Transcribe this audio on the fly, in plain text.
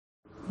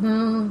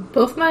No,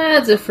 both my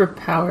ads are for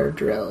power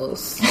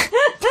drills.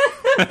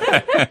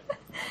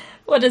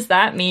 What does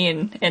that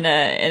mean in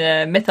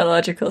a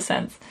mythological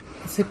sense?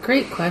 It's a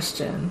great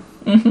question.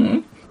 Mm-hmm.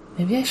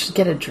 Maybe I should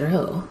get a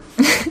drill.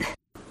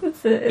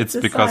 It's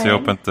because you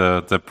opened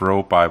the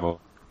Bro Bible.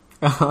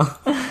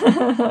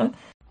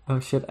 Oh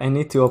shit, I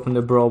need to open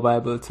the Bro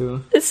Bible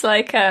too. It's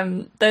like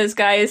those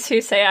guys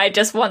who say, I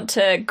just want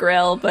to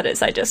grill, but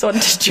it's I just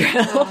want to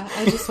drill.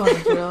 I just want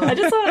a drill. I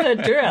just want to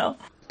drill.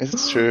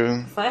 It's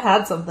true. If I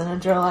had something to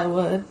drill, I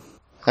would.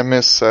 I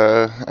miss,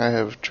 I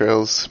have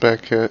drills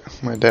back at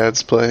my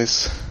dad's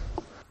place.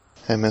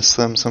 I miss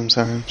them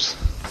sometimes.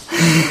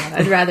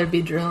 I'd rather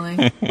be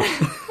drilling.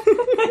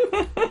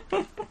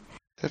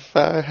 If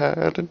I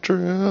had a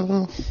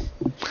drill,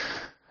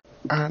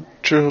 I'd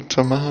drill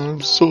to my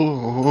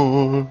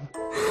soul.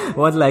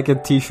 What, like a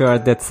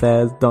t-shirt that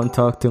says, don't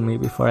talk to me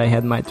before I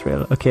had my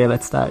drill. Okay,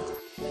 let's start.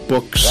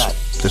 Books.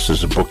 This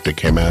is a book that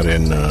came out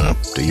in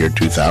the year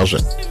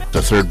 2000.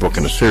 The third book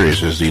in the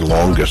series is the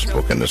longest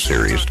book in the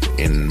series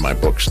in my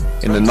books.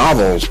 In the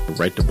novels,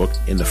 write the book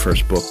in the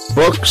first book.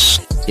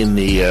 Books. In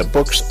the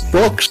books.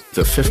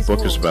 The fifth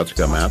book is about to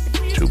come out.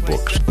 2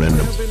 books. And in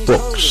the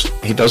books.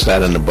 He does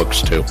that in the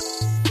books, too.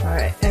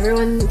 Alright,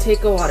 everyone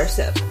take a water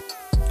sip.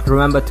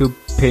 Remember to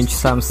pinch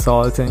some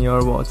salt in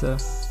your water.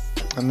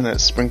 I'm gonna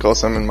sprinkle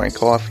some in my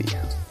coffee.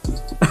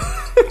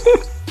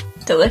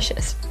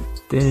 Delicious.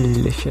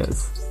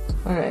 Delicious.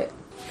 Alright.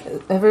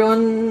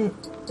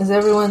 Is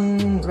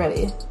everyone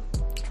ready?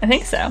 I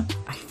think so.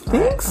 I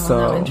think so.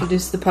 I'll now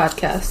introduce the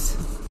podcast.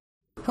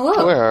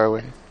 Hello. Where are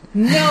we?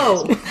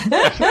 No!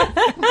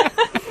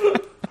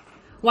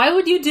 Why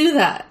would you do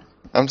that?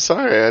 I'm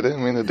sorry, I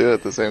didn't mean to do it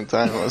at the same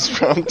time I was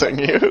prompting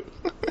you.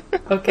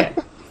 Okay.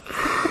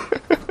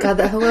 God,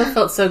 that hello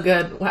felt so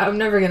good. Wow, I'm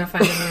never gonna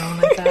find another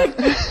one like that.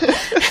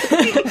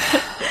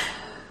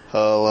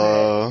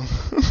 Hello.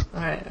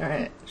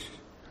 Alright.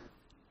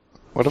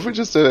 What if we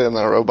just did it in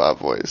a robot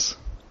voice?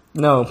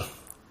 No.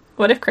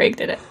 What if Craig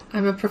did it?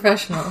 I'm a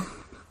professional.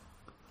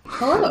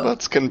 Hello.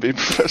 Robots can be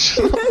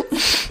professional.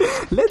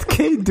 Let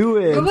Kay do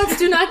it. Robots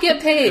do not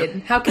get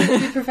paid. How can they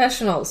be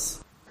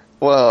professionals?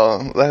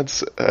 Well,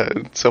 that's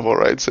a civil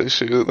rights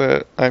issue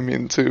that I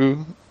mean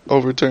to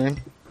overturn.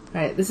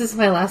 Alright, this is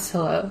my last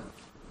hello.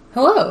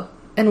 Hello,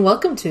 and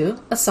welcome to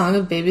A Song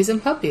of Babies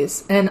and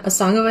Puppies, and A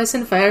Song of Ice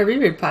and Fire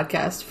reread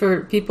podcast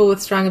for people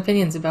with strong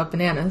opinions about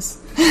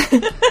bananas.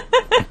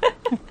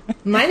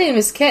 My name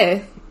is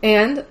Kay,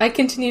 and I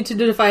continue to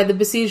defy the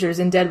besiegers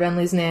in Dead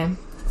Renly's name.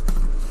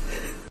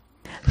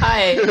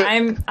 Hi,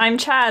 I'm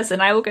Chaz,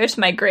 and I will go to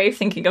my grave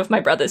thinking of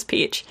my brother's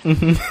Peach.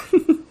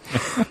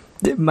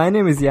 My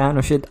name is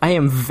Janos, and I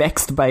am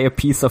vexed by a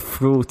piece of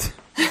fruit.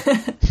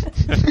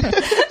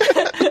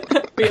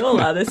 We all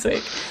are this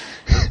week.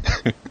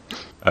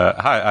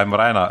 Hi, I'm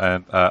Raina,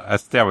 and I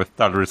stare with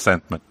dull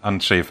resentment,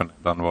 unshaven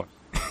and unwashed.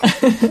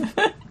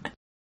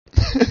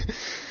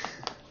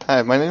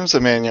 Hi, my name is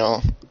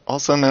Emmanuel,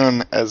 also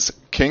known as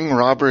King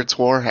Robert's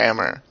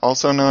Warhammer,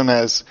 also known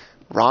as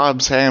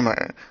Rob's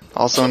Hammer,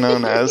 also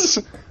known as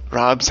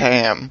Rob's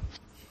Ham.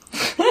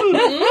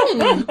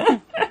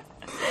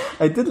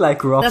 I did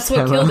like Rob's That's what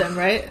hammer. killed him,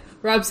 right?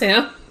 Rob's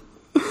ham?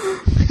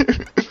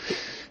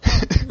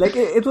 Like,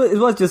 it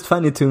was just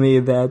funny to me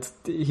that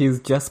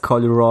he's just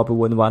called Rob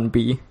with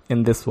 1B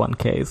in this one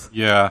case.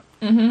 Yeah.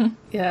 Mm-hmm.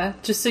 Yeah,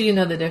 just so you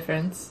know the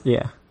difference.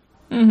 Yeah.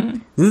 Mm-hmm.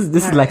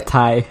 This is like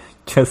Ty,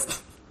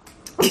 just...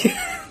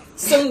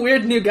 Some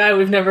weird new guy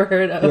we've never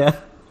heard of. Yeah.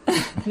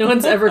 No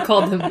one's ever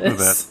called him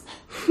this.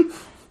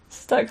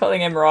 Start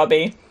calling him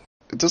Robbie.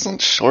 It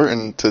doesn't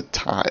shorten to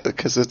Ty,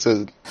 because it's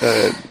a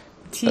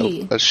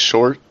T. a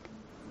short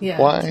Yeah.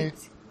 Y.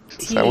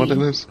 T. Is that what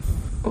it is?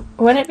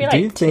 Wouldn't it be Do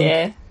you like think-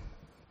 tier?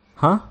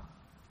 Huh?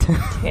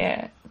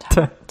 Tier.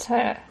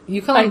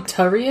 You call him Like-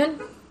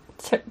 Turian?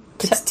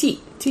 It's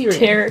T.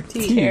 Tyrian.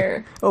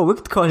 Tier. Oh, we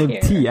could call him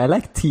Here. T. I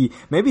like T.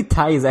 Maybe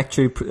Ty is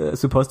actually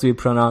supposed to be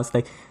pronounced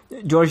like...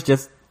 George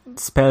just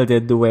spelled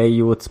it the way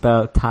you would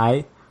spell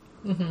Ty.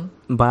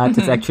 Mm-hmm. But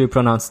it's actually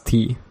pronounced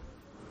T.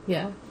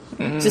 Yeah.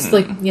 Just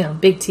like,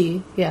 big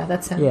T. Yeah,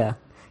 that's him. Yeah.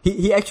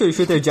 He actually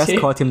should have just T.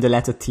 called him the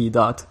letter T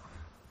dot.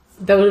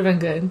 That would have been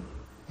good.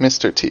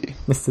 Mr. T.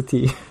 Mr.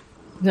 T.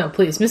 No,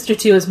 please. Mr.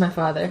 T was my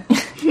father.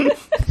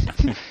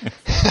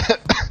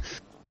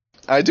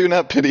 I do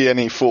not pity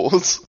any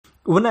fools.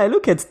 When I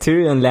look at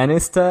Tyrion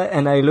Lannister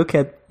and I look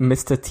at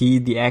Mr. T,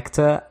 the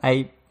actor,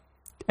 I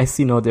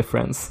see no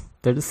difference.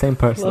 They're the same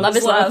person. Love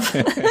is love.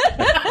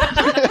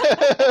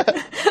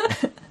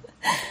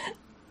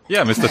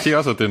 Yeah, Mr. T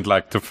also didn't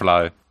like to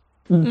fly.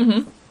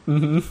 Mm-hmm.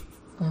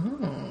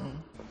 Mm-hmm.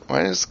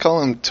 Why just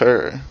call him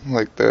Tur,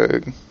 like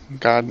the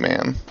god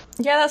man?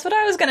 Yeah, that's what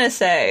I was gonna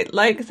say.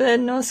 Like the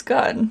Norse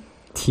god.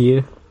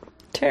 Tyr.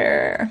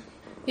 Tyr.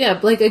 Yeah,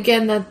 like,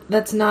 again,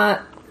 that's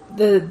not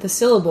the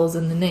syllables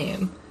in the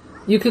name.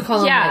 You could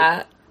call him,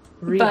 Yeah,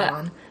 like,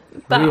 Rion.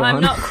 but Rion.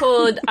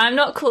 I'm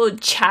not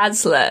called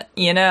Chazlet,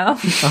 you know?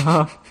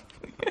 Uh-huh.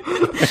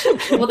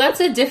 Well, that's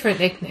a different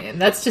nickname.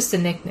 That's just a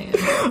nickname.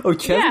 Oh,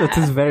 Chestnut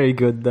Yeah. is very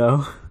good,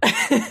 though.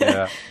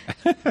 Yeah.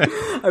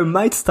 I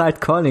might start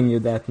calling you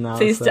that now.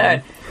 Please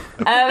don't.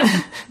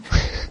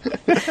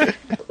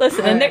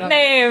 Listen, a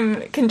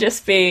nickname can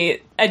just be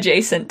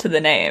adjacent to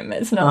the name.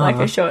 It's not like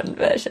a shortened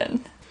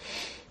version.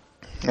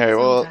 All right,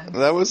 well,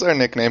 that was our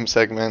nickname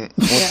segment.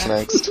 What's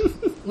next?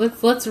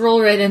 Let's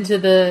roll right into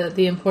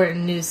the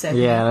important news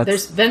segment. Yeah,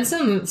 there's been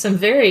some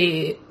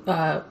very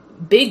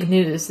big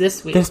news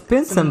this week. There's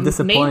been some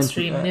disappointing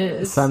mainstream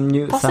news.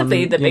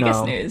 Possibly the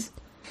biggest news.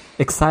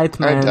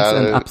 Excitement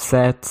and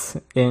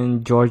upset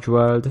in George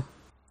World.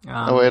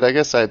 Oh wait, I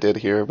guess I did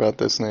hear about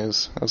this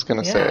news. I was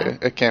gonna say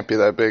it can't be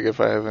that big if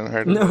I haven't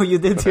heard of it. No, you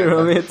did hear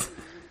of it.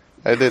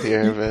 I did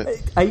hear of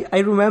it. I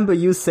remember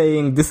you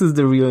saying this is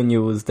the real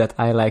news that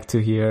I like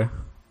to hear.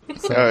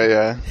 So. Oh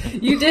yeah.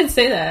 You did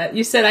say that.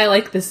 You said I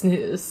like this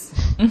news.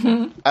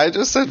 I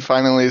just said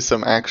finally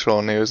some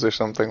actual news or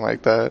something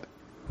like that.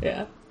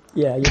 Yeah.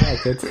 Yeah, you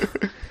like it.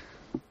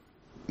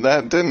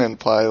 That didn't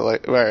imply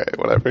like alright,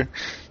 whatever.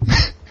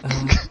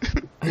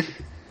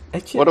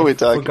 Actually, what are we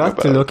talking about? I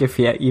forgot to look if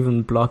he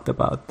even blogged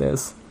about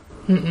this.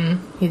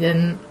 He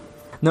didn't.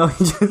 No,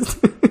 he just...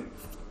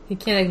 He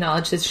can't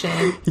acknowledge his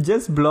shame. He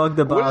just blogged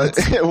about...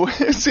 What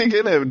is he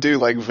gonna do,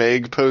 like,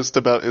 vague post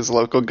about his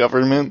local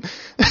government?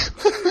 He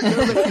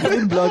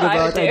didn't blog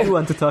about... I do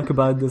want to talk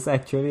about this,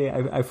 actually.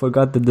 I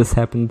forgot that this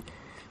happened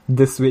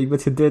this week,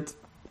 but he did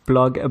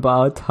blog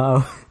about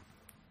how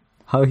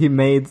he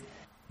made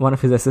one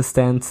of his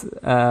assistants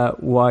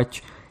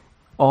watch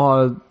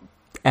all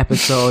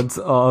episodes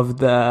of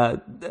the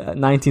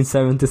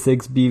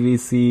 1976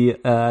 BBC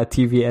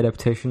TV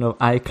adaptation of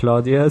I,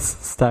 Claudius,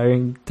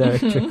 starring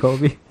Derek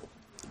Jacobi,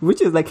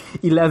 which is like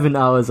 11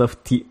 hours of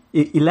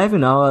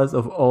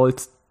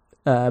old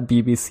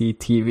BBC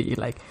TV,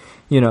 like,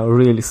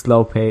 really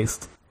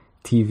slow-paced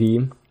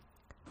TV.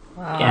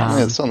 Wow.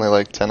 Yes. It's only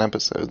like 10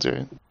 episodes,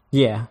 right?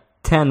 Yeah,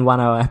 10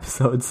 one-hour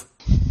episodes.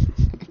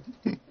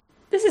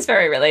 This is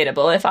very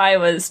relatable. If I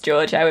was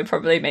George, I would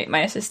probably make my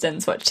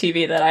assistants watch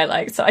TV that I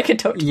liked so I could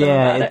talk to them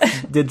about it. Yeah,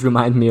 it did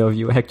remind me of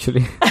you,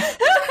 actually.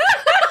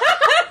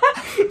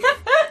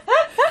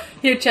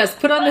 Here, Chess,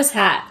 put on this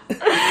hat.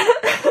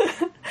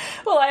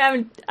 Well,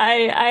 I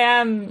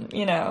am,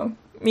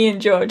 me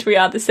and George, we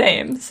are the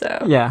same,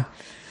 so... Yeah.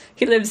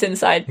 He lives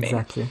inside me.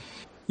 Exactly.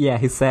 Yeah,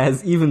 he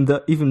says, even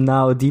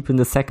now, deep in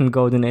the second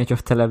golden age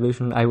of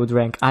television, I would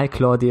rank I,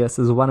 Claudius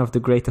as one of the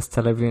greatest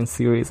television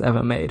series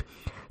ever made.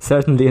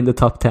 Certainly in the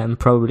top 10,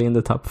 probably in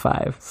the top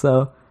 5.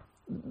 So,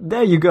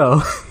 there you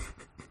go.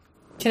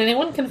 Can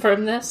anyone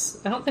confirm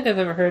this? I don't think I've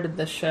ever heard of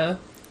this show.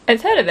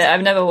 I've heard of it,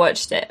 I've never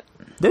watched it.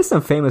 There's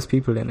some famous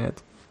people in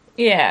it.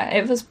 Yeah,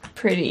 it was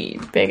pretty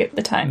big at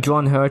the time.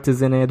 John Hurt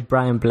is in it,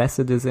 Brian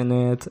Blessed is in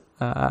it,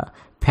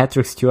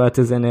 Patrick Stewart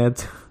is in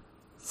it.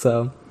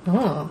 So...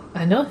 Oh,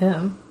 I know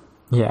him.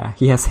 Yeah,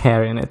 he has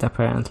hair in it,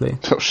 apparently.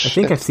 Oh, shit. I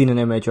think I've seen an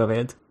image of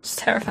it. It's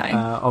terrifying.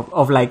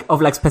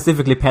 Of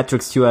specifically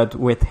Patrick Stewart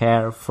with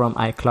hair from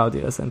I,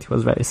 Claudius, and he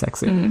was very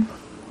sexy.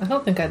 I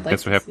don't think I'd like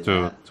Guess we have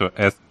to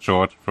ask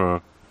George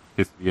for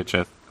his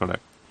VHS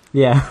collection.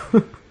 Yeah.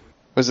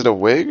 Was it a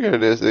wig or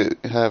did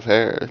it have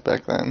hair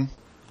back then?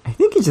 I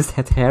think he just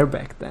had hair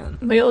back then.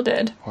 We all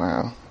did.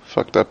 Wow.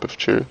 Fucked up if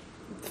true.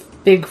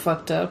 Big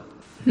fucked up.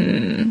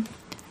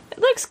 It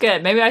looks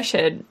good. Maybe I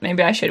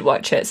should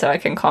watch it so I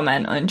can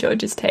comment on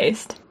George's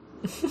taste.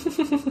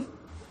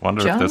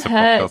 Wonder John if there's a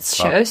Hurt's podcast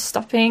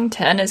show-stopping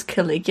Turner's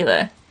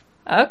Caligula.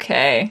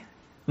 Okay.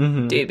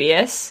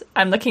 Dubious.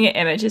 I'm looking at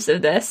images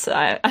of this.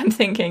 I'm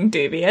thinking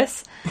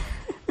dubious.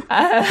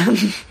 Are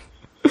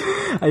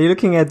you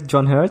looking at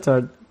John Hurt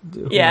or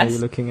who yes. are you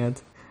looking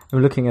at?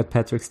 I'm looking at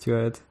Patrick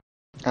Stewart.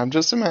 I'm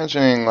just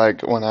imagining,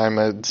 like, when I'm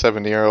a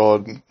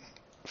 70-year-old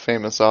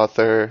famous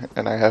author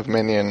and I have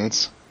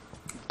minions...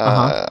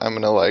 I'm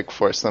gonna, like,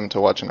 force them to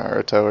watch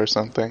Naruto or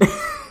something.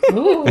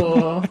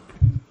 Ooh.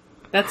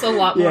 That's a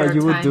lot more Yeah,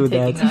 you would time do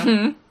taking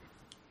that. up.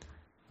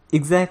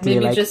 Exactly.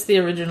 Maybe like, just the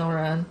original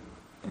run.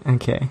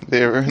 Okay.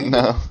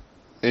 No.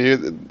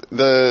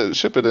 The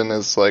Shippuden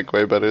is, like,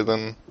 way better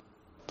than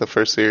the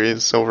first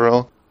series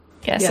overall.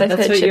 Yes, Yeah, I've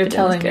that's heard what you're Shippuden's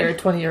telling good. your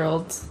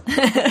 20-year-olds.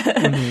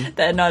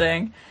 They're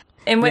nodding.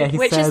 Yeah, he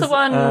which says, is the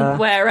one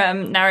where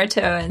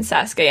Naruto and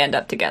Sasuke end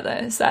up together?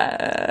 Is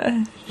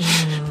that...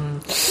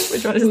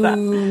 Which one is that?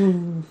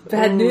 Ooh,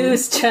 bad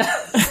news,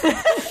 Chess.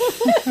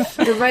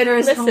 The writer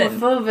is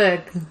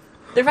homophobic.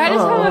 The writer's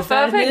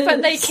bad homophobic,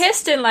 but they news.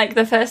 kissed in, like,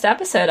 the first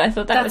episode. I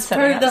thought that was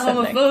That's setting part of up the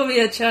something.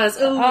 homophobia,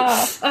 Chess. Ooh.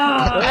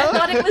 I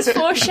thought it was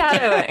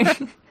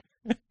foreshadowing.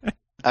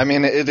 I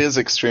mean, it is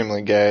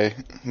extremely gay,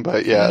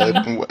 but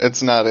yeah,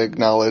 it's not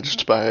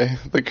acknowledged by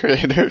the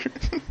creator.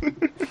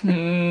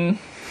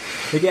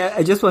 Okay,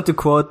 I just want to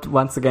quote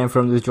once again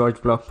from the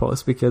George blog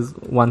post because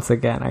once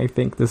again I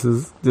think this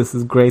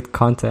is great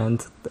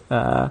content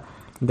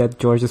that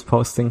George is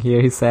posting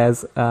here. He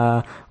says,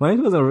 when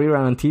it was a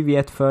rerun on TV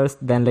at first,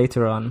 then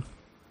later on.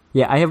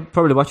 Yeah, I have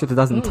probably watched it a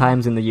dozen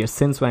times in the years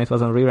since, when it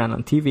was on rerun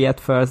on TV at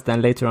first,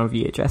 then later on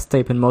VHS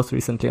tape, and most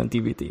recently on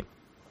DVD.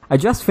 I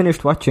just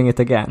finished watching it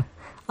again.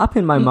 Up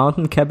in my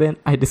mountain cabin,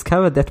 I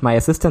discovered that my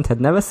assistant had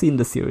never seen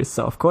the series,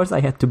 so of course I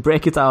had to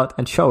break it out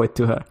and show it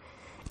to her.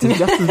 It is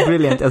just as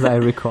brilliant as I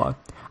recall.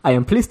 I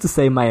am pleased to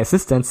say my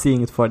assistant,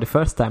 seeing it for the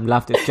first time,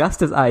 loved it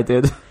just as I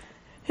did.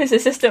 His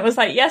assistant was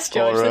like, yes,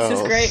 George, this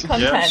is great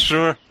content. Yeah,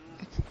 sure.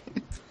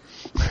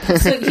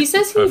 So he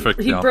says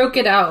he broke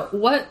it out.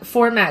 What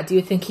format do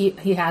you think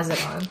he has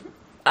it on?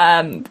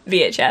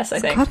 VHS, I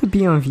think. It's got to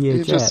be on VHS.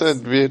 He just said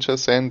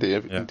VHS and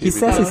DVD. He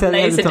says he said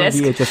it on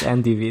VHS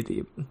and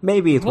DVD.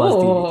 Maybe it was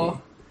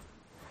DVD.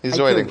 He's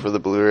waiting for the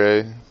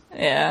Blu-ray.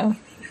 Yeah.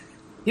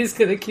 He's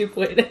gonna keep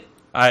waiting.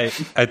 I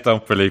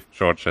don't believe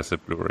George has a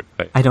Blu-ray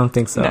player. I don't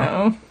think so.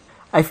 No.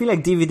 I feel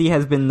like DVD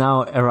has been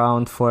now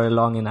around for a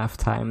long enough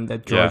time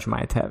that George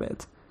might have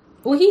it.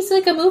 Well, he's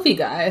like a movie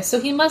guy,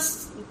 so he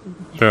must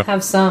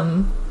have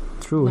some.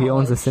 True, he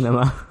owns a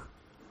cinema.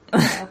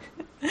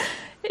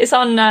 It's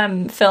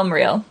on film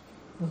reel.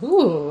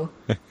 Ooh.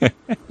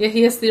 Yeah,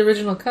 he has the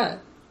original cut.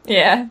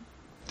 Yeah.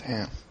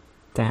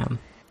 Damn.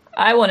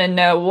 I want to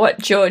know what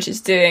George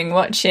is doing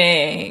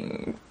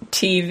watching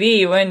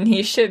TV when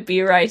he should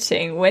be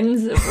writing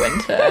Winds of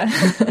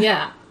Winter.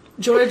 Yeah.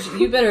 George,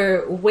 you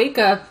better wake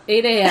up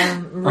 8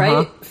 a.m.,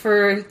 write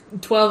for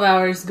 12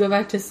 hours, go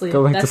back to sleep.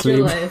 That's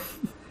your life.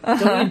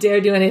 Don't you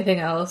dare do anything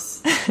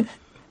else.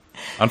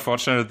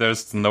 Unfortunately,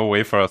 there's no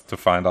way for us to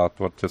find out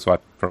what his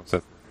writing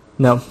process is.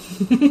 No.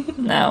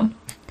 No.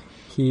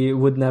 He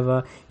would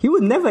never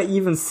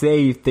even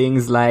say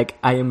things like,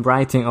 I am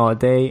writing all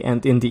day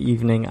and in the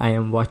evening I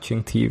am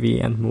watching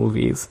TV and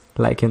movies,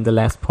 like in the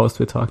last post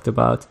we talked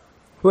about.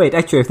 Wait,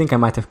 actually I think I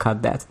might have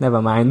cut that.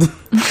 Never mind.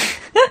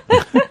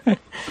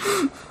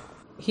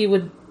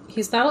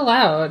 He's not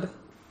allowed.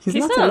 He's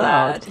not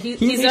allowed.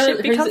 He's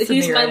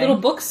my little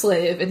book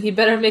slave and he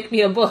better make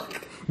me a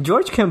book.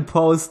 George can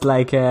post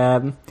like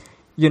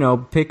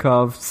pic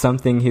of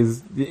something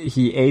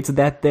he ate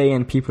that day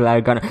and people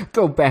are gonna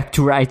go back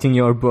to writing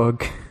your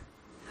book.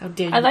 How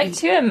dare you? I like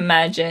to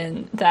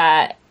imagine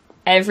that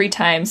every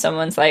time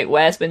someone's like,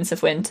 where's Winds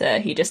of Winter,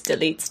 he just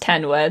deletes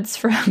 10 words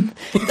from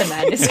the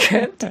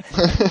manuscript.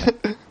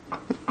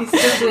 He's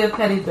simply a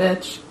petty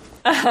bitch.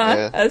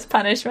 As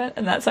punishment,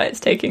 and that's why it's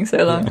taking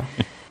so long. Yeah.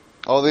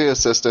 All the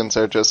assistants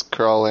are just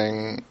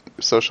crawling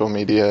social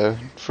media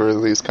for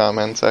these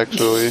comments,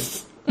 actually.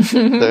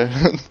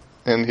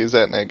 And he's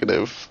at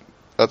negative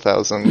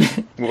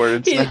 1,000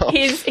 words now.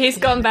 He's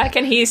gone back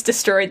and he's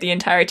destroyed the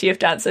entirety of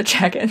Dance of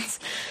Dragons.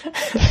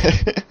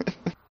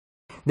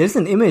 There's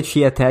an image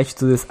he attached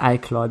to this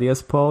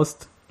iClaudius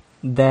post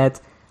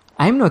that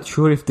I'm not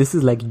sure if this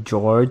is like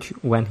George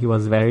when he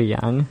was very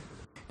young.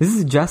 This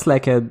is just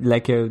like a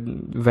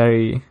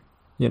very,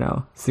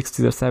 60s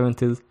or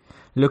 70s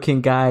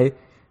looking guy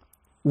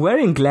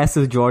wearing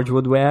glasses George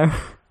would wear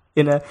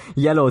in a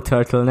yellow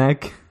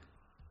turtleneck.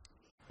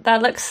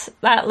 That looks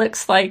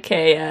like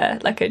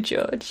a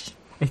George.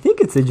 I think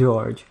it's a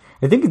George.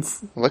 I think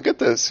it's... Look at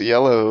this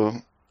yellow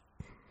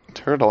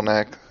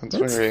turtleneck.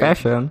 That's very...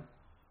 fashion.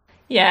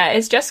 Yeah,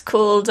 it's just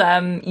called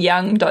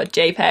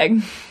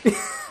young.jpg.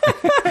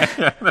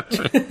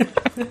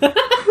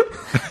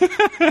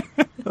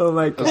 Oh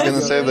my god. I was going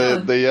to say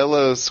the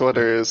yellow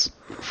sweater is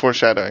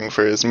foreshadowing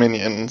for his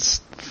Minions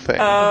thing.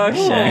 Oh,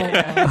 shit.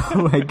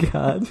 Oh my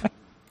god.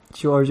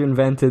 George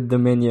invented the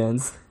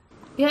Minions.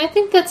 Yeah, I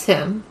think that's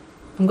him.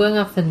 I'm going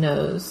off the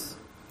nose.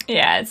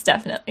 Yeah, it's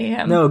definitely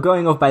him. No,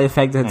 going off by the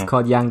fact that it's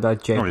called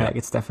young.jpg,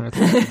 it's definitely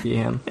going to be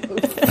him.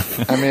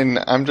 I mean,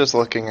 I'm just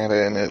looking at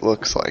it and it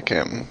looks like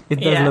him.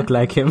 It does look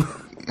like him.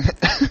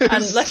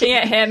 I'm looking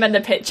at him and the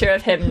picture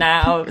of him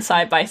now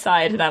side by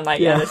side, and I'm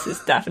like, yeah, this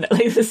is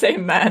definitely the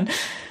same man.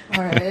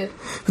 All right.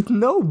 With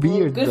no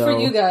beard, good for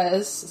you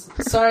guys.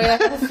 Sorry, I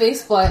have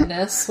face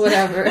blindness.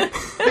 Whatever.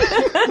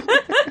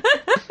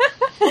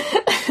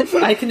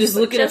 I can just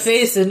look at a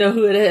face and know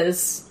who it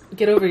is.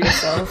 Get over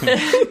yourself.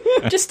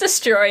 Just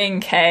destroying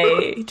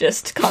Kay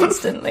just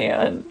constantly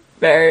on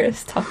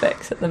various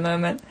topics at the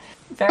moment.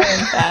 Very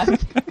unfair.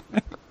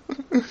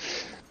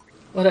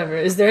 Whatever.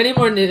 Is there any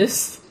more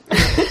news?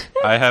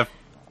 I have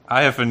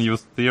a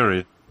news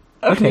theory.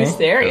 Okay. News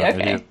theory,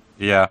 okay.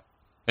 Yeah.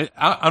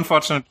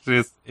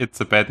 Unfortunately,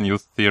 it's a bad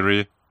news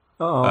theory.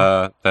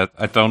 That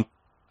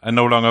I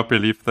no longer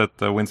believe that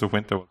Winds of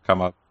Winter will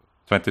come out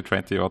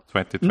 2020 or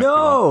 2021.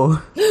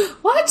 No!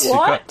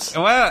 What?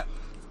 Well...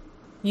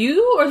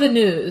 You or the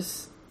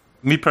news?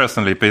 Me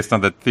personally, based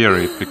on that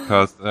theory,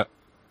 because,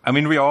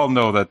 we all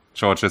know that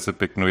George is a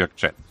big New York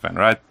Jets fan,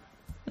 right?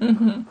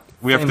 Mm-hmm.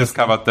 We have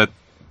discovered that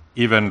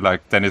even,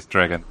 Tennis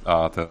Dragons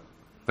are the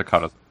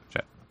colors of the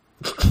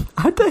Jets.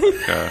 Are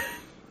they?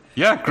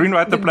 Yeah, green,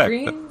 white, and black.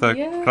 Green,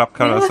 the club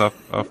colors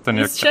of the New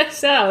York Jets.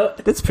 Checks out.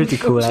 That's pretty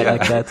cool, I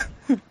like that.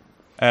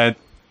 And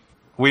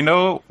we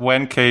know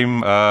when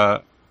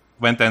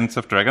Dance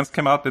of Dragons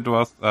came out, it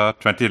was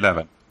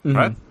 2011. Mm-hmm.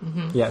 Right?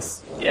 Mm-hmm.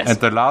 Yes. And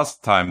the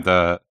last time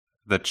the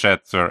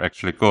Jets were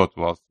actually good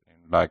was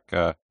in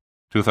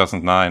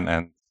 2009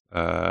 and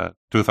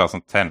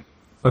 2010.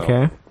 So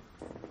okay.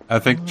 I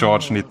think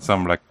George needs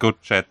some good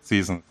Jet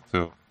seasons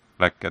to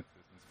get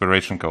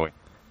inspiration going.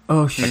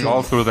 Oh shit!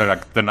 All through the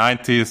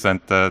 90s and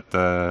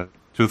the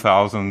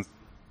 2000s,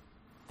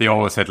 they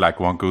always had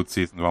one good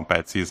season, one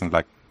bad season.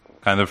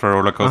 kind of a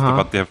roller coaster,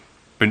 but they have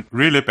been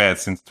really bad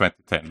since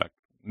 2010, like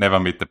never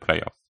made the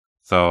playoffs.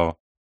 So,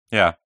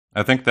 yeah,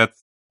 I think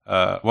that's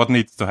what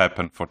needs to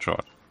happen for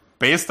George.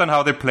 Based on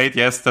how they played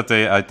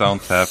yesterday, I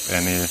don't have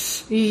any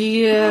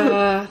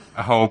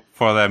hope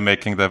for them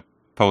making the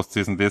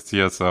postseason this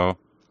year. So,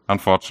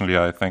 unfortunately,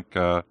 I think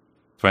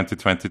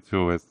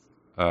 2022 is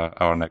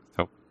our next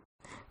hope.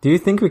 Do you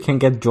think we can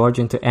get George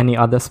into any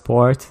other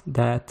sport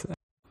that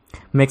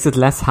makes it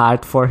less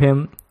hard for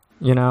him?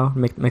 You know,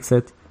 makes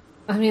it...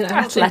 I mean, I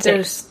don't think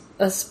there's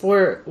a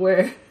sport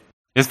where...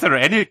 Is there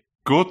any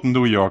good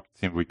New York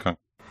team we can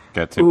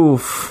get him?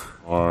 Oof.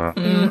 Or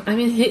I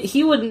mean,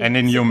 he wouldn't.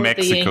 Any New support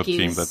Mexico the Yankees.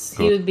 team that's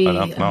good. He would be I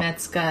don't a know.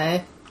 Mets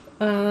guy.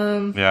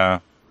 Yeah.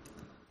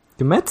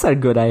 The Mets are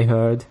good, I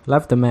heard.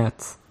 Love the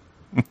Mets.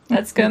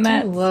 Let's go, I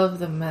Mets. love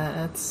the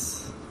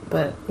Mets,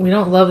 but we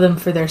don't love them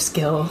for their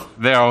skill.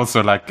 They're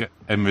also like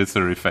a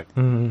misery factor.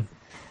 I'm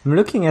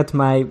looking at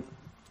my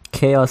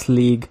Chaos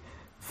League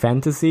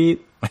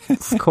fantasy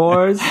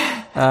scores.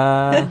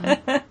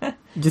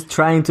 Just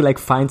trying to like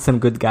find some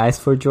good guys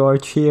for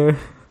George here.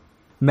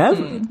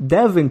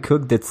 Devin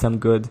Cook did some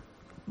good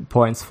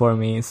points for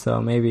me, so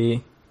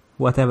maybe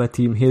whatever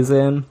team he's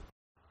in,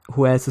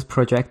 who else is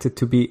projected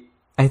to be,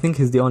 I think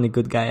he's the only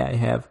good guy I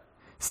have.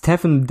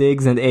 Stephen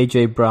Diggs and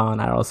AJ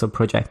Brown are also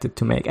projected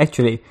to make.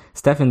 Actually,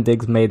 Stephen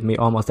Diggs made me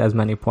almost as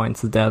many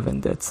points as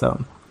Devin did,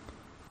 so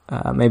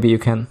maybe you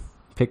can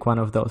pick one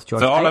of those,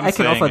 George. So all I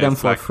can offer them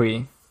for like,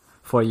 free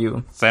for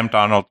you. Sam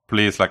Darnold,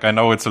 please. Like, I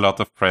know it's a lot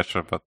of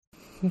pressure, but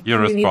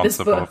you're We need this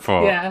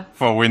responsible book.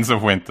 for Winds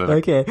of Winter.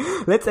 Okay,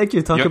 let's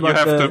actually talk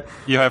about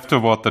you have to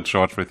vote the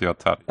George with your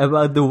tally.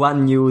 about the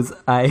one news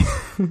I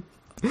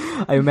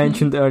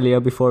mentioned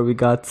earlier before we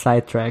got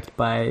sidetracked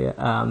by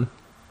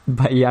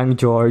young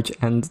George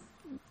and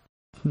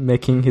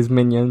making his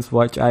minions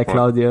watch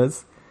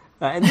iClaudius.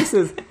 And this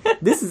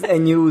is a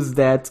news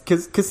that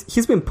because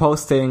he's been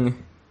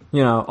posting,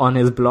 on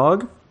his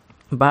blog,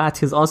 but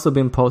he's also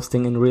been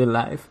posting in real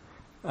life.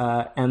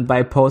 And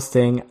by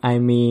posting, I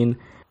mean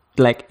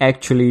like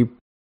actually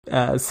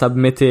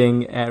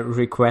submitting a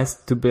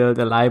request to build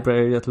a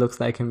library that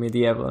looks like a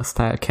medieval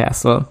style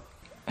castle.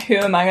 Who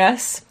among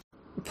us?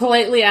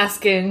 Politely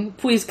asking,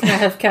 please can I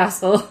have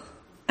castle?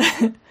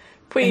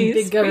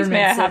 Please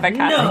may I have a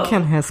castle? No. I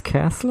can have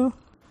castle?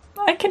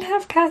 I can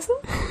have castle?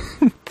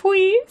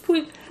 Please?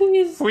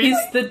 Please.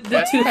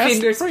 The two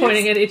fingers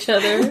pointing at each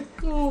other.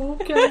 Oh,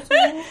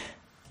 castle.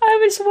 I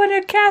just want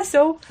a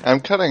castle. I'm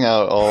cutting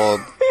out all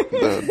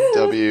the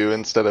W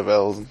instead of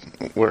L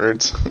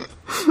words.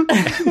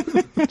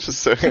 Just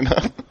so you know.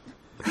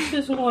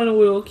 Just want a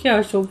little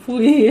castle,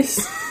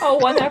 please. Oh,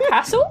 want a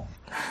castle?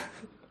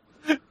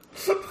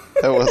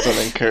 That wasn't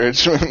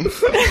encouragement.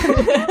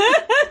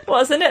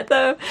 Wasn't it,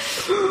 though?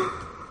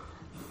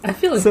 I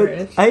feel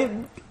encouraged.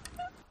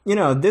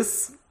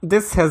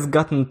 This has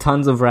gotten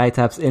tons of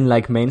write-ups in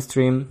like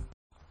mainstream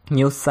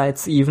news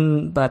sites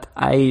even, but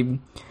I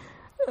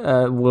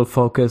will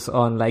focus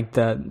on like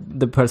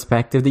the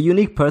perspective, the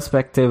unique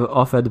perspective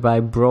offered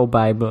by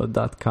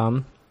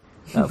brobible.com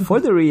for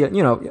the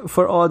real,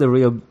 for all the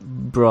real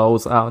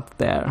bros out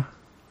there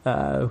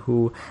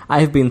who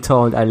I've been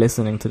told are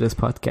listening to this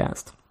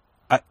podcast.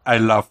 I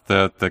love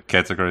the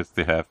categories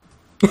they have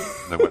on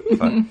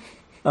the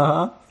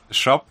website.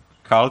 Shop,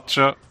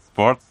 culture,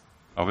 sports,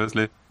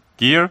 obviously,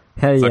 gear,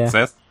 Hell yeah.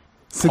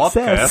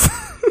 success.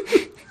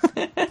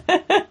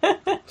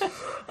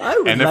 I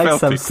would NFL like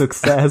some picks.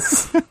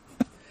 success.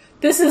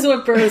 This is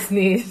what bros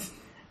need.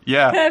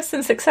 Yeah. Have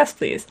some success,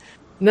 please.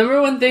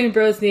 Number one thing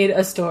bros need,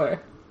 a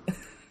store.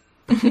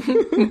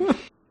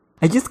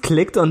 I just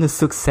clicked on the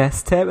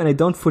success tab and I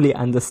don't fully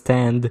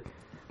understand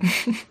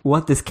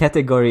what this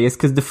category is,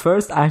 because the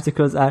first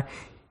articles are,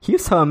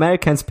 here's how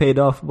Americans paid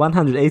off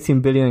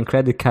 $118 billion in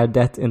credit card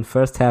debt in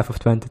first half of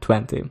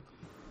 2020.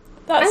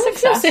 That's I would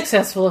feel success.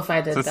 successful if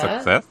I did It's a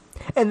that. success.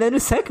 And then the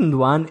second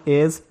one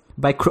is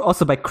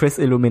also by Chris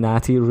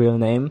Illuminati, real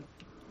name.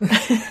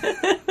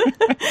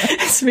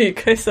 It's me,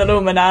 Chris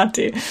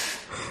Illuminati.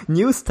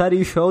 New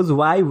study shows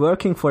why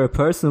working for a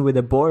person with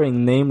a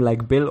boring name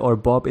like Bill or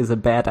Bob is a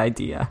bad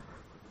idea.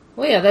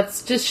 Well, yeah,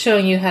 that's just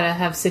showing you how to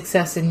have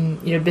success in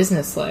your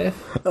business life.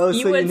 Oh,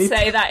 You so would need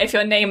say that if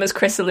your name was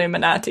Chris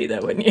Illuminati,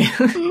 though, wouldn't you?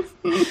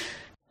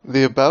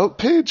 The about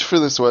page for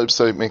this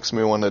website makes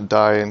me want to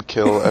die and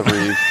kill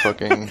every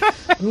fucking...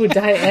 Ooh,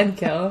 die and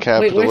kill.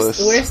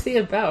 Capitalist. Wait, where's the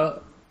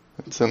about?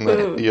 It's in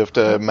the... You have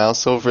to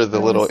mouse over the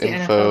Oh, little it's the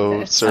info NFL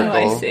page. circle.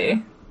 Oh, I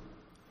see.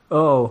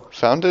 Oh,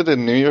 Founded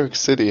in New York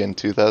City in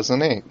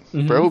 2008,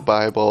 Bro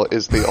Bible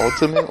is the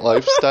ultimate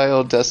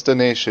lifestyle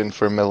destination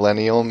for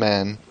millennial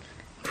men.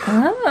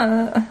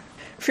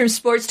 From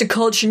sports to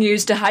culture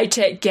news to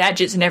high-tech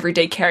gadgets and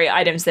everyday carry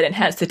items that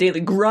enhance the daily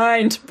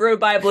grind, Bro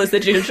Bible is the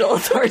digital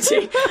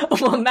authority on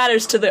what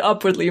matters to the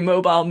upwardly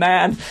mobile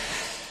man.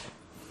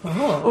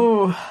 Oh.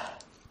 Ooh.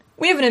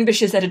 We have an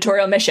ambitious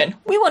editorial mission.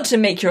 We want to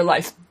make your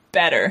life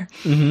better.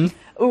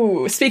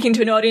 Ooh, speaking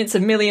to an audience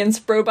of millions,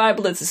 Bro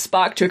Bible is a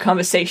spark to a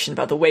conversation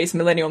about the ways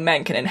millennial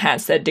men can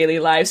enhance their daily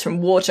lives,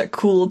 from water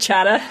cool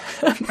chatter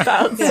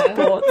about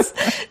sports,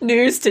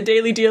 news to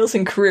daily deals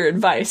and career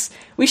advice.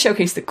 We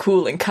showcase the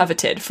cool and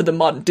coveted for the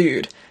modern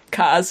dude.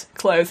 Cars,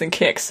 clothes and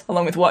kicks,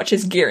 along with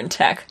watches, gear and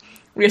tech.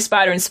 We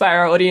aspire to inspire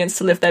our audience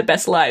to live their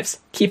best lives.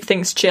 Keep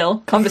things chill,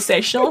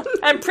 conversational,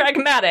 and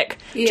pragmatic.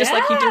 Just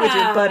like you do with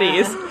your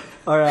buddies.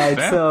 Alright,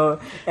 so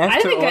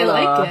after I think I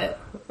like it.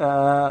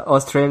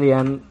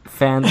 Australian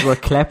fans were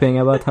clapping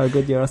about how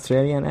good your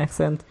Australian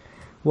accent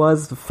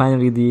was,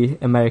 finally the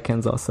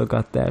Americans also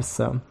got there,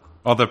 so...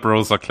 Other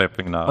bros are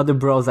clapping now. Other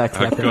bros are How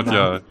clapping good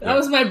now. That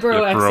was my bro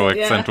your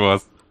accent, yeah.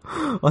 was.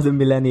 Or the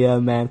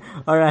millennial man.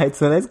 Alright,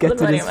 so let's get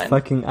to this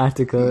fucking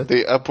article.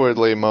 The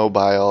upwardly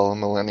mobile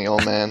millennial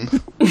man.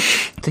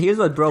 So here's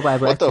what Bro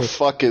Bible What the actually...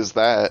 fuck is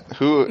that?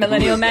 Who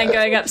Millennial is man that?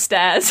 going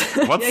upstairs.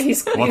 What's, Yeah,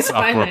 he's what's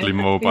climbing. upwardly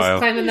mobile? He's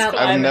climbing that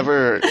I've ladder.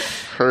 never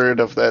heard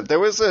of that. There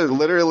was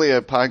literally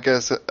a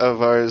podcast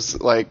of ours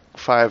like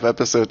 5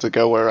 episodes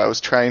ago where I was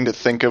trying to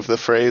think of the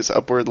phrase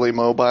upwardly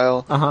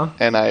mobile,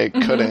 and I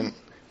couldn't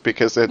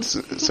because it's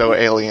so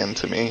alien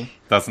to me.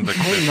 Doesn't I'm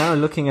exist. now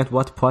looking at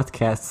what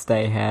podcasts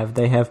they have.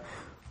 They have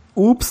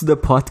Oops the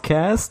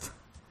Podcast.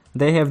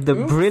 They have the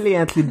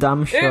Brilliantly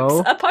Dumb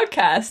Show. Oops, a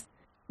podcast.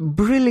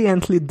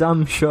 Brilliantly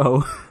Dumb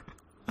Show.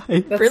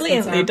 That's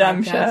Brilliantly our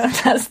dumb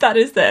podcast. show. That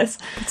is this.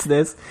 It's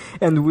this.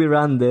 And we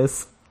run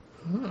this.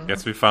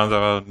 Guess we found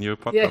our new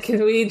podcast. Yeah,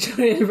 can we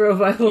join Bro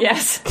Bible?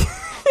 Yes.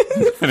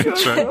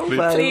 Please.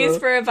 Please,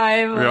 for a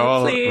Bible.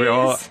 We're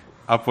all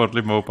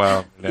upwardly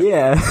mobile.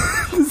 Yeah.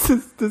 this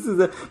is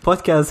a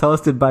podcast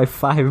hosted by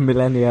 5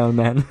 millennial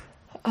men.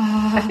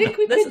 I think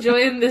we could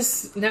join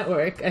this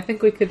network. I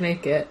think we could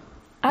make it.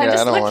 I'm Yeah, I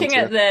just don't want looking to.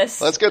 at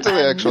this. Let's get to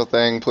the actual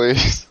thing,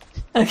 please.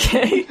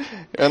 Okay.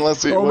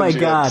 Unless you, Oh my what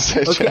you have god. to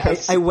say, Okay,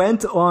 Jess. I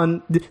went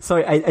on...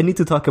 Sorry, I need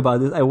to talk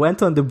about this. I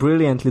went on the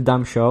Brilliantly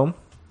Dumb Show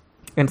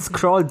and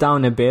scrolled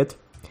down a bit.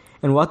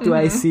 And what do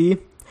I see?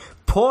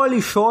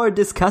 Pauly Shore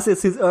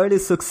discusses his early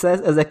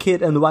success as a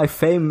kid and why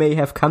fame may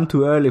have come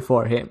too early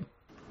for him.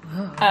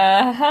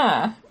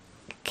 Can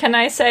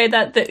I say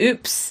that the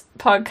Oops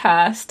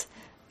podcast...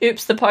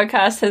 Oops, the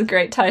podcast has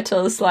great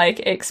titles like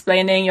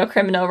explaining your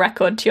criminal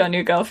record to your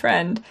new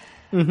girlfriend,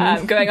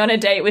 going on a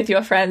date with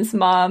your friend's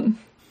mom,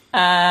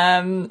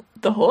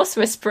 the Horse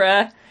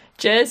Whisperer,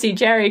 Jersey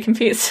Jerry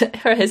competes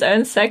for his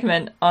own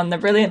segment on the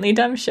Brilliantly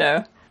Dumb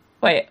Show.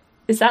 Wait,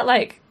 is that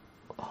like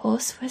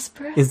Horse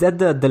Whisperer? Is that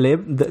the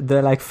lib?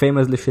 The like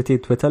famously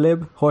shitty Twitter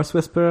lib? Horse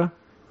Whisperer?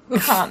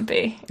 Can't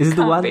be. Is it the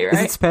Can't one? be, Is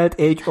right? it spelled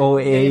Yeah,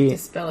 you have to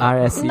spell it.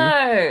 HOARSE?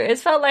 No, it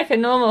felt like a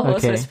normal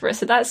horse Okay. whisperer,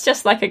 so that's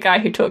just like a guy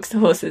who talks to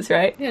horses,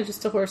 right? Yeah,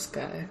 just a horse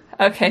guy.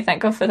 Okay,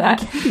 thank God for that.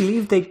 I can't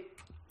believe they...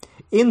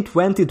 In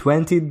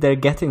 2020, they're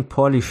getting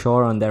Pauly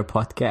Shore on their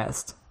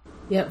podcast.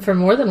 Yeah, for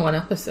more than one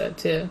episode,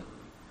 too.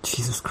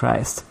 Jesus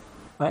Christ.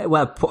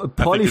 Well, I think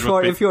Pauly it would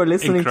Shore, be if you're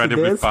listening to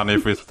incredibly this... funny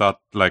if we start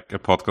like a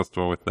podcast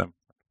tour with them.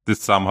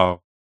 This somehow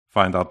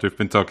find out we've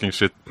been talking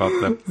shit about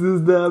them. This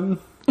is them.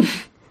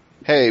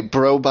 Hey,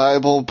 Bro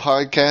Bible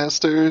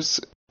podcasters,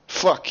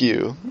 fuck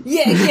you.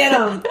 Yeah, get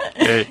him!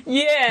 Hey,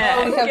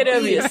 Yeah, we have get over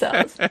beef.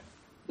 yourselves.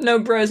 No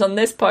bros on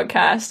this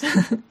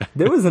podcast.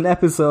 There was an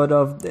episode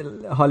of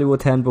the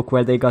Hollywood Handbook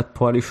where they got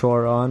Pauly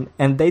Shore on,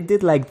 and they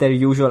did like their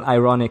usual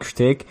ironic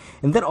shtick,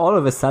 and then all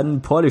of a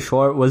sudden Pauly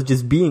Shore was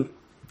just being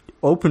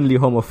openly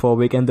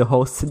homophobic, and the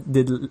hosts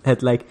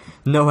had like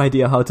no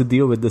idea how to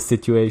deal with the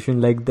situation.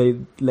 Like they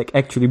like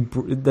actually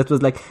that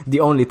was like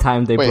the only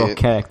time they Wait. broke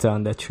character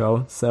on that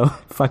show. So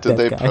fuck Did that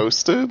they guy.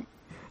 post it?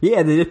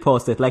 Yeah, they did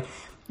post it. Like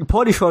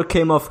Pauly Shore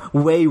came off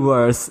way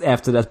worse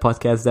after that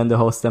podcast than the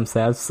hosts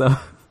themselves. So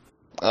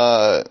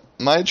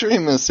My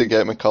dream is to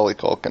get Macaulay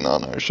Culkin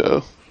on our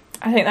show.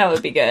 I think that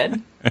would be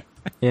good.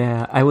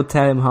 yeah, I would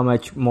tell him how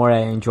much more I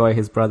enjoy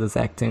his brother's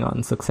acting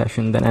on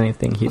Succession than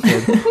anything he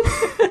did.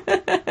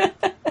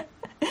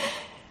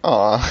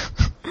 Aw.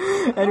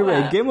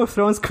 Anyway, Game of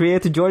Thrones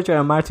creator George R.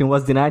 R. Martin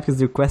was denied his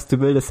request to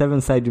build a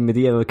 7-sided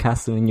medieval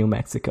castle in New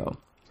Mexico.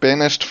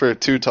 Banished for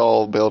too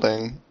tall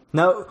building.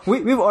 Now,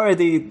 we've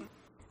already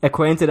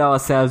acquainted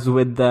ourselves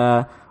with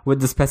the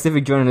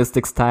specific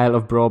journalistic style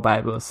of Bro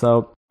Bible,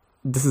 so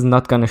this is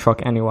not going to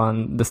shock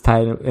anyone, the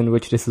style in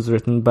which this is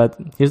written, but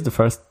here's the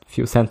first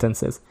few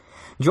sentences.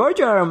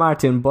 George R. R.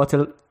 Martin brought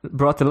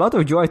a lot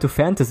of joy to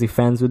fantasy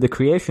fans with the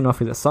creation of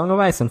his A Song of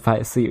Ice and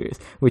Fire series,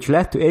 which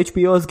led to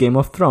HBO's Game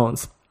of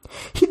Thrones.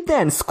 He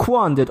then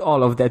squandered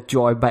all of that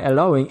joy by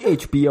allowing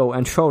HBO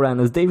and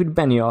showrunners David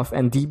Benioff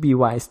and D.B.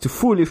 Weiss to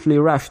foolishly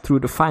rush through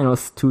the final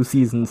 2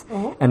 seasons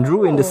and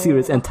ruin the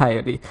series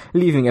entirely,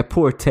 leaving a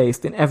poor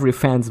taste in every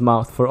fan's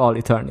mouth for all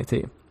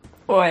eternity.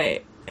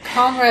 Wait.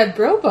 Comrade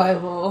Bro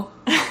Bible.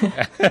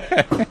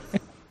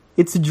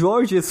 It's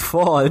George's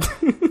fault.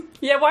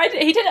 Yeah,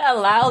 he didn't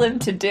allow them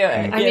to do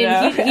it. I you mean,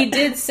 know? he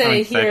did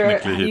say here,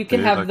 technically he you can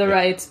did, have the okay.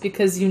 rights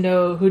because you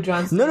know who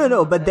Jon Snow is.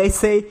 No, but they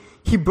say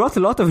he brought a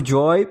lot of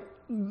joy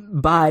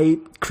by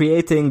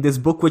creating this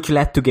book which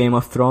led to Game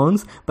of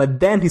Thrones,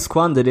 but then he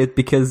squandered it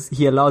because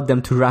he allowed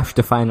them to rush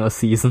the final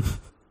season.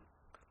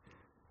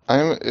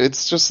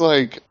 It's just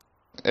like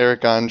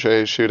Eric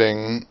Andre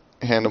shooting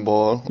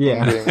Hannibal.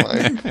 Yeah. And being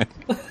like,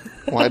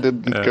 why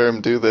did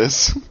Gurm do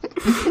this?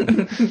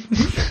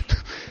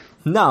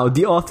 Now,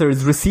 the author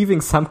is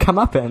receiving some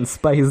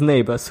comeuppance by his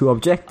neighbors who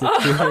objected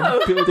to him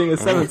building a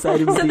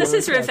 7-sided So this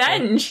is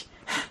revenge.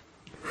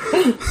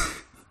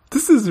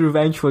 This is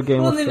revenge for Game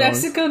of Will New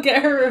Thrones. Mexico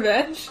get her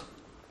revenge?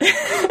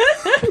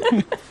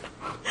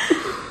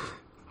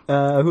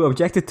 Who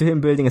objected to him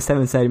building a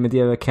 7-sided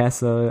medieval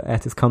castle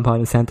at his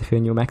compound in Santa Fe,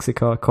 New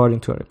Mexico, according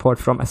to a report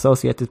from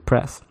Associated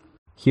Press.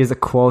 Here's a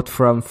quote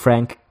from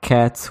Frank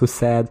Katz, who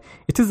said,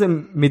 "It is a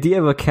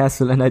medieval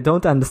castle, and I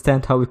don't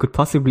understand how we could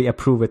possibly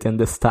approve it in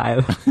this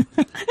style."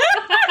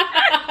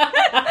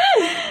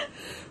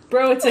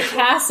 Bro, it's a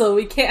castle.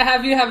 We can't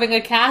have you having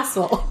a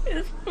castle.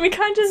 We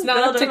can't just not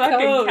build up a to fucking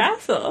code.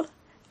 castle.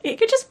 You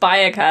could just buy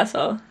a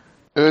castle.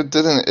 It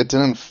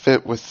didn't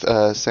fit with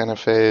Santa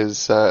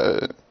Fe's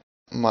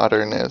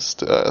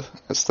modernist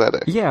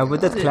aesthetic. Yeah,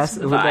 with that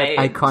Vibes.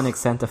 iconic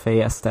Santa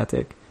Fe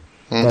aesthetic.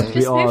 Mhm. That we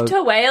Just all move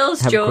to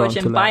Wales, have grown George, to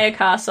and buy love. a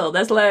castle.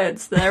 There's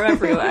loads. They're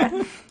everywhere.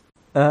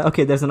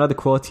 Okay, there's another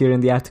quote here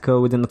in the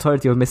article. With the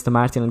notoriety of Mr.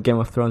 Martin and Game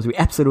of Thrones, we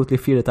absolutely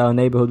fear that our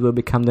neighborhood will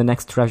become the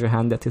next treasure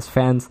hunt that his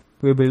fans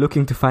will be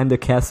looking to find the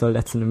castle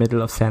that's in the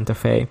middle of Santa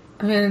Fe.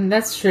 I mean,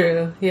 that's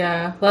true.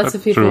 Yeah, lots That's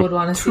of people true. would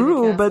want to see the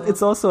True, castle. but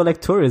it's also like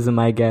tourism,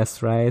 I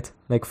guess, right?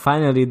 Like,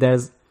 finally,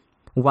 there's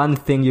one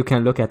thing you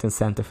can look at in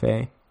Santa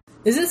Fe.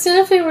 Isn't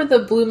Santa Fe where the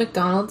Blue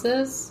McDonald's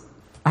is?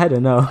 I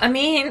don't know. I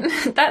mean,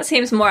 that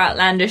seems more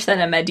outlandish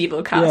than a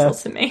medieval castle Yeah.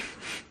 to me.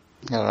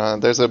 I don't know.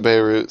 There's a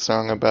Beirut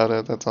song about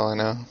it. That's all I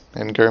know.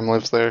 And Gurm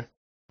lives there.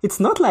 It's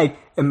not like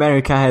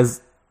America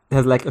has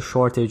like a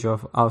shortage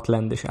of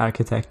outlandish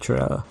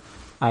architectural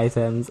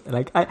items.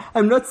 Like,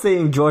 I'm not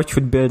saying George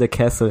should build a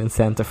castle in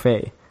Santa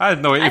Fe. I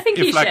don't know. If, I think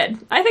if he like should.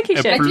 I think he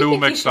a should. do blue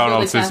think he should build a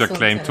McDonald's is your castle in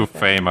claim Santa to Fe.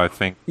 fame, I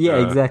think Yeah,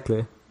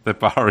 exactly. the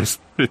bar is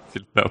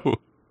pretty low.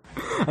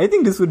 I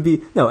think this would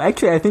be... No,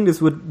 actually, I think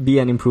this would be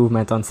an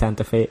improvement on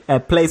Santa Fe, a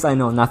place I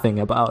know nothing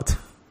about.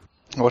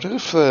 What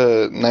if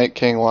the Night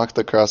King walked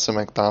across the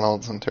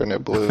McDonald's and turned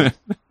it blue?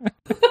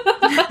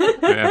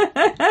 Yeah.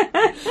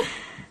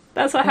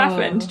 That's what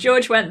happened.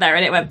 George went there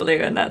and it went blue,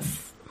 and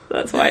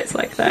that's why it's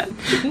like that.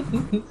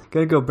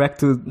 Gotta go back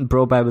to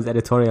Bro Bible's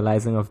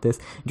editorializing of this.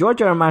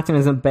 George R. R. Martin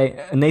is a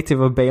native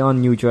of Bayonne,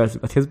 New Jersey,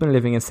 but he's been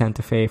living in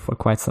Santa Fe for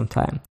quite some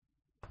time.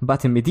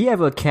 But a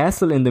medieval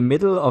castle in the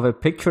middle of a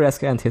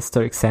picturesque and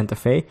historic Santa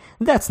Fe,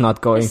 that's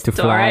not going to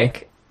fly.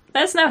 Historic.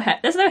 There's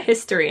no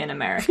history in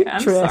America. I'm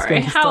Picturesque sorry.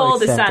 and How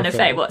old is historic Santa Santa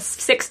Fe. Fe? What,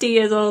 60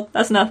 years old?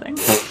 That's nothing.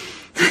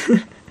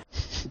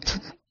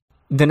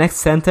 The next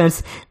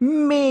sentence,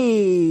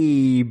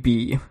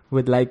 maybe,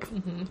 with like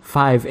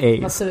 5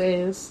 A's. Lots of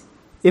A's.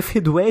 If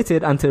he'd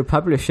waited until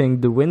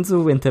publishing The Winds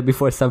of Winter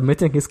before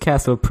submitting his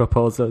castle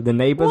proposal, the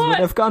neighbors would What?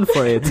 have gone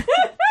for it.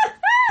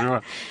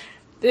 Sure.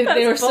 They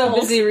That's were so bold.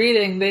 busy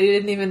reading, they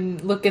didn't even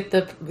look at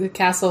the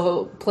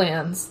castle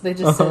plans. They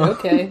just said,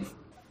 okay.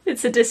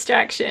 It's a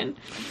distraction.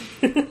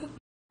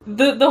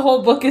 The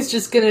whole book is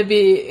just going to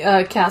be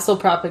castle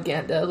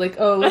propaganda. Like,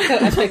 oh, look how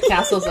epic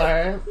castles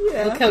are.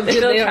 Look how They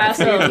good build they are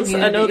for your castles,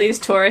 and all community. these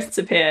tourists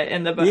appear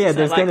in the book. Yeah, Yeah,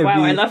 there's like, gonna wow,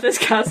 be- I love this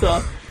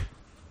castle.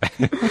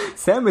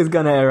 Sam is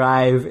gonna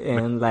arrive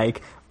in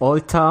like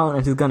Old Town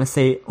and he's gonna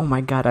say, "Oh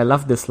my god, I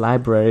love this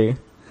library,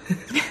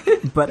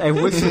 but I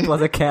wish it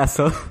was a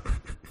castle."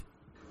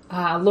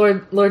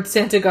 Lord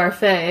Santa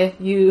Garfe,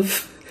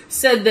 you've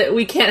said that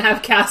we can't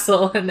have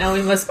castle, and now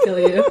we must kill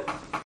you.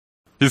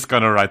 He's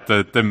gonna write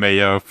the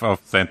mayor of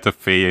Santa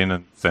Fe in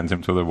and send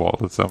him to the wall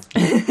or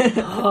something.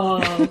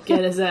 Oh,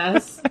 get his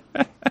ass.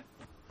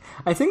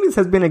 I think this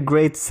has been a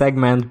great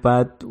segment,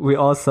 but we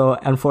also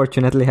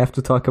unfortunately have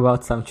to talk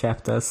about some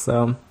chapters.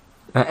 So,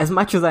 as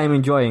much as I'm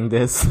enjoying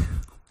this,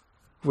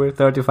 we're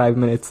 35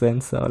 minutes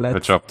in, so A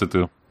let's job to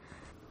do.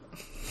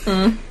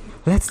 talk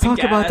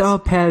about guess. our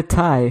pal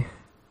Ty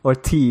or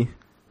T.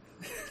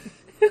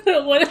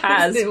 What if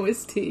Taz. his name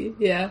was T?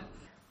 Yeah.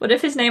 What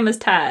if his name was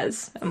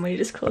Taz, and we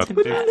just called him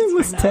What Taz? if It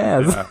was from now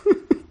on? Taz. Yeah.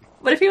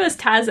 What if he was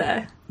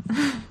Tazza?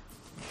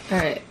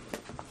 Alright.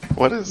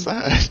 What is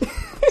that?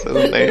 Is that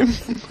a name?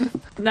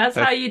 That's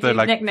how you the do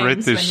like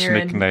nicknames British when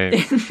you're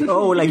nickname.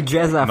 Oh, like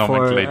Jezza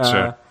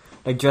Nomenclature.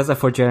 like Jezza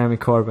for Jeremy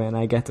Corbyn.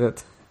 I get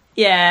it.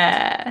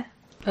 Yeah.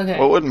 Okay.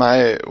 What would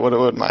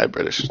my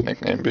British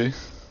nickname be?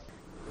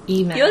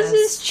 Emaz. Yours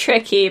is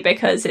tricky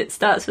because it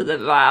starts with a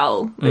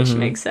vowel, which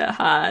makes it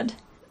hard.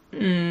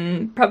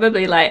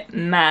 Probably like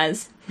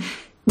Maz.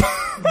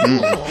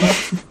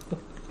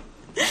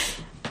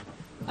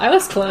 I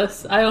was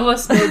close. I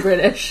almost know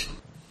British.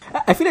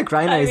 I feel like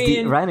Raina I is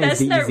mean, the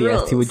there's no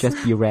easiest. He would rules.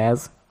 just be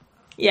Raz.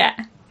 Yeah.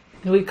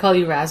 We call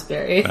you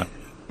Raspberry. Yeah.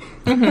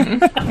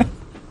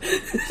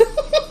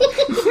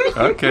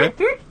 Okay.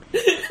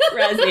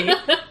 Razzie.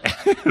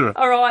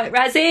 Alright,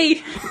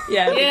 Razzie!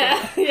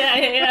 Yeah.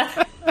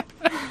 Yeah.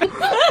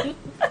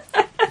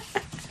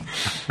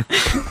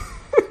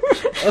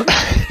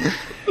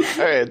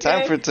 Alright,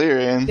 time for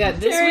Tyrion. Yeah,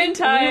 this Tyrion week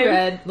time. we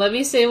read, let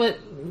me say what,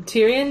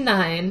 Tyrion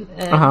 9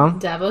 and Uh-huh.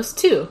 Davos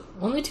 2.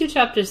 Only 2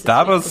 chapters this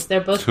That week, was 'cause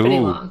they're both 2. pretty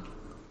long.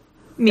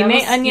 Me That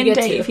mate was- Onion you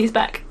get Dave, 2. he's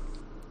back.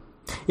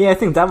 Yeah, I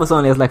think that was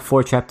only like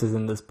 4 chapters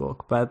in this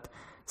book, but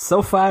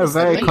so far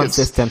very think it's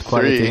consistent 3.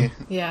 quality.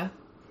 Yeah.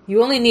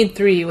 You only need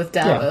 3 with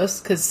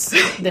Davos, because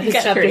his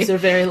Get chapters 3. are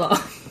very long.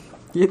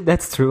 Yeah,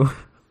 that's true.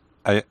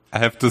 I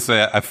have to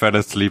say, I fell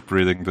asleep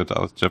reading the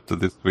Davos chapter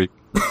this week.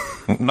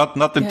 not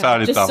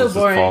entirely Just so Davos'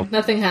 boring. fault.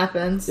 Nothing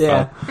happens.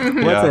 Yeah.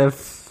 What Yeah. a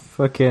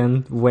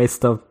fucking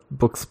waste of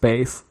book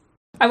space.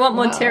 I want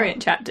more Wow.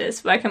 Tyrion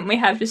chapters. Why can't we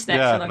have just an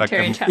Yeah, extra long like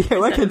Tyrion a- chapter? Yeah,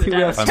 why instead can't of you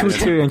the have Davos 2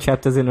 chapter? Tyrion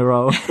chapters in a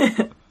row?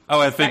 Oh,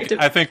 I think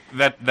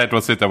that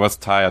was it. I was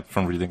tired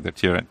from reading the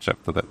Tyrion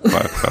chapter. That's why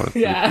I fell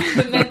asleep. Yeah,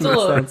 the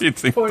mental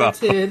Eating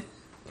fortitude.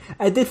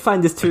 I did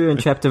find this Tyrion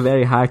chapter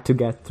very hard to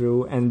get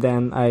through, and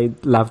then I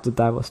loved the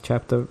Davos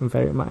chapter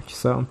very much,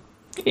 so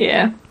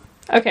Yeah.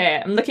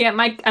 Okay, I'm looking at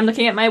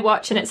my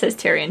watch and it says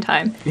Tyrion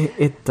time.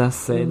 it does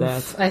say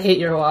that. I hate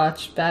your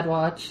watch. Bad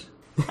watch.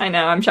 I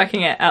know, I'm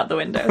chucking it out the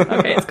window.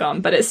 Okay, it's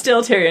gone, but it's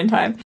still Tyrion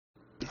time.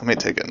 Let me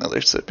take another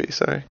sippy,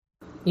 sorry.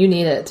 You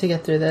need it to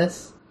get through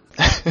this.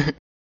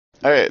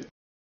 Alright,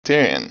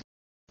 Tyrion.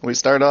 We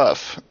start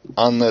off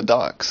on the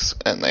docks,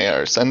 and they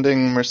are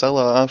sending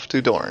Myrcella off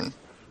to Dorne.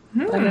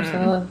 Bye,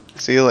 Marcella.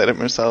 See you later,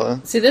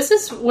 Myrcella. See, this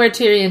is where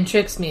Tyrion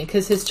tricks me,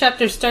 because his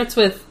chapter starts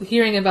with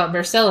hearing about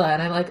Myrcella,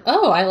 and I'm like,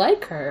 oh, I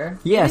like her.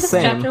 Yeah, Maybe this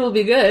same. chapter will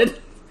be good.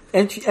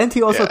 And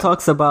he also Yeah.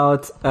 talks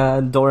about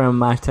Doran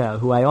Martell,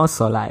 who I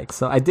also like.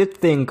 So I did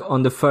think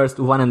on the first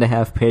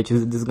 1.5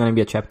 pages, this is going to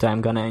be a chapter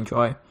I'm going to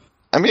enjoy.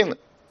 I mean,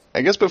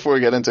 I guess before we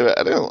get into it,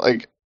 I don't,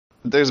 like,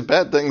 there's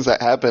bad things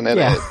that happen in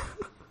Yeah. it,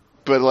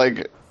 but,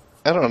 like,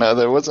 I don't know,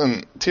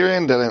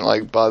 Tyrion didn't,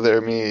 like,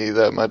 bother me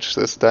that much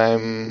this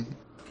time.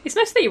 He's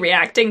mostly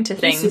reacting to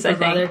He things, super I think.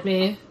 bothered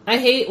me. I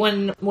hate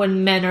when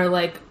men are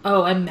like,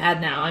 oh, I'm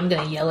mad now. I'm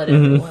going to yell at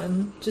Mm-hmm.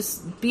 everyone.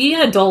 Just be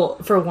an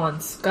adult for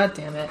once. God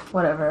damn it.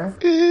 Whatever.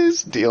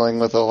 He's dealing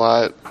with a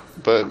lot,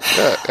 but,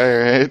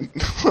 alright.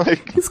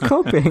 Like, He's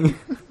coping.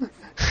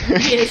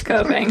 He is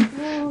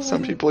coping.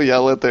 some people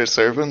yell at their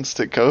servants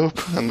to cope,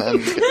 and then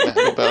get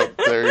mad about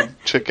their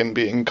chicken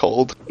being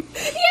cold.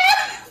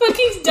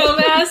 Fucking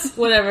dumbass.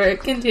 Whatever.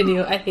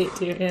 Continue. I hate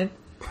Tyrion.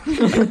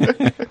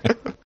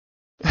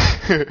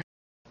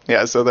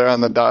 Yeah, so they're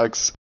on the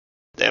docks.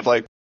 They have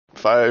like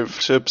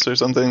 5 ships or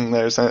something.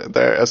 They're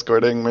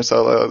escorting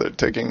Myrcella. They're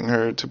taking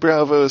her to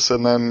Bravos,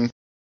 and then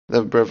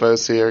the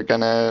Bravosi are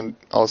gonna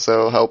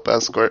also help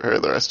escort her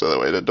the rest of the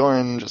way to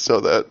Dorne, just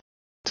so that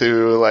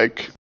to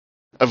like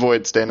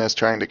avoid Stannis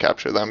trying to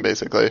capture them,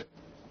 basically,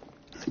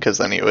 because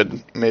then he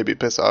would maybe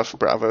piss off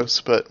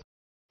Bravos. But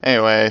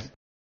anyway,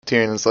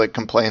 Tyrion is like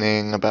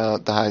complaining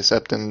about the High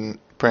Septon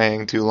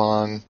praying too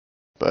long,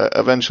 but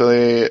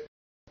eventually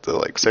the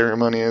like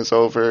ceremony is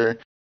over.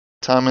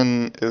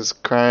 Tommen is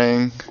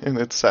crying, and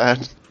it's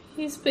sad.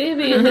 He's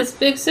baby, and his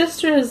big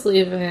sister is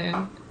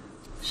leaving.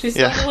 She's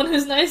Yeah. the only one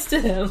who's nice to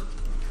him.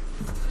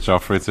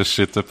 Joffrey's a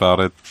shit about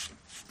it.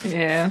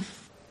 Yeah.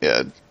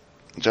 Yeah,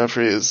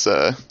 Joffrey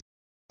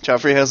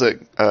has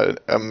a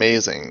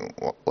amazing,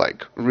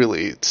 like,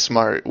 really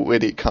smart,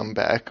 witty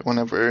comeback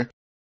whenever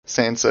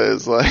Sansa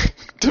is like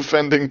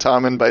defending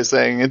Tommen by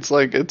saying it's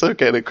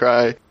okay to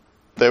cry.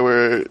 There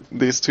were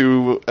these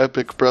 2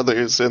 epic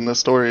brothers in the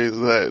stories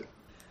that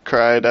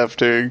cried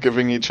after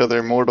giving each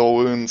other mortal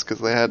wounds because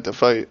they had to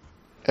fight.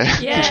 And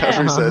Yeah.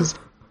 Joffrey says,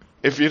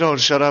 "If you don't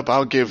shut up,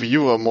 I'll give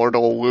you a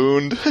mortal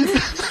wound."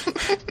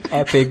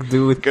 Epic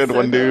dude. Good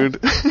one, dude.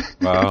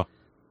 Wow.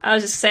 I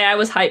was just say I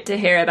was hyped to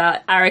hear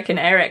about Arik and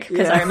Eric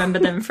because Yeah. I remember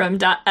them from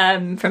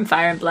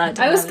Fire and Blood.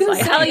 I and was gonna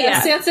like, say, hell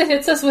yeah, Sansa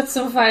hits us with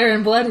some fire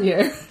and blood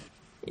here.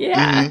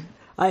 yeah.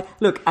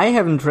 I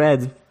haven't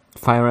read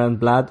Fire and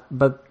Blood,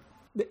 but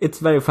it's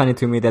very funny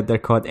to me that they're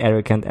called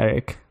Eric and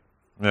Eric.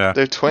 Yeah.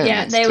 They're twins.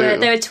 Yeah, they too.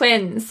 were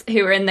twins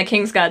who were in the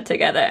Kingsguard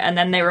together, and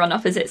then they were on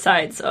opposite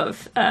sides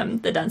of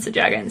the Dance of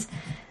Dragons,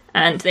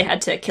 and they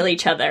had to kill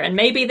each other. And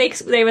maybe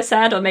they were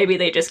sad, or maybe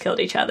they just killed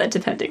each other,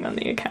 depending on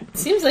the account.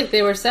 Seems like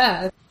they were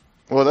sad.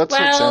 Well, that's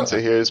Well- what Sansa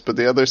hears, but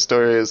the other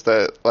story is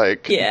that,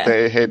 like, Yeah.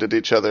 they hated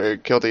each other,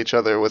 killed each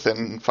other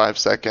within 5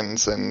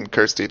 seconds, and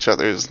cursed each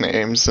other's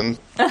names, and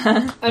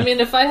I mean,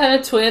 if I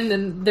had a twin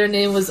and their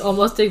name was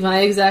almost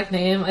my exact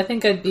name, I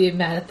think I'd be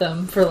mad at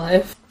them for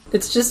life.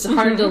 It's just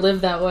hard to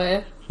live that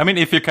way. I mean,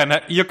 if you can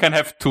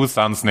have 2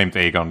 sons named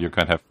Aegon, you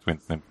can have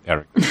twins named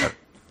Eric.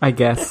 I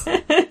guess.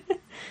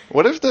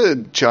 what if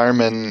the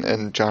Jarman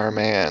and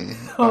Jarman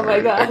Oh my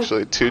are God.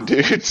 actually 2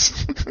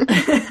 dudes?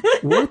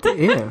 What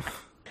if?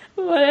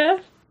 What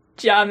if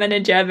Jarman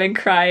and German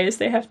cry as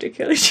they have to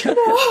kill each other?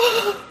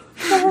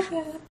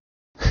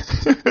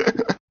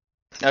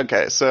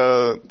 Okay,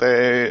 so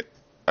they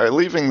are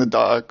leaving the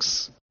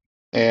docks,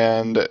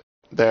 and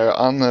they're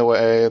on their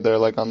way, they're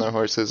like on their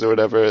horses or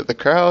whatever. The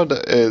crowd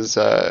is,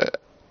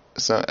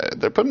 so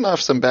they're putting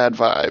off some bad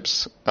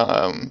vibes.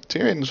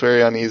 Tyrion's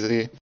very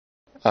uneasy.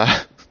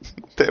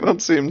 They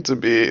don't seem to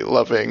be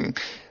loving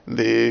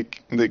the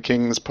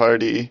king's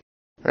party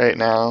right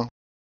now,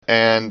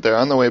 and they're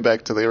on the way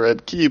back to the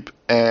Red Keep,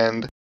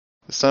 and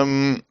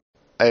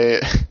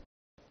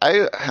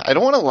I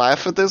don't want to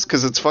laugh at this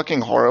because it's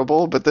fucking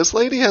horrible, but this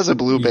lady has a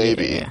blue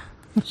baby. Yeah.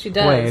 She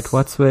does. Wait,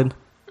 what's with?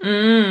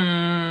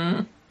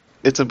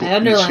 It's a I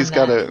underlined she's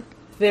got that. a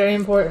Very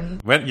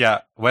important.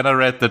 When I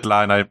read that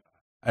line, I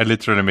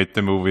literally made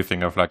the movie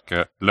thing of like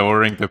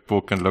lowering the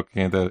book and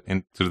looking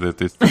into the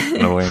distance,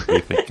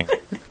 knowingly thinking,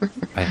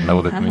 I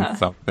know that means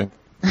something.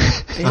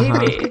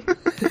 Baby.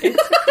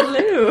 It's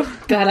blue.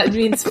 God, it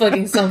means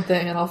fucking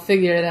something, and I'll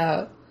figure it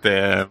out.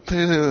 Damn.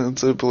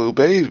 it's a blue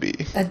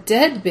baby. A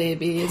dead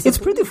baby. Is It's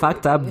pretty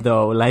fucked up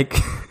though. Like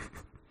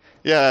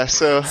Yeah,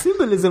 so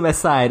symbolism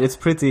aside, it's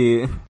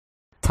pretty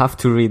tough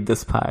to read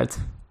this part.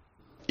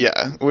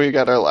 yeah, we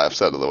got our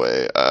laughs out of the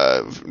way.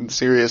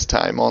 Serious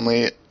time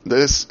only.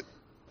 There's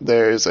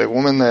a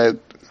woman that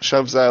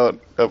shoves out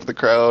of the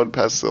crowd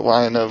past the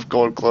line of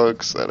gold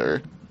cloaks that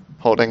are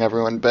holding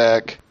everyone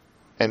back,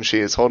 and she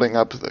is holding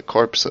up the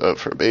corpse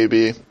of her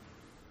baby,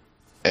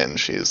 and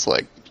she's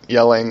like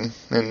yelling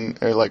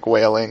or like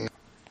wailing,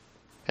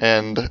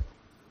 and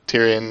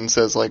Tyrion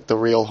says like the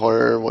real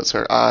horror was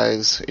her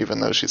eyes,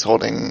 even though she's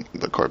holding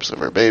the corpse of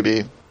her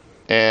baby,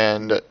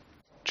 and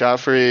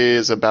Joffrey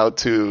is about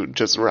to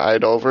just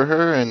ride over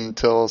her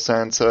until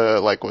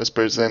Sansa like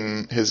whispers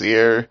in his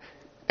ear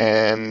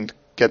and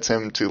gets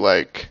him to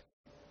like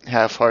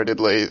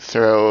half-heartedly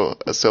throw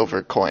a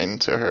silver coin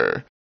to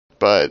her,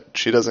 but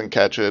she doesn't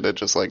catch it. It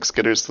just like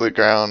skitters to the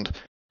ground.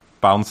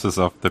 Bounces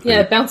off the Yeah, baby.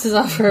 it bounces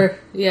off her.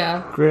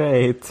 Yeah.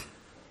 Great.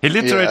 He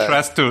literally Yeah.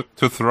 tries to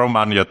throw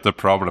money at the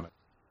problem.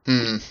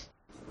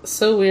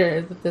 So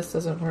weird that this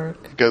doesn't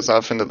work. Goes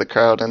off into the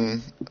crowd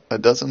and a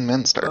dozen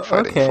men start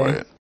fighting okay. for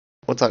it.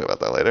 We'll talk about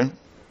that later.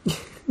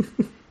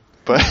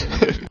 But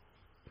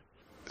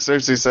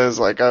Cersei says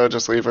like, oh,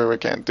 just leave her, we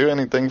can't do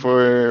anything for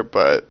her,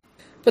 but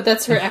But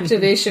that's her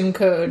activation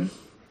code.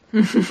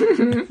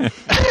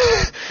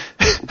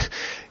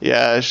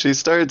 yeah, she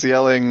starts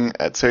yelling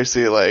at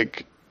Cersei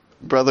like,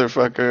 brother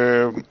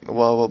fucker,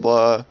 blah blah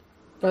blah.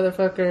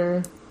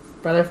 Brotherfucker,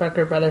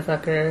 brotherfucker,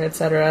 brotherfucker,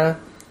 etc.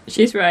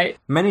 She's right.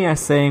 Many are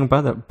saying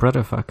brother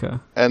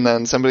fucker. And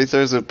then somebody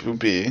throws a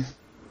poopy.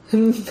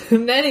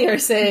 Many are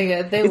saying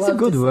it. They It's a love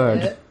good to say word.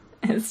 it.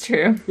 It's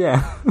true.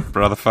 Yeah.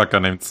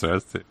 Brotherfucker named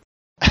Cersei.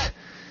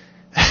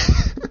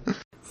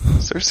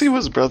 Cersei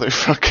was brother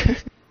fucker.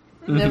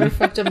 Never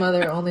fucked a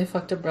mother, only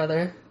fucked a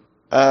brother.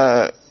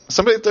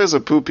 Somebody throws a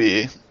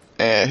poopy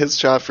and hits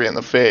Joffrey in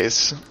the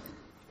face.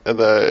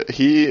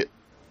 He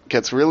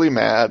gets really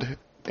mad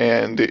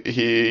and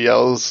he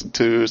yells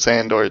to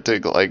Sandor to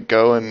like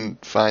go and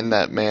find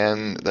that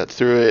man that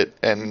threw it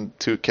and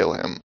to kill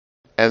him.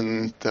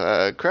 And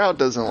the crowd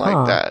doesn't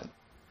like that.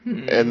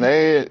 And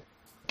they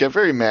get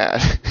very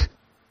mad.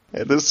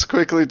 And this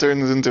quickly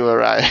turns into a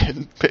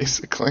riot,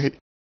 basically.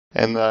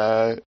 And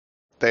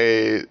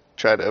they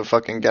try to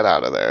fucking get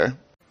out of there.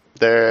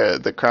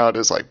 The crowd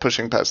is like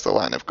pushing past the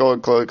line of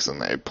gold cloaks, and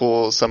they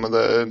pull some of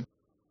the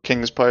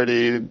King's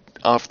Party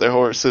off their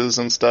horses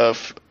and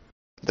stuff.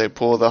 They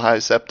pull the High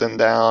Septon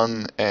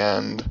down,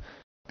 and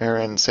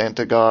Aaron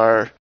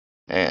Santagar,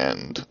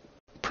 and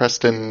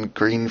Preston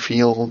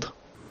Greenfield.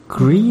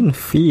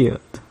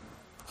 Greenfield.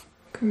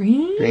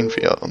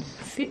 Greenfield.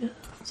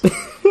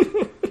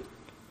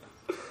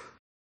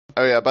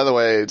 Oh yeah, by the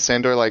way,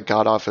 Sandor like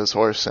got off his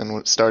horse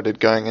and started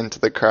going into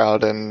the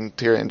crowd, and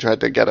Tyrion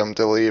tried to get him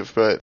to leave,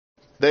 but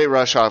they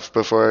rush off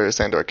before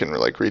Sandor can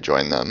like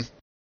rejoin them.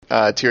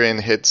 Tyrion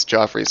hits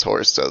Joffrey's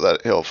horse so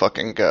that he'll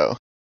fucking go.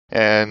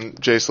 And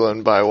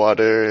Jacelyn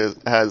Bywater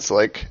has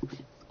like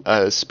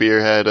a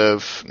spearhead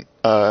of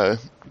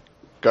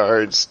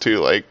guards to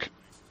like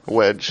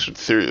wedge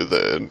through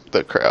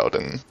the crowd,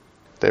 and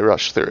they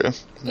rush through.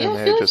 Yeah, and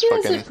I feel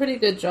like he does a pretty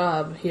good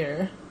job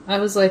here. I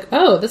was like,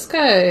 oh, this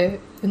guy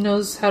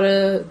knows how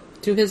to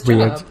do his job.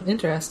 Weird.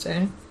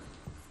 Interesting.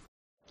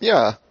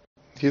 Yeah,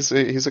 he's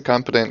a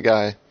competent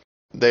guy.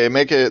 They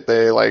make it.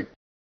 They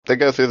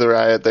go through the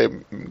riot. They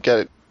get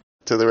it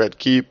to the Red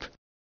Keep.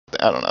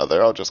 I don't know.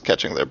 They're all just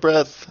catching their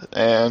breath,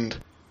 and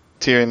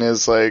Tyrion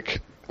is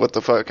like, "What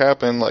the fuck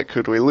happened? Like,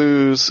 who'd we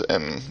lose?"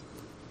 And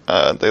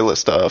they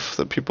list off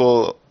the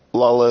people.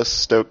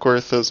 Lawless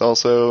Stokeworth is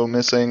also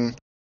missing,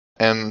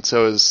 and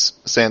so is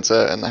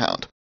Sansa and the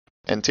Hound.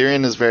 And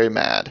Tyrion is very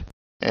mad,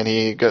 and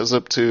he goes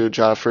up to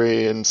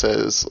Joffrey and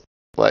says,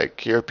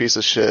 like, you're a piece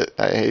of shit,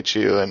 I hate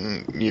you,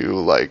 and you,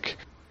 like,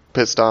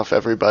 pissed off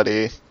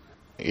everybody.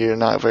 You're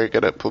not very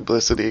good at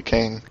publicity,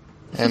 King.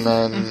 And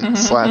then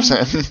slaps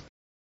him.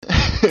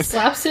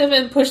 Slaps him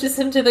and pushes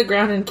him to the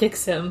ground and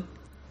kicks him.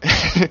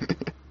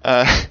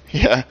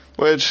 Yeah,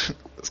 which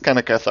is kind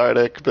of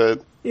cathartic,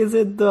 but Is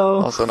it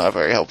though? also not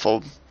very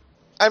helpful.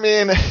 I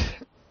mean,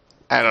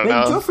 I don't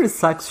know. Joffrey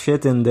sucks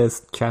shit in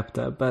this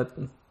chapter, but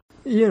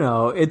you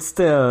know, it's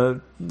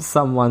still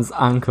someone's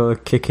uncle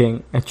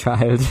kicking a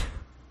child.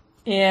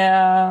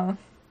 Yeah.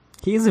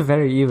 He's a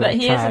very evil But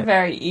he child. is a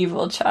very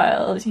evil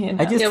child, you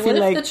know. I just Yeah, feel what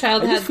if like the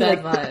child I just had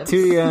feel bad like vibes?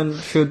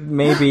 Tyrion should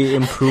maybe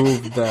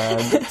improve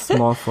the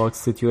small folk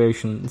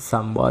situation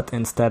somewhat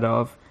instead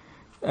of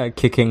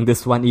kicking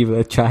this one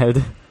evil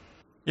child.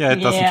 Yeah, it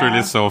doesn't Yeah.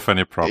 really solve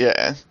any problem.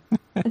 Yeah.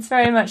 It's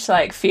very much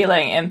like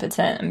feeling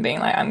impotent and being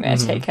like, I'm going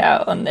to take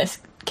out on this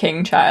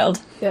king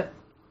child. Yep.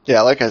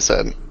 Yeah, like I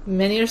said,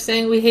 Many are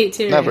saying we hate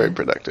Tyrion. not very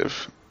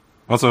productive.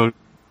 Also,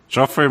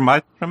 Joffrey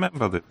might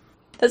remember this.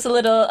 There's a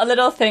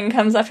little thing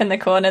comes up in the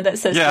corner that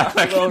says, Yeah, Joffrey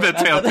like will in the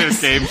remember Telltale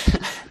this. game.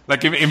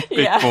 Like in big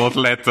Yeah. bold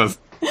letters.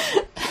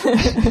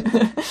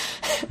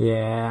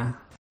 Yeah.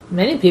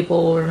 Many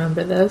people will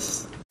remember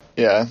this.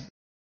 Yeah.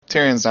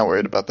 Tyrion's not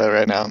worried about that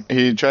right now.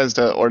 He tries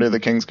to order the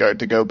Kingsguard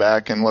to go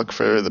back and look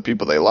for the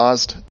people they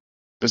lost,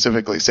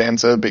 specifically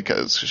Sansa,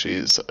 because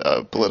she's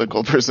a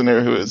political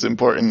prisoner who is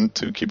important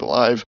to keep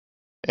alive.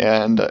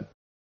 And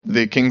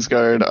the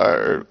Kingsguard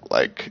are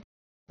like,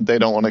 they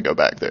don't want to go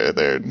back there.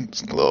 They're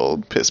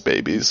little piss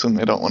babies and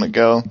they don't want to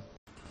go.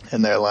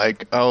 And they're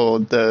like, oh,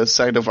 the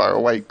sight of our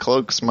white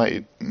cloaks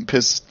might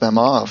piss them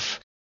off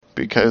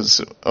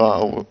because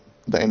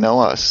they know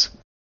us.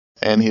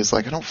 And he's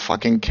like, I don't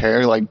fucking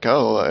care, like,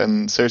 go.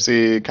 And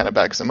Cersei kind of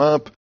backs him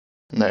up,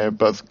 and they're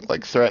both,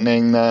 like,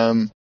 threatening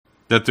them.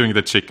 They're doing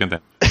the chicken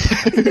then.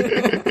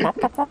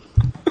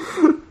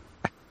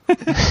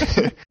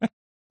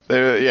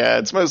 Yeah,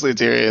 it's mostly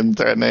Tyrion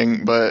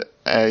threatening, but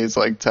he's,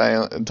 like,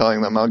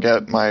 telling them, I'll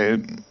get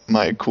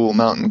my cool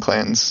mountain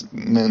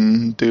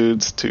clansmen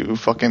dudes to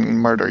fucking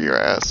murder your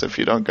ass if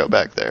you don't go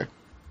back there.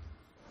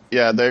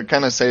 Yeah, they're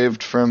kind of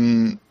saved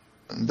from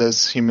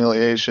this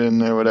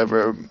humiliation or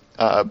whatever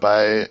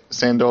by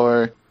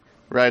Sandor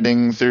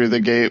riding through the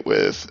gate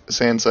with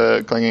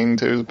Sansa clinging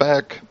to his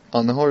back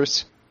on the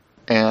horse,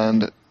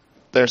 and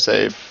they're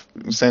safe.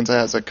 Sansa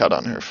has a cut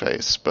on her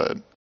face, but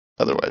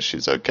otherwise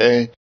she's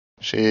okay.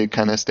 She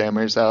kind of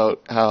stammers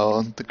out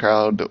how the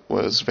crowd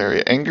was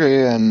very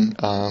angry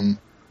and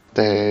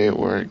they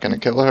were going to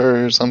kill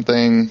her or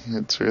something.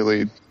 It's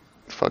really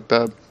fucked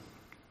up.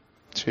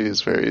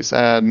 She's very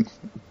sad,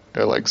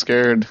 or like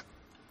scared.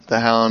 The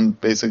Hound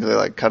basically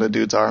like cut a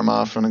dude's arm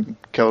off and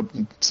killed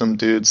some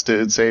dudes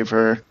to save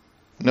her.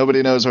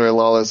 Nobody knows where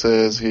Lawless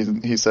is.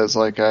 He says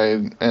like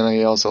and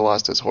he also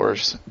lost his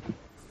horse.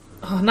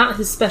 Oh, not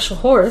his special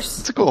horse.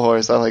 It's a cool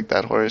horse. I like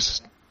that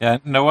horse. Yeah,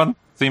 no one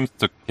seems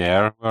to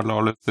care where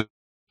Lawless is.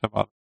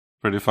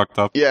 Pretty fucked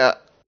up. Yeah.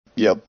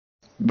 Yep.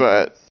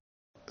 But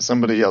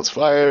somebody yells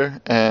fire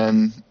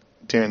and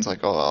Tyrion's like,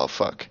 oh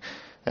fuck.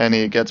 And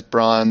he gets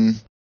Bronn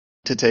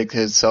to take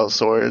his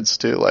sellswords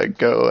to like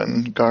go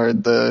and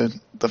guard the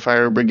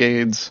fire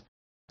brigades,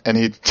 and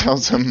he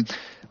tells him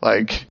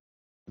like,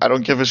 I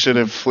don't give a shit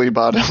if Flea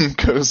Bottom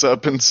goes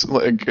up in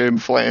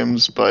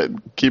flames,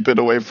 but keep it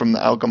away from the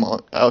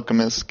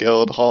Alchemist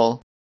Guild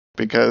Hall,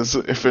 because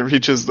if it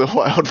reaches the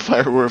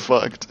wildfire, we're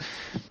fucked.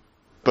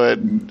 But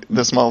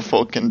the small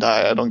folk can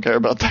die. I don't care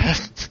about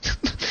that.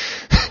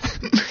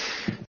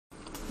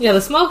 Yeah,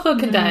 the small folk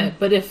can die,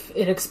 but if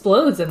it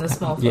explodes and the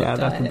small folk die,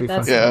 that would be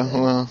that's fucked. Yeah, not it.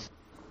 well,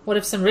 What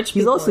if some rich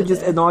He's people also are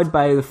just there? annoyed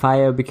by the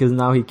fire because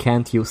now he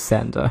can't use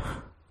Sandor.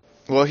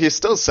 well, he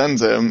still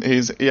sends him.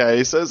 He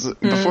says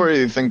before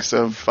he thinks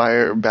of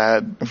fire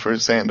bad for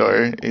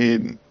Sandor,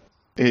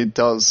 he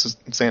tells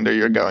Sandor,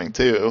 you're going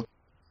too.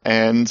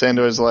 And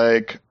Sandor's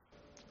like,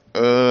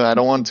 I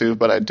don't want to,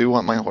 but I do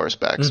want my horse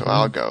back, so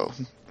I'll go.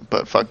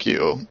 But fuck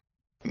you.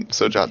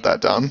 So jot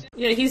that down.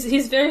 Yeah,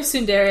 he's very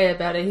tsundere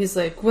about it. He's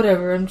like,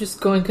 whatever, I'm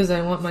just going because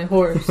I want my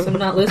horse. I'm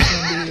not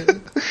listening to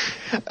you.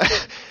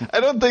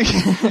 I don't think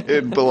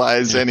it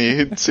belies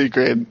any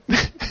secret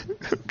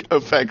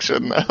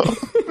affection, though.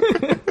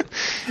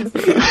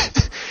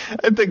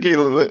 I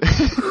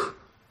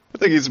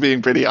think he's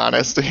being pretty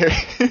honest here.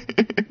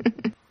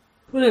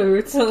 Whatever,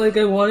 it's not like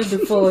I wanted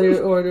to follow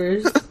your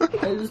orders.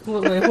 I just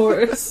want my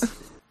horse.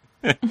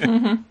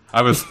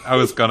 I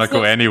was gonna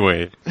go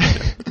anyway.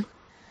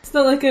 It's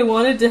not like I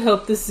wanted to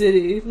help the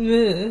city.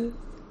 Meh.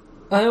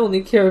 I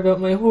only care about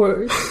my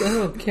horse. I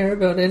don't care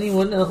about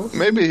anyone else.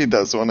 Maybe he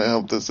does want to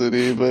help the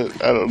city,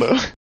 but I don't know.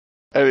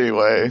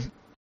 Anyway,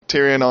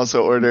 Tyrion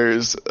also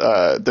orders,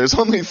 there's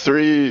only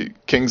 3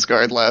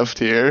 Kingsguard left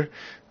here,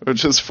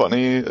 which is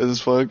funny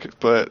as fuck,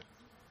 but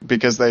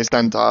because they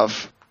sent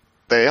off,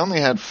 they only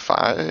had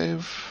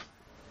 5,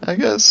 I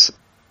guess.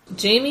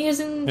 Jaime is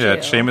in jail.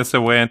 Yeah, Jaime's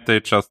away and they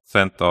just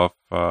sent off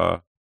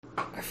Our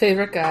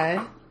favorite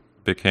guy,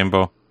 Big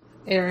Himbo.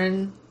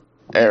 Aaron.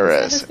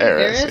 Aerys,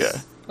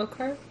 yeah.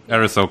 Okay.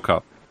 Aerys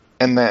Oakcott.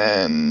 And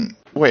then,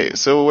 wait,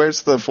 so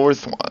where's the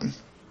 4th one?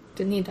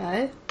 Didn't he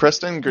die?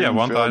 Preston Greenfield,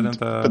 one died in the-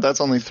 but that's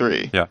only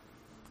 3. Yeah.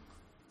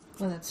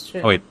 Oh, that's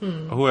true. Oh wait,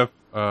 who have?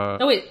 Oh,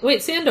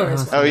 wait, Sandor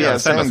is Oh yeah,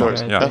 Sandor,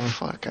 Sandor. yeah. Oh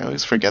fuck, I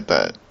always forget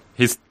that.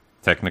 He's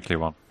technically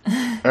one.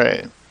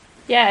 Alright.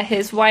 Yeah,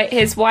 his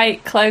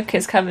white cloak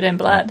is covered in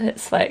blood.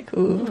 It's like,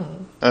 ooh,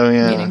 Oh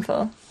yeah.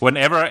 meaningful.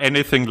 Whenever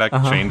anything like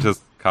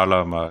changes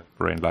color, my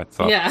brain lights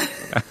up. Yeah.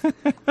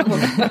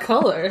 A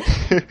color.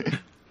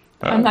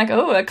 I'm like,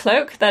 oh, a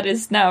cloak that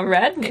is now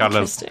red.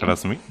 Colors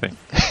Interesting. me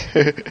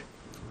think.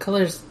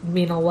 Colors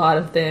mean a lot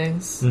of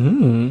things.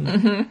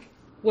 Mm-hmm.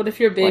 What if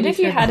your baby What if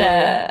you turned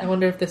had blue? I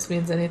wonder if this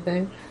means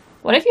anything.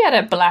 What if you had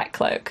a black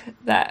cloak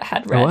that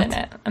had red What? in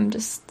it? I'm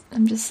just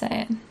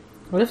saying.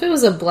 What if it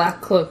was a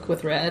black cloak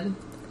with red?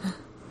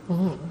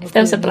 If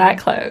there was a black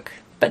cloak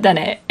but then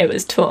it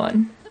was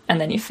torn, and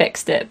then you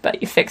fixed it,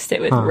 but you fixed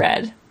it with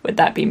red. Would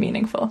that be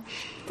meaningful?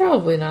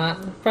 Probably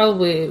not.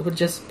 Probably would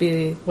just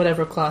be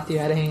whatever cloth you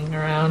had hanging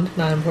around.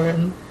 Not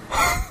important.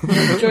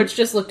 George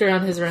just looked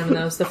around his room and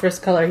that was the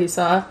first color he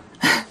saw.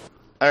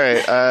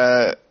 Alright,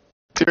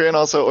 Tyrion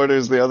also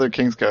orders the other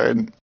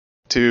Kingsguard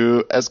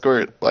to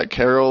escort, like,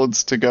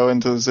 heralds to go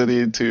into the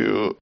city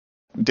to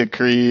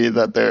decree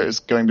that there's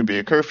going to be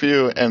a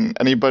curfew, and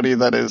anybody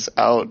that is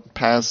out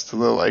past the,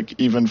 like,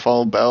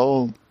 Evenfall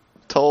bell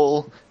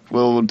toll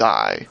will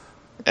die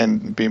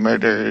and be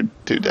murdered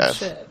to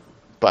death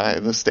by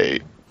the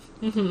state.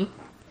 Mm-hmm.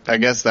 I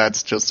guess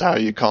that's just how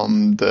you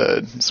calm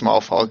the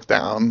small folk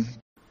down.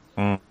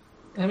 Mm.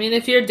 I mean,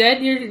 if you're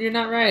dead, you're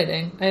not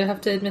rioting. I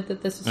have to admit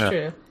that this is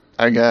true.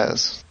 I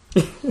guess.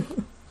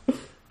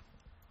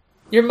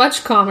 You're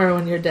much calmer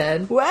when you're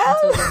dead.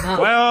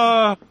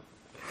 Well,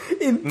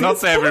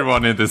 not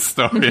everyone in this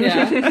story.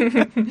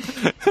 Yeah.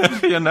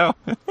 You know.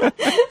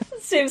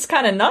 Seems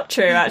kind of not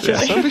true,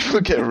 actually. Some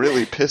people get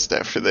really pissed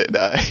after they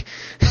die.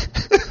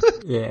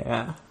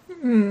 Yeah.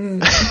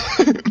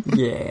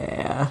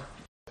 Yeah.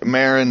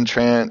 Meryn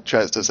Trant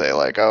tries to say,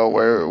 like, oh,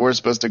 we're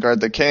supposed to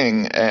guard the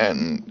king,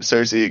 and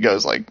Cersei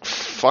goes, like,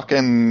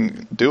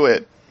 fucking do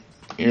it.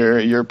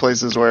 Your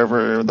place is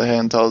wherever the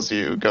hand tells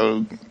you.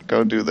 Go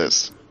do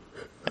this.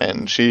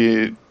 And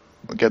she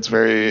gets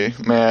very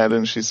mad,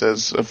 and she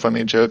says a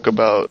funny joke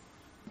about,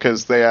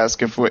 because they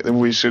ask if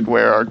we should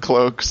wear our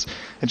cloaks,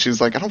 and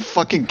she's like, I don't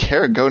fucking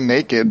care, go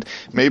naked.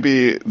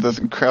 Maybe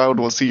the crowd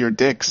will see your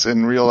dicks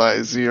and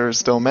realize you're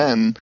still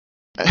men.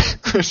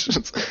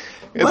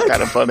 It's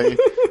kind of funny.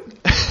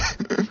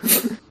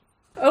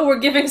 Oh, we're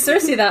giving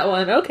Cersei that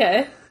one.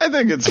 Okay. I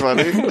think it's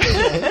funny.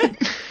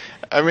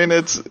 I mean,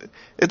 it's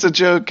a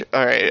joke.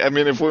 All right. I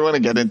mean, if we want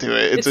to get into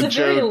it, it's a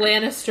very joke.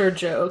 Lannister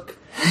joke.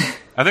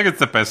 I think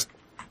it's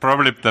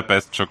probably the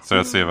best joke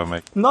Cersei ever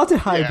made. Not a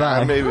high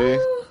bar. Maybe.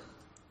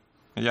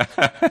 Yeah.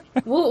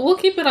 We'll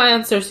keep an eye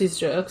on Cersei's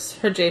jokes,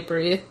 her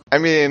japery. I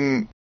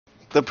mean,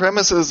 the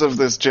premises of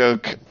this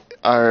joke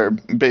are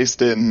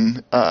based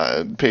in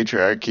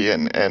patriarchy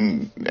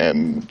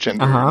and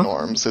gender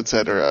norms,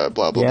 etc.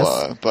 Blah blah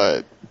blah.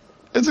 But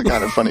it's a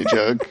kind of funny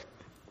joke.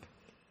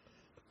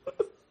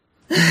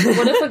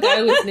 What if a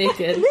guy was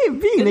naked?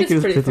 Being naked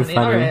is pretty funny.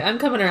 Alright, I'm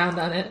coming around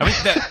on it. I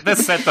mean, the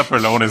setup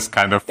alone is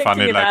kind of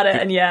funny. About Like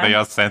it, and yeah. they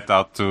are sent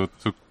out to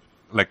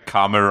like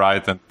Carmel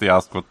ride, and they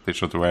ask what they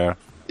should wear.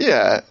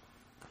 Yeah.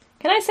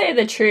 Can I say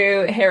the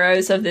true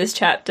heroes of this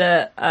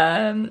chapter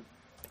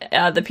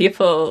are the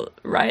people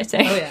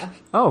writing? Oh yeah.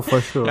 Oh, for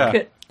sure.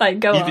 Yeah. Like,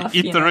 go off.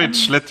 Eat the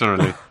rich,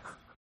 literally.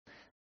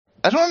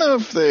 I don't know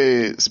if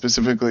they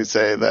specifically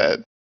say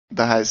that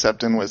the High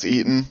Septon was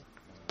eaten,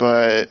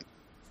 but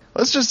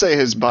let's just say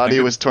his body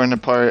was torn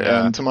apart,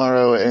 and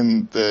tomorrow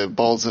in the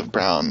balls of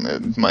brown,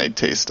 it might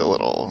taste a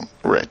little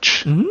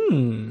rich.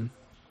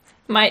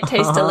 Might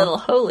taste a little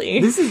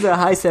holy. This is the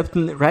High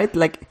Septon, right?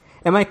 Like,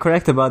 am I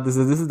correct about this?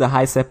 This is the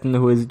High Septon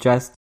who is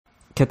just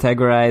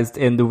categorized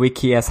in the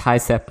wiki as High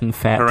Septon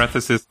fat.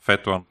 Parenthesis,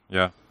 fat one.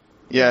 Yeah.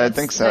 Yeah, I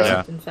think so.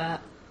 Yeah.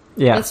 Fat.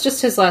 Yeah. That's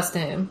just his last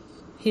name.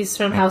 He's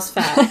from House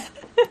Fat.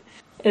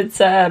 It's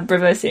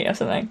Bravosi or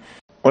something.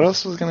 What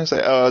else was I going to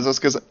say? Oh,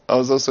 I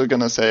was also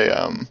going to say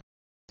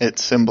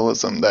it's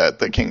symbolism that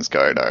the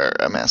Kingsguard are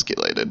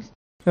emasculated.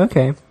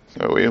 Okay.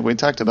 So we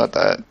talked about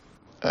that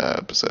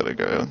episode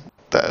ago,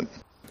 that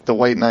the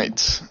White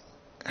Knights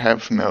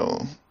have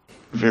no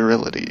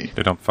virility.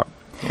 They don't fuck.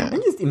 Yeah.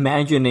 I'm just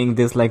imagining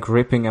this, like,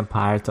 ripping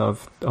apart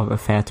of a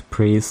fat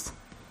priest.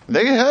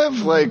 They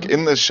have, like,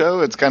 in the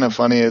show, it's kind of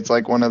funny. It's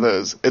like one of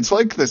those. It's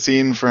like the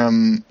scene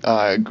from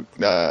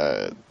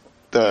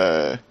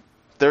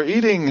they're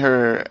eating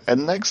her,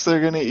 and next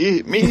they're gonna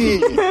eat me.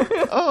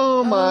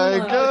 Oh my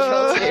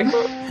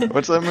god!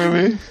 What's that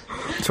movie?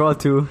 Troll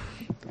 2.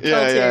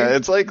 Yeah.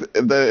 It's like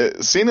the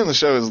scene in the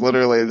show is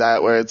literally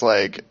that, where it's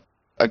like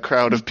a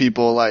crowd of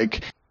people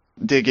like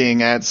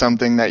digging at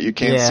something that you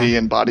can't see,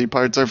 and body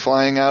parts are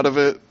flying out of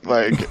it.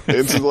 Like,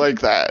 it's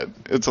like that.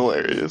 It's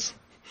hilarious.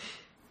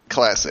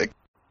 Classic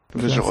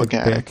visual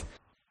gag. Bit.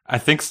 I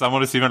think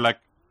someone is even like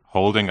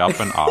holding up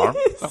an arm.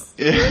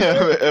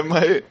 Yeah, there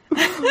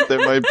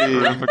might be.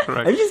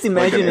 I'm just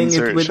imagining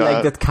it with shot.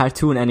 like that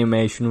cartoon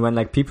animation when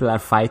like people are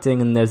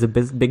fighting and there's a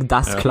big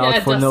dust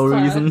cloud for dust no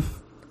cloud. reason.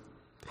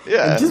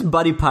 Yeah, And just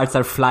body parts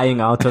are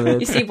flying out of You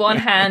it. see one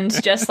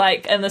hand just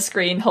like in the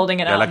screen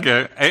holding it Yeah, up.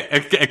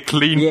 like a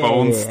clean Yeah,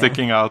 bone yeah, yeah.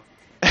 sticking out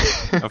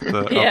of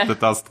the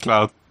dust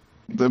cloud.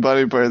 the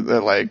body part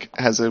that like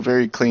has a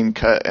very clean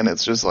cut, and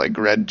it's just like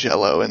red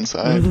jello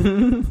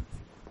inside.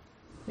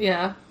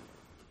 Yeah.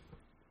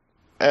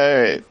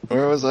 Alright,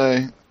 where was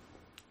I?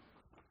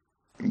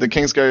 The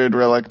Kingsguard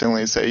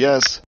reluctantly say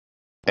yes,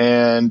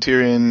 and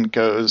Tyrion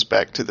goes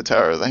back to the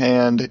Tower of the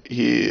Hand.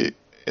 He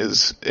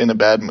is in a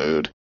bad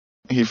mood.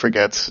 He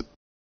forgets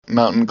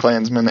Mountain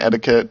Clansman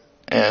etiquette,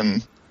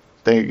 and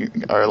they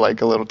are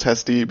like a little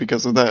testy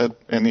because of that,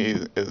 and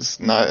he is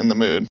not in the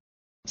mood.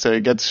 So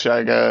he gets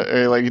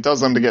Shagga, he tells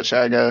them to get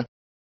Shagga,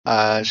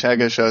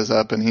 Shagga shows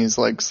up and he's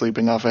like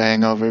sleeping off a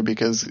hangover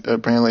because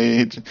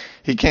apparently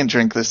he can't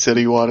drink the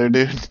city water,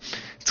 dude.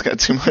 It's got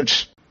too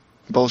much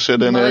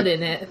bullshit in Mud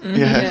it. in it.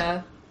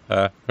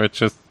 Yeah.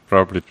 Which is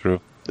probably true.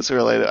 It's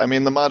related. I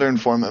mean, the modern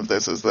form of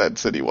this is that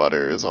city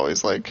water is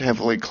always like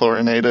heavily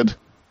chlorinated.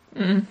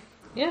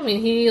 Yeah, I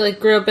mean, he like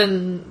grew up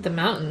in the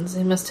mountains.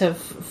 He must have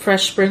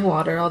fresh spring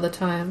water all the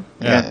time.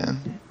 Yeah.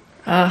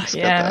 Oh, Got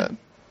that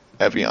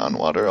Evian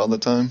water all the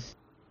time.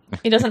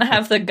 He doesn't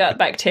have the gut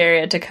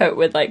bacteria to cope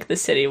with, like, the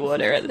city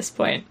water at this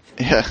point.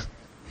 Yeah.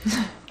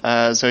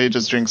 So he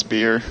just drinks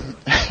beer.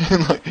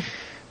 And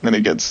then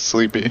he gets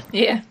sleepy.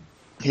 Yeah.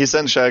 He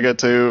sends Shagga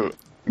to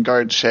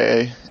guard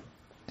Shay,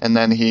 and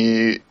then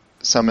he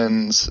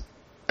summons...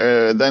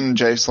 then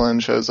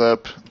Jocelyn shows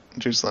up,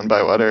 Jocelyn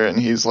Bywater, and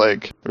he's,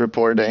 like,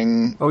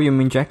 reporting... Oh, you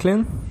mean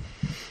Jacqueline?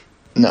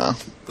 No.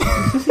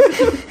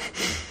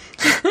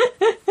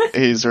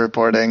 He's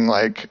reporting,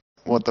 like,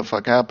 what the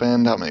fuck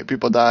happened, how many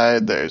people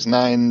died, there's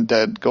 9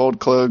 dead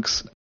gold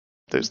cloaks,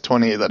 there's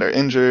 20 that are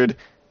injured,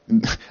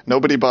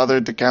 nobody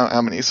bothered to count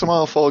how many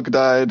small folk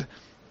died.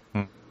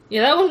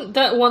 Yeah,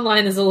 that one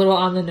line is a little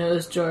on the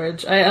nose,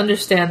 George. I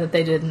understand that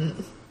they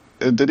didn't.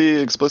 Did he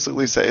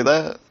explicitly say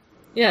that?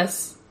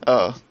 Yes.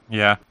 Oh.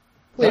 Yeah.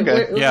 Wait,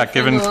 Okay. Yeah,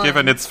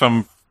 given it's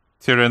from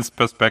Tyrion's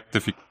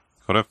perspective, he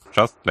could have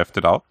just left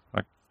it out.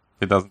 Like,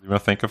 he doesn't even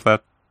think of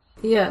that.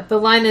 Yeah, the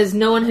line is,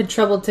 no one had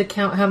troubled to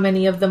count how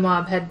many of the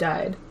mob had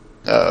died.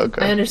 Oh,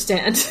 okay. I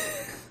understand.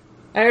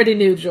 I already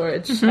knew,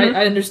 George.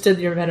 I understood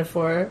your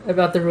metaphor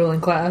about the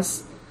ruling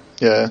class.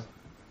 Yeah.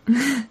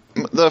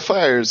 The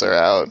fires are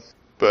out,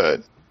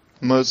 but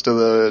most of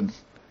the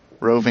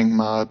roving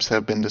mobs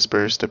have been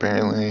dispersed,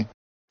 apparently.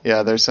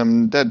 Yeah, there's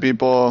some dead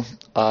people.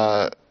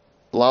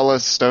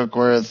 Lawless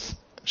Stokeworth,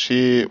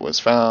 she was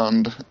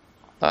found,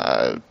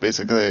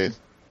 basically,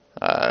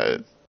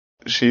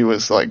 she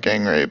was, like,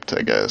 gang raped,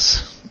 I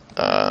guess.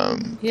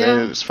 They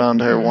just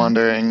found her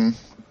wandering,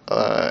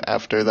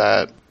 after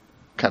that,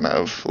 kind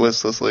of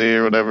listlessly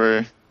or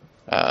whatever.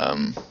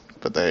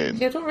 But they...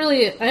 Yeah, I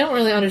don't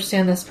really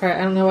understand this part.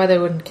 I don't know why they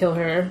wouldn't kill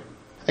her.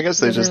 I guess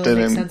they Doesn't just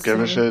really make didn't sense give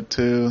to a me. shit,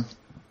 too.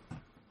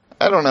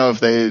 I don't know if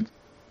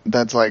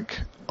that's, like,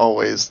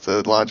 always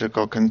the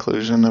logical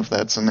conclusion of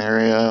that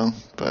scenario,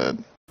 but...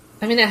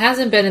 I mean, it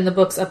hasn't been in the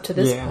books up to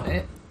this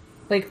point.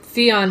 Like,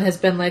 Theon has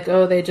been like,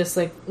 oh, they just,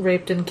 like,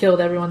 raped and killed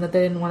everyone that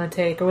they didn't want to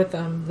take with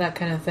them, that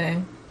kind of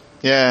thing.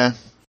 Yeah.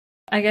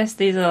 I guess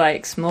these are,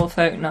 like, small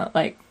folk, not,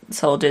 like,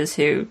 soldiers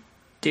who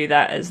do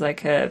that as,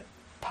 like, a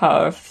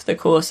part of the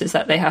course, is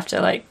that they have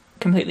to, like,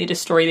 completely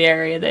destroy the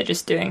area. They're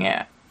just doing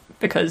it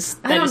because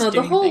they're I don't just know, the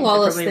doing whole things that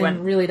lawless probably thing went-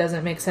 really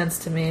doesn't make sense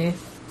to me.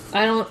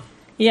 I don't...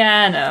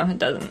 Yeah, no, it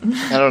doesn't.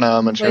 I don't know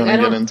how much you Like, want to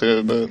I get don't- into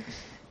it,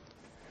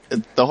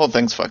 but the whole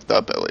thing's fucked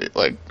up, at least.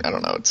 Like, I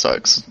don't know, it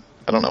sucks.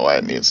 I don't know why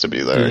it needs to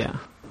be there. Yeah.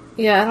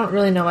 Yeah, I don't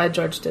really know why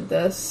George did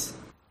this.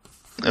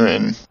 I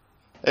mean,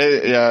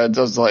 it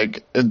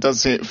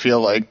does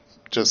feel like,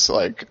 just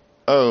like,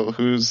 oh,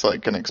 who's,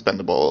 like, an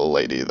expendable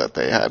lady that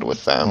they had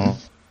with them?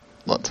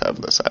 Let's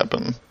have this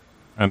happen.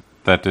 And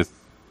that is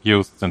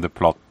used in the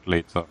plot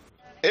later.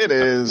 It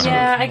is.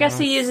 Yeah, I guess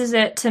he uses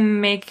it to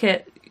make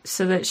it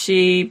so that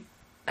she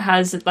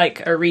has,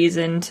 like, a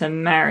reason to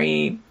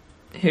marry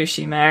who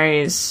she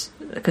marries,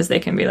 because they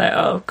can be like,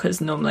 oh, because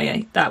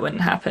normally that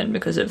wouldn't happen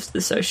because of the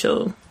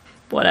social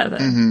whatever.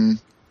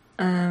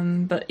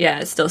 But yeah,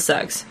 it still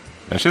sucks.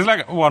 Yeah, she's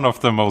like one of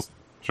the most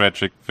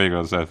tragic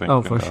figures, I think. Oh,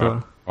 in for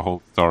sure. The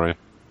whole story.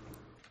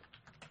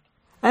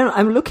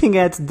 I'm looking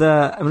at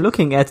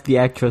the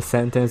actual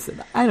sentence.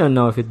 I don't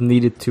know if it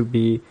needed to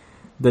be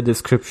the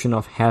description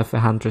of half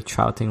 100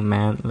 shouting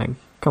men. Like,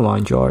 come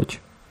on, George.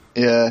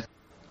 Yeah.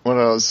 What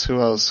else? Who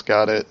else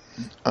got it?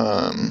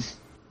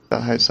 The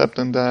High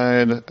Septon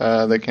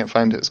died. They can't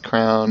find his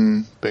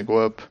crown. Big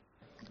whoop.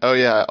 Oh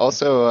yeah.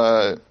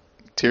 Also,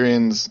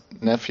 Tyrion's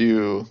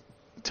nephew,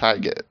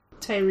 Tyget.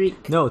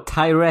 Tyreek. No,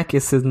 Tyrek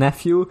is his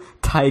nephew.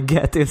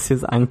 Tyget is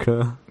his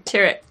uncle.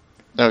 Tyrick.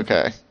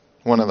 Okay,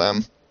 one of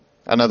them.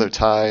 Another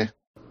Ty.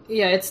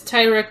 Yeah, it's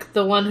Tyreek,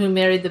 the one who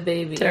married the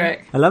baby.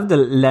 Tyrick. I love the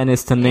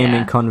Lannister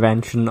naming Yeah.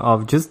 convention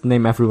of just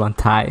name everyone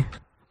Ty.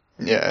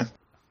 Yeah.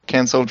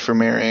 Cancelled for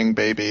marrying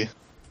baby.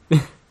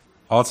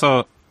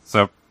 Also,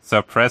 Sir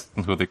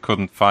Preston, who they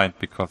couldn't find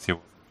because he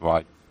was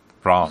white,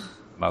 brown,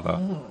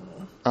 another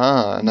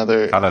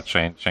Another... color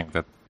changing.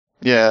 That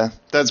Yeah,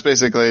 that's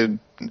basically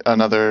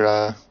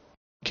another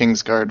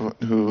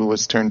Kingsguard who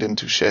was turned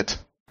into shit.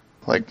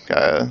 Like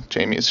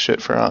Jaime's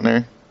shit for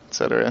honor,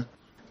 etc.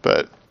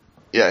 But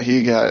yeah,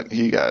 he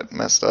got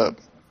messed up.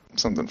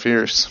 Something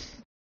fierce.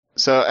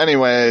 So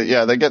anyway,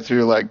 yeah, they get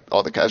through like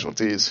all the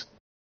casualties.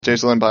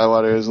 Jocelyn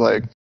Bywater is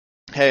like,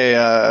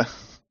 hey,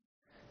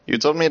 you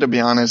told me to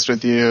be honest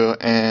with you,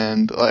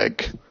 and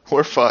like,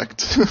 we're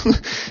fucked.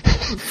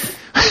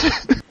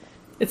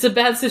 It's a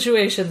bad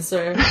situation,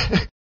 sir.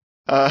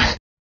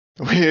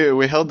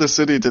 We held the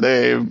city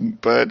today,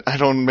 but I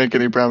don't make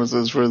any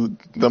promises for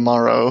the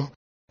morrow.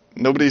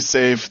 Nobody's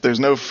safe, there's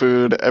no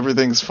food,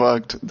 everything's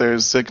fucked,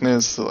 there's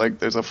sickness, like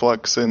there's a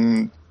flux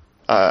in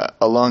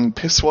along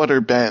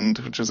Pisswater Bend,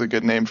 which is a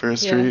good name for a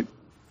street.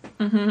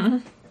 Yeah. Mm-hmm.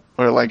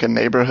 Or like a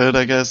neighborhood,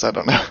 I guess. I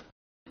don't know.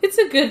 It's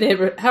a good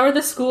neighborhood. How are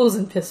the schools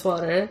in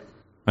Pisswater?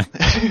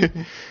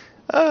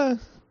 I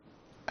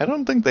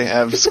don't think they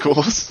have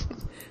schools.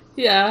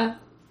 Yeah.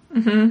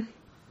 Mm-hmm.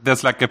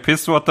 There's like a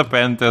Pisswater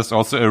Bend. There's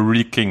also a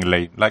Reeking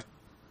Lane. Like,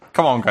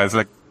 come on, guys.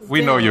 Like,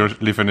 we know you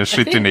live in a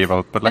shitty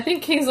neighborhood, but like, I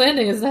think King's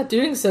Landing is not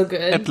doing so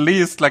good. at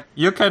least like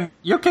you can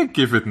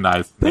give it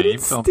nice But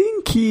names. it's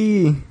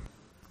stinky.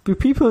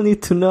 People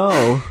need to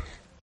know.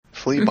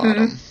 Flea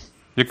Bottom.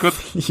 You could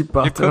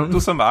do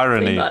some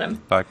irony,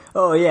 like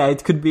Oh yeah,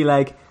 it could be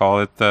like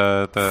call it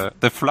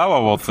the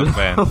Flower Water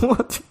Band.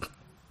 what?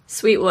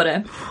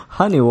 Sweetwater.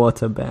 Honey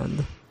Water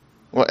Band.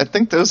 Well, I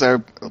think those are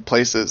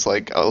places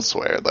like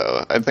elsewhere,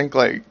 though. I think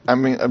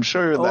I'm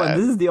sure Oh, that.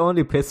 and this is the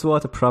only piss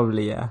water,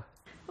 probably. Yeah.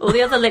 All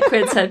the other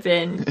liquids have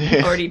been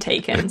already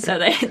taken, so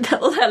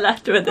all they're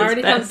left with is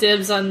already got piss.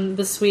 dibs on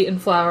the sweet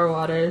and flower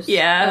waters.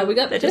 Yeah, we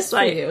got they're piss just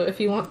like- for you if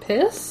you want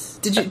piss.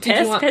 Did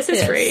you want Piss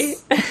is free.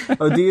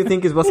 Oh, do you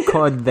think it was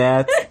called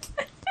that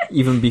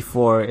even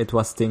before it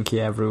was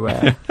stinky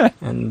everywhere?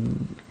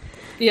 And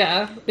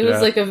Yeah, it was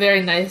Yeah. like a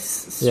very nice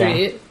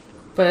street,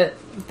 but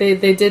they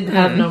did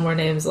have no more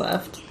names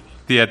left.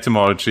 The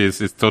etymology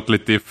is totally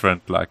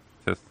different. Like,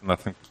 there's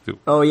nothing to do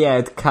oh yeah,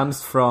 it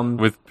comes from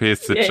with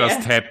piss. It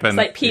just happened.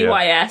 It's like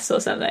PYS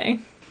or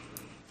something.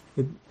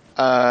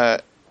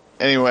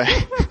 Anyway.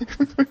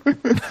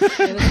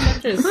 Yeah,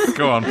 the chapters-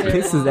 Go on. very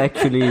piss is long.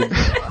 actually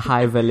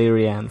High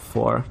Valyrian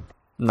for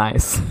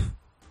nice.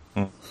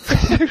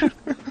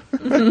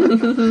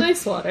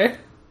 Nice water.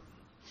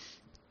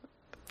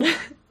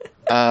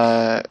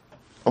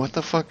 What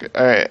the fuck?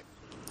 Alright.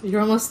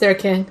 You're almost there,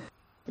 King.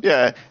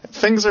 Yeah,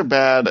 things are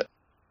bad.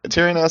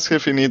 Tyrion asks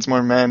if he needs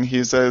more men.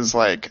 He says,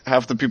 like,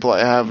 half the people I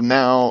have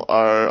now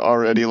are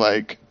already,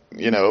 like,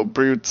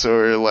 brutes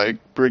or,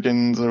 like,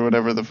 brigands or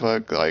whatever the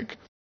fuck. Like,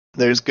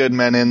 there's good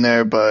men in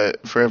there,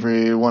 but for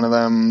every one of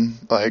them,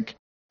 like,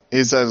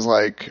 he says,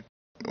 like,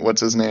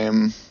 what's his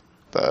name?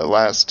 The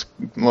last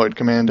Lord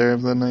Commander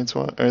of the Night's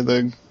Watch, or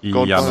the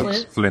Gold Janos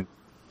Cloaks? Flint.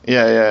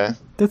 Yeah.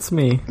 That's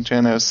me.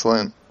 Janos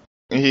Slint.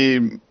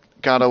 He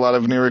got a lot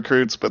of new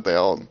recruits, but they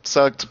all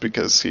sucked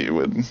because he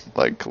would,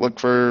 like, look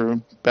for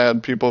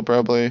bad people,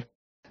 probably.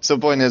 So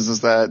the point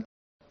is that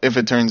if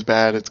it turns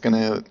bad, it's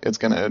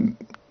gonna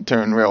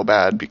turn real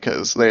bad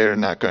because they're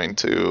not going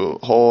to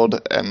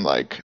hold, and,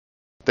 like,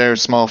 they're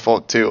small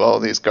folk too, all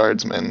these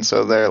guardsmen,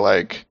 so they're,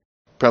 like,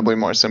 probably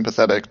more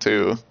sympathetic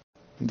to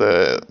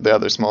the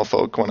other small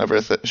folk whenever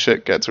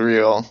shit gets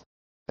real,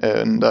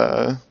 and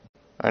are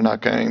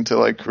not going to,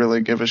 like, really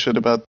give a shit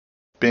about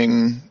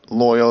being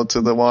loyal to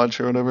the Watch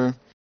or whatever.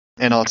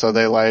 And also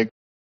they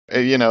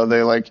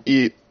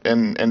eat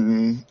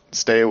and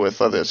stay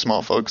with other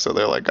small folks, so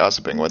they're, like,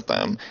 gossiping with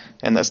them.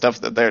 And the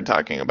stuff that they're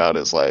talking about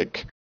is,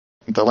 like,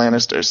 the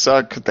Lannisters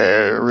suck,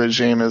 their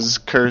regime is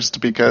cursed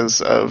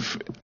because of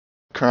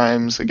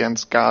crimes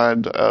against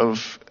God,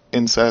 of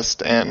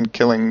incest and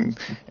killing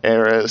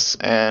Aerys,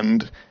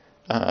 and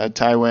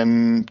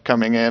Tywin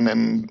coming in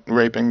and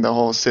raping the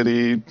whole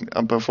city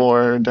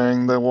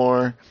during the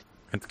war.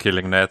 And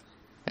killing Ned.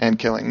 And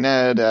killing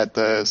Ned at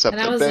the Sept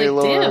And I of was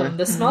Baelor. like, damn,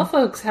 the small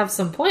folks have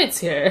some points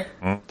here.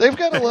 They've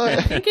got a lot.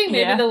 Thinking maybe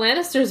Yeah. the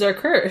Lannisters are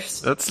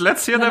cursed.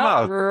 Let's hear them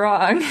Not out.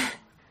 wrong.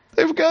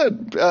 They've got,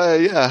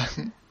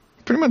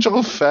 pretty much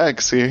all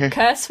facts here.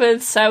 Curse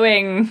with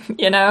sowing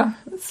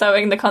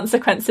the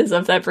consequences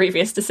of their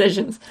previous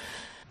decisions.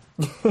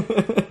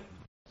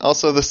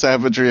 Also, the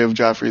savagery of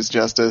Joffrey's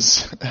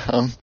justice.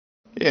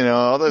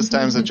 All those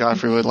times that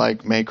Joffrey would,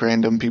 like, make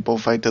random people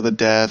fight to the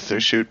death or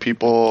shoot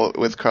people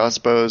with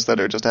crossbows that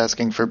are just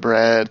asking for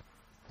bread.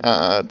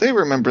 They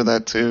remember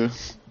that too.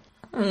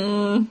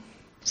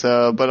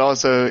 So, but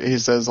also he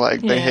says,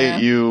 like, they Yeah.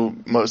 hate you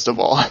most of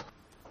all.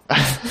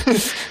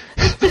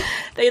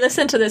 They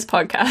listen to this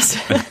podcast.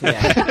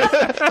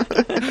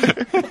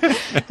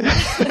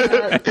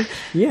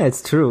 Yeah,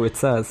 it's true. It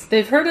says.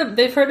 They've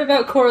heard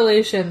about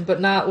correlation, but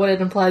not what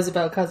it implies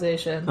about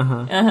causation.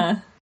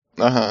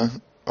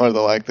 Or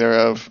the like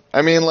thereof.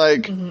 I mean,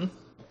 like,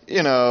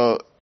 the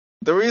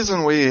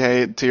reason we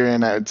hate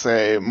Tyrion, I'd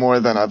say, more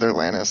than other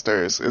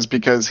Lannisters is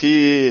because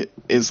he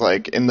is,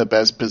 like, in the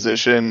best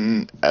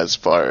position as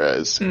far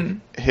as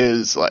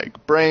his,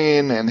 like,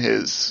 brain and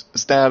his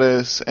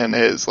status and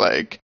his,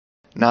 like,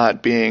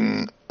 not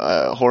being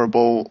a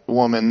horrible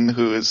woman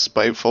who is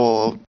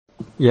spiteful.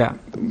 Yeah.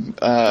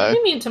 What do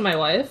you mean to my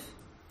wife?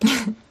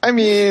 I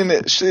mean,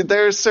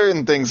 there are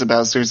certain things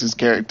about Cersei's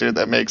character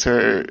that makes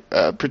her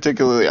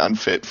particularly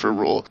unfit for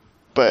rule,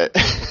 but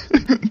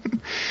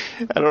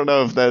I don't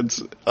know if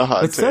that's a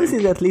hot But take. Cersei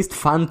is at least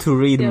fun to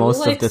read Yeah, we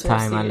most like of the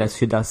time, Cersei. unless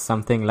she does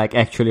something, like,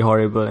 actually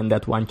horrible in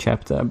that one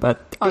chapter.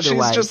 But But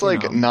otherwise, she's just,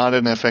 like, you know. not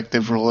an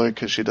effective ruler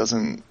because she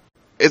doesn't...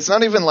 It's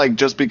not even, like,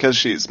 just because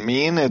she's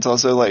mean, it's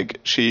also, like,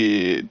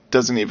 she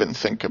doesn't even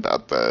think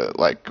about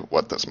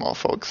what the small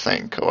folk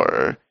think,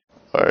 or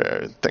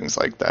or things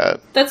like that.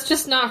 That's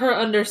just not her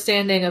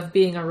understanding of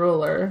being a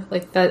ruler.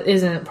 Like, that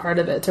isn't part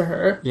of it to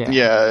her.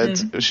 Yeah,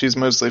 she's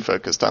mostly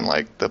focused on,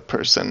 like, the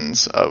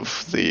persons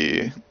of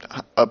the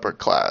upper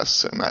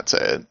class, and that's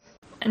it.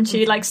 And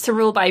she likes to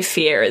rule by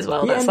fear as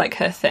well. That's like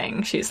her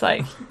thing. She's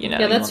like,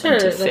 yeah, that's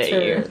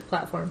her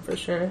platform for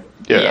sure.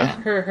 Yeah.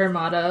 Her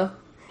motto.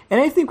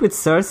 And I think with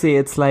Cersei,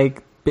 it's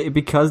like,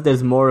 because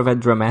there's more of a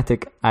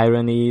dramatic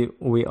irony,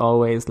 we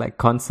always like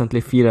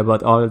constantly feel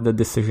about all of the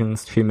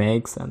decisions she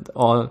makes and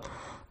all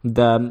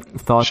the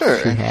thoughts she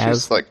has.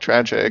 She's like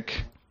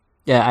tragic.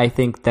 Yeah, I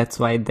think that's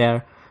why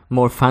they're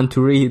more fun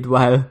to read.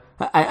 While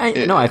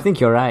I think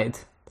you're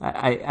right.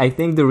 I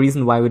think the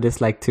reason why we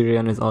dislike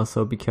Tyrion is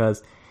also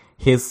because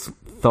his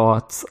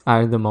thoughts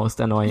are the most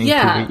annoying to read.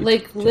 Yeah,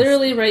 like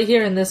literally right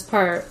here in this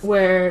part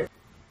where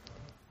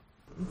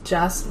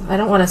I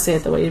don't want to say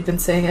it the way you've been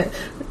saying it.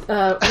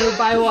 Where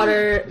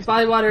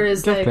Bywater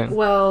is like,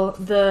 well,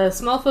 the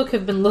small folk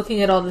have been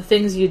looking at all the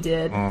things you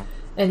did,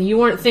 and you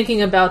weren't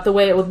thinking about the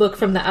way it would look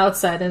from the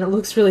outside, and it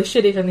looks really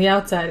shitty from the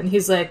outside. And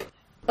he's like,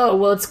 oh,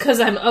 well, it's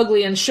because I'm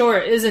ugly and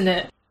short, isn't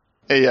it?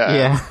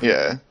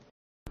 Yeah.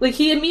 Like,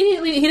 he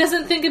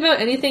doesn't think about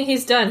anything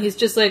he's done. He's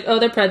just like, oh,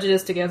 they're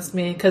prejudiced against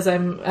me because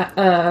I'm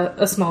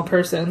a small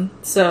person.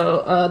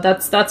 So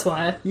that's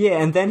why.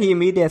 Yeah, and then he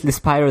immediately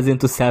spirals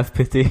into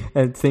self-pity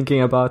and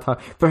thinking about how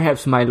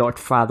perhaps my Lord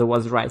Father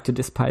was right to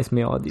despise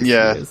me all these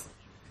years.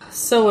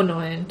 So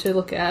annoying to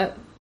look at.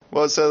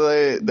 Well,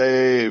 so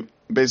they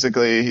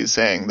basically, he's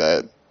saying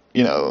that,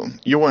 you know,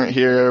 you weren't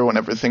here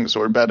whenever things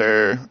were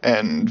better,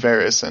 and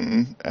Varys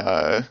and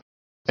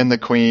the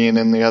Queen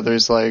and the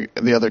others, like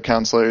the other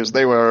counselors,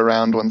 they were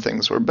around when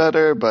things were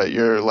better, but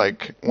you're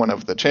like one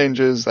of the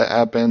changes that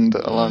happened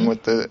along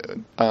with the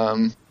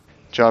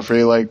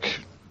Joffrey, like,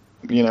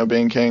 you know,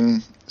 being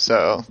king.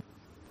 So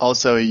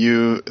also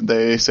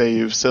they say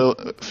you've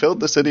filled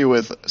the city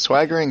with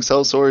swaggering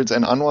sellswords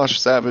and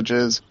unwashed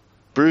savages,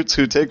 brutes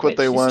who take what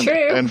they want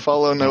and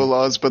follow no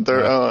laws but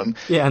their own.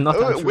 Yeah,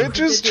 which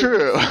is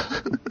true.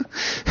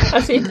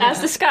 As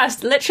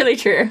discussed, literally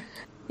true.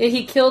 Yeah,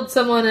 he killed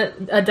someone at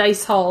a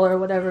dice hall or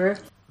whatever.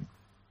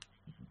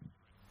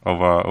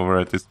 Over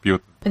a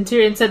dispute. And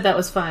Tyrion said that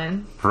was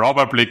fine.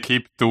 Probably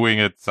keep doing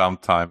it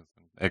sometimes,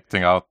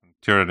 acting out.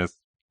 Tyrion is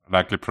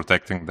likely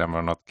protecting them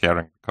or not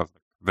caring because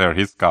they're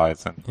his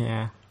guys. And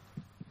yeah.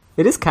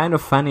 It is kind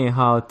of funny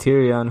how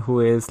Tyrion,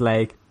 who is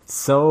like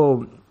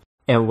so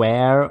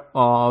aware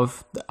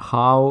of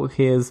how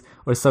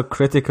or so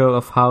critical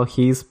of how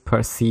he's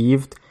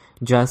perceived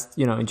just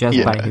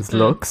by his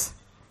looks,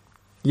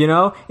 you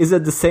know, is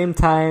at the same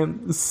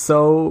time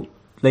so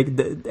like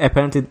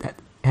apparently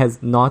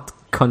has not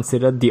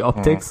considered the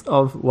optics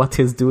of what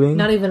he's doing.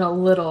 Not even a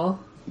little.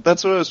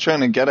 That's what I was trying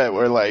to get at,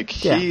 where like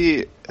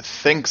he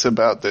thinks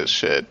about this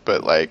shit,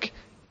 but like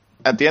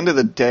at the end of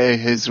the day,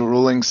 his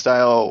ruling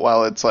style,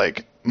 while it's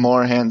like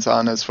more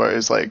hands-on as far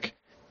as like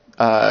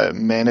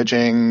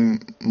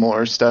managing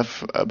more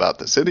stuff about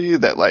the city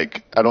that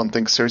like I don't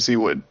think Cersei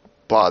would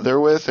bother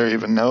with or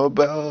even know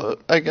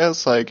about, I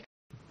guess, like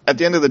at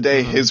the end of the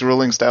day, his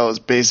ruling style is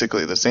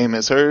basically the same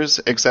as hers,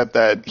 except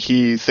that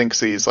he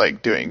thinks he's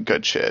like doing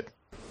good shit.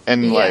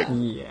 And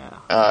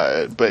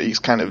but he's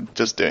kind of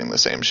just doing the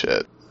same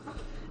shit.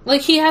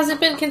 Like, he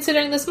hasn't been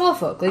considering the small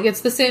folk. Like,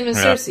 it's the same as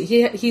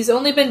Cersei. He's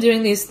only been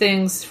doing these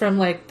things from,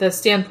 like, the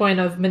standpoint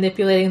of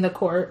manipulating the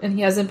court, and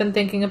he hasn't been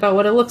thinking about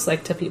what it looks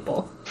like to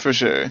people. For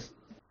sure.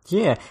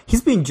 Yeah, he's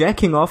been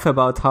jacking off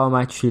about how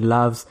much he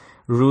loves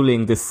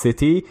ruling the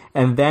city,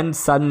 and then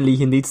suddenly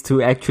he needs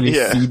to actually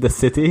see the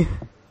city.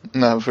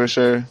 No, for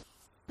sure.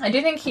 I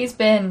do think he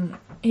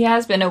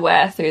has been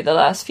aware through the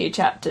last few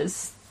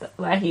chapters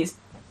where he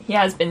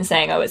has been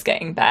saying, oh, it's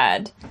getting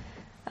bad.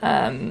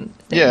 Things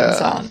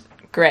aren't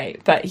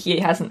great, but he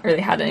hasn't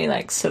really had any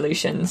like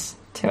solutions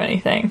to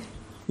anything.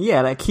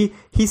 Yeah, like he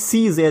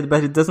sees it,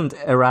 but it doesn't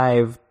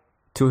arrive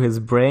to his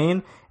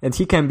brain, and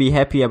he can be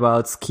happy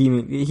about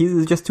scheming.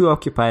 He's just too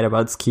occupied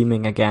about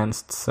scheming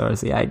against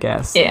Cersei, I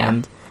guess. Yeah.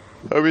 And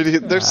I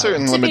mean, there's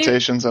certain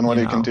limitations on what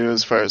he can do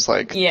as far as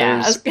like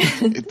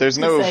there's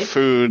no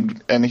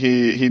food, and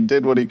he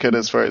did what he could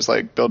as far as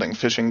like building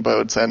fishing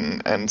boats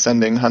and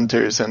sending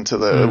hunters into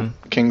the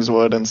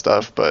Kingswood and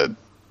stuff, but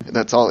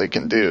that's all he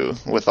can do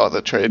with all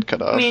the trade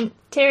cut off. I mean,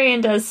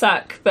 Tyrion does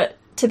suck, but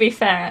to be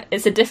fair,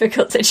 it's a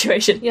difficult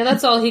situation. Yeah,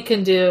 that's all he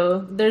can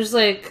do. There's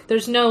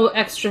no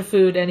extra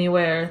food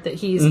anywhere that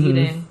he's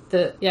eating.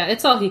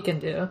 It's all he can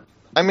do.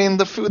 I mean,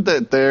 the food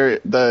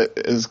that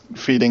is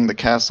feeding the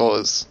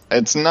castle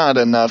it's not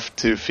enough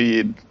to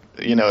feed,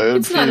 you know.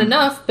 It's not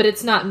enough, but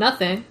it's not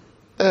nothing.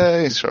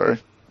 Sure.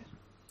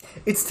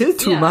 It's still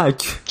too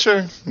much.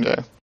 Sure,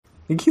 yeah.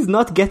 Like, he's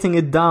not getting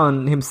it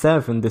down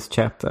himself in this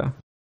chapter.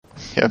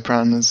 Yeah,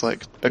 Bronn is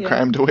like a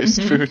crime to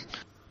waste food.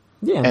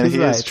 Yeah, and he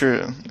right. is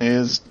true. He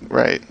is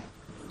right.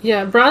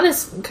 Yeah, Bronn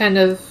is kind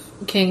of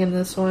king in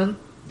this one.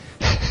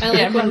 I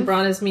like when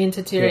Bronn is mean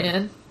to Tyrion.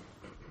 Yeah.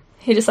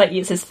 He just like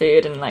eats his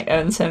food and like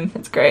owns him.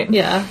 It's great.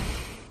 Yeah.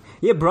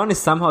 Yeah, Bronn is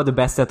somehow the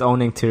best at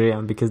owning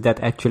Tyrion because that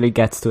actually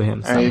gets to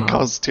him somehow. He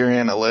calls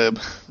Tyrion a lib.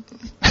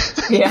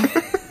 Yeah.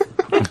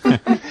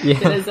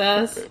 Get his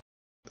ass.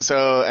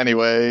 So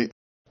anyway,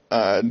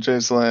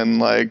 Jocelyn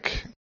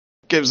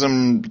gives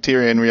him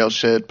Tyrion real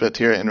shit, but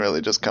Tyrion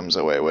really just comes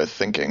away with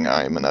thinking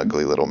I'm an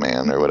ugly little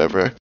man or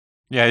whatever.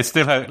 Yeah, he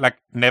still had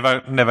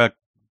never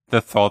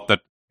the thought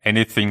that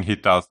anything he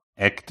does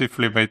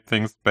actively made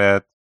things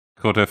bad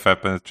could have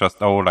happened. It's just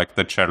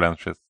the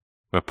challenges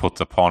were put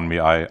upon me.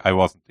 I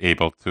wasn't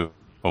able to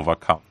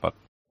overcome, but.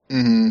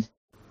 Mm-hmm.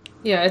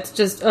 Yeah, it's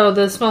just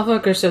the small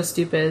folk are so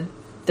stupid.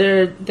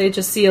 They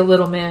just see a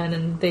little man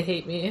and they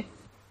hate me.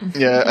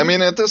 Yeah, I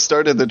mean, at the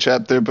start of the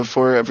chapter,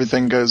 before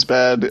everything goes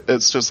bad,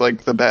 it's just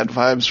the bad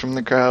vibes from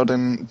the crowd,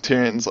 and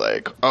Tyrion's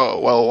like, oh,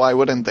 well, why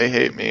wouldn't they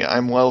hate me?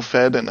 I'm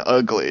well-fed and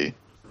ugly.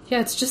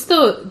 Yeah, it's just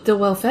the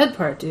well-fed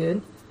part,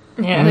 dude.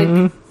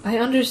 Yeah. I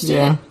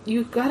understand. Yeah.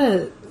 You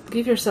gotta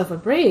give yourself a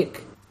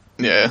break.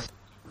 Yeah.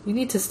 You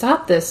need to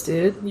stop this,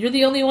 dude. You're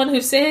the only one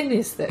who's saying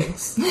these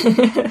things.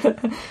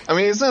 I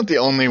mean, he's not the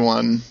only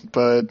one,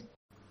 but,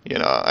 I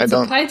don't... It's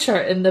a pie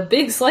chart, and the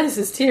big slice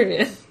is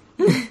Tyrion.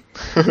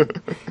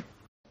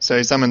 So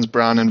he summons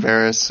Bronn and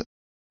Varys,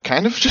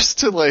 kind of just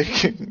to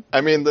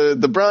I mean, the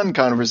Bronn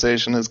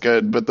conversation is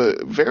good, but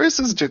the Varys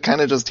is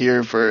just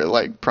here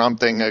for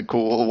prompting a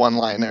cool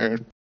one-liner,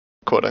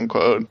 quote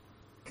unquote.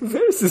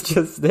 Varys is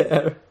just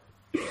there.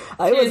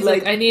 I was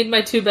I need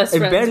my two best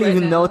friends. I barely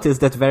even now. noticed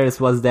that Varys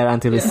was there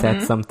until he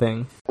said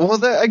something.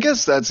 Well, I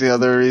guess that's the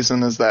other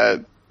reason, is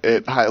that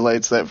it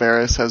highlights that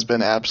Varys has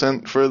been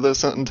absent for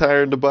this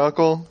entire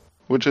debacle,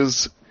 which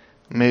is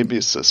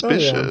maybe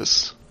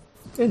suspicious. Oh,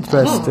 yeah.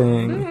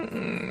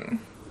 Interesting.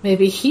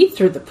 Maybe he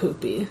threw the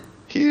poopy.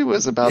 He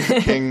was about the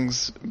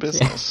king's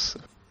business.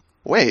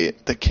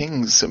 Wait, the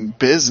king's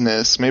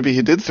business? Maybe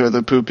he did throw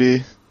the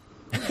poopy.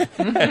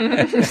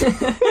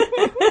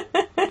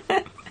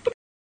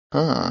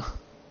 Huh.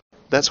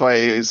 That's why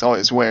he's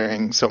always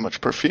wearing so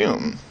much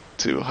perfume,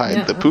 to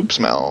hide the poop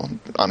smell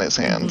on his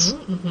hands.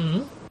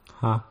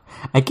 Huh.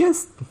 I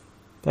guess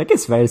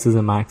Varys is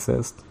a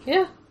Marxist.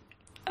 Yeah.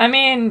 I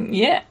mean,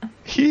 yeah.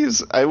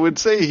 I would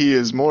say he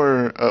is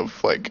more of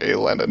a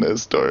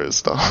Leninist or a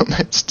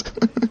Stalinist.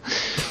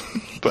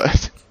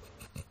 But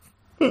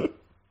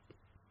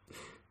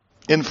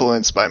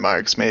influenced by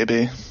Marx,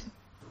 maybe.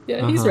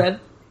 Yeah, he's red.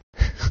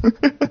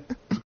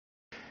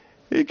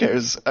 Who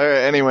cares?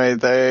 Alright, anyway,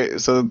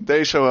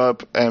 they show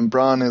up, and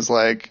Bronn is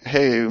like,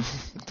 hey,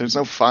 there's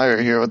no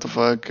fire here, what the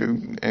fuck?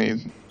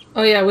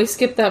 Oh yeah, we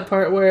skipped that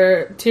part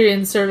where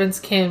Tyrion's servants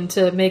came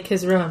to make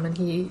his room, and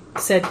he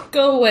said,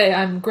 go away,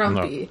 I'm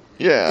grumpy.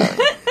 No. Yeah.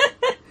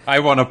 I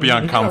want to be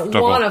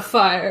uncomfortable. I want a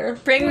fire.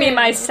 Bring me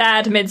my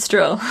sad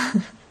minstrel.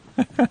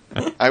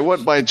 I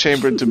want my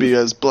chamber to be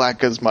as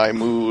black as my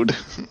mood.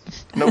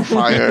 No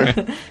fire.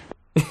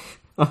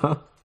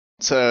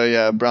 So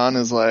yeah, Bronn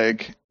is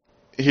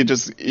he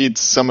just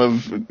eats some of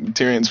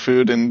Tyrion's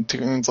food, and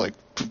Tyrion's like,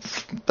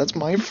 that's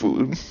my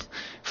food.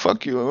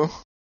 Fuck you.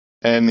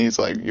 And he's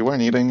like, you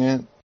weren't eating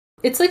it?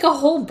 It's like a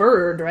whole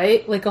bird,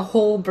 right? Like a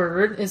whole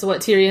bird is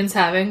what Tyrion's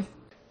having.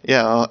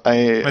 Yeah,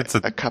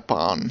 a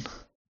capon.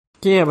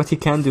 Yeah, but he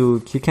can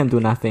do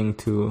nothing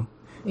to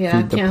feed the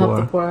can't poor. help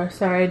the poor.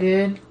 Sorry,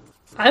 dude.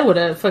 I would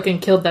have fucking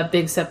killed that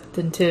big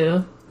septon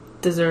too.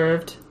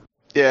 Deserved.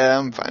 Yeah,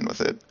 I'm fine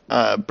with it.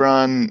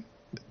 Bronn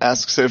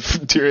asks if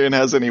Tyrion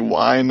has any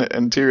wine,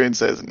 and Tyrion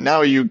says,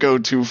 now you go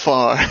too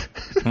far.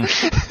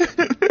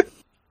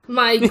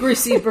 My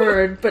greasy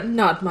bird, but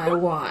not my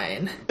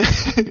wine.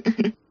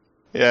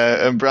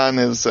 Yeah, and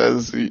Bronn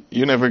says,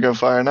 you never go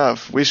far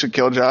enough. We should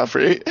kill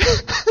Joffrey.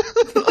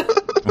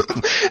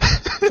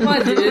 Come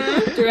on,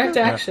 dude. Direct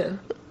action.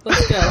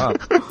 Let's go.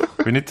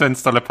 We need to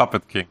install a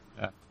Puppet King.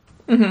 Yeah.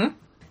 Mm-hmm.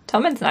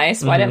 Tommen's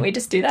nice. Why don't we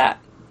just do that?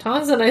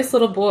 Tommen's a nice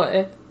little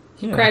boy.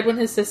 He cried when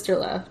his sister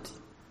left.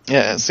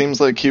 Yeah, it seems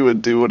like he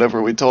would do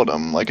whatever we told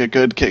him, like a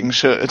good king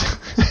should.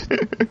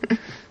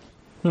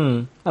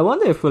 I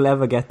wonder if we'll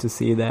ever get to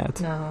see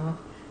that. No.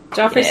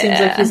 Joffrey seems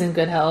like he's in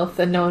good health,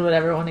 and no one would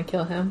ever want to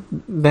kill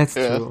him. That's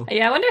true.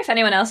 Yeah, I wonder if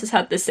anyone else has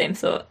had the same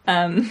thought.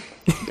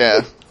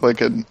 Yeah,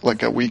 like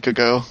a week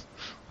ago.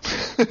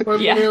 Or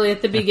literally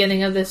at the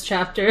beginning of this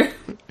chapter.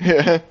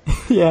 Yeah.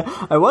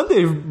 Yeah, I wonder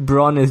if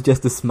Bronn is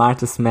just the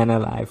smartest man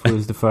alive,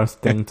 who's the first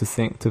thing to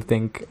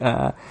think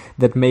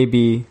that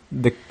maybe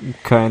the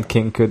current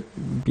king could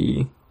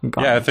be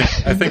gone. Yeah,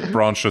 I think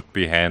Bronn should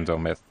be hand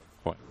on this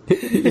point.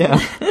 Yeah.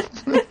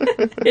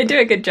 He'd do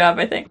a good job,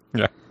 I think.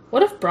 Yeah.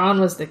 What if Bronn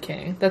was the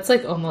king? That's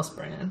like almost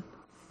Bran.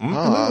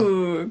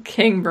 Ooh,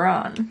 King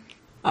Bronn.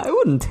 I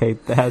wouldn't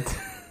hate that.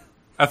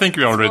 I think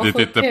we already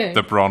did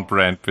the Bronn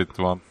brand bit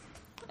one.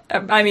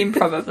 I mean,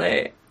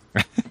 probably.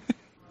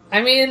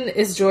 I mean,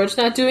 is George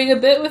not doing a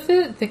bit with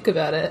it? Think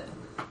about it.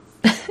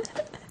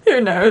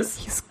 Who knows?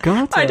 He's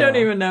got I don't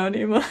even know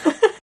anymore.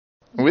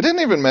 We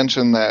didn't even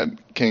mention that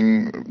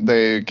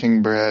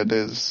King Brad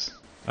is...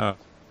 Oh.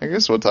 I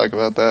guess we'll talk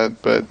about that,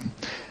 but...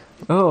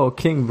 Oh,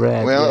 King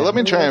Brad. Well, let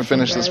me try and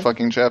finish this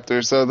fucking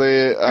chapter. So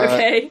they...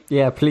 Okay.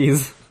 Yeah,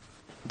 please.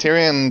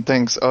 Tyrion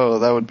thinks, oh,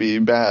 that would be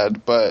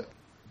bad,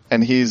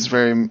 and he's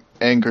very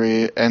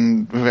angry,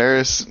 and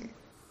Varys,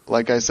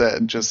 like I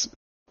said, just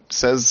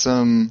says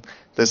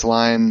this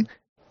line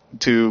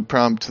to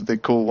prompt the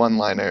cool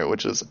one-liner,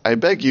 which is, "I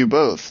beg you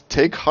both,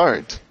 take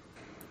heart."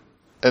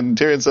 And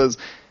Tyrion says,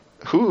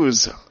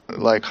 "Who's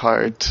like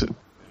heart?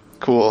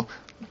 Cool."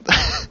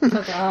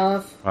 Fuck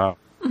off. Wow.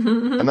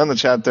 And then the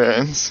chapter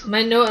ends.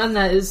 My note on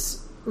that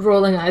is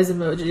rolling eyes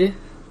emoji.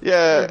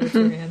 Yeah. It's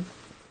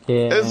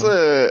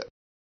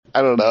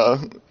I don't know.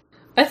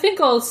 I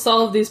think I'll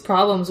solve these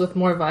problems with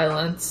more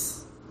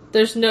violence.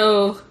 There's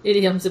no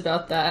idioms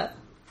about that.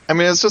 I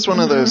mean, it's just one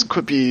of those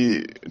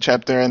quippy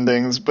chapter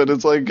endings, but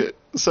it's like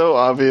so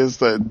obvious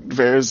that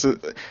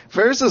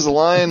Varys'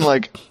 line,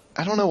 like,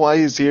 I don't know why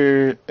he's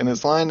here, and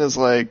his line is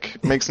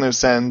like, makes no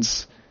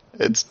sense.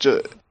 It's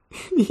just...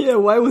 Yeah,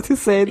 why would he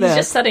say that? He's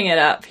just setting it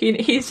up.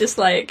 He's just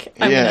like,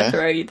 I'm going to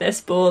throw you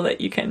this ball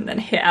that you can then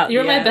hit out.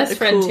 You're the my air best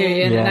friend, cool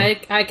Tyrion, and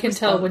I can response.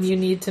 tell when you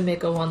need to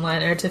make a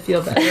one-liner to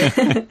feel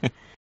better.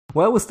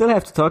 Well, we still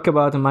have to talk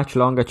about a much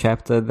longer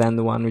chapter than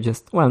the one we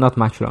just... Well, not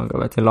much longer,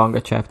 but a longer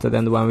chapter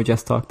than the one we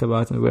just talked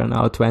about, and we're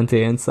now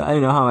 20 in, so I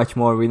don't know how much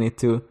more we need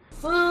to...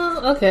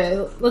 Well, okay.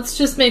 Let's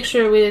just make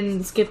sure we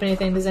didn't skip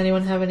anything. Does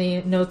anyone have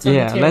any notes on the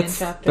Tyrion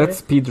chapter? Let's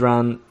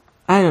speedrun.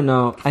 I don't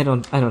know. I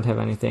don't have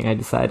anything. I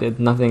decided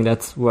nothing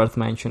that's worth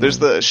mentioning. There's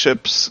the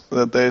ships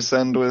that they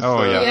send with...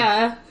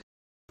 Yeah.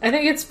 I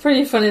think it's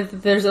pretty funny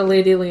that there's a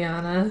Lady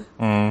Lyanna.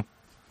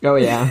 Oh,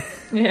 yeah.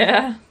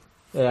 Yeah.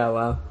 Yeah,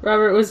 well.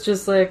 Robert was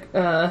just like,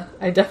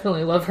 I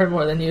definitely love her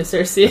more than you,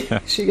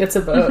 Cersei. She gets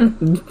a vote.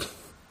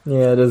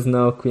 Yeah, there's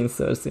no Queen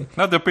Cersei.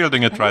 No, they're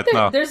building it right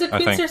now. There's a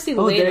Queen Cersei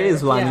later. Oh, there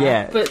is one,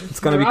 yeah. But it's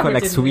gonna be called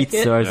like Sweet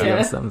Cersei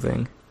or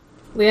something.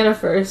 Lyanna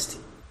first.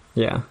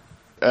 Yeah.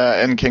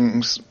 And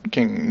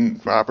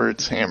King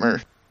Robert's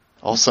hammer,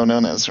 also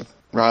known as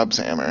Rob's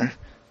hammer.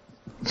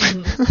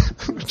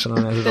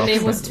 The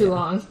name was too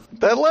long.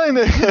 That line,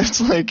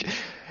 it's like,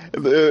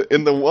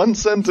 in the one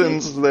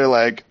sentence, they're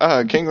like,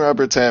 King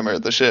Robert's hammer,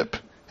 the ship.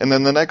 And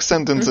then the next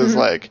sentence is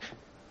like,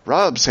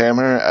 Rob's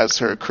hammer, as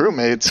her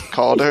crewmates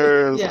called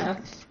her.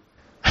 Yeah.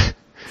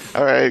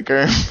 All right,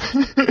 Gurm.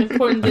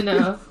 Important to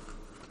know.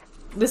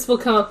 This will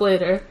come up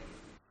later.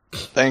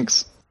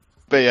 Thanks.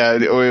 But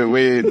yeah,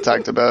 we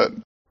talked about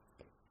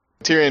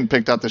Tyrion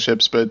picked out the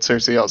ships, but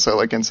Cersei also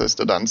like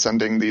insisted on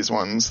sending these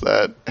ones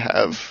that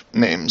have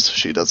names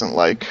she doesn't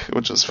like,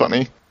 which is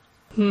funny.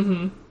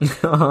 Okay,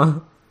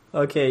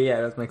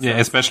 yeah, that makes sense. Yeah,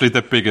 especially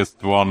the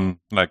biggest one,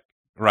 like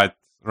right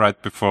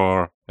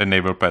before a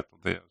naval battle.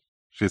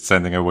 She's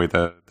sending away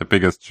the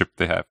biggest ship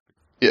they have.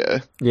 Yeah.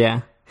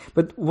 Yeah.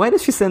 But why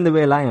does she send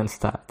away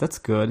Lionstar? That's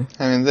good.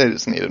 I mean, they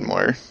just needed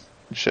more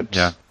ships.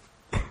 Yeah.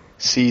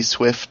 Sea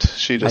Swift,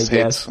 she just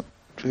hates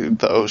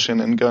the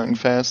ocean and going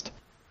fast.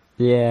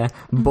 Yeah,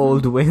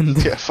 bold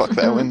wind. Yeah, fuck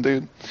that wind,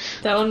 dude.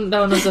 That one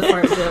was a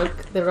fart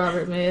joke that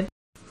Robert made.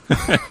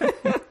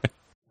 I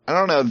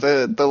don't know,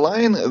 the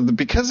line,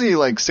 because he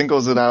like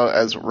singles it out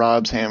as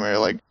Rob's hammer,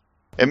 like,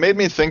 it made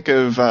me think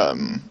of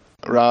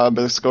Rob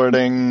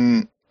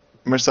escorting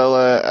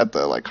Myrcella at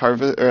the like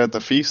harvest or at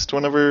the feast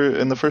whenever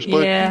in the first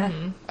book. Yeah.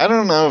 I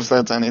don't know if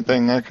that's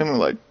anything. I couldn't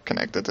like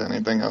connect it to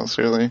anything else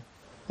really.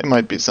 It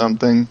might be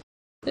something.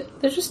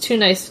 They're just two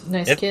nice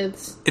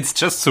kids. It's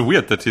just so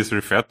weird that he's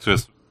referred to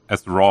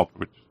as Rob,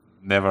 which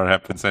never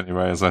happens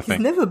anywhere, as I think.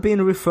 He's never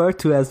been referred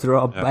to as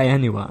Rob by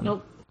anyone.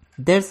 Nope.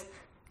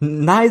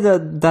 Neither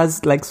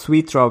does like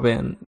Sweet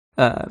Robin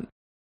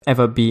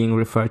ever being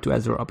referred to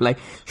as Rob. Like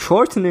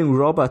shortening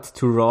Robert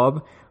to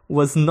Rob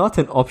was not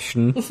an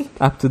option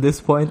up to this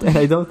point, and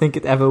I don't think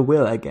it ever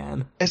will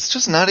again. It's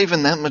just not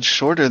even that much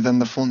shorter than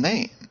the full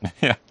name.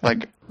 Yeah.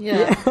 Like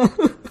I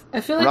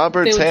feel like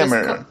Robert's they would just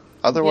hammer,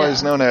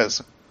 otherwise known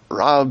as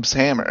Rob's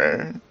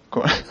hammer.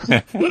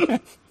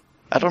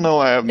 I don't know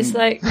why I'm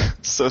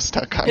so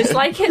stuck on it. It's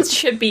like it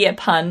should be a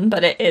pun,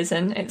 but it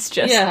isn't. It's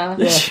just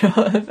a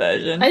shorter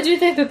version. I do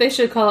think that they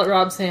should call it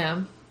Rob's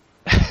ham.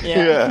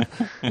 Yeah.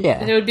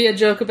 And it would be a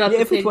joke about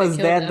the if pig it was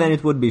that, him. then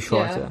it would be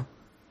shorter. Yeah.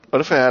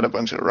 What if it had a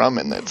bunch of rum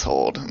in its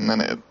hold, and then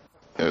it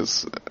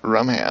was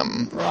rum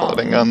ham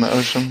floating on the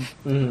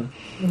ocean?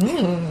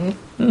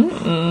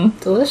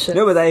 Delicious.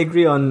 No, but I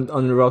agree on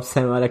Rob's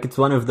hammer. Like, it's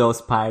one of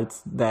those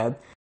parts that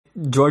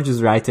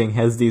George's writing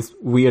has these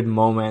weird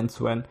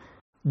moments when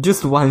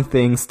just one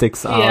thing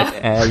sticks out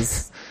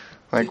as...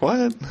 Like,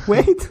 what?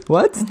 Wait,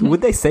 what?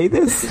 Would they say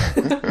this?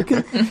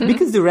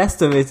 because the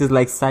rest of it is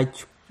like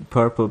such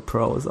purple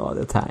prose all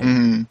the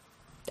time.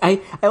 I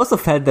also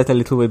felt that a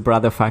little with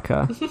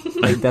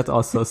Brotherfucker. Like, that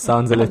also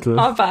sounds a little...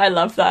 Oh, but I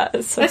love that.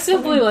 It's so I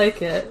simply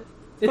like it.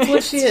 It's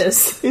what she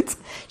is.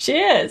 She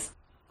is.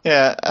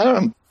 Yeah,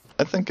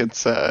 I think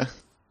it's,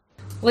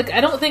 Like,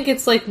 I don't think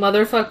it's like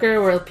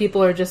motherfucker where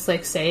people are just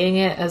like saying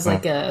it as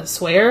like a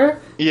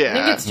swear. Yeah. I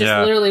think it's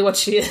just literally what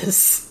she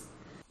is.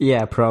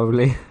 Yeah,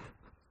 probably.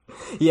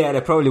 Yeah,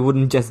 they probably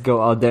wouldn't just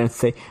go out there and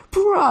say,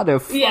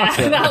 Brotherfucker.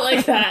 Yeah, not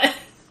like that.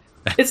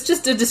 It's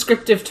just a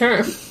descriptive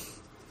term.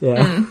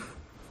 Yeah.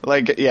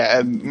 Like, yeah,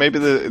 and maybe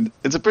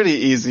it's a pretty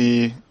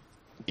easy,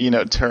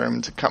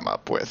 term to come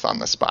up with on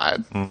the spot.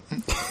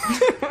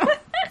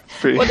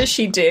 What does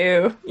she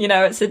do?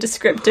 It's a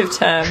descriptive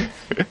term.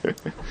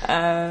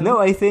 No,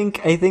 I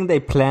think they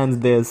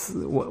planned this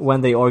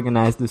when they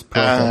organized this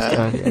protest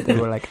earlier. They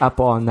were like up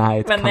all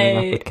night coming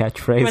up with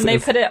catchphrases. When they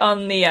put it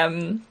on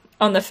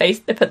the face,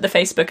 they put the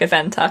Facebook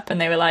event up,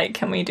 and they were like,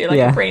 "Can we do like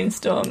a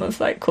brainstorm of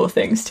like cool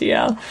things to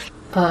yell?"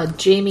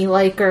 Jamie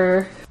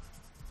Liker.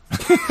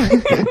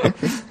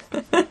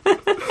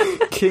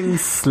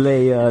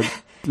 Kingslayer,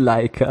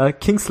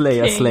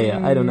 Slayer.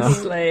 I don't know.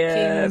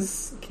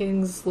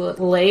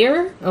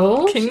 Kingslayer.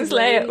 Oh,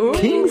 Kingslayer. Ooh.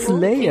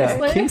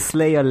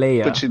 Kingslayer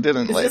Leia. But she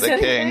didn't lay the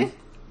king.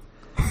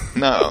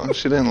 No,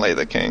 she didn't lay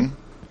the king.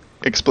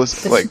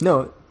 Explicit, like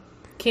no.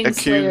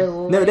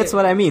 Kingslayer. No, that's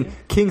what I mean.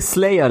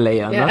 Kingslayer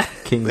Leia, not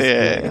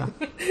Kingslayer.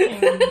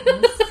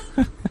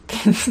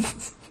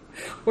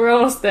 We're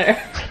almost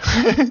there.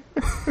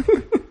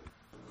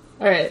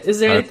 All right. Is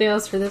there anything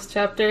else for this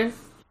chapter?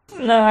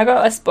 No, I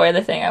got a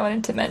spoiler thing I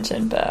wanted to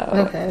mention, but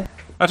okay.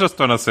 I just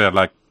want to say, I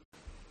like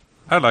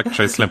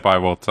Jacelyn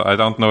Bywater. I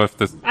don't know if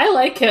this I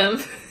like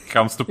him.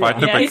 comes to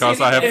bite him because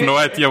I have no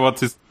idea what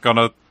he's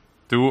gonna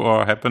do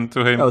or happen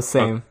to him. Oh,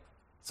 same. But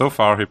so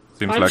far, he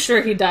seems I'm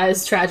sure he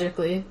dies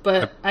tragically,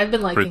 but I've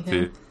been liking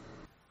him.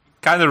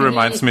 Kind of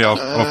reminds me of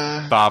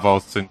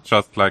Davos, in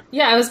just like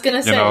I was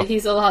gonna say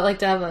he's a lot like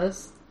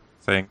Davos.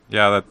 Saying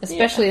that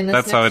especially in this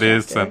that's next how it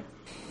is, chapter, and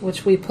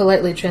which we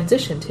politely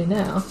transition to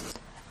now.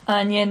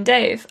 Onion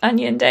Dave.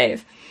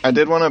 I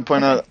did want to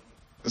point out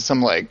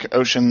some like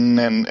ocean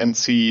and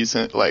seas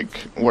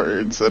like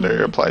words that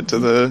are applied to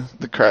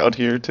the crowd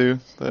here too.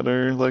 That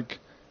are like,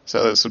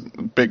 so this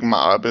big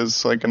mob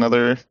is like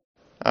another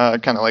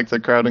kind of like the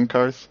crowd in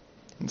Karth.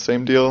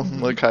 Same deal,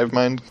 like hive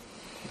mind,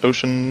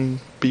 ocean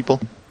people,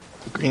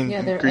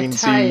 they're green a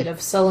tide sea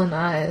of sullen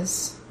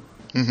eyes.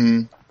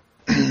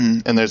 Mm-hmm.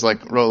 And there's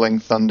like rolling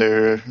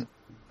thunder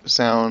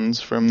sounds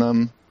from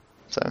them.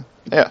 So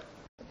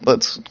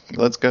let's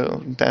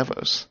go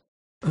Davos.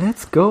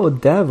 Let's go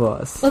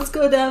Davos. Let's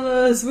go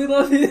Davos. We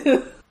love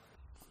you.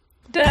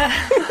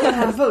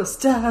 Davos.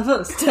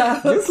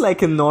 It's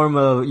like a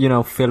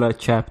normal, filler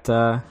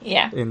chapter.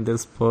 Yeah. In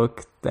this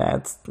book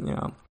that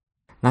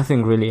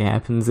nothing really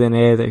happens in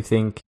it. I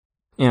think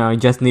I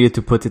just needed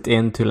to put it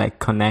in to like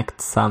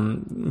connect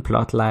some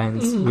plot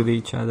lines with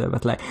each other.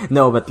 But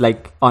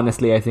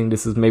honestly, I think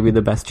this is maybe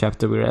the best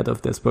chapter we read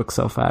of this book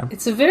so far.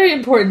 It's a very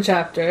important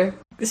chapter.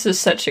 This was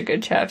such a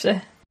good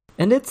chapter.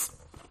 And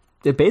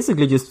they're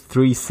basically just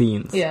 3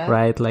 scenes,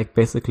 right? Like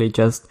basically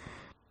just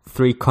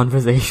 3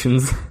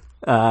 conversations,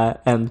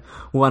 and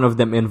one of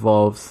them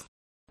involves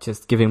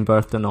just giving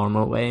birth the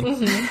normal way.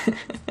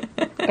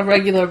 A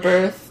regular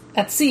birth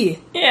at sea.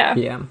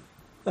 Yeah.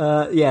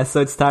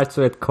 So it starts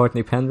with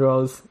Courtney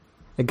Penrose,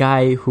 a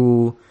guy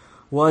who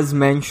was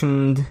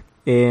mentioned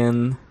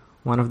in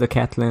one of the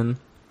Catelyn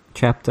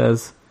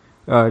chapters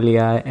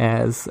earlier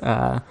as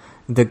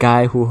the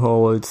guy who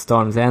holds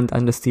Storm's End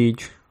under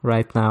siege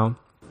right now.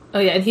 Oh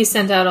yeah, and he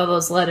sent out all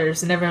those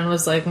letters, and everyone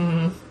was like,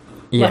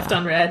 left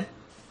unread.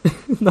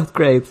 Not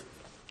great.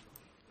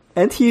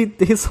 And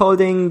he's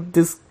holding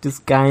this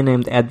guy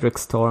named Edric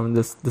Storm,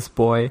 this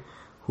boy,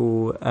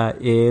 who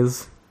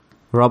is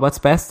Robert's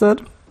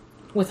bastard.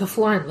 With a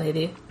Florent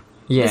lady.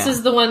 Yeah. This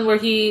is the one where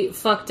he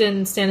fucked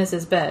in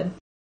Stannis' bed.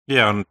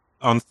 Yeah,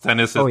 on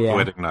Stannis'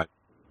 wedding night.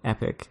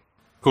 Epic.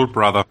 Cool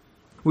brother.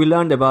 We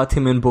learned about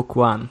him in book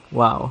 1.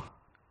 Wow.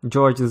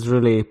 George is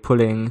really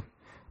pulling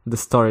the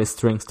story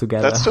strings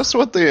together. That's just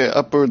what the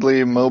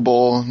upwardly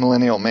mobile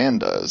millennial man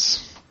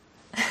does.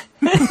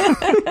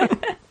 You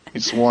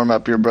just warm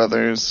up your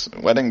brother's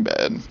wedding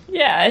bed.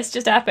 Yeah, it's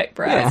just epic,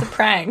 bro. Yeah. It's a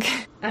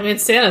prank. I mean,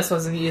 Stannis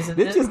wasn't using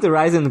it. It's just the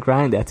rise and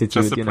grind attitude,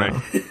 just a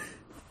prank.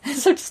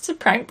 So just a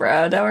prank,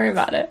 bro. Don't worry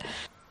about it.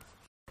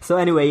 So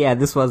anyway,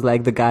 this was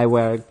like the guy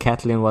where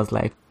Catelyn was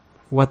like,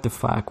 what the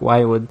fuck?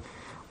 Why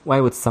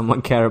would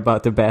someone care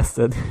about the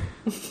bastard?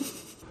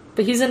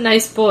 But he's a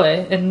nice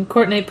boy, and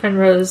Courtney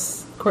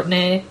Penrose...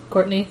 Courtney?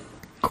 Courtney?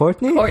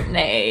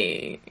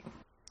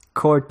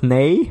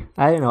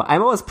 I don't know.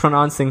 I'm always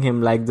pronouncing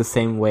him like the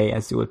same way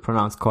as you would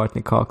pronounce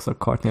Courtney Cox or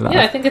Courtney Love.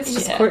 Yeah, I think it's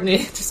just Courtney.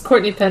 Just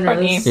Courtney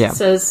Penrose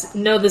says,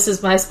 no, this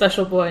is my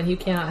special boy, and you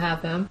cannot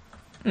have him.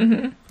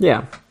 Mm-hmm.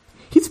 Yeah.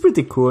 He's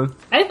pretty cool.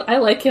 I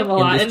like him a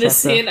lot in this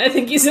scene. I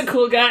think he's a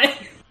cool guy.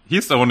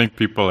 He's owning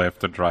people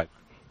left and right.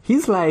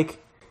 He's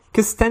like...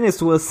 Because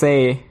Stannis will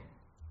say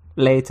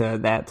later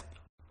that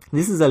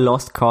this is a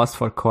lost cause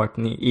for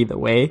Courtney either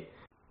way,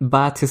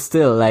 but he's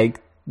still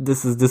like...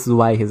 This is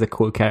why he's a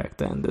cool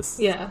character in this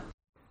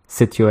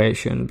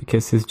situation,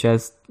 because he's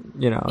just,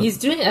 he's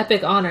doing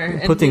epic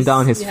honor. Putting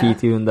down his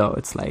feet, even though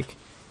it's like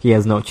he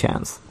has no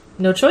chance.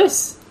 No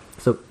choice.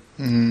 So,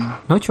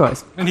 no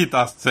choice. And he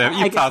does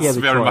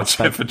very much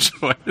have a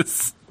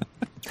choice.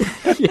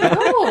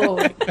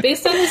 No,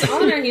 based on his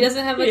honor, he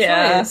doesn't have a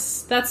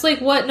choice. That's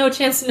like what no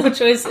chance, no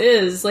choice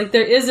is. Like,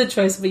 there is a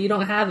choice, but you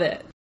don't have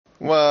it.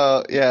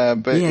 Well, yeah,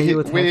 but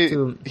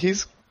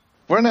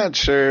we're not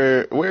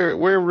sure.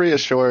 We're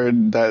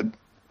reassured that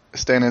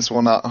Stannis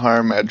will not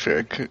harm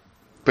Edric,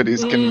 but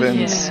he's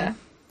convinced.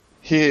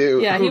 He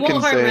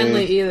won't harm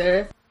Renly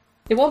either.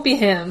 It won't be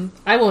him.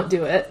 I won't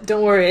do it.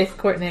 Don't worry,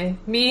 Courtney.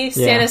 Me,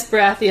 Stannis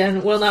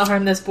Baratheon, will not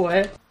harm this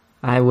boy.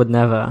 I would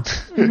never.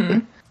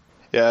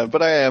 Yeah,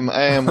 but I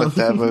am with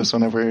Davos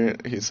whenever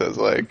he says,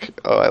 like,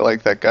 oh, I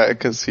like that guy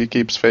because he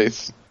keeps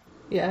faith.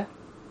 Yeah.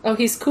 Oh,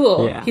 he's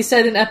cool. Yeah. He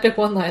said an epic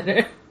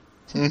one-liner.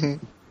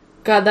 Mm-hmm.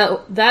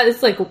 God, that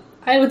is like,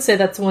 I would say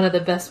that's one of the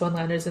best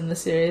one-liners in the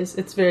series.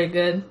 It's very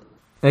good.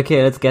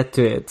 Okay, let's get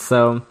to it.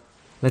 So,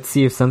 let's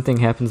see if something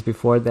happens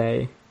before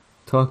they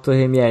talk to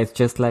him. Yeah, it's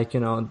just like,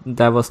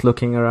 Davos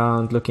looking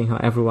around, looking how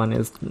everyone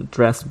is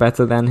dressed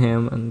better than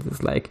him, and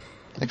it's like...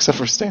 Except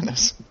for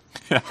Stannis.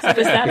 Except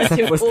for Stannis,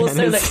 who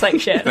also looks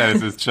like shit.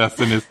 Stannis is just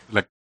in his,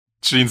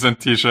 jeans and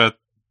t-shirt.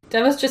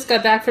 Davos just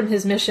got back from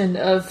his mission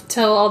of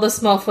tell all the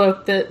small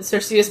folk that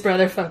Cersei's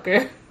brother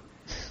fucker.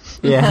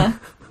 Yeah.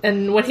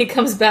 And when he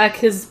comes back,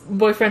 his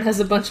boyfriend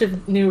has a bunch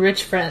of new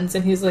rich friends,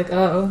 and he's like,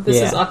 oh,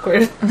 this is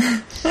awkward.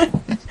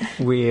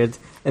 Weird.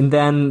 And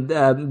then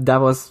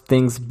Davos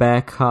thinks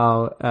back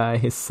how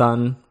his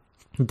son,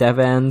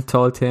 Devan,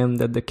 told him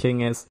that the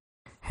king is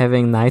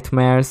having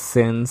nightmares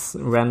since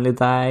Renly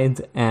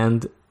died,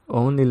 and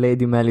only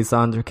Lady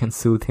Melisandre can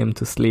soothe him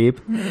to sleep.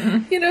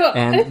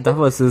 And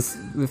Davos is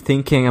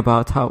thinking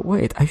about how,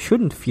 wait, I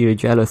shouldn't feel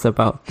jealous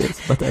about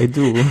this, but I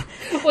do.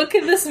 What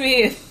can this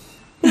mean?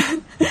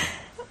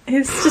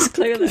 It's just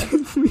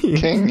clueless.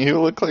 King, you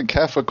look like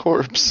half a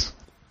corpse.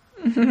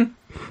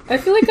 I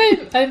feel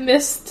like I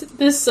missed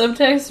this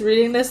subtext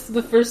reading this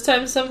the first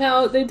time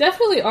somehow. They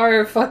definitely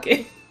are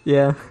fucking.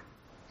 Yeah.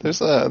 There's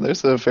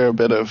a fair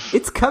bit of...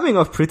 It's coming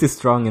off pretty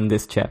strong in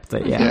this chapter,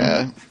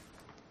 Yeah.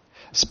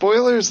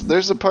 Spoilers,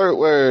 there's a part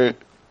where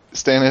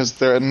Stannis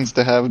threatens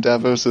to have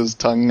Davos's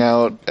tongue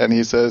out, and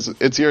he says,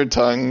 it's your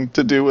tongue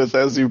to do with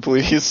as you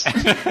please.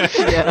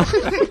 Yeah.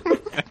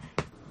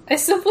 I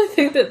simply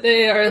think that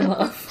they are in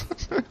love.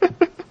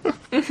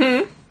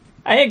 Mm-hmm.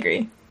 I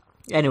agree.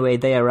 Anyway,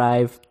 they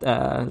arrive,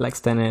 like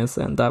Stannis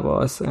and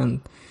Davos,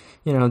 and,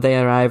 they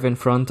arrive in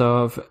front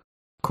of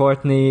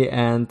Courtney,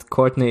 and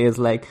Courtney is,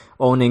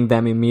 owning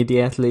them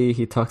immediately.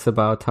 He talks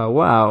about how,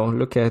 wow,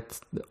 look at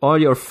all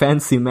your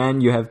fancy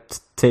men you have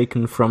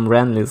taken from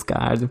Renly's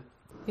guard.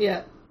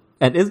 Yeah.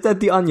 And is that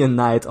the Onion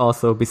Knight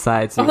also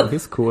besides you?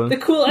 He's cool. The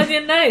cool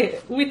Onion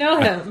Knight. We know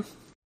him.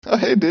 Oh,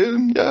 hey,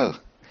 dude. Yeah.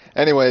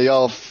 Anyway,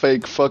 y'all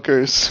fake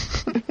fuckers.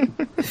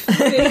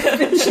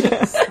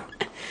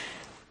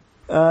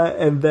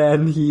 And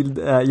then he,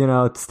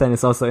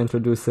 Stannis also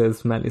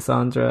introduces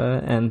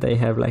Melisandre, and they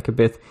have a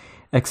bit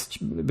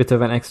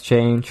of an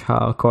exchange.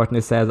 How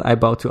Courtney says, "I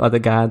bow to other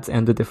gods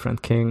and a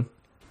different king,"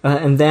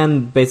 and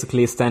then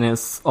basically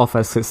Stannis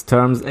offers his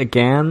terms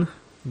again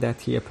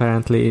that he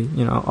apparently,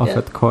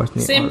 offered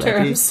Courtney. Same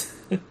already. terms,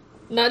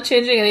 not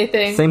changing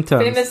anything. Same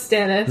terms. Famous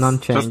Stannis. None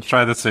change. Just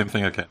try the same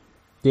thing again.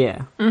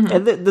 Yeah, mm-hmm.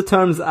 And the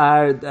terms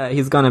are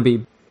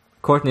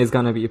Courtney is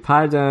gonna be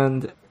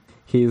pardoned.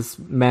 His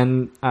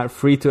men are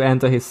free to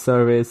enter his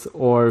service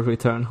or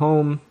return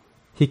home.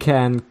 He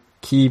can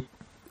keep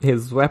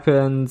his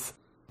weapons.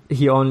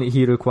 He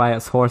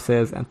requires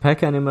horses and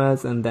pack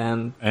animals, and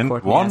then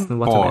Courtney asks him,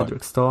 what of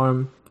Edric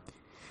Storm?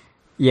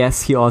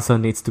 Yes, he also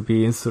needs to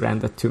be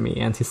surrendered to me,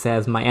 and he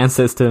says, my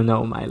ancestor,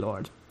 no, my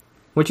lord.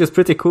 Which is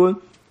pretty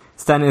cool.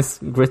 Stannis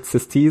grits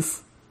his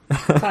teeth.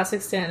 Classic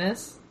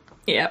Stannis.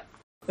 Yep.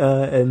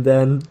 And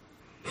then,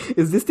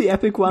 is this the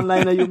epic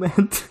one-liner you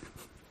meant?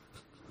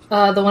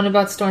 The one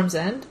about Storm's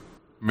End?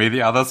 May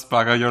the others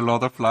bugger your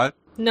Lord of Light?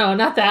 No,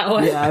 not that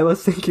one. Yeah, I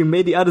was thinking,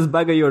 may the others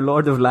bugger your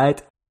Lord of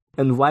Light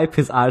and wipe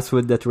his arse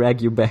with that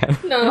rag you bear.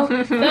 No,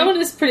 that one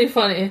is pretty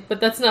funny, but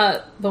that's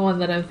not the one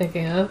that I'm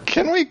thinking of.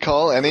 Can we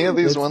call any of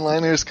these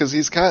one-liners? Because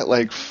he's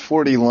got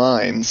 40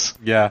 lines.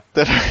 Yeah.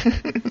 That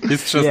are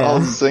He's just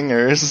all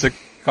singers. The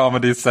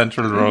Comedy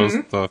Central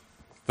roast of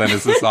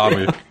Stannis'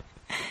 army.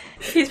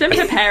 He's been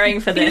preparing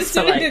for this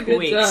for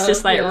weeks, job,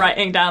 just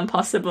writing down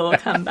possible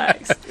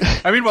comebacks.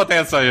 I mean, what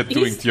else are you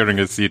doing during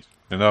a siege?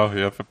 You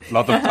have a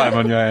lot of time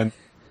on your hands.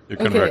 You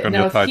can work on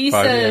your tight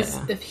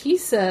fight. If he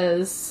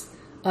says,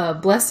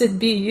 blessed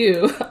be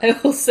you, I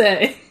will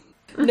say,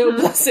 no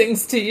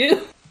blessings to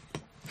you.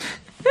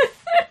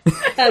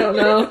 I don't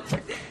know.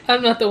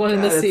 I'm not the one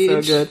in the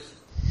siege. So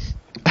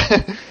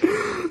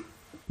good.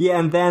 Yeah,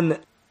 and then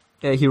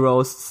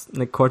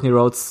Courtney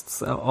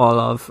roasts all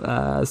of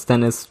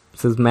Stannis'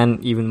 men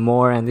even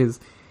more, and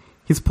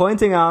he's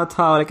pointing out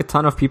how a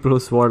ton of people who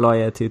swore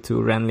loyalty to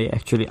Renly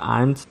actually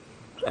aren't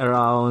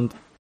around.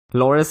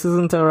 Loras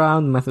isn't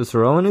around, Mathis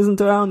Rowan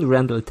isn't around,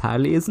 Randall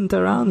Tarly isn't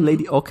around,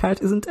 Lady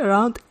Oakheart isn't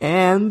around,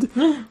 and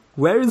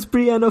where is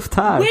Brienne of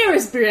Tarth? Where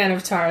is Brienne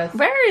of Tarth?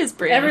 Where is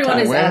Brienne Everyone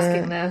of Tarth? is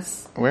asking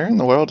this. Where in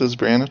the world is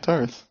Brienne of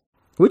Tarth?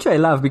 Which I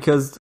love,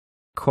 because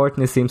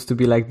Courtney seems to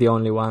be the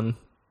only one.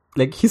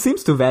 He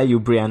seems to value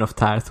Brienne of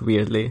Tarth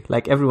weirdly.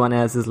 Everyone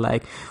else is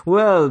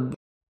well...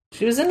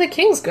 She was in the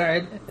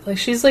Kingsguard.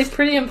 She's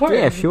pretty important.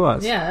 Yeah, she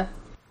was. Yeah.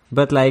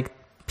 But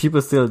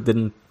people still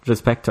didn't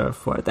respect her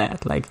for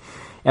that.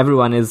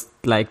 Everyone is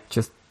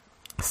just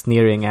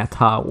sneering at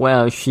how,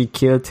 well, she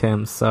killed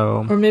him,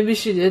 so... Or maybe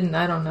she didn't,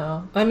 I don't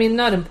know. I mean,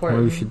 not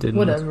important. Maybe she didn't.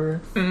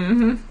 Whatever.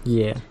 Mm-hmm.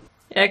 Yeah.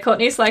 Yeah,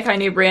 Courtney's like, I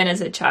knew Brienne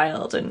as a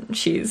child, and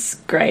she's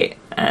great.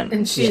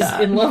 And she's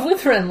in love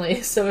with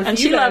Renly. So if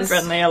she loves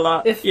Renly a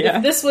lot. If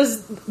this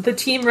was the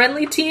Team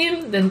Renly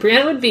team, then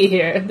Brienne would be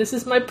here. This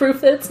is my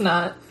proof that it's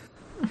not.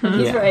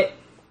 He's right.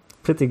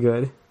 Pretty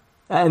good.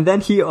 And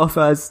then he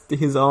offers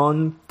his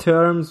own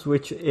terms,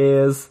 which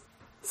is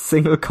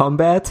single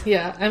combat.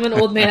 Yeah, I'm an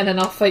old man and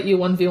I'll fight you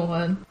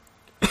 1v1.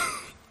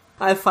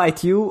 I'll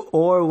fight you,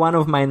 or one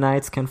of my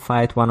knights can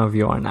fight one of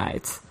your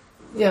knights.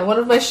 Yeah, one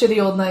of my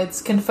shitty old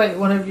knights can fight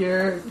one of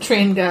your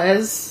trained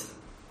guys.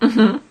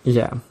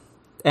 Yeah.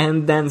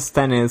 And then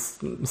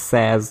Stannis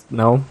says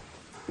no.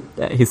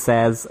 He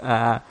says,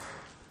 I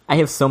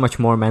have so much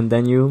more men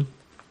than you.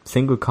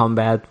 Single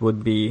combat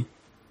would be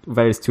a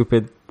very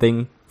stupid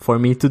thing for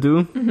me to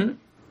do.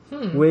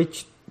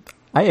 Which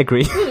I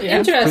agree.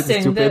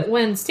 Interesting that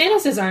when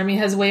Stannis' army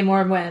has way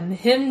more men,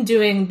 him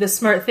doing the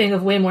smart thing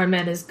of way more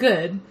men is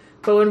good.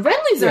 But when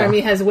Renly's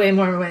army has way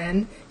more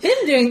men, him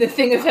doing the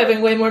thing of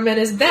having way more men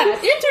is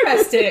bad.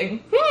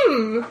 Interesting.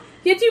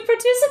 Yet you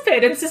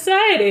participate in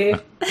society.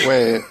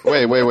 Wait.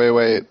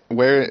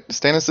 Where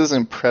Stannis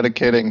isn't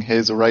predicating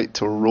his right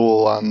to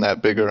rule on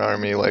that bigger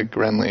army like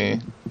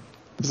Renly.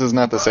 This is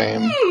not the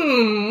same.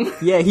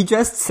 Yeah, he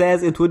just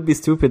says it would be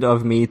stupid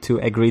of me to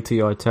agree to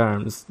your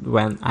terms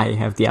when I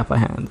have the upper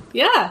hand.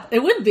 Yeah,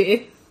 it would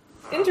be.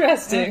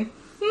 Interesting.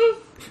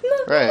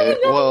 Right.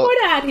 Well, more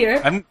to add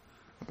here.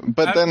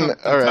 But then,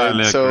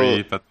 alright, so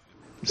agree,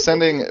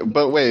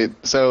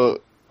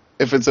 so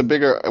if it's a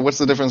bigger, what's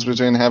the difference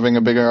between having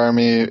a bigger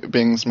army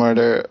being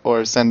smarter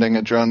or sending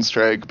a drone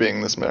strike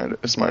being the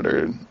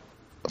smarter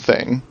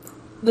thing?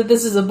 That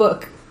this is a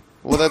book.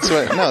 Well, that's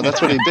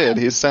what he did.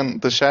 He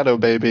sent the Shadow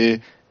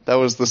Baby. That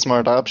was the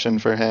smart option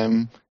for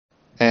him.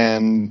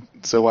 And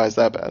so why is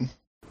that bad?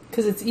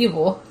 Because it's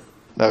evil.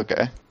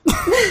 Okay.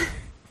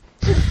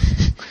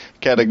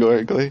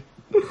 Categorically.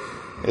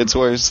 It's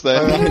worse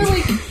than...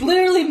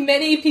 Literally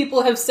many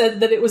people have said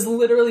that it was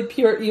literally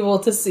pure evil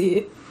to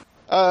see.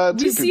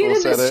 You see it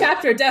in this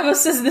chapter.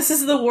 Davos says this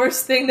is the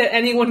worst thing that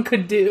anyone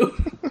could do.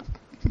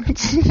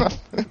 It's not...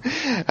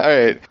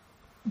 Alright.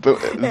 But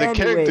the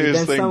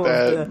characters think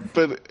that,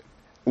 but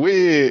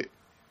we...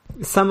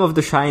 Some of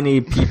the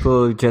shiny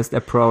people just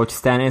approach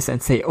Stannis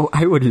and say, oh,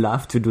 I would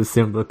love to do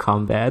single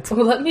combat.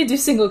 Well, let me do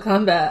single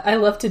combat. I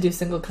love to do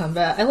single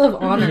combat. I love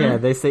honor. Yeah,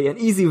 they say, an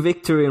easy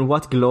victory and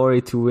what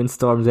glory to win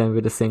Storm's End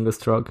with a single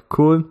stroke.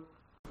 Cool.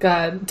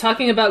 God,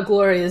 talking about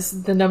glory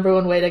is the number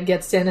one way to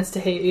get Stannis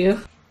to hate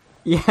you.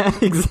 Yeah,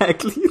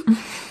 exactly.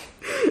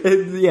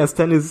 Yeah,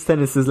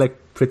 Stannis is like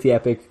pretty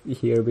epic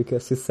here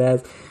because he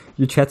says,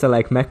 you chatter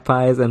like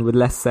magpies and with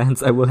less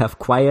sense I will have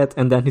quiet.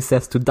 And then he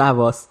says to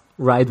Davos,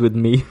 ride with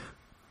me.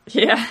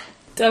 Yeah.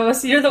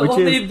 Davos, you're the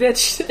only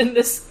bitch in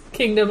this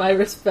kingdom I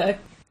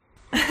respect.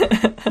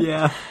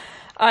 Yeah.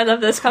 I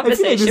love this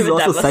conversation I feel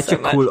like this is also Davos such a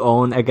cool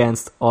own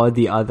against all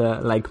the other,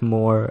 like,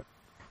 more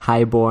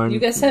highborn. You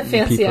guys have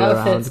fancy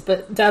outfits, around.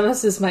 but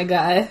Davos is my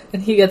guy,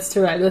 and he gets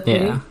to ride with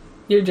me.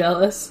 You're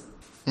jealous.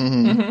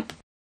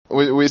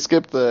 We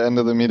skipped the end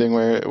of the meeting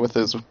with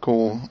his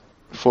cool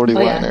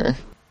 40-liner. Yeah.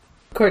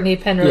 Courtney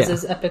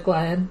Penrose's epic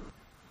line.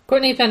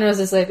 Courtney Penrose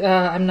is like,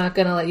 I'm not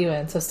gonna let you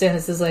in. So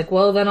Stannis is like,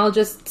 well, then I'll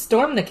just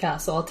storm the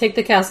castle. I'll take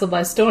the castle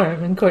by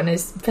storm. And Courtney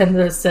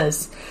Penrose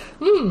says,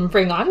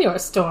 bring on your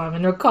storm,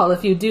 and recall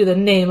if you do the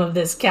name of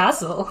this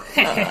castle.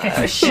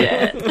 Oh,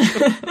 shit.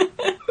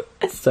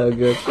 So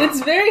good.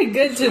 It's very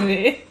good to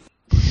me.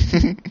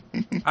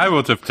 I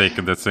would have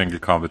taken that single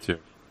combat here.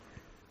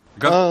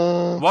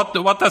 Because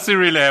what does he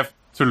really have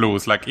to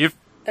lose? Like, if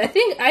I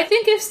think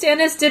if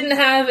Stannis didn't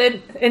have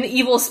an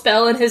evil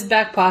spell in his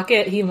back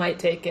pocket, he might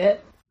take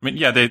it. I mean,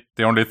 yeah,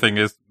 the only thing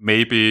is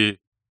maybe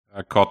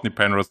Courtney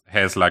Penrose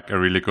has like a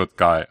really good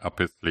guy up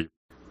his sleeve.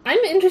 I'm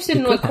interested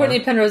in what Courtney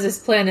Penrose's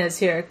plan is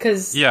here,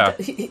 because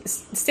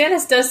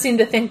Stannis does seem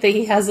to think that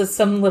he has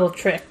some little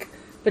trick.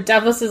 But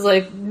Davos is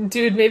like,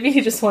 dude, maybe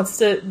he just wants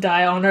to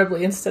die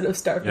honorably instead of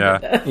starving to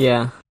death.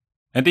 Yeah.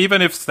 And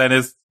even if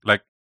Stannis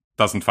like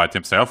doesn't fight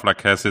himself,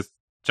 like has his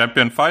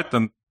champion fight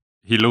and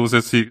he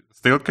loses, he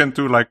still can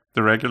do like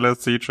the regular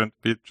siege and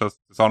be just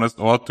dishonest,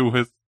 or do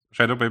his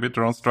Shadow Baby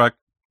drone strike.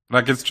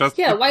 Like, it's just,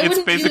 why it's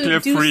wouldn't basically you a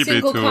do freebie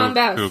single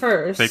combat to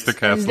first, take the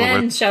castle and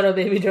then with. Shadow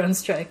Baby drone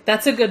strike?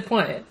 That's a good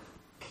point.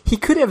 He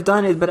could have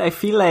done it, but I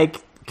feel like,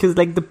 because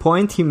like the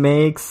point he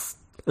makes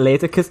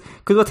later, because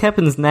what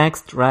happens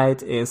next,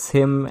 right, is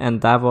him and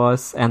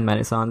Davos and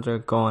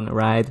Melisandre go on a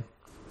ride.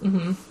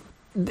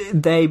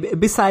 They,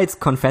 besides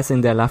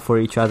confessing their love for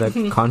each other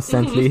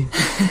constantly.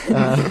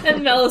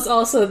 And Mel is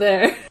also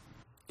there.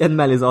 And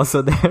Mel is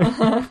also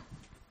there.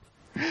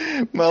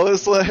 Mel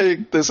is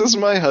like, this is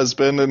my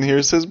husband and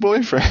here's his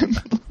boyfriend.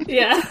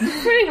 Yeah,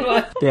 pretty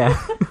much.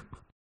 Yeah.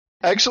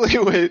 Actually,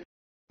 wait.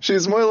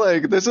 She's more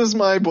like, this is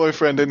my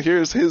boyfriend and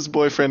here's his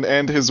boyfriend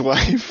and his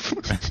wife.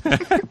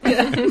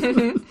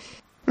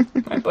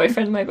 My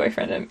boyfriend,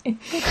 and me.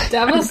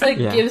 Davos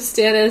gives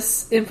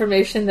Stannis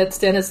information that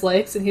Stannis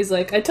likes, and he's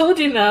like, I told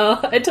you, Mel.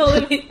 I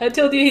told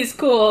you he's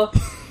cool.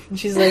 And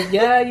she's like,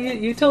 yeah,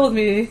 you told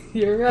me.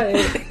 You're right.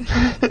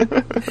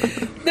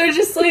 They're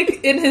just,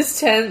 like, in his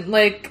tent,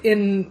 like,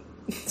 in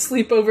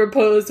sleepover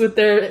pose with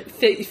their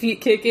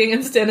feet kicking,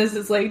 and Stannis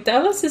is like,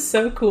 Davos is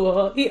so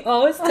cool. He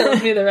always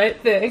tells me the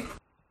right thing.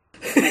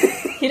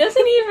 He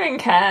doesn't even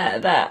care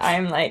that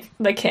I'm, like,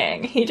 the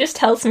king. He just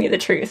tells me the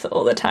truth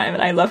all the time,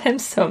 and I love him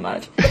so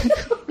much.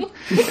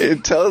 He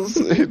tells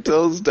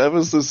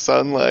Davos'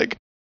 son, like,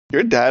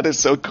 your dad is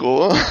so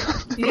cool.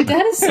 Your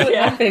dad is so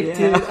epic,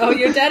 dude. Oh,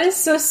 your dad is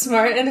so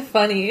smart and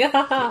funny.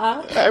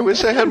 I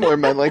wish I had more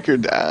men like your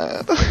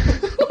dad.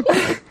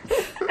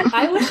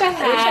 I wish I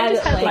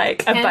had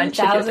like a bunch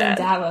of 10,000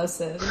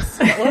 Davoses.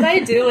 What would I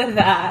do with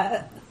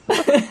that?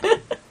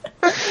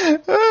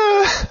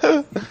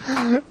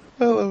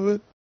 I love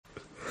it.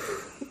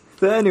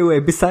 So anyway,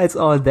 besides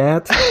all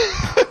that,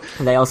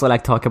 they also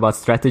like talk about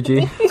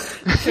strategy.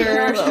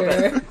 Sure.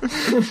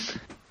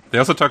 They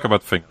also talk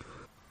about fingers.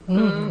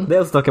 They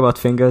also talk about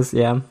fingers,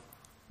 yeah.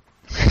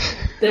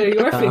 They're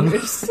your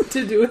fingers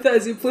to do with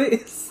as you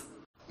please.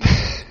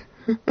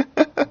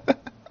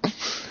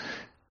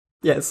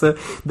 Yeah, so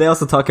they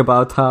also talk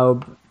about how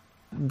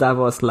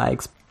Davos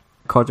likes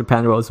Cortez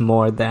Penrose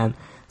more than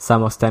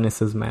some of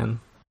Stannis'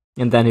 men.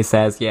 And then he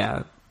says,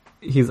 yeah,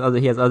 he has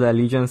other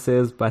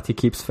allegiances, but he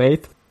keeps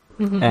faith.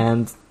 Mm-hmm.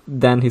 And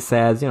then he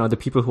says, you know, the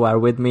people who are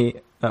with me,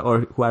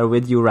 or who are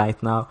with you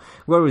right now,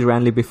 were with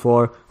Renly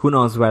before, who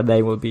knows where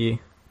they will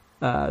be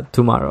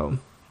tomorrow.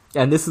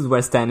 And this is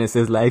where Stannis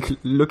is like,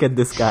 look at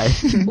this guy.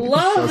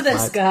 Love so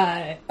this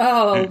guy.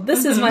 Oh,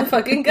 this is my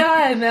fucking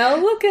guy, Mel.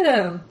 Look at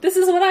him. This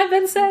is what I've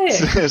been saying.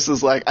 Stannis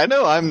is like, I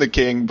know I'm the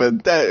king,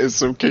 but that is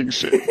some king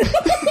shit.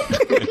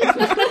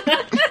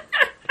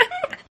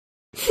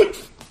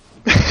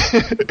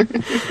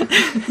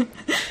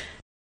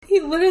 He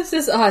literally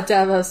says,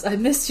 Davos, I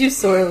missed you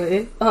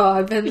sorely. Oh,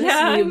 I've been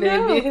missing you,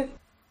 baby.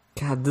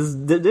 God,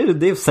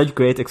 they have such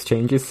great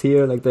exchanges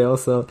here. Like,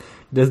 there's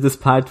this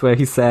part where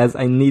he says,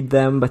 I need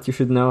them, but you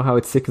should know how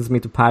it sickens me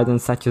to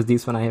pardons such as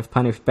these when I have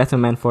punished better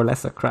men for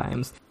lesser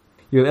crimes.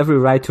 You have every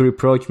right to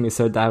reproach me,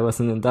 Sir Davos.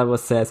 And then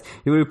Davos says,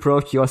 you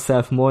reproach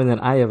yourself more than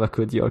I ever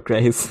could, Your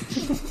Grace.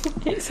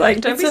 He's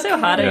like, don't be so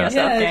hard on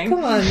yourself, gang.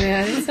 Come on,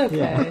 man. It's okay.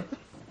 Yeah.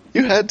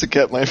 You had to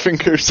cut my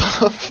fingers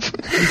off.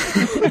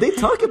 They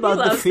talk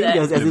about the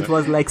fingers as it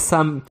was like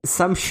some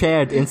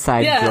shared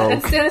inside joke. Yeah,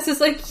 and Stannis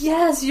is like,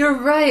 yes, you're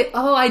right.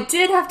 Oh, I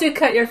did have to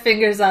cut your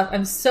fingers off.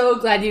 I'm so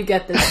glad you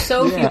get this.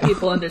 So few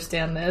people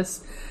understand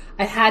this.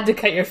 I had to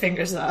cut your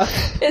fingers off.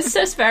 It's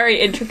just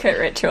very intricate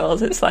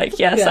rituals. It's like,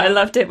 yes, I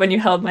loved it when you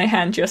held my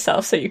hand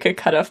yourself so you could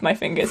cut off my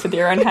fingers with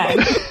your own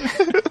hand.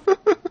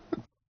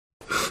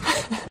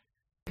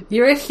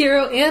 You're a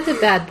hero and a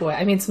bad boy.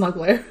 I mean,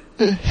 smuggler.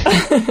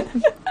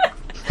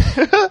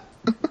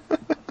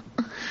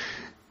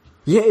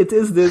 Yeah, it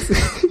is this.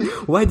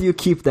 Why do you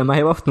keep them? I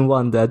have often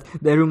wondered.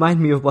 They remind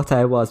me of what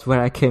I was, where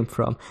I came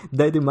from.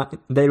 They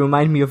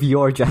remind me of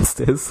your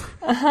justice.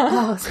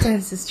 Oh,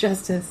 Stannis'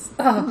 justice.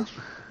 Oh.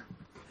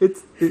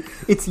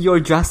 It's your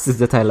justice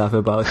that I love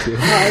about you.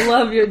 Oh, I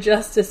love your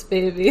justice,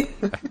 baby.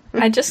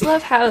 I just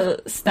love how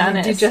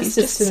Stannis is just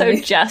so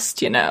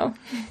just, you know.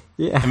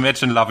 Yeah.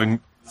 Imagine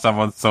loving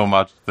someone so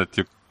much that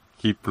you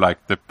keep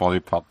like the body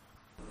part.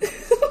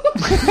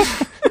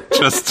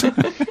 just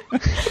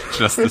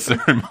as a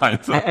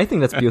reminder. I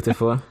think that's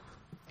beautiful.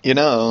 You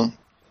know,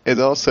 it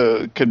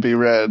also could be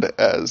read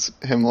as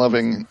him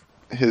loving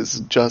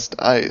his just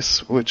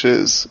ice, which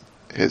is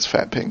his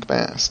fat pink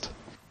mast.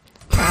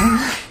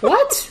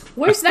 What?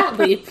 Where's that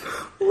leap?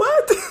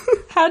 What?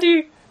 How do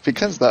you...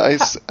 Because the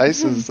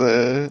ice is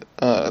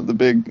the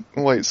big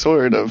white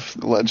sword of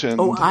legend.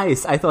 Oh,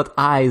 ice. I thought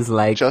eyes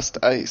like... Just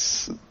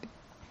ice.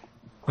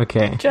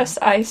 Okay. Just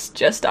ice,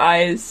 just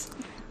eyes.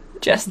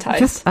 Just ice.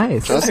 Just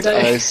ice. Just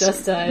ice.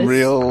 Just ice.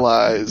 Real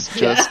lies.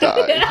 Just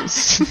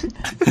ice.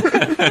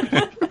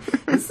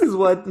 This is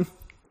what...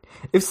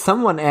 If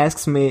someone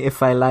asks me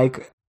if I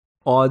like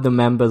all the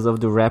members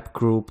of the rap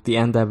group, the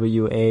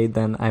NWA,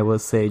 then I will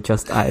say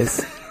just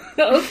ice.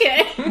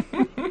 Okay.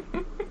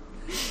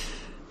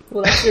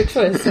 Well, that's your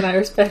choice, and I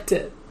respect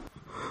it.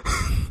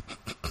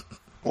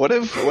 What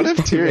if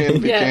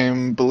Tyrion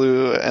became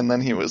blue and then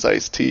he was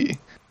iced tea?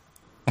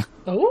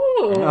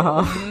 Oh.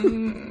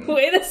 Uh-huh.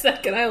 Wait a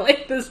second, I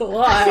like this a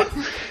lot.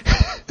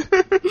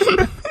 That's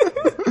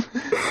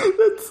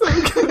so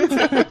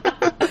good.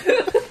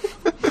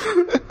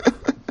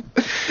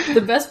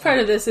 The best part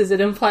of this is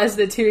it implies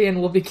that Tyrion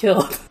will be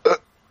killed.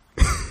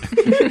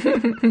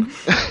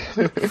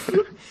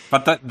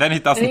 But then he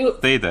doesn't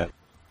stay there.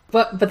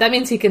 But that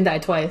means he can die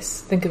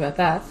twice. Think about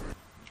that.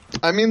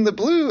 I mean, the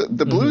blue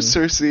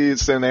Cersei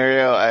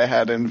scenario I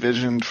had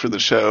envisioned for the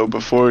show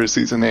before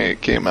season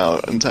 8 came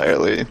out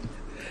entirely.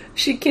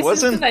 She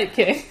kisses the Night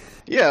King.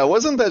 Yeah, it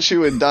wasn't that she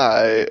would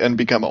die and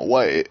become a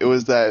white. It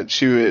was that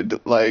she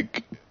would,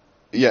 like,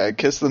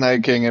 kiss the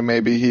Night King and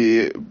maybe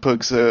he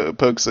pokes a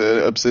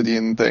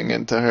obsidian thing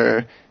into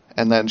her,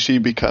 and then she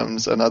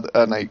becomes a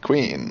Night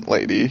Queen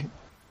lady.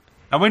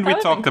 And when we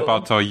talked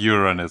about how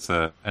Euron is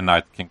a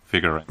Night King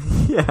figurine,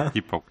 yeah,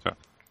 he poked her.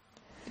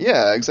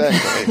 Yeah,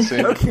 exactly. So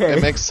Okay.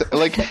 It makes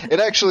it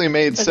actually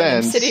made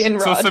sense. Obsidian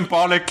So rod.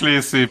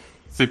 symbolically,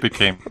 she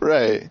became.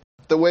 Right.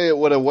 The way it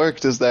would have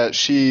worked is that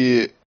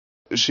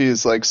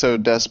she's like so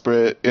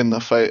desperate in the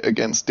fight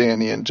against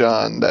Danny and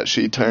John that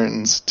she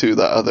turns to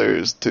the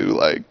others to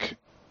like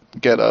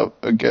get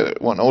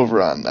one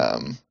over on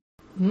them.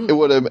 It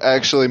would have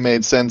actually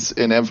made sense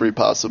in every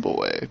possible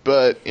way,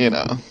 but it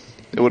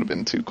would have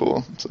been too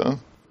cool. So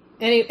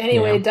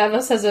Anyway,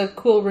 Davos has a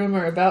cool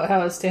rumor about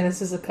how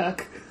Stannis is a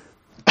cuck.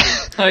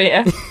 Oh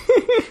yeah.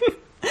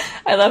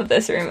 I love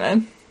this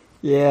rumor.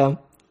 Yeah.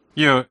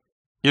 You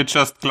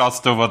just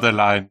glossed over the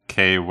line,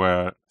 Kay,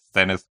 where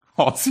Stannis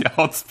calls you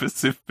out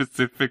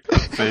specific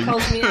things.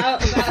 Calls me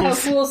out about how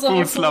fools love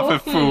a Fools love a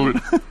fool.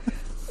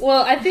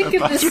 Well, I think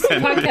in this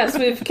That's podcast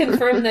we've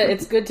confirmed that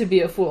it's good to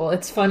be a fool.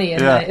 It's funny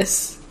and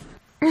nice.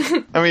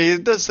 I mean, he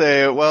does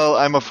say, "Well,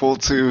 I'm a fool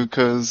too,"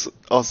 because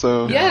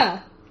also Yeah.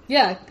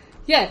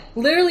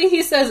 Literally,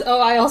 he says, "Oh,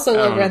 I also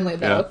love Renly,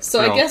 though." So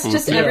I guess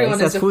just everyone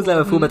he is says a fools fool.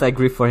 are a fool, but I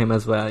agree for him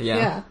as well.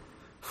 Yeah.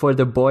 For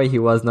the boy, he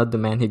was not the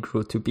man he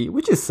grew to be,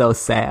 which is so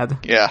sad.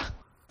 Yeah.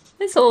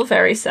 It's all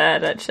very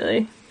sad,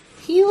 actually.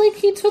 He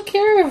took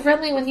care of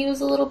Renly when he was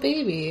a little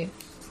baby.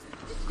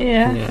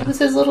 Yeah. He was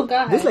his little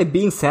guy. This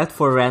being sad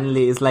for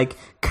Renly is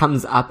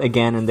comes up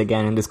again and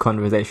again in this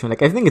conversation.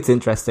 I think it's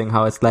interesting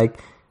how it's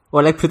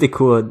pretty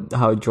cool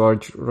how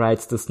George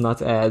writes this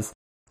not as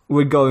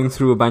we're going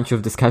through a bunch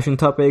of discussion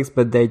topics,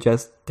 but they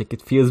just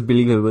it feels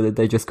believable that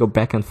they just go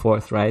back and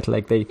forth, right?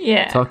 They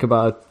talk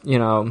about,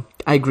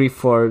 I agree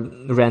for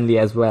Renly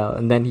as well,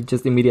 and then he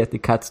just immediately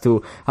cuts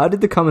to how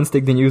did the Commons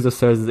take the news of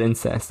Cersei's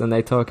incest, and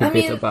they talk a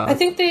bit about I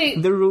think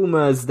the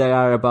rumors that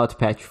are about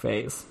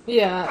Patchface.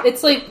 Yeah,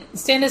 it's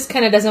Stannis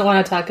kind of doesn't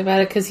want to talk about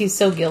it because he's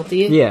so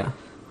guilty. Yeah.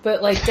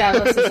 But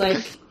Davos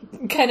is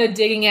kind of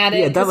digging at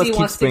it because he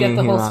wants to get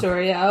the whole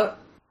story out.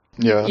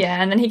 Yeah.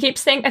 Yeah, and then he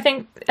keeps I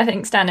think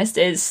Stannis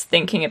is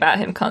thinking about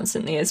him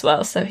constantly as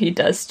well, so he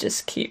does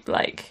just keep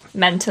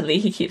mentally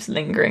he keeps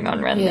lingering on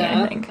Renly,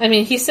 Yeah. I think. I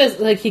mean, he says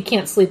he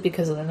can't sleep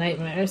because of the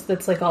nightmares.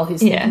 That's all he's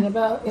thinking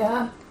about.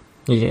 Yeah.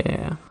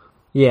 Yeah.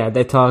 Yeah,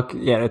 they talk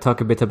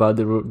a bit about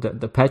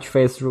the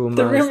Patchface rumors.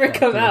 The rumor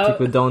come out.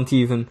 People don't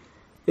even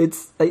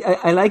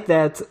I like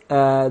that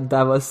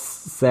Davos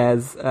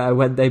says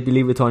when they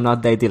believe it or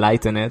not, they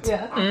delight in it.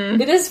 Yeah.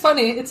 It is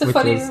funny. It's a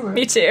funny rumor.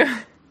 Me too.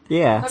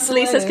 Yeah.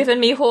 Sleece has given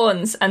me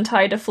horns and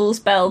tied a fool's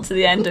bell to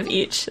the end of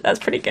each. That's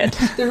pretty good.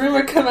 The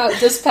rumor come out,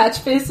 just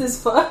Patchface as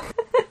fuck.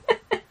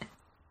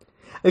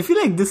 I feel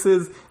like this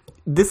is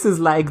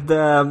like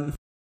the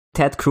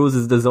Ted Cruz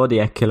is the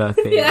Zodiac Killer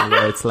thing,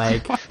 where it's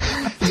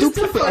do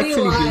people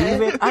actually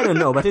believe it? I don't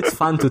know, but it's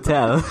fun to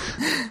tell.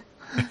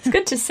 It's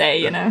good to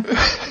say, Yeah.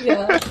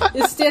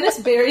 Is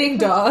Stannis burying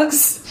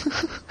dogs?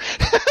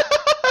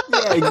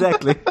 Yeah,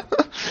 exactly.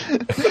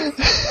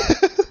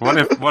 What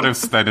if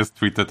Stannis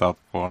tweeted out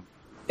porn?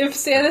 If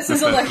Stannis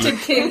is elected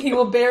king, he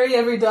will bury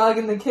every dog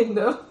in the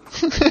kingdom.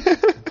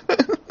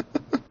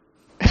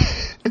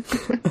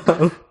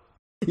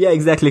 Yeah,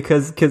 exactly,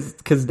 because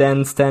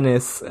then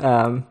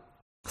Stannis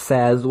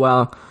says,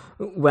 well,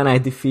 when I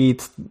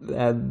defeat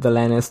the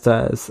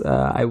Lannisters,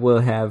 I will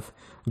have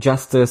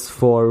justice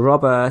for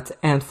Robert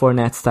and for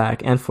Ned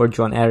Stark and for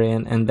Jon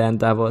Arryn, and then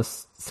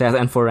Davos says,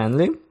 and for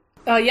Renly.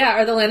 Oh yeah,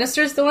 are the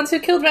Lannisters the ones who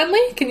killed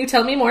Renly? Can you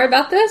tell me more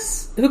about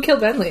this? Who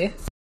killed Renly?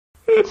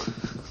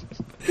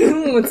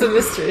 It's a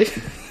mystery.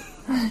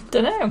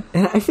 Don't know.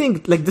 And I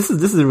think this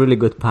is a really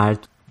good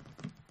part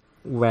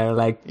where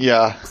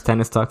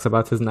Stannis talks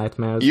about his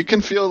nightmares. You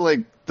can feel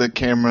the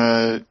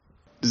camera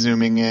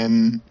zooming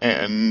in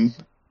and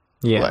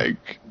it's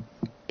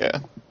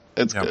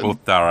good.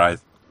 Both their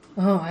eyes.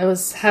 Oh, I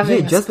was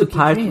having just the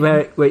part dream.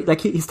 where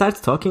he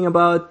starts talking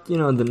about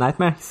the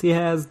nightmares he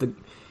has, the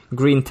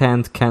green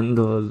tent,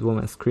 candles,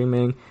 woman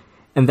screaming,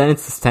 and then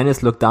it's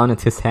Stannis look down at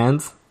his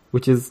hands,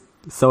 which is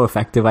so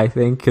effective, I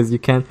think, because you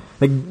can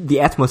the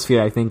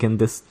atmosphere, I think, in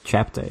this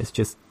chapter is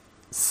just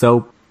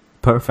so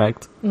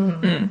perfect.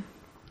 Mm-hmm.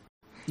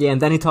 Yeah,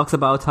 and then he talks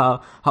about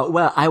how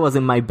well I was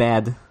in my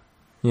bed,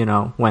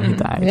 when he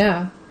died.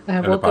 Yeah,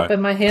 I woke up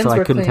and my hands were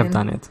so I couldn't clean, have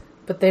done it,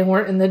 but they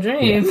weren't in the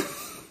dream. Yeah.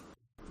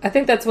 I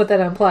think that's what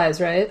that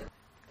implies, right?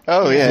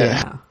 Oh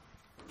yeah.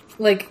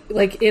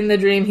 Like in the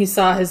dream, he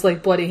saw his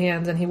bloody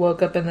hands, and he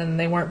woke up, and then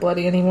they weren't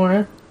bloody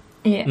anymore.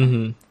 Yeah.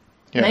 Mm-hmm.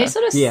 Yeah.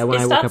 No, when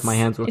I woke up, my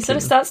hands were He sort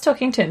of clean. starts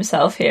talking to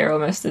himself here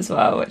almost as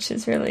well, which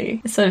is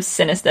really sort of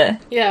sinister.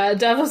 Yeah,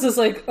 Davos is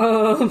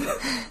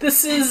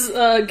this is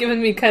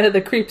giving me kind of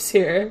the creeps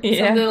here.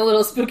 Yeah. Something a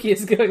little spooky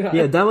is going on.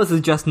 Yeah, Davos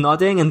is just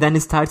nodding, and then he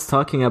starts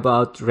talking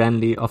about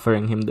Renly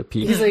offering him the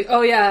peace. He's like,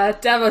 oh yeah,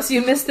 Davos,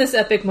 you missed this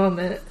epic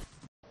moment.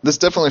 This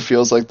definitely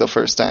feels like the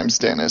first time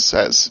Stannis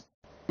has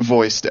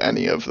voiced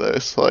any of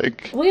this.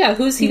 Well, yeah,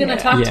 who's he going to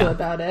talk to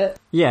about it?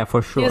 Yeah,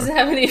 for sure. He doesn't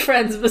have any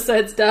friends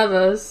besides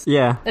Davos.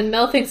 Yeah. And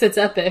Mel thinks it's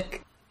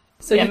epic.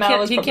 So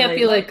he can't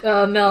be like,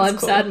 Mel, I'm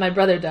sad my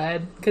brother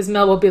died. Because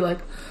Mel will be like,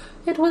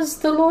 it was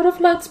the Lord of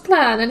Light's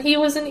plan, and he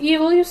was an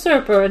evil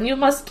usurper, and you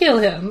must kill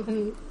him.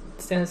 And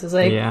Stannis is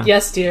like,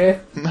 yes,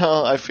 dear.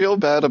 No, I feel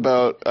bad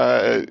about,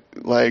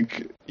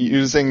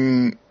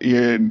 using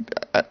your...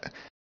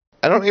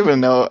 I don't even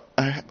know.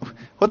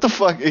 What the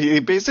fuck? He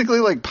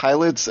basically,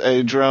 pilots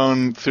a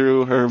drone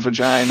through her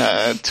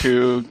vagina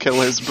to kill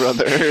his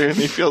brother, and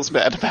he feels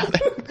bad about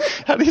it.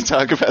 How do you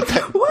talk about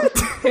that? What?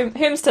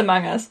 Him's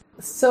among us.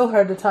 It's so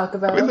hard to talk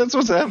about. I mean, that's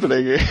what's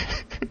happening here.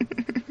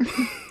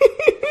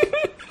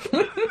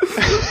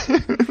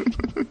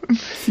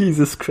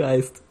 Jesus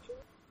Christ.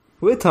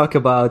 We'll talk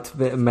about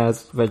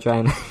Mel's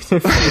vagina.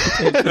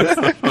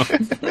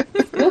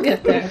 We'll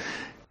get there.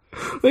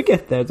 We'll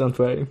get there, don't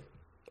worry.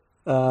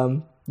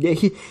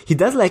 He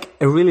does a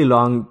really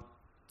long,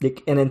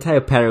 an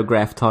entire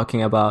paragraph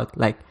talking about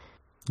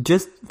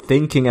just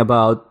thinking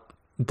about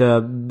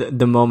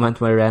the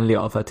moment where Renly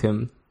offered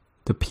him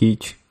the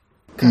peach.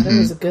 God, that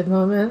was a good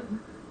moment.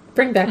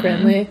 Bring back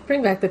Renly.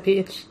 Bring back the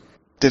peach.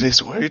 Did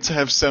his words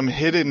have some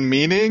hidden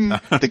meaning?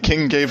 The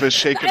king gave a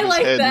shake of his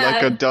head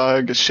like a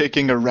dog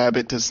shaking a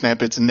rabbit to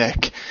snap its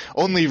neck.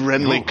 Only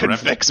Renly could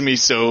vex me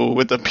so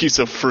with a piece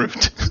of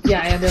fruit.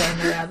 Yeah, I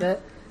understand the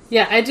rabbit.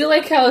 Yeah, I do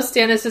like how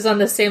Stannis is on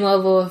the same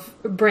level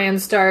of Bran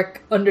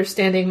Stark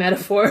understanding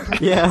metaphor.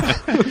 Yeah.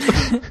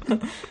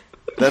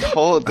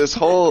 this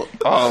whole,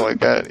 oh my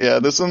god, yeah,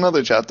 this is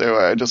another chapter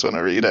where I just want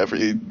to read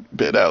every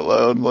bit out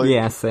loud.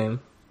 Yeah, same.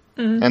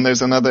 Mm-hmm. And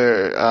there's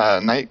another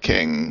Night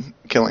King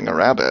killing a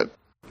rabbit.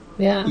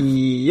 Yeah.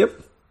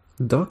 Yep.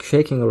 Dog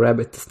shaking a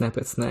rabbit to snap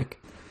its neck.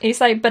 He's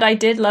like, but I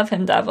did love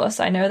him, Davos.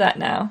 I know that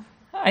now.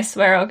 I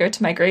swear I'll go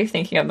to my grave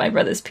thinking of my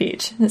brother's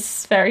peach. This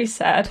is very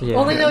sad. Yeah.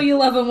 Only know you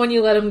love him when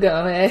you let him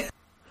go, eh?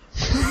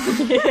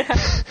 Yeah.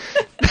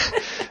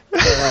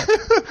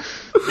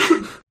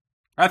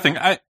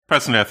 I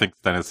personally think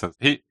Stannis says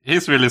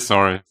he's really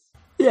sorry.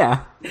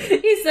 Yeah.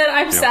 He said,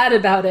 I'm sad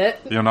about it.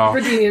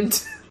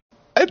 Redeemed.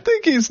 I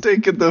think he's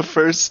taken the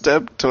first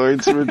step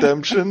towards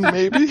redemption,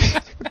 maybe.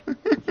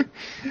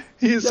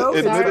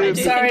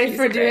 Sorry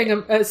for doing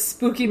a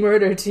spooky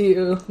murder to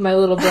you, my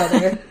little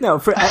brother. No,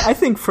 I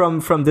think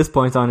from this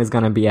point on, it's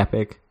gonna be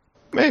epic.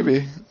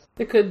 Maybe.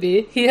 It could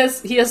be. He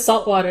has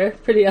salt water.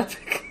 Pretty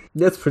epic.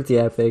 That's pretty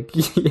epic.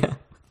 Yeah.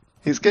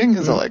 He's getting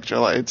his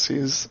electrolytes.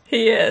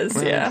 He is.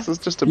 This is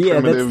just a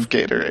primitive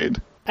Gatorade.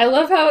 I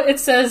love how it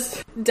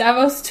says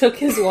Davos took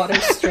his water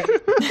straight.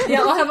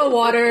 Yeah, I'll have a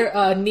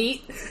water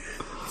neat,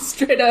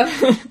 straight up.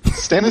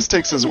 Stannis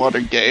takes his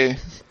water gay.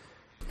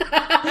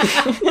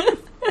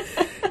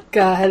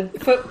 God,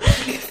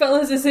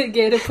 fellas, is it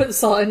gay to put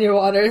salt in your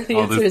water? The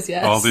answer is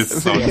yes. All these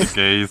salt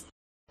gays.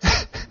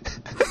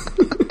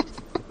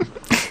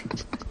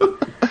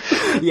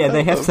 Yeah,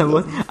 they have some.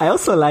 I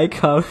also like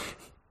how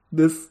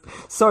this.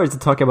 Sorry to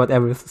talk about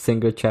every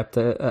single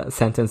chapter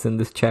sentence in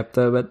this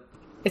chapter, but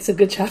it's a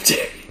good chapter.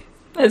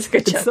 It's a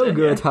good chapter. It's so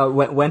good how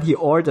when he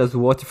orders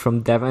water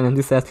from Devon and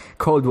he says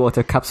cold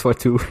water cups for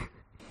two.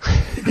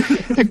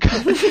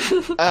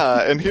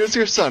 And here's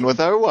your son with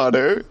our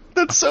water.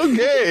 That's so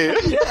gay.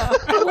 Yeah.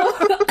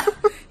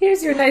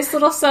 Here's your nice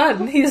little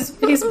son. He's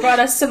brought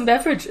us some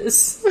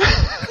beverages.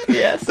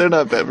 Yes. They're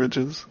not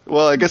beverages.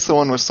 Well, I guess the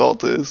one with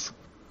salt is.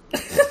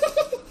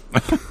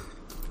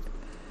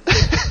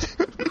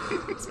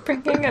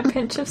 Sprinkling a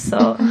pinch of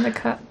salt in the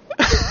cup.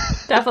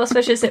 Davos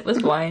wishes it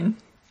was wine.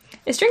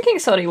 Is drinking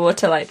salty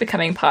water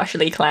becoming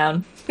partially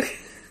clown?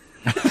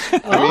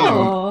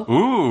 Oh.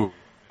 Ooh.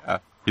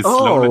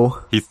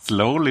 He's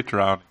slowly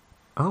drowning.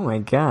 Oh my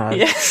god.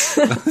 Yes.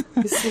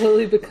 He's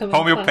slowly becoming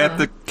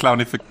homeopathic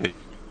clownification.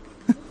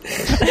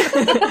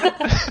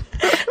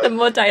 The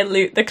more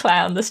dilute the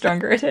clown, the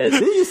stronger it is.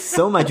 There's just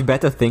so much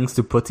better things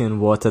to put in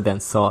water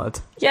than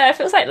salt. Yeah, it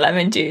feels like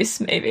lemon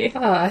juice, maybe.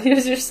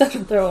 Here's your son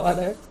with their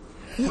water.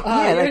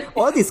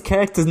 All these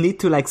characters need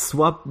to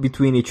swap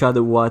between each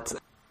other what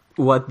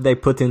they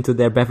put into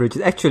their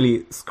beverages.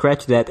 Actually,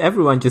 scratch that.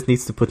 Everyone just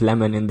needs to put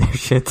lemon in their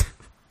shit.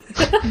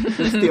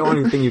 It's the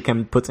only thing you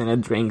can put in a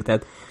drink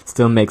that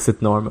still makes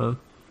it normal.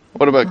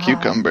 What about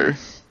cucumber?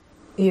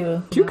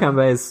 Ew.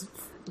 Cucumber is...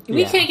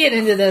 We can't get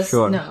into this.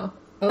 Sure. No.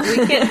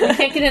 We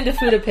can't get into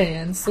food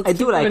opinions. I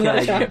do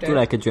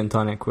like a gin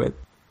tonic with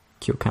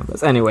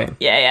cucumbers. Anyway.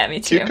 Yeah, me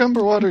too.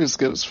 Cucumber water is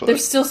good as fuck.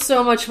 There's still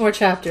so much more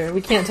chapter.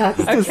 We can't talk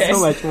about There's so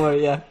much more,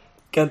 yeah.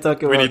 Can't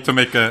talk about We need to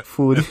make a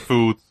food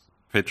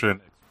Patreon.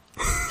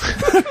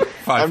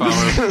 5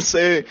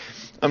 hours.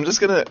 I'm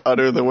just gonna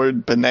utter the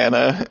word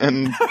banana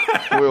and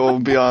we'll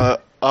be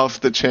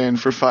off the chain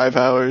for 5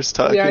 hours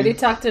talking. We already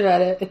talked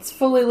about it. It's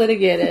fully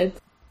litigated.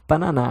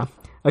 Banana.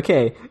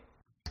 Okay.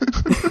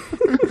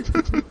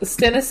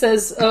 Stannis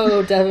says,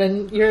 "Oh,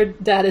 Devon, your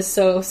dad is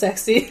so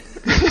sexy.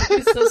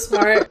 He's so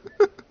smart.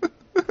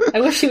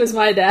 I wish he was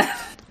my dad."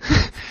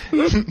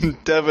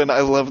 Devon, I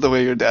love the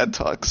way your dad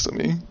talks to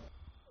me.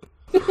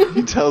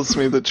 He tells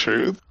me the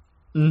truth.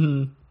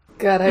 Mm-hmm.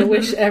 God, I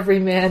wish every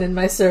man in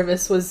my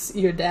service was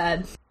your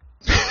dad.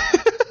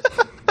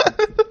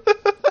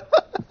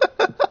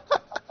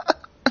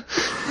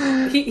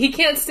 He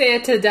can't say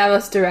it to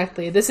Davos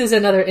directly. This is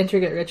another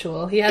intricate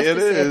ritual. He has to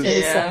say it to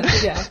his son.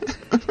 Yeah.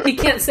 He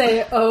can't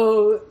say,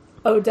 "Oh,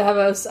 "Oh,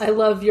 Davos, I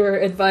love your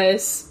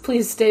advice.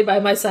 Please stay by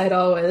my side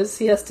always."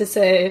 He has to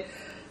say,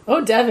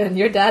 "Oh, Devin,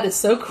 your dad is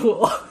so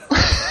cool."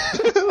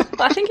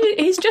 I think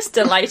he's just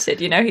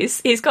delighted, you know.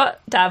 He's got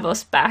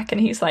Davos back,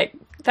 and he's like,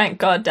 thank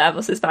God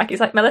Davos is back. He's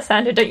like,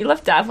 Melisandre, don't you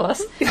love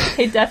Davos?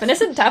 Hey, Devin,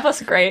 isn't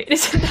Davos great?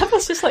 Isn't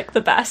Davos just like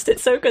the best?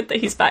 It's so good that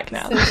he's back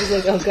now. And he's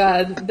like, oh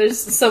God, there's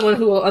someone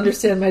who will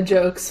understand my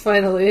jokes,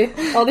 finally.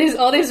 All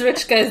these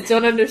rich guys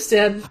don't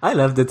understand. I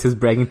love that he's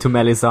bragging to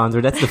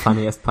Melisandre. That's the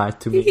funniest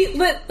part to me.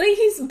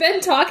 He's been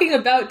talking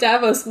about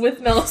Davos with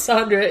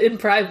Melisandre in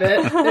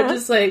private.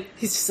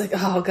 He's just like,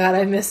 oh God,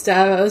 I miss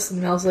Davos.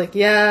 And Mel's like,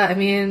 yeah, I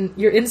mean,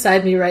 you're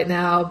inside me right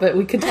now, but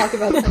we could talk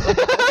about something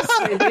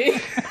else,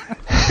 maybe.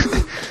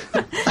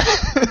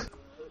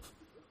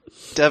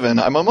 Devin,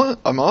 I'm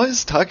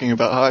always talking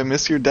about how I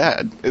miss your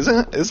dad.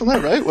 Isn't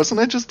that right? Wasn't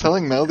I just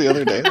telling Mel the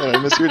other day that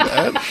I miss your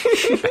dad?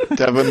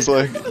 Devin's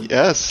like,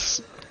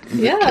 yes.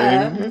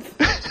 Yeah.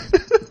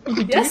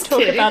 You yes, talk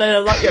King. About it a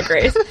lot, Your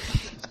Grace.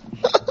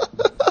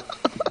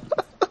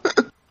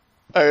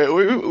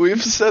 Alright,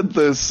 we've said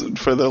this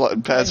for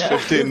the past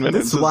 15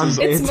 minutes.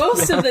 It's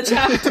most of the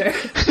chapter.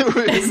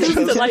 It's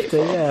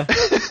delightful. Yeah.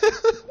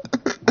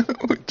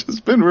 We've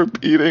just been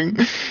repeating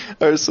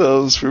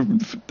ourselves for...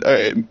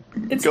 Alright,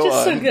 it's go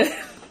just on. So good.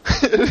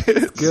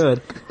 It's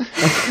good.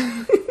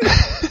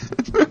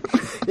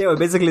 Yeah, well,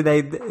 basically,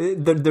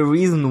 the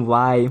reason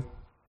why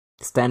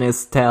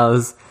Stannis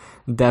tells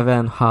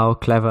Devin how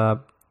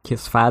clever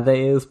his father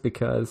is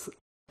because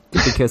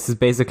he's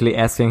basically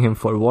asking him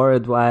for war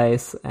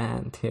advice,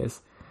 and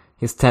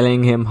he's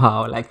telling him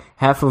how like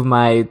half of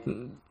my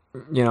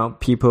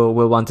people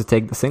will want to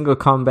take the single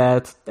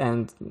combat,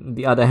 and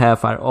the other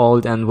half are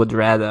old and would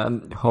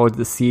rather hold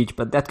the siege,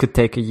 but that could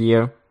take a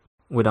year.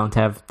 We don't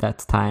have that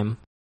time.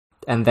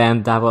 And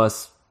then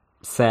Davos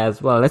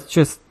says, well, let's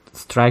just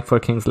strike for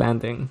King's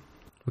Landing.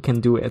 We can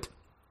do it.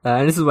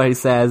 And this is where he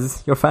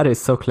says, your father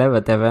is so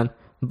clever, Devin,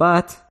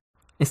 but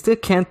I still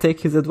can't take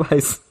his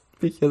advice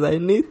because I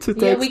need to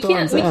take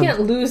Storm's End. We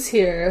can't lose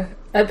here.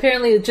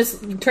 Apparently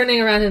just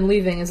turning around and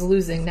leaving is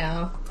losing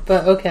now,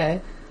 but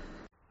okay.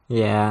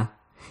 Yeah,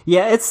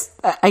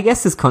 I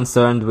guess he's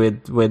concerned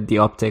with the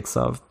optics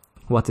of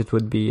what it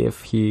would be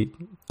if he...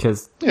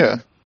 Yeah,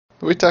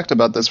 we talked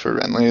about this for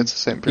Renly, it's the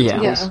same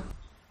principles. Yeah.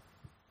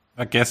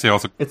 I guess he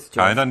also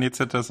kind of needs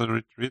it as a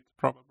retreat,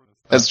 probably.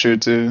 That's true,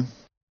 too.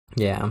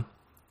 Yeah.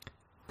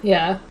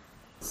 Yeah.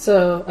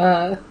 So,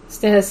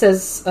 Stannis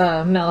says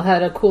Mel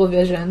had a cool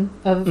vision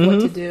of what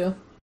to do.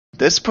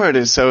 This part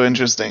is so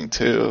interesting,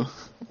 too.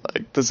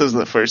 Like, this is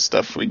the first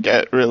stuff we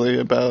get, really,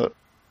 about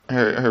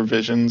her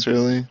visions,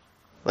 really.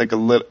 Like,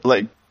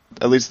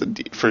 at least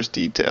the first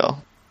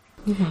detail.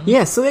 Mm-hmm.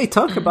 Yeah, so they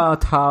talk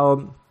about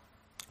how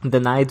the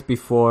night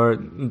before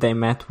they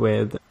met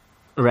with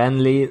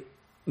Renly,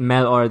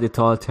 Mel already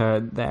told her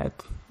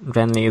that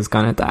Renly is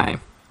gonna die.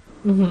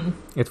 Mm-hmm.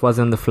 It was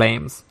in the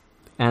flames.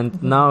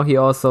 And now she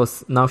also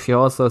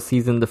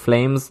sees in the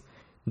flames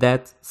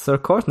that Sir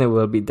Courtney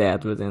will be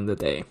dead within the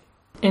day.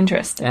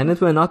 Interesting. And it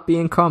will not be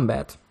in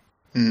combat.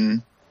 Mm-hmm.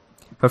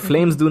 Her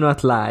flames do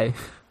not lie.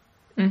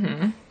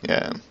 Mm-hmm.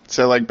 Yeah.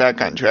 So, like, back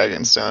on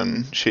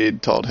Dragonstone, she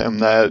told him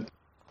that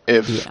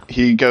if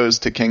he goes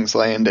to King's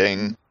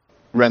Landing,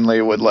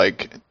 Renly would,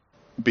 like,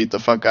 beat the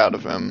fuck out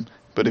of him.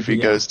 But if he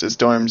goes to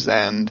Storm's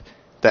End,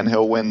 then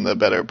he'll win the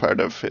better part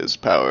of his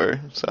power,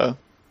 so...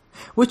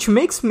 Which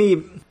makes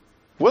me...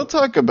 We'll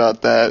talk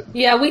about that.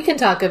 Yeah, we can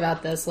talk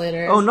about this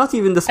later. Oh, not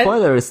even the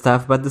spoiler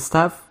stuff, but the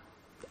stuff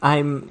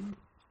I'm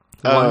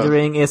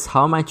wondering is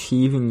how much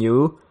he even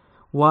knew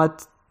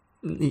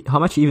how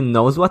much he even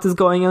knows what is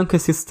going on,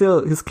 because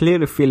he's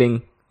clearly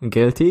feeling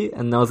guilty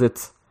and knows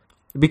it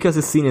because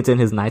he's seen it in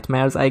his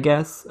nightmares, I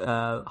guess,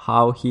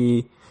 how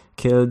he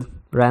killed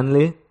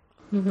Renly.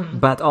 Mm-hmm.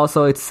 But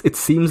also it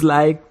seems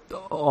like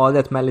all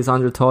that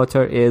Melisandre taught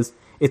her is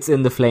it's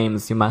in the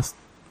flames, you must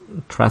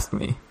trust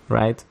me,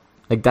 right?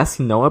 Like, does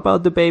he know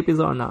about the babies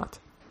or not?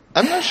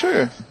 I'm not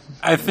sure.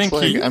 I think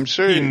I'm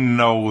sure he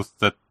knows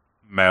that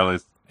Mel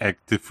is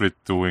actively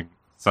doing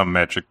some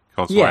magic,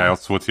 because why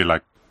else would he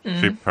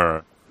ship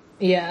her?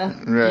 Yeah.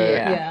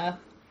 Right.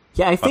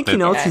 Yeah, I think he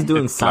knows he's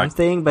doing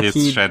something, but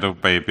his shadow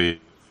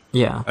baby.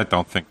 Yeah. I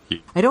don't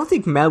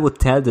think Mel would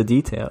tell the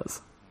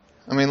details.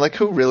 I mean, like,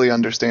 who really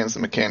understands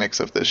the mechanics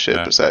of this shit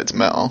besides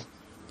Mel?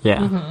 Yeah.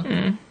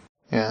 Mm-hmm.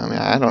 Yeah, I mean,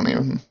 I don't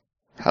even...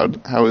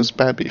 How is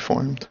Babby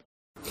formed?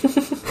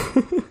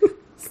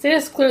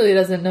 Stannis clearly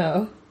doesn't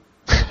know.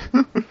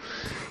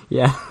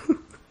 Yeah.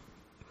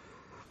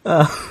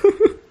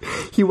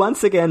 He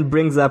once again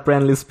brings up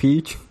Renly's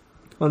speech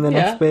on the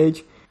next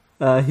page.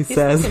 He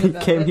says he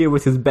came here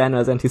with his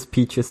banners and his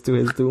speeches to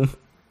his doom.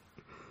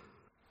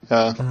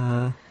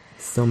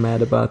 So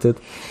mad about it.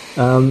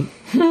 And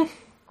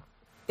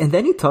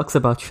then he talks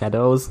about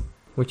shadows,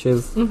 which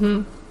is...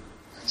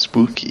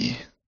 spooky.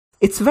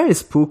 It's very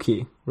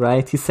spooky,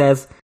 right? He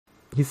says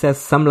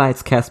some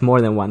lights cast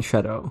more than one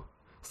shadow.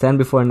 Stand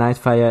before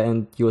Nightfire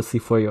and you will see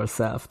for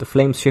yourself. The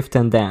flames shift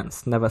and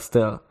dance, never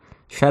still.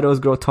 Shadows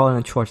grow tall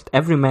and short.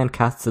 Every man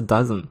casts a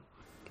dozen.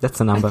 That's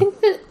a number.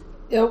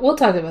 Yeah, we'll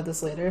talk about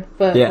this later,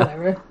 but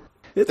whatever.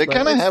 They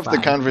kind of have the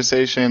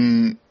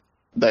conversation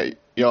that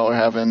y'all are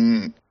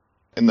having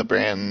in the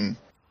Bran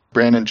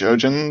and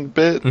Jojen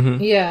bit.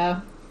 Mm-hmm.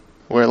 Yeah.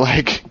 Where,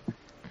 like,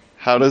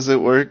 how does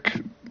it work?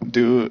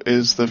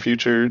 Is the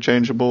future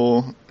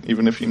changeable,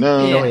 even if you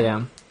know? Yeah. Oh,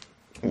 yeah.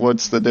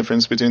 What's the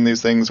difference between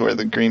these things where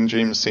the green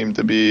dreams seem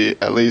to be,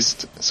 at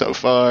least so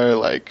far,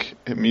 like,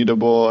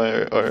 immutable,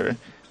 or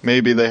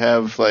maybe they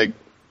have, like,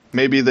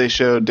 maybe they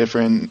show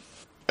different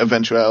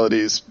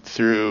eventualities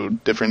through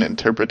different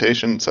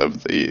interpretations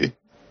of the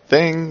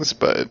things,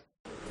 but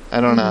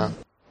I don't know.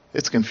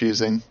 It's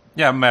confusing.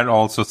 Yeah, Mel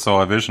also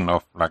saw a vision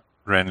of, like,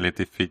 Renly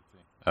defeating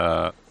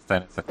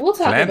Stannis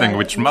Landing,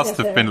 which must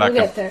have been like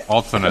an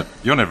alternate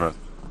universe.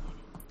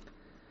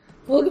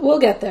 We'll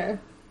get there.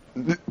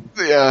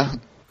 Yeah.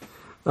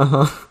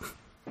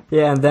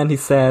 Yeah, and then he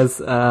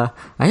says, I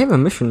have a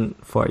mission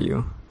for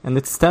you, and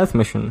it's a stealth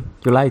mission.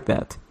 You like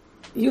that?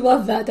 You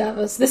love that,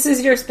 Davos. This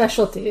is your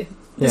specialty.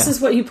 This is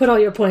what you put all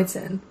your points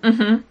in.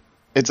 Mm-hmm.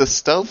 It's a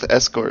stealth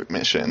escort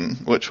mission,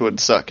 which would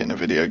suck in a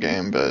video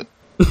game, but...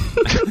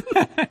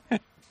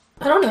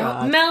 I don't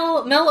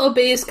know. Mel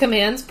obeys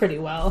commands pretty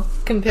well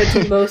compared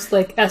to most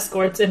like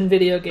escorts in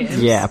video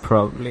games. Yeah,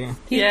 probably.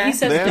 He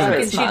says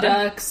duck and she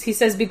ducks. He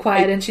says be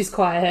quiet and she's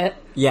quiet.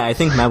 Yeah, I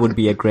think Mel would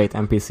be a great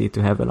NPC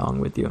to have along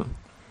with you.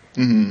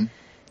 Mm-hmm.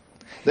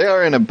 They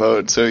are in a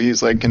boat, so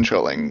he's like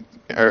controlling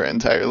her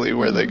entirely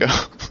where they go.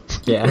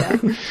 Yeah.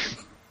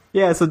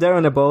 Yeah, so they're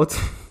on a boat,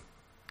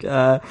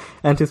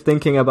 and he's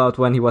thinking about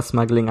when he was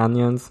smuggling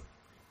onions.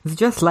 It's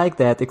just like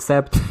that,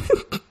 except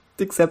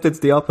it's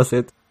the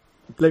opposite.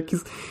 Like,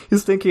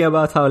 he's thinking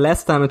about how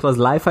last time it was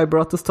life I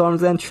brought to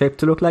Storm's End, shaped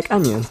to look like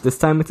onions. This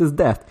time it is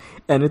death,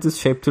 and it is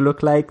shaped to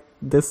look like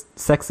this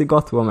sexy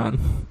goth woman.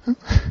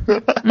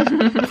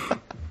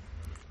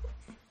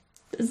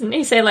 Doesn't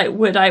he say, like,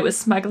 would I was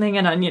smuggling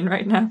an onion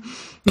right now?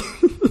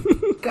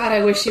 God,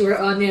 I wish you were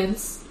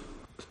onions.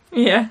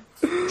 Yeah.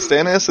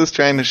 Stannis is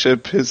trying to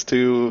ship his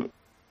two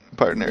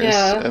partners.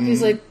 Yeah, and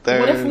he's like,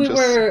 what if we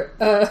were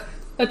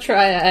a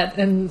triad?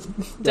 And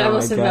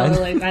Davos and Mel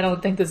are like, I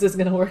don't think this is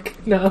going to work.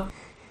 No.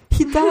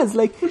 He does.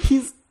 Like,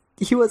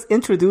 he was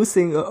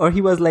introducing, or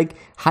he was like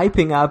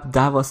hyping up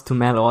Davos to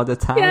Mel all the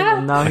time,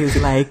 and now he's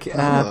like,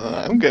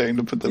 I'm going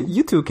to put them.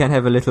 You two can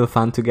have a little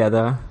fun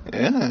together.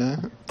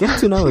 Yeah, get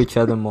to know each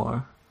other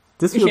more.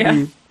 This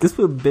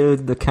will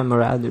build the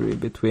camaraderie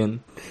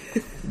between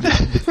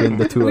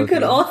the two. We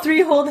could all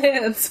three hold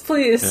hands,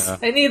 please. Yeah.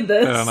 I need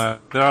this.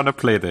 They're on a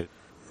play date.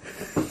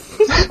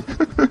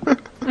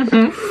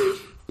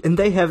 And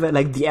they have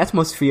like the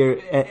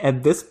atmosphere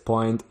at this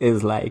point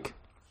is like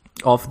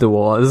off the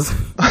walls.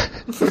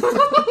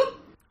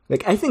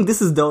 Like, I think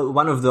this is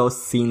one of those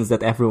scenes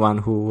that everyone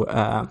who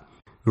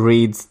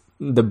reads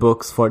the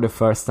books for the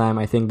first time,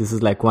 I think this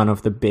is like one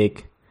of the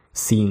big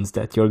scenes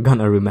that you're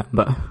gonna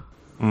remember.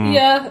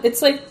 Yeah,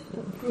 it's like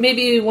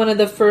maybe one of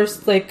the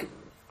first like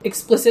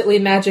explicitly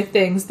magic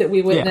things that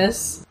we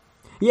witness.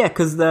 Yeah,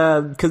 because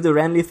the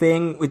Renly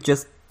thing, it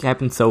just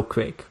happened so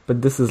quick,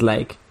 but this is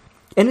like,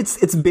 and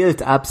it's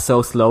built up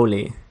so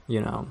slowly, you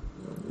know.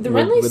 The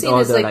Renly scene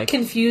is like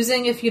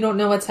confusing if you don't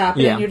know what's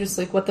happening. Yeah. You're just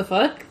like, what the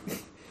fuck?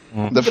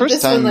 The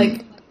first time,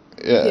 like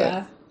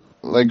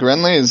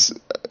Renly's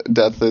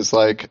death is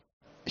like,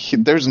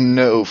 there's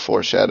no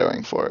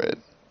foreshadowing for it.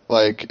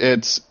 Like,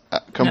 it's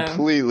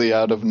completely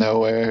out of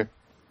nowhere,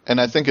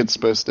 and I think it's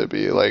supposed to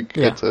be like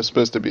it's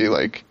supposed to be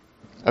like,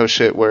 oh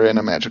shit, we're in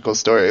a magical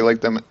story.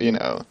 Like,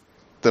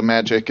 the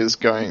magic is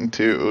going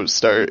to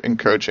start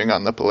encroaching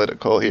on the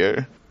political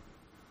here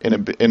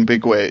in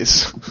big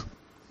ways.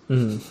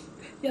 Mm-hmm.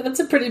 Yeah, that's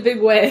a pretty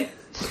big way.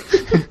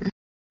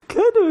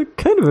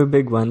 kind of a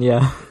big one,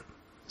 yeah.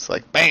 It's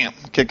like, bam,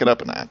 kick it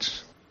up a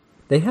notch.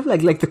 They have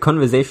like the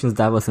conversations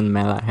Davos and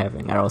Mel are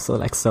having are also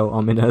like so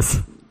ominous.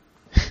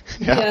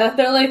 Yeah,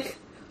 they're like,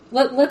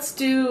 let's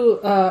do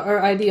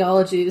our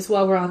ideologies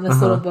while we're on this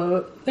little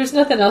boat. There's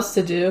nothing else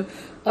to do.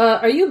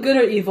 Are you good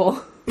or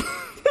evil?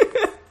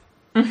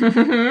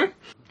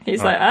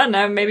 He's like, I don't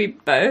know, maybe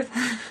both.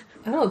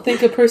 I don't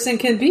think a person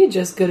can be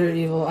just good or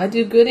evil. I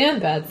do good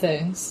and bad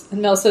things.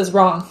 And Mel says,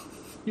 wrong.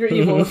 You're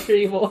evil if you're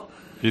evil.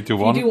 You do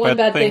one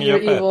bad thing, you're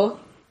evil.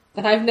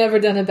 And I've never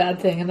done a bad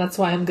thing, and that's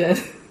why I'm good.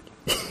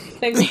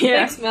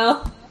 Thanks,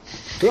 Mel.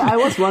 Yeah, I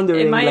was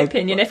wondering. In my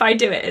opinion, if I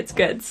do it, it's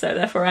good, so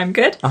therefore I'm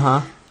good.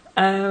 That's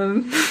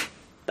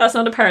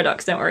not a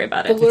paradox, don't worry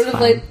about it. The Lord of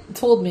Light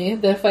told me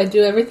that if I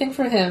do everything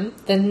for him,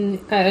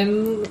 then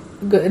I'm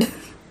good.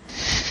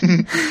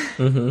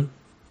 Mm-hmm.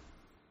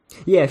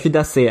 Yeah, she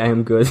does say I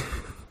am good.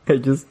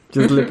 just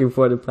looking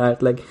for the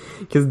part, like,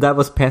 because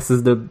Davos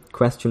passes the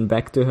question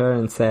back to her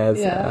and says,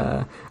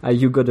 "Are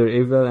you good or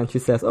evil?" And she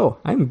says, "Oh,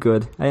 I'm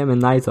good. I am a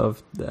knight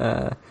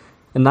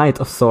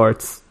of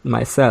sorts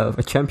myself,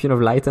 a champion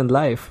of light and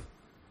life.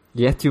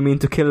 Yet you mean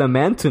to kill a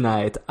man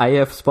tonight? I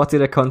have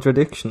spotted a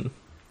contradiction."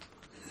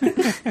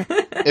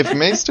 If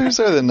maesters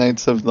are the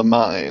knights of the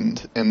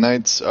mind, and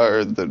knights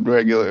are the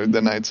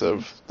knights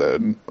of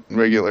the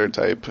regular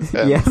type,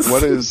 and yes.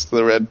 What is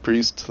the red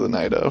priest the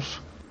knight of?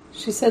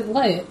 She said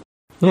light.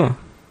 Yeah.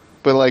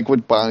 But like,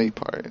 what body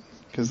part?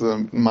 Because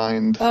the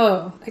mind...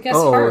 Oh, I guess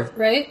heart,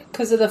 right?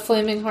 Because of the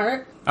flaming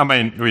heart? I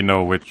mean, we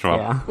know which one.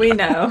 Yeah. We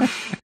know.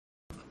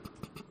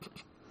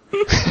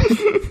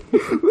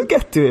 We'll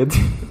get to it.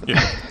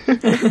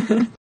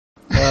 Yeah.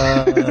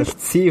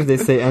 Let's see if they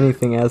say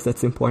anything else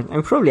that's important.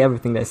 And probably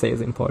everything they say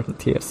is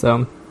important here.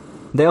 So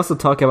they also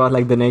talk about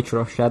like the nature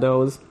of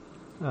shadows.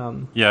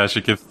 Yeah,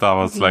 she gives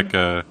Davos like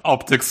a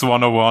optics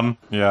 101.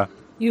 Yeah.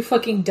 You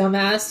fucking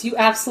dumbass. You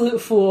absolute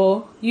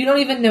fool. You don't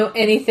even know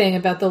anything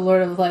about the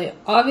Lord of Light.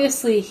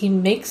 Obviously, he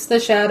makes the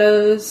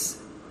shadows.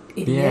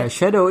 Idiot. Yeah,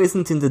 shadow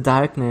isn't in the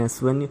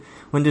darkness. When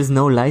there's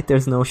no light,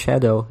 there's no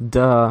shadow.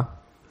 Duh.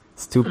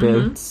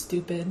 Stupid.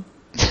 Stupid.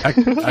 I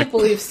can't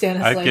believe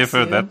Stannis I likes give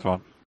her you. that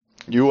one.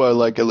 You are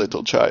like a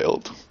little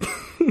child.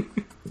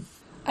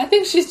 I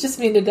think she's just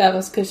mean to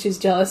Davos because she's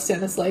jealous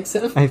Stannis likes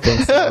him. I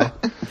think so.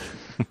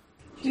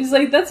 She's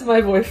like, that's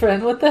my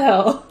boyfriend. What the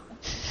hell?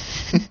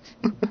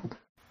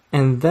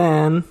 And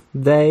then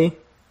they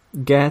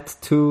get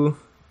to...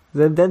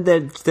 Then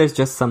there's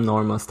just some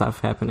normal stuff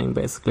happening,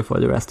 basically, for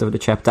the rest of the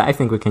chapter. I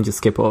think we can just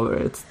skip over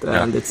it.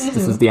 And this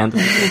is the end of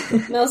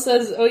it. Mel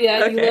says, oh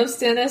yeah, you love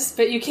Stannis,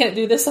 but you can't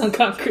do this on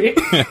concrete.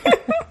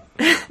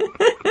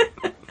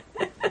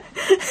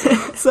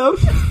 So,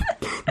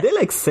 they,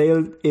 like,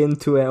 sail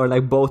into, or,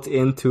 like, boat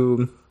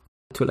into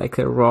like,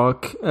 a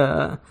rock.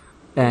 And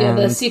yeah,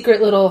 the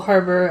secret little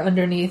harbor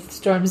underneath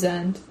Storm's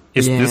End.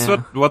 Is this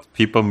what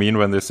people mean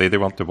when they say they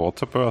want the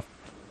water birth?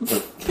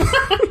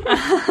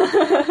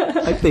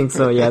 I think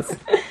so, yes.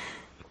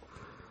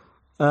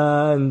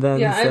 And then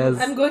he says...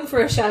 I'm going for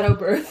a shadow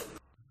birth.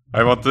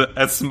 I want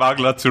a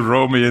smuggler to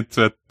row me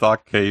into a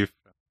dark cave.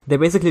 They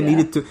basically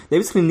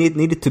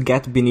needed to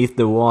get beneath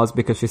the walls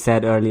because she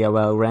said earlier,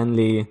 well,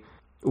 Renly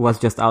was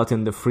just out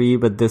in the free,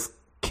 but this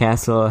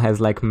castle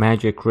has like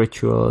magic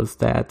rituals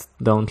that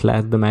don't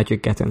let the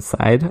magic get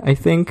inside, I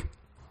think.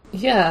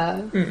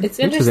 Yeah, it's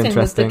interesting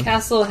that the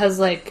castle has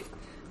like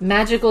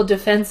magical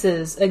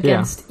defenses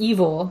against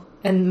evil,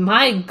 and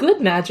my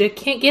good magic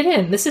can't get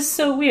in. This is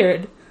so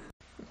weird.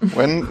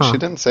 When she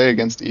didn't say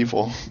against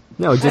evil.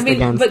 No, just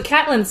against. But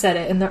Catelyn said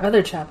it in the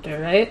other chapter,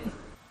 right?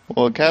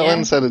 Well,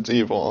 Catelyn said it's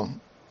evil.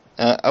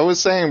 I was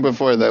saying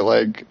before that,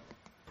 like...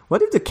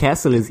 What if the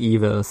castle is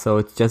evil, so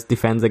it just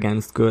defends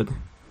against good?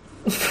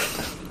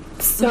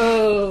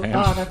 So...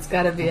 Oh, that's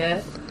gotta be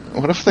it.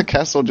 What if the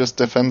castle just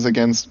defends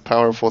against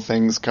powerful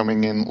things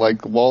coming in?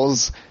 Like,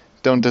 walls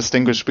don't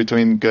distinguish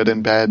between good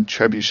and bad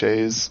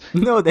trebuchets.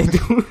 No, they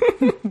do.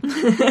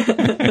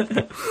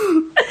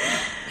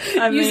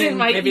 Using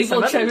my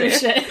evil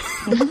trebuchet.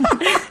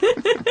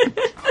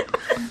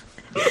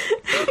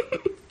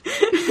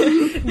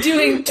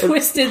 Doing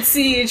twisted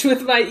siege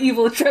with my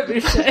evil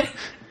trebuchet.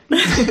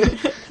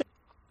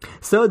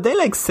 So they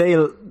like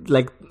sail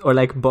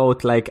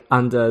boat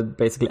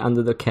basically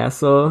under the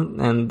castle,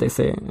 and they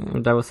say,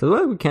 Davos says,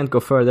 well, we can't go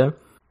further.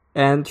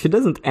 And she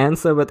doesn't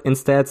answer, but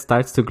instead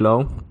starts to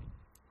glow.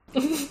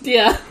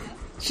 Yeah.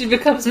 She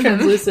becomes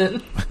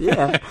translucent.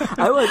 Yeah.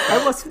 I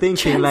was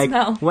thinking,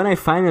 when I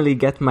finally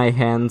get my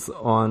hands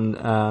on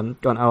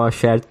our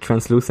shared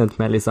translucent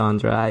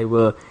Melisandre, I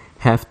will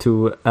have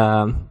to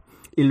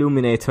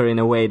illuminate her in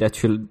a way that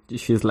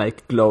she's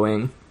like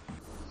glowing.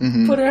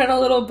 Mm-hmm. Put her in a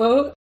little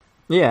boat?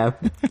 Yeah.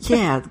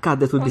 Yeah, God,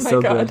 that would be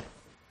so good.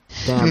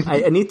 Damn,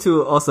 I need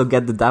to also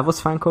get the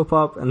Davos Funko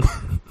Pop and...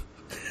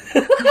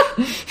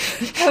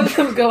 have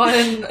them go on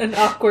an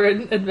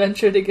awkward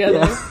adventure together.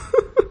 Yeah.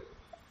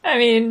 I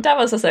mean,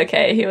 Davos was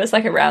okay. He was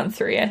like around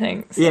 3, I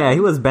think. So. Yeah, he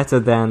was better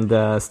than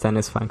the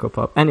Stannis Funko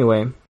Pop.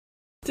 Anyway.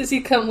 Does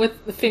he come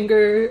with the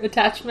finger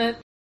attachment?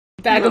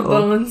 Bag of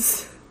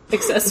bones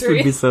accessory? It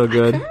would be so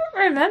good. I can't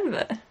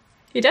remember.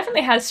 He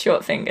definitely has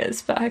short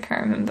fingers, but I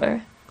can't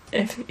remember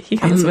if he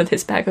comes with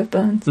his bag of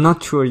bones.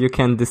 Not sure you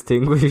can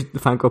distinguish the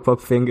Funko Pop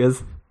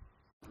fingers.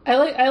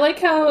 I like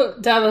how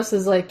Davos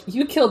is like,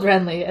 you killed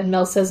Renly, and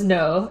Mel says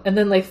no, and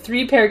then like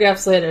 3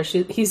 paragraphs later,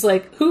 he's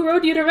like, who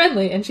rode you to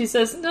Renly? And she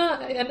says, no,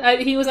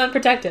 and he was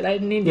unprotected. I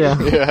didn't need you.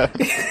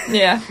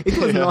 Yeah. It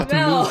was not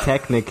me,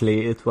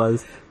 technically. It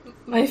was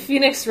my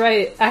Phoenix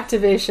Wright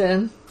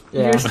activation.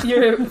 Yeah.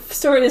 Your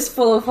story is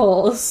full of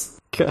holes.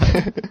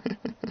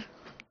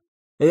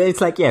 It's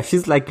like, yeah,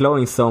 she's like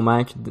glowing so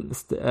much.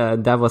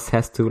 Davos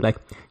has to like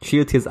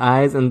shield his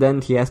eyes, and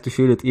then he has to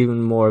shield it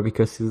even more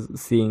because he's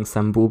seeing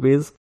some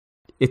boobies.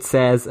 It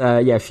says,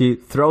 she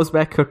throws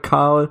back her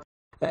cowl,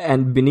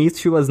 and beneath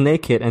she was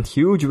naked and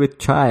huge with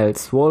child.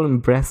 Swollen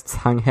breasts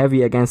hung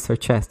heavy against her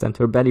chest, and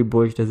her belly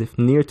bulged as if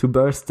near to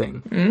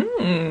bursting.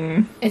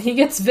 Mm. And he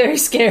gets very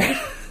scared.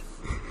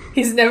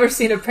 He's never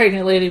seen a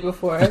pregnant lady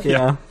before.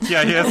 Yeah.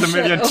 Yeah, he has a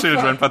million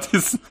children, but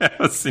he's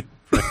never seen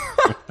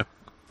pregnant.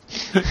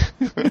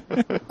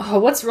 Oh,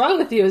 what's wrong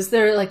with you? Is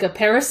there like a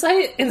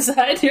parasite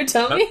inside your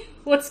tummy?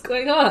 What's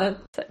going on?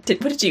 What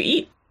did you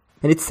eat?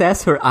 And it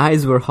says her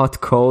eyes were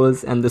hot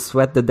coals, and the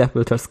sweat that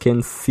dappled her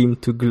skin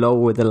seemed to glow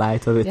with a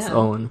light of its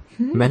own.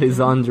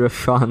 Melisandre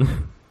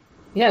shone.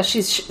 Yeah,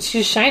 she's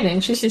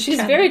shining. She's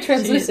very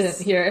translucent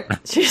here.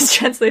 She's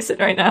translucent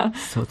right now.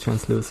 So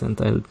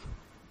translucent.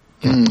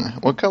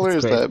 What color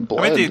is that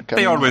blood? I mean,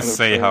 they always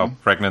say how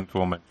pregnant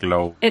women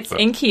glow. It's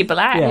inky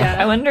black. Yeah.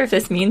 I wonder if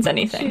this means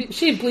anything.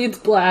 She bleeds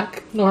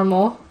black,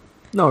 normal.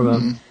 Normal.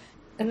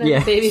 And then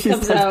the baby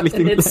comes out,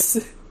 and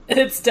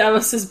it's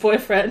Davos's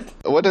boyfriend.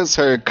 What does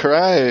her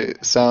cry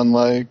sound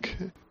like?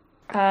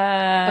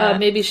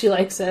 Maybe she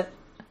likes it.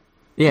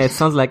 Yeah, it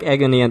sounds like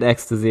agony and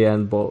ecstasy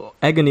and both.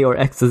 Agony or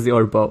ecstasy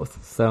or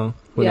both. So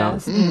who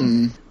knows?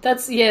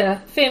 That's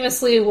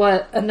famously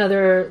what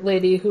another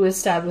lady who was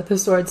stabbed with a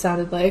sword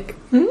sounded like.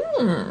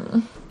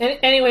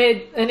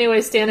 Anyway,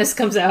 Stannis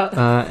comes out.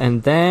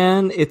 And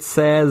then it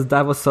says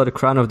Davos saw the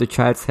crown of the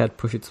child's head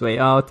push its way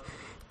out.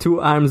 2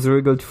 arms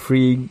wriggled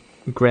free,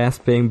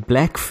 grasping,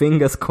 black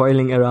fingers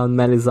coiling around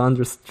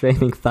Melisandre's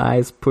straining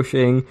thighs,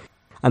 pushing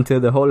until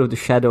the whole of the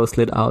shadow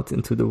slid out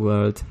into the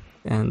world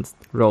and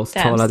rose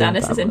taller than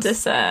Davos. Stannis is into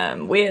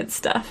some weird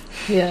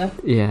stuff. Yeah,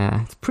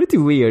 it's pretty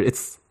weird.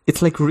 It's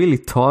like really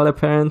tall,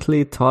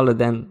 apparently, taller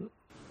than...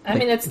 I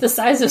mean, it's the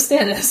size of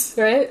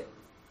Stannis, right?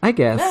 I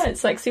guess. Yeah,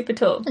 it's like super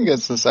tall. I think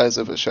it's the size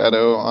of a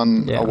shadow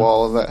on a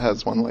wall that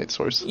has one light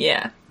source.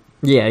 Yeah.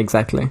 Yeah,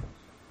 exactly.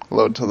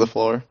 Load to the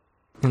floor.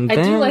 And I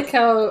do like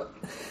how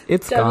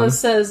Davos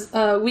says,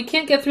 we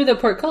can't get through the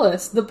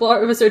portcullis. The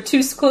barbs are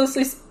too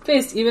closely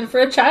spaced even for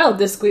a child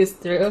to squeeze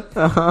through.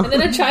 And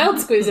then a child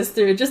squeezes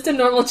through, just a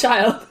normal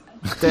child.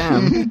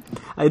 Damn.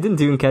 I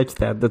didn't even catch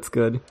that. That's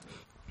good.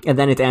 And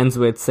then it ends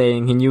with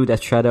saying he knew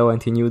that shadow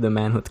and he knew the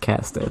man who'd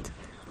cast it.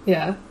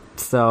 Yeah.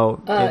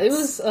 So it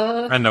was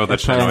I know that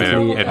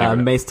shadow.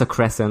 Maester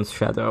Crescent's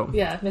shadow.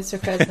 Yeah, Mr.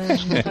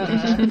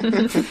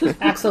 Crescent,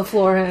 Axel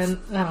Florin,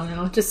 I don't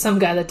know, just some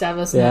guy that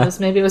Davos knows.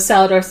 Maybe it was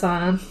Salladhor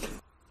Saan.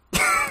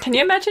 Can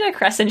you imagine a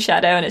crescent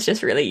shadow and it's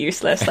just really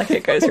useless, like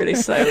it goes really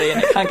slowly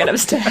and it can't get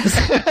upstairs?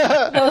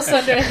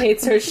 Melisandre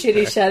hates her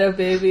shitty shadow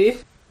baby.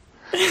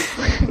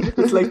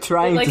 It's like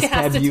trying to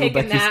stab you,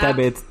 but you stab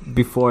it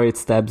before it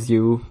stabs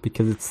you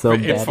because it's so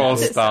bad. It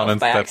falls down and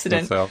stabs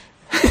itself.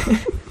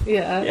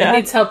 Yeah, it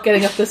needs help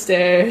getting up the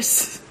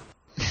stairs.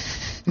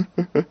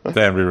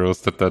 Damn, we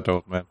roasted that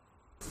old man.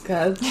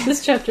 God,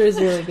 this chapter is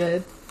really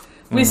good.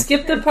 We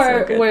skipped the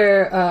part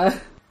where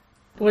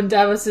when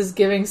Davos is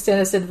giving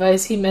Stannis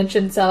advice, he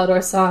mentioned Salladhor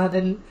Saan,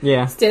 and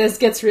Stannis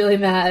gets really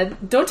mad.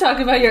 Don't talk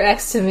about your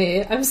ex to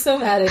me. I'm so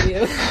mad at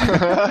you.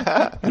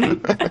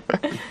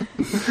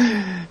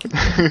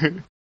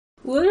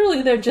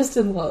 Literally, they're just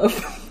in love.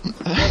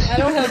 I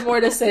don't have more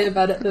to say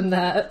about it than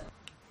that.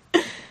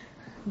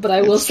 But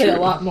I will say a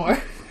lot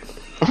more.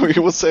 We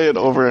will say it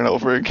over and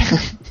over again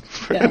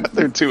for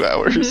another 2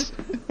 hours.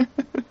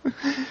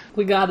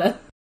 We gotta.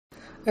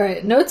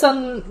 Alright, notes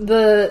on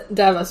the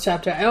Davos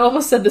chapter. I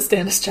almost said the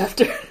Stannis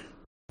chapter.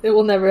 It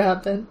will never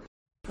happen.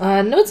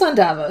 Notes on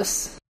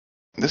Davos.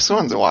 This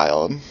one's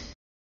wild.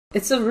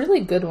 It's a really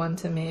good one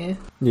to me.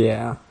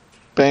 Yeah.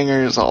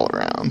 Bangers all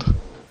around.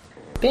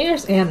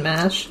 Bangers and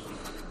mash.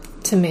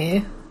 To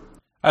me.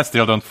 I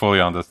still don't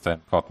fully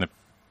understand Courtney.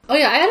 Oh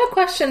yeah, I had a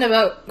question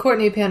about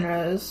Courtney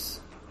Penrose.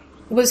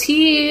 Was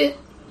he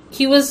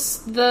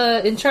was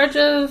in charge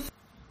of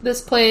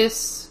this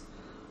place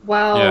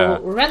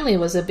while Renly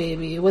was a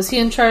baby? Was he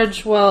in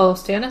charge while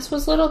Stannis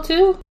was little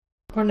too?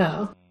 Or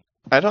no?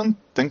 I don't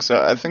think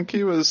so. I think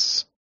he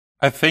was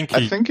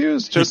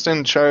just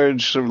in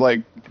charge of,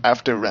 like,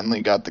 after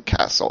Renly got the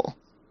castle.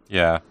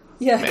 Yeah.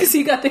 Yeah, because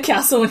he got the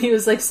castle when he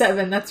was like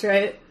 7, that's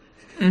right.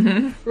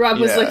 Mm-hmm. Rob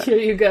was like, here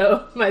you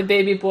go, my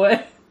baby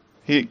boy.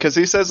 Because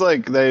he says,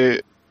 like,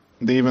 they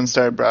even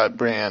started brought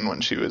Brienne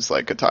when she was,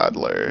 like, a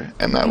toddler,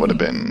 and that would have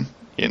been,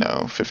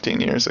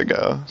 15 years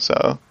ago,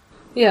 so...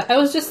 Yeah, I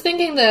was just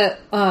thinking that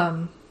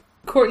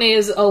Courtney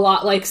is a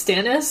lot like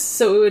Stannis,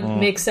 so it would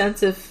make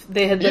sense if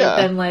they had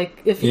been,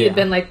 like, if he had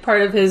been, like,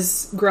 part of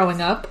his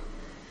growing up.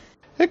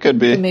 It could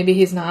be. But maybe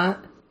he's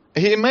not.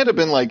 He might have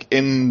been, like,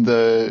 in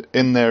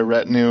their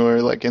retinue,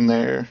 or, like, in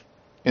their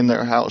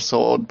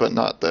household, but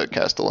not the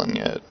Castellan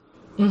yet.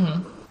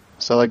 Mm-hmm.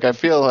 So, like, I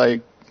feel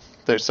like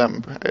there's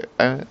some...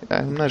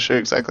 I'm not sure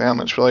exactly how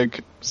much, but,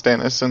 like,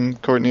 Stannis and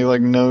Courtney,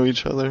 like, know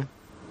each other.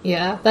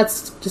 Yeah,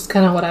 that's just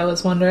kind of what I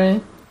was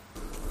wondering.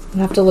 I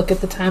have to look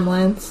at the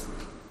timelines.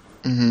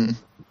 Mm-hmm.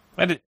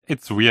 And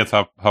it's weird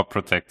how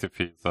protective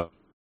he is of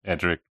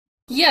Edric.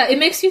 Yeah, it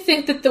makes you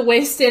think that the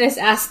way Stannis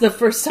asked the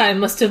first time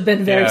must have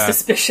been very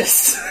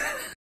suspicious.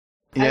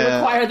 I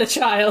require the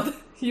child.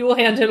 You will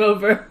hand him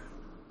over.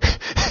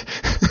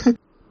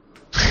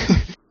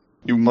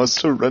 You must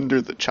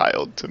surrender the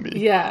child to me.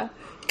 Yeah.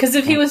 Because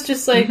if he was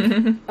just like,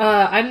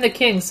 I'm the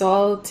king, so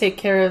I'll take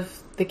care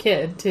of the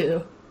kid,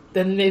 too.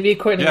 Then maybe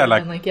Courtney would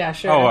have been like, yeah,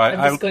 sure. Oh,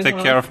 I'll take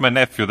care of my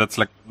nephew. That's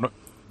like a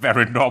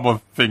very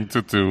normal thing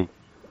to do.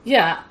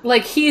 Yeah,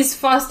 like he's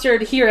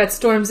fostered here at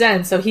Storm's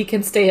End, so he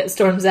can stay at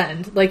Storm's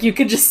End. Like, you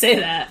could just say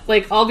that.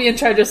 Like, I'll be in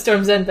charge of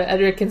Storm's End, but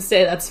Edric can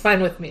stay. That's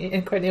fine with me.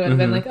 And Courtney would have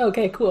been like,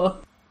 okay, cool.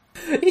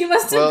 He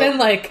must have been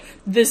like,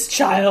 this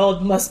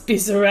child must be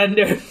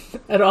surrendered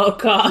at all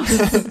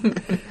costs.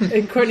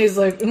 And Courtney's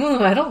like,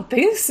 I don't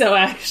think so,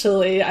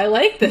 actually. I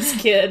like this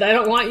kid. I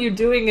don't want you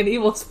doing an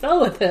evil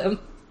spell with him.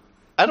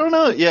 I don't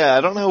know. Yeah,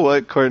 I don't know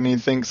what Courtney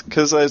thinks,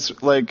 because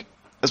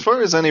as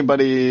far as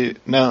anybody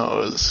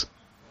knows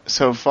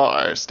so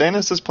far,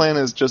 Stannis' plan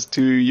is just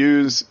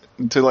to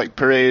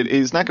parade.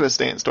 He's not going to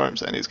stay in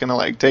Storm's End. He's going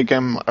to take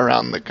him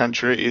around the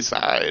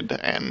countryside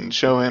and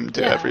show him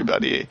to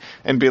everybody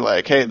and be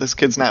like, hey, this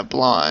kid's not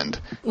blonde.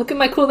 Look at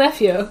my cool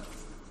nephew.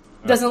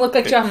 Doesn't look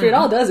like Joffrey at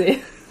all, does he?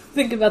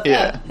 Think about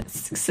that.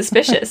 It's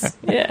suspicious.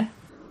 Yeah.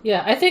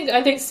 Yeah, I think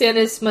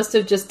Stannis must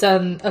have just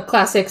done a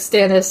classic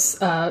Stannis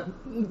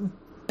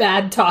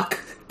bad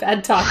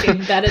at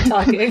talking, bad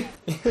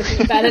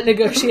at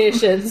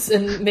negotiations,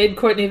 and made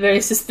Courtney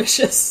very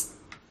suspicious.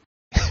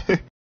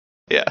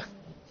 Yeah,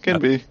 can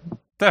be.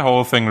 The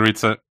whole thing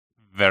reads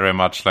very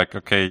much like,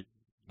 okay,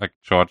 like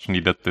George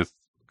needed this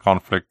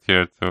conflict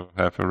here to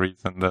have a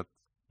reason that,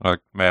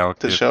 like, Mel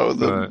to show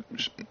the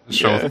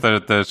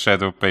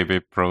shadow baby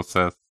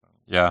process.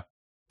 Yeah,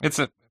 it's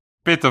a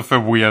bit of a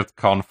weird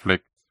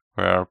conflict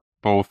where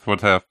both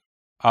would have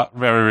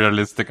very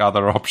realistic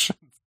other options.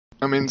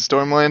 I mean,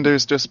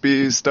 Stormlanders just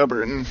be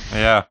stubborn.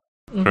 Yeah,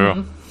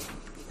 true.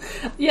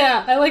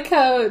 Yeah, I like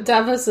how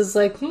Davos is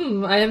like,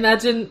 I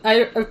imagine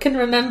I can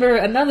remember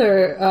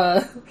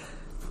another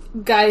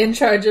guy in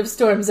charge of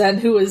Storm's End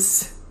who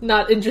was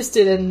not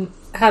interested in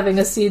having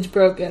a siege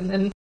broken.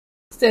 And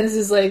Stannis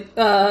is like,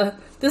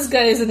 this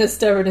guy isn't as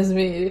stubborn as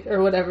me,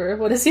 or whatever.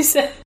 What does he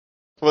say?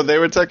 Well, they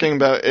were talking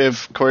about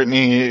if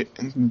Courtney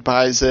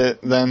buys it,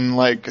 then,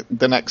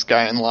 the next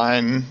guy in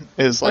line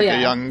is,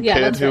 a young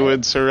kid who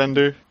would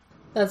surrender.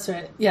 That's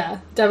right, yeah.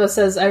 Davos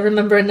says, I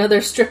remember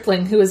another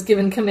stripling who was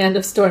given command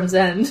of Storm's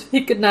End.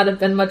 He could not have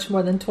been much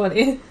more than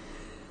 20.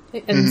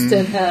 And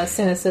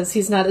Stannis says,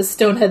 he's not as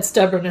stonehead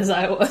stubborn as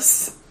I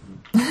was.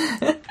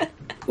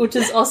 Which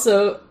is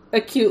also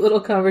a cute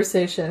little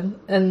conversation,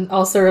 and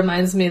also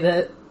reminds me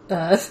that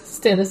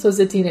Stannis was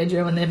a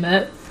teenager when they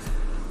met.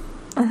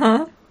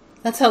 Uh-huh.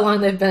 That's how long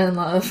they've been in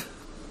love.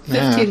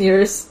 15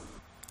 years.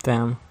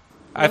 Damn.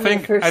 I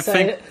think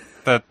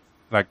that,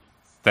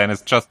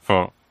 Stannis, just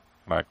for,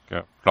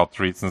 plot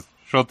reasons,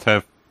 should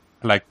have,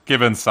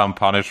 given some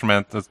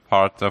punishment as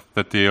part of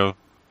the deal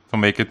to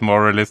make it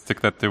more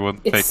realistic that they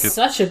wouldn't take it. It's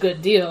such a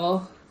good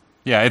deal.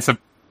 Yeah, it's a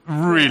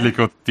really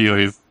good deal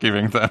he's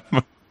giving them.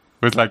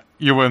 With,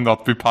 you will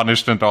not be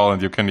punished at all,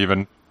 and you can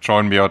even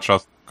join me or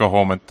just go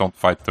home and don't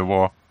fight the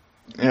war.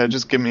 Yeah,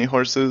 just give me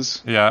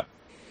horses. Yeah.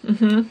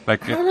 Mm-hmm. I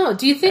don't know.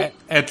 Do you think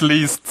at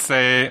least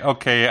say,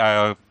 okay,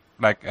 I'll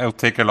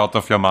take a lot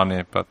of your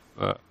money, but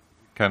you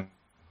can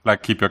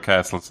keep your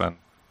castles, and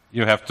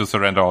you have to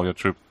surrender all your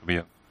troops to me,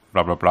 and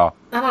blah blah blah.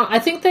 I don't know. I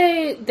think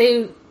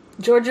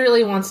George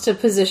really wants to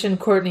position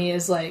Courtney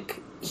as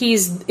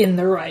he's in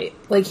the right,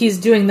 he's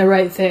doing the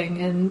right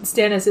thing, and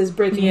Stannis is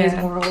breaking his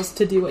morals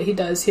to do what he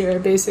does here,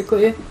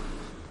 basically.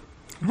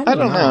 I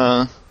don't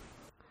know.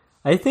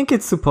 I think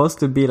it's supposed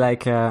to be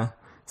a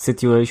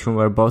situation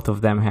where both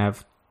of them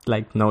have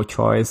no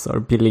choice or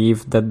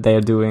believe that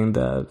they're doing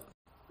the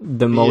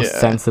most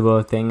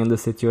sensible thing in the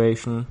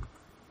situation.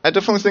 I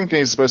definitely think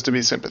he's supposed to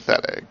be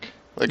sympathetic.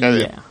 I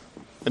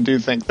do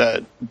think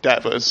that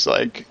Davos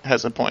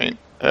has a point.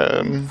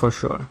 For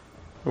sure.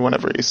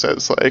 Whenever he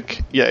says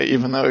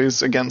even though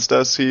he's against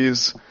us,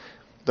 he's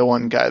the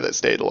one guy that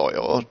stayed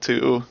loyal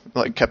to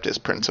kept his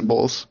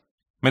principles.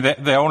 I mean,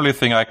 the only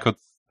thing I could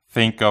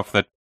think of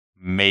that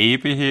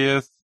maybe he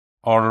has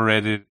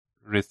already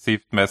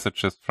received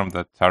messages from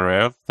the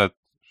Tyrells that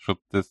should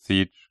the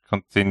siege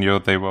continue,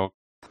 they will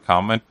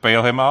come and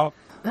bail him out.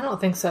 I don't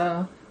think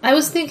so. I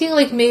was thinking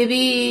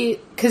maybe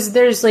because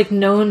there's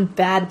known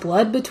bad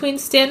blood between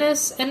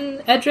Stannis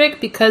and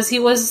Edric because he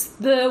was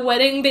the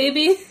wedding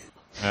baby.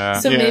 Yeah.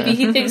 So maybe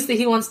he thinks that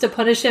he wants to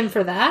punish him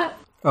for that.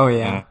 Oh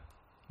yeah,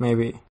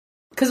 maybe.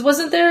 Because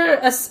wasn't there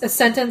a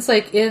sentence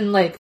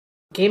in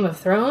Game of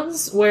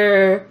Thrones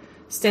where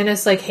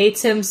Stannis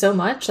hates him so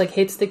much,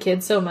 hates the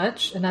kid so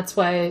much, and that's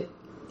why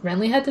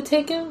Renly had to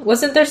take him?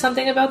 Wasn't there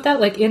something about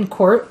that, in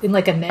court, in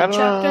a Ned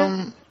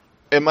chapter?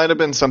 It might have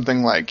been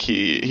something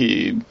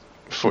he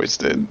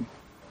foisted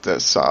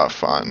this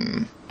off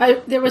on.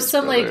 There was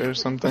some or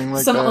something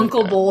some that.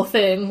 Uncle Bull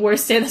thing where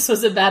Stannis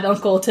was a bad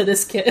uncle to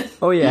this kid.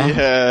 Oh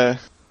yeah.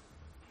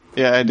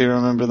 Yeah, I do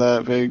remember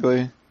that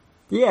vaguely.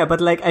 Yeah,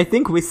 but I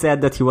think we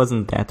said that he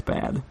wasn't that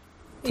bad.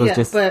 It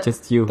was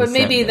just you. But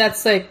maybe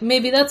that's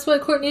maybe that's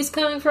what Courtney's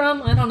coming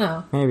from. I don't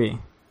know. Maybe.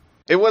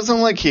 It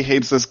wasn't he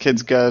hates this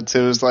kid's guts.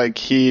 It was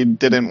he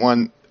didn't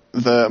want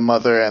the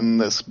mother and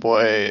this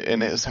boy in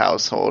his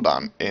household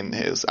in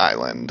his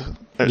island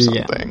or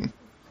something,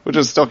 which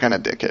was still kind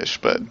of dickish.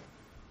 But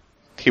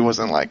he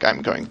wasn't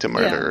I'm going to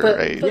murder. But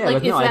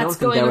if that's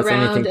going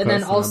around, and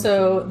then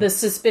also the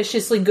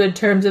suspiciously good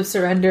terms of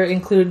surrender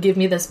include "give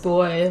me this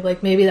boy."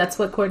 Maybe that's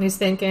what Courtney's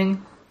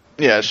thinking.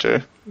 Yeah,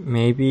 sure.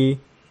 Maybe.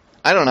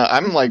 I don't know.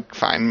 I'm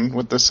fine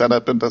with the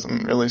setup. It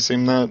doesn't really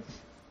seem that.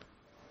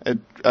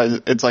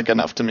 It's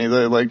enough to me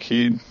that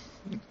he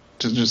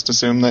to just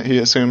assume that he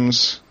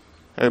assumes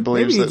or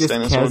believes that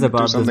Stannis would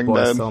do something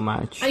bad. So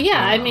much.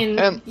 I mean,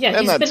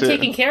 he's been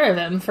taking care of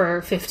him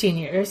for 15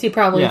 years. He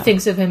probably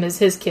thinks of him as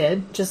his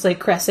kid, just like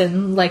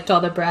Crescent liked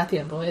all the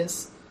Baratheon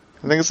boys.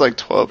 I think it's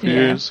 12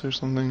 years or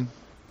something.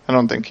 I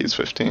don't think he's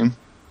 15.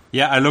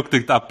 Yeah, I looked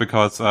it up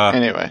because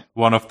anyway,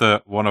 one of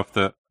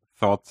the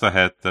thoughts I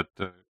had that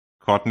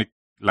Courtney,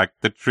 like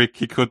the trick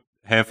he could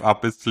have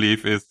up his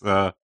sleeve is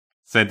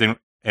sending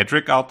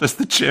Edric out as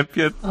the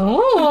champion.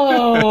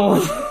 Oh,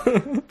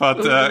 but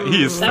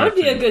he's 13, that would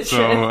be a good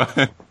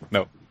trick.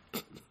 No.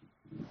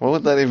 What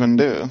would that even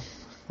do?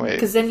 Wait,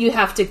 because then you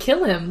have to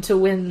kill him to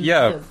win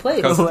the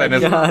place. Because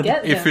Dennis,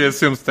 if he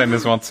assumes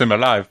Dennis wants him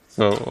alive,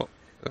 so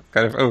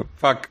kind of, oh,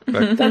 fuck.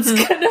 Like, that's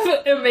kind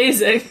of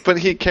amazing. but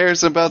he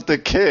cares about the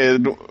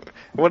kid.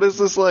 What is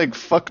this, like,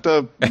 fucked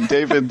up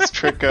David's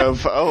trick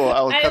of,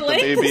 I'll cut the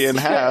baby in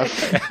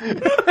half?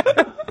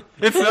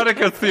 It's not a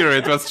good theory,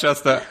 it was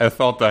just a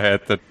thought I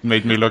had that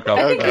made me look up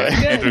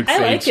Edric's I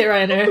like age. it,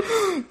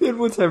 Reiner. It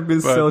would have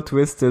been so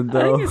twisted, though.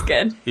 I think it's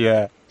good.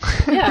 Yeah.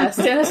 Yeah,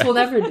 Stannis will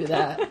never do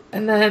that.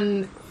 And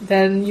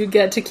then you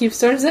get to keep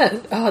Storm's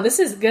End. Oh, this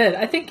is good.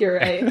 I think you're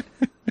right.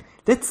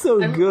 That's so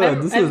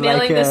good. I'm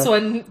mailing this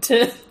one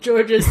to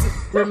George's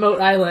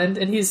remote island,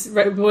 and he's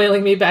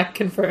mailing me back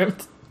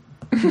confirmed.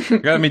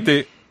 I mean,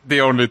 the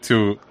only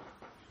two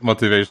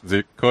motivations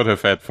he could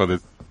have had for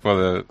the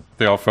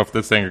offer of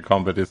the single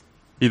combat is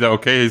either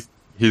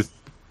he's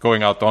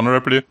going out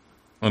honorably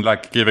and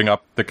like giving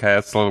up the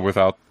castle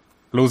without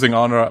losing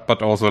honor,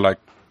 but also like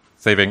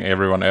saving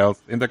everyone else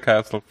in the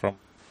castle from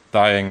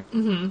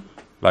dying,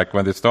 like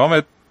when they storm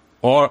it.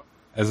 Or,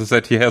 as I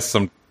said, he has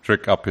some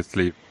trick up his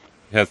sleeve.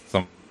 He has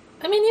some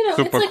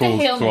super it's like cool a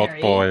Hail sword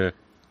Mary. boy.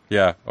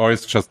 Yeah, or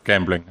he's just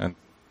gambling and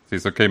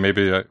sees, okay,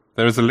 maybe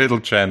there is a little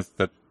chance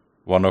that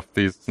one of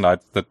these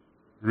knights that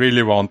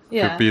really want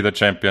to be the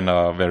champion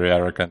are very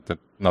arrogant and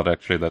not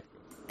actually that.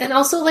 And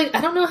also, like,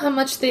 I don't know how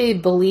much they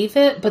believe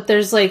it, but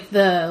there's, like,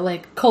 the,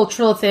 like,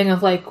 cultural thing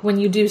of, like, when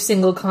you do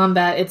single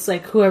combat, it's,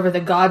 like, whoever the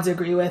gods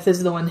agree with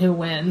is the one who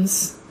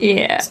wins.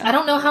 Yeah. So I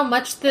don't know how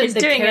much the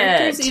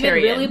characters even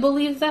really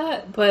believe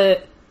that,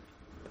 but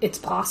it's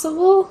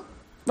possible.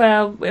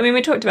 Well, I mean,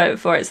 we talked about it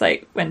before. It's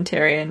like when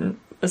Tyrion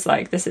was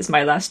like, this is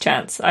my last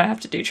chance. I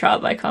have to do trial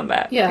by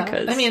combat. Yeah,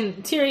 because... I mean,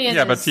 Tyrion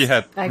Yeah, but he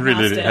had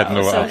really had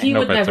no so he no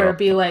would never better.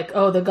 be like,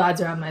 oh, the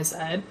gods are on my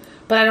side.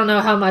 But I don't know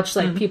how much,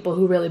 like, people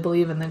who really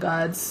believe in the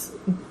gods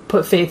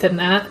put faith in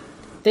that.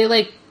 They,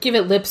 like, give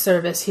it lip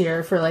service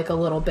here for, like, a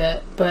little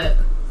bit, but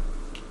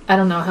I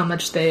don't know how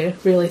much they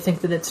really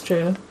think that it's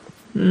true.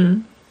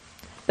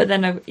 But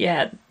then,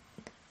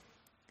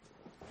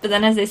 But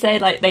then, as they say,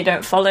 like, they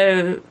don't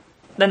follow...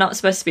 They're not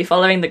supposed to be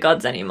following the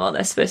gods anymore.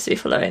 They're supposed to be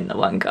following the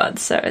one god,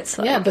 so it's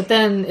like... Yeah, but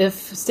then if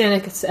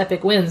Stannis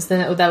Epic wins,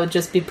 then that would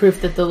just be proof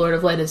that the Lord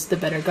of Light is the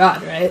better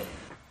god, right?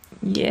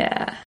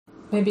 Yeah.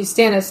 Maybe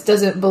Stannis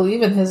doesn't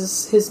believe in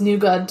his new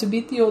god to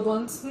beat the old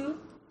ones.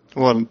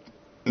 Well,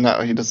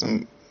 no, he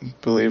doesn't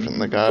believe in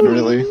the god,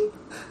 really.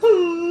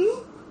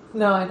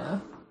 No, I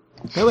know.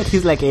 No, but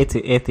he's like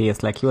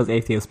atheist. Like, he was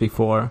atheist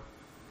before.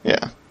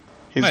 Yeah.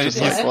 He's just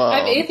Yeah, like, well,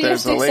 I'm atheist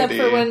there's a except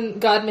lady. for when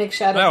God makes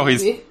Shadow No,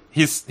 movie.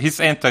 he's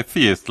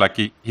anti-theist. Like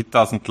he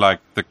doesn't like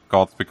the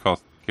gods because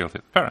he killed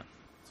his parents.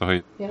 So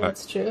he Yeah,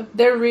 that's true.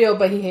 They're real,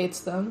 but he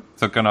hates them.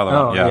 took another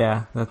Oh, one.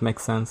 yeah, that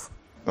makes sense.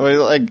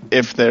 Well, like,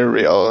 if they're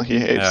real, he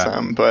hates Yeah.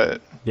 them,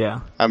 but Yeah.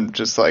 I'm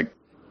just like,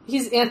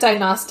 He's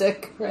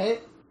anti-Gnostic,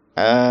 right?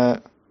 I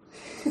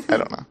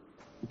don't know.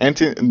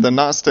 The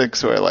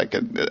Gnostics were like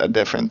a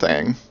different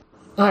thing.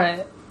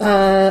 Alright.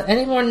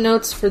 Any more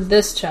notes for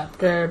this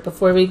chapter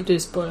before we do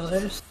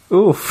spoilers?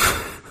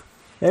 Oof.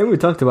 And we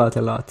talked about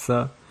a lot,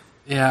 so...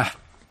 Yeah.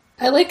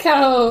 I like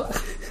how...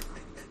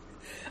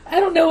 I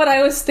don't know what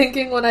I was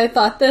thinking when I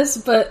thought this,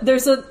 but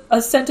there's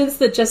a sentence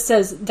that just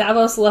says,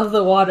 Davos loved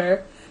the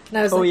water. And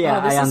I was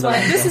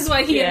this is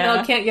why he and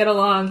Mel can't get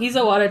along. He's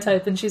a water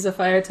type and she's a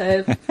fire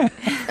type.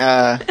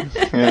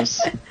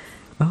 Yes.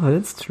 Oh,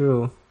 that's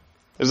true.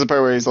 There's a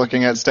part where he's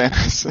looking at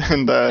Stannis,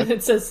 and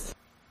It says,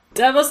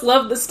 Davos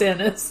loved the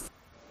Stannis.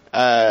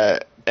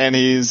 and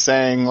he's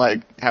saying,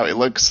 like, how he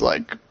looks,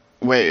 like,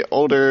 way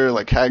older,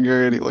 like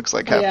haggard, he looks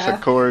like half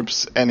a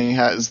corpse, and he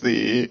has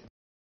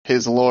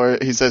his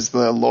lord, he says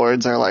the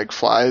lords are like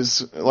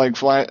flies, like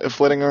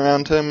flitting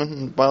around him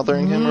and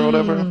bothering him or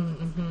whatever.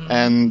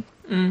 And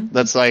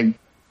that's like,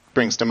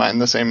 brings to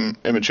mind the same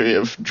imagery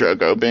of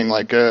Drogo being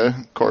like a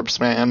corpse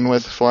man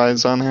with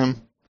flies on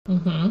him.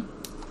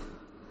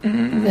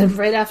 And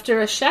right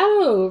after a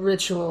shadow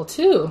ritual,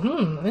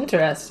 too.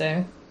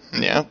 Interesting.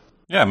 Yeah.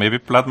 Yeah, maybe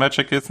blood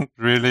magic isn't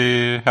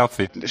really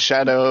healthy. The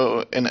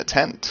shadow in a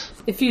tent.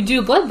 If you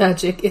do blood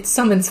magic, it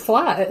summons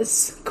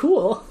flies.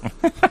 Cool.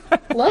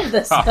 Love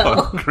this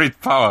spell. Oh,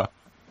 great power.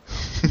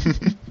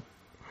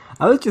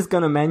 I was just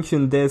gonna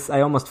mention this,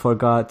 I almost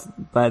forgot,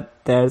 but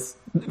there's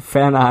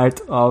fan art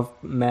of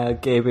Mel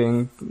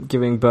giving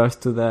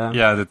birth to the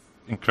Yeah, that's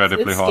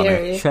incredibly It's horny.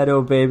 scary.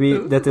 shadow baby.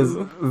 That is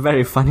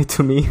very funny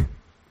to me.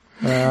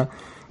 There's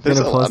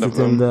Gonna a post lot of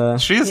it in them. the...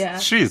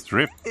 She's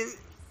ripped.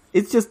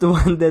 It's just the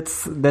one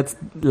that's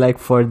like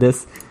for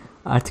this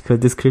article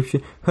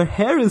description. Her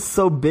hair is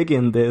so big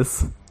in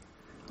this.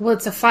 Well,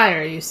 it's a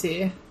fire, you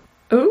see.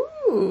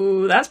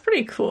 Ooh, that's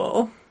pretty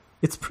cool.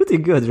 It's pretty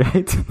good,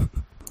 right?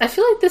 I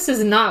feel like this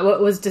is not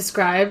what was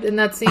described in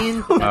that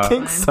scene. I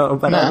think so,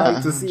 but I'd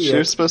like to see She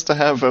was supposed to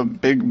have a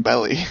big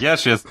belly. Yeah,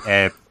 she has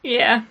abs.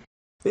 Yeah.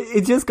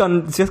 It's just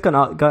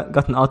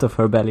gotten out of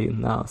her belly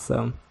now,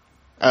 so...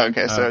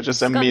 Okay, so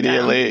just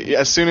immediately,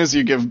 as soon as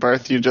you give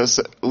birth, you just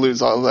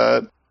lose all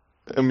that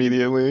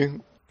immediately.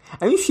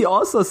 I mean, she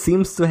also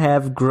seems to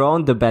have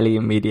grown the belly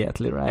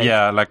immediately, right?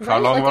 Yeah, like how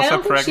long was her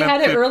pregnancy? She had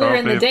it earlier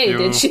in the day,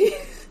 did she?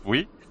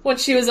 Week? When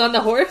she was on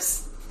the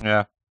horse?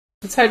 Yeah.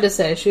 It's hard to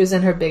say. She was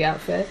in her big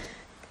outfit.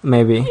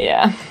 Maybe.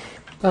 Yeah.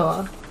 Oh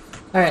well.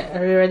 Alright,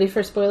 are we ready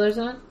for spoilers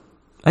on?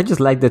 I just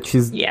like that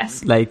she's,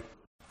 like,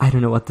 I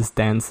don't know what this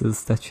dance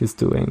is that she's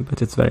doing,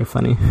 but it's very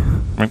funny.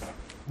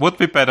 Would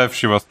be better if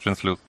she was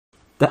translucent.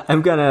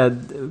 I'm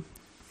gonna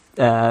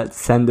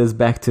send this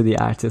back to the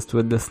artist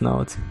with this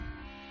note.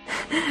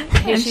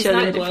 Yeah, she's sure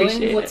not they'd appreciate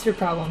glowing. it. What's your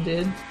problem,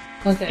 dude?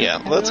 Okay.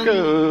 Yeah, let's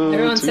go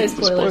everyone to say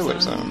the spoiler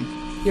zone.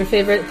 Your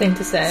favorite thing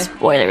to say.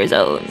 Spoiler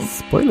zone.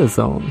 Spoiler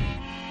zone.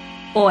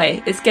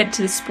 Oi, let's get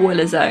to the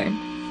spoiler zone.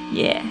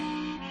 Yeah.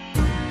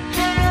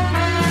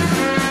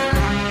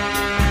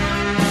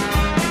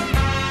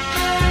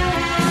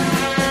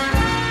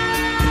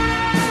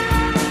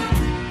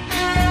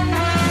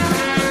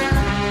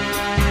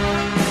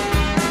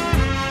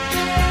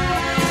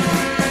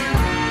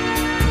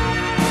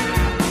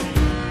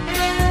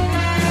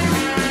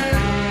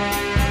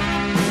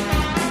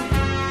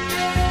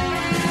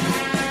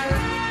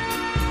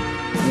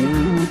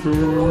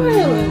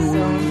 Spoiler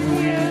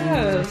zone.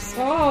 Yes.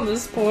 Oh, the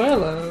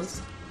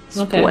spoilers.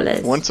 Okay.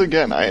 Spoilers. Once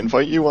again, I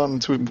invite you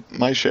onto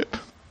my ship,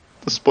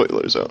 the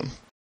spoiler zone.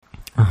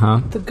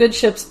 Uh-huh. The good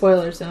ship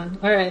spoiler zone.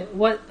 Alright,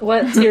 what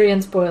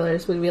Tyrion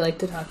spoilers would we like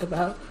to talk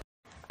about?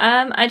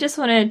 I just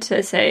wanted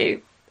to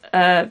say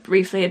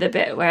briefly the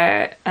bit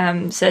where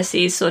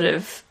Cersei's sort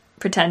of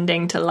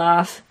pretending to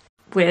laugh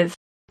with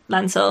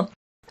Lancel,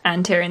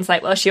 and Tyrion's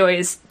like, well, she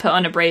always put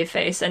on a brave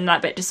face, and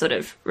that bit just sort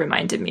of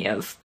reminded me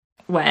of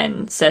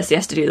when Cersei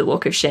has to do the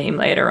walk of shame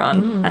later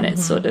on, and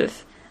it's sort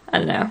of, I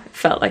don't know, it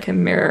felt like a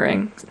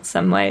mirroring in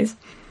some ways.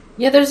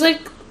 Yeah, there's like,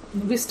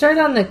 we start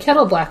on the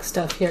Kettle Black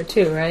stuff here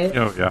too, right?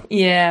 Oh, yeah.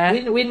 Yeah.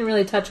 We didn't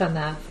really touch on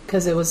that,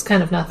 because it was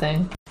kind of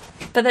nothing.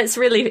 But it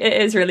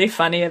is really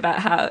funny about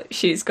how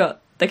she's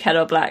got the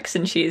Kettle Blacks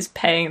and she's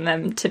paying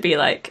them to be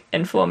like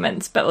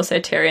informants, but also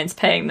Tyrion's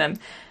paying them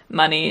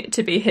money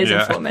to be his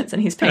informants,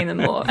 and he's paying them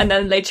more. And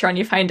then later on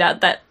you find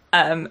out that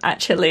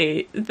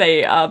actually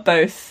they are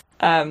both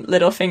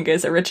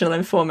Littlefinger's original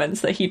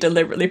informants that he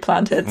deliberately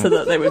planted so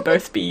that they would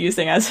both be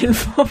using as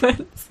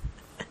informants.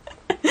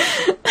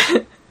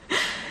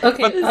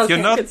 Okay, But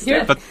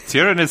okay. but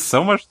Tyrion is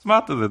so much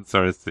smarter than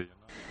Cersei.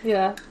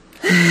 Yeah.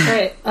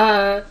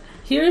 Alright,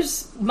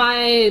 here's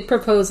my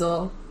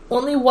proposal.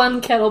 Only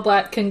one Kettle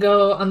Black can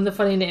go on the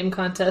funny name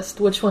contest.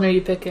 Which one are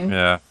you picking?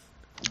 Yeah.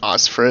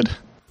 Osfrid.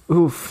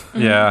 Oof.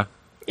 Yeah.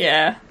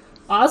 Yeah.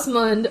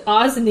 Osmond,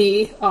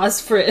 Osney,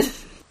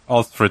 Osfrid.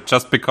 Osfrid,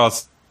 just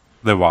because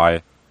the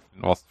Y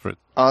in Osfrid.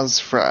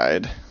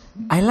 Osfried.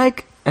 I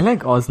like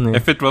Osney.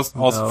 If it was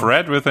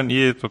Osfred with an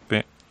E, it would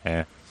be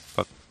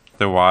but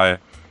the Y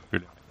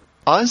really.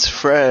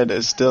 Osfred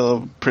is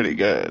still pretty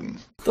good.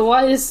 The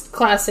Y is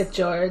classic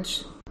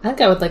George. I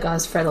think I would like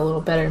Osfred a little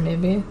better,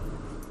 maybe.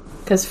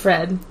 Because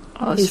Fred.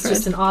 He's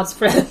just an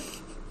Osfred.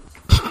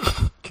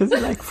 Because I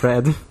like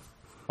Fred.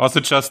 Also,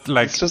 just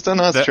like It's just an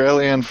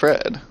Australian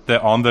Fred.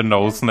 the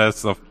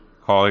on-the-noseness of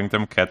calling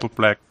them Kettle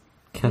Black.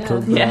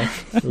 Kettle Black.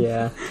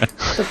 Yeah.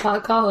 The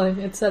pot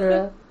calling,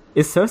 etc.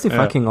 Is Cersei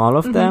fucking all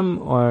of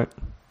them, or...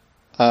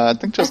 I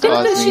think just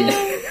I think Ozzy.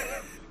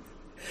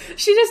 that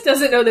she just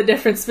doesn't know the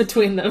difference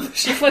between them.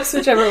 She fucks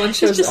whichever one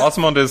shows up.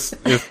 Osmond is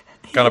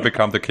gonna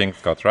become the King's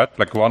God, right?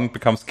 Like one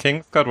becomes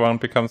King's God, one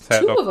becomes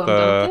head Two of of them,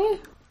 the...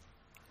 don't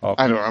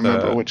they? I don't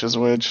remember which is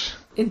which.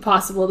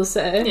 Impossible to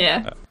say.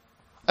 Yeah.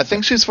 I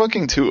think she's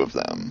fucking two of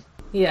them.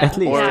 Yeah. At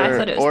least. Or, I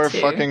thought it was or two.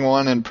 fucking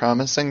one and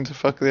promising to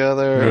fuck the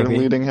other, or Maybe.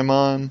 leading him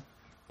on.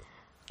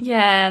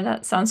 Yeah,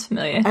 that sounds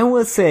familiar. I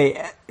will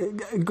say,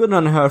 good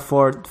on her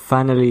for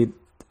finally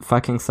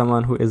fucking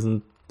someone who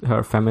isn't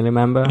her family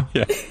member.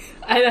 Yeah.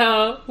 I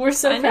know. We're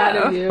so proud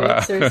of you, Wow.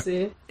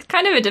 Cersei. It's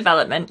kind of a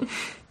development.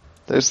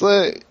 There's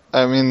like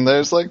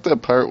the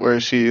part where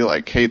she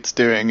like hates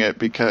doing it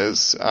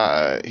because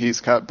he's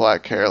got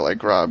black hair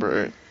like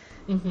Robert.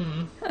 Oh,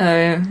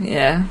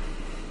 yeah.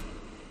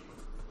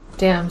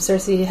 Damn,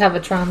 Cersei, you have a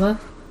trauma.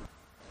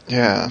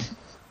 Yeah,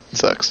 it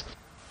sucks.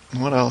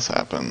 What else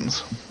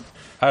happens?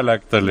 I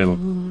like the little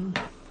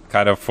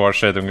kind of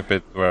foreshadowing a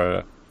bit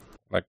where,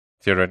 like,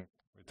 Tyrion,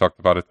 we talked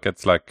about it,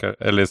 gets like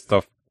a list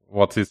of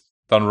what he's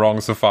done wrong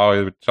so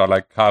far, which are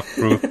like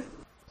half-truth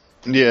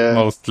Yeah,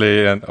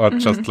 mostly, or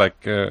just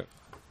like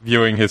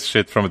viewing his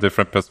shit from a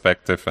different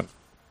perspective, and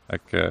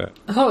like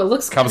Oh, it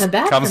looks kind comes of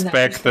bad. comes from that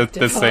back the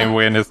perspective. same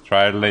way in his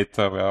trial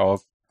later, where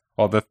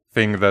all the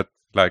thing that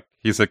like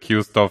he's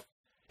accused of,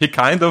 he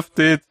kind of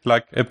did,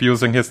 like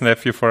abusing his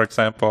nephew, for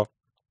example,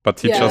 but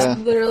he just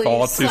literally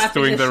thought he's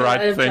slapping doing the the shit out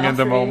right of thing in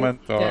the Joffrey.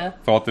 moment, or Yeah.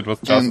 thought it was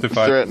and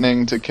justified.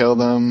 threatening to kill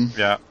them.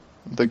 Yeah.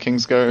 The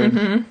Kingsguard.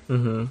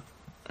 Mm-hmm.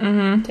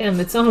 Mm-hmm. Damn,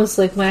 it's almost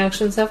like my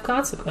actions have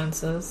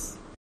consequences.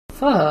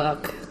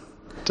 Fuck.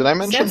 Did I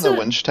mention That's the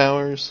winch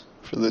towers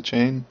for the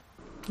chain?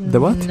 The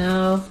what?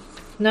 No.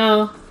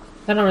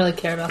 I don't really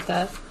care about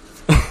that.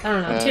 I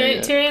don't know.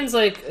 Tyrion's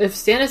like, if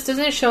Stannis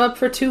doesn't show up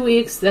for 2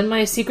 weeks, then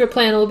my secret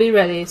plan will be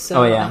ready.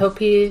 So I hope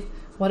he...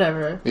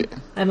 Whatever. Yeah.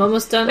 I'm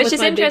almost done with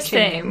my big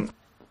chain.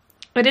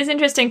 It is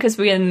interesting because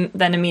we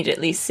then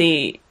immediately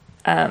see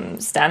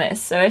Stannis.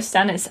 So if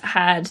Stannis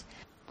had...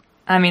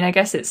 I mean, I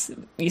guess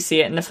you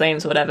see it in the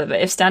flames or whatever,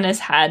 but if Stannis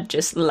had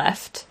just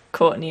left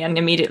Courtney and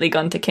immediately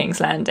gone to King's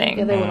Landing,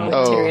 would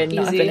Tyrion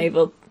not have been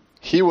able...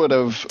 He would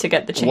have to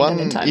get the chain won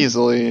in time.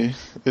 Easily,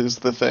 is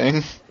the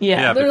thing.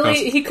 Yeah,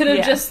 literally, he could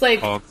have just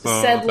said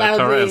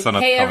loudly,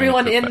 "Hey,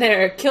 everyone in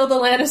there, kill the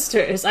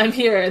Lannisters! I'm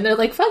here!" And they're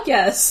like, "Fuck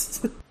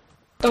yes!"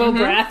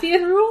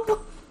 Baratheon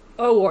rule?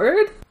 Oh,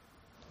 word?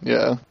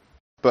 Yeah,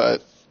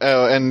 but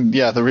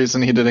the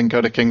reason he didn't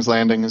go to King's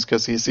Landing is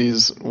because he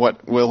sees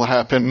what will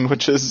happen,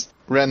 which is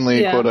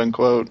Renly, quote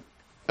unquote,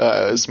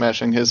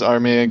 smashing his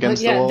army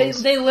against the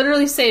walls. They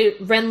literally say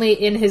Renly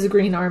in his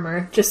green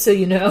armor, just so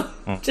you know.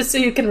 Just so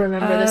you can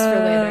remember this for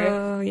later.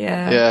 Oh,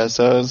 yeah. Yeah,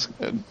 so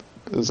it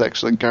was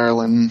actually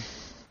Garland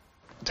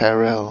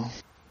Tyrell.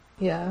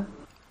 Yeah.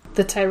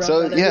 The Tyrell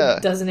brother who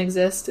doesn't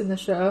exist in the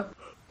show.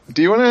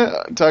 Do you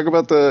want to talk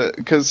about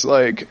because,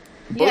 like...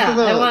 both of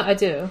them, I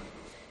do.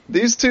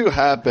 These two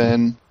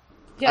happen.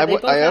 Yeah, they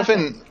both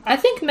happen. I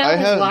think Mel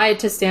has lied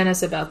to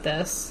Stannis about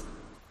this.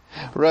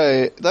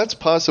 Right, that's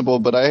possible,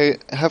 but I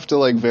have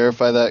to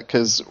verify that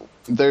because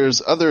there's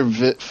other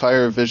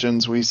fire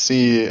visions we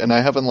see, and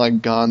I haven't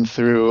gone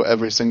through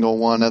every single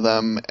one of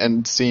them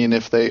and seen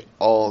if they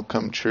all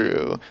come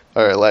true,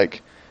 or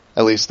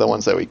at least the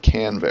ones that we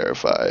can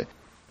verify.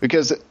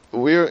 Because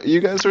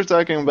you guys were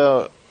talking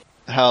about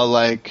how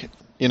the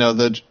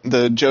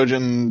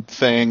Jojen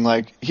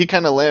thing, he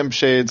kind of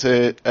lampshades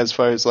it as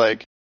far as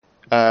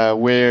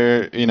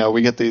where,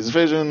 we get these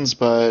visions,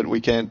 but we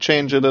can't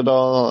change it at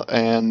all,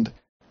 and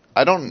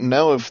I don't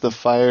know if the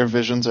fire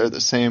visions are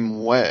the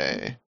same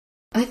way.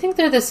 I think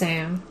they're the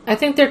same. I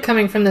think they're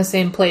coming from the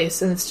same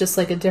place, and it's just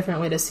a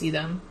different way to see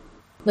them.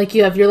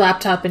 You have your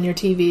laptop and your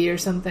TV or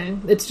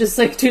something. It's just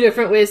two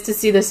different ways to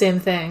see the same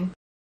thing.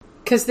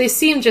 Because they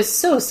seem just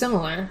so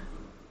similar.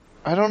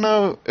 I don't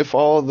know if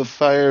all of the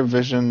fire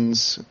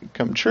visions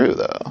come true,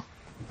 though.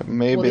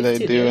 Maybe they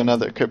do in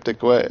other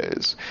cryptic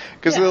ways.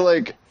 Because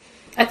they're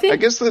I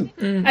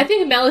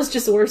think Mel is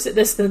just worse at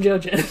this than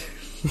Jojen,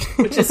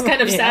 which is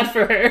kind of sad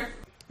for her.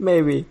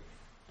 Maybe.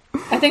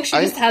 I think she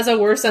just has a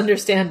worse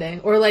understanding,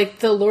 or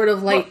the Lord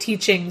of Light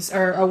teachings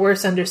are a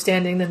worse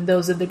understanding than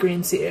those of the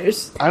Green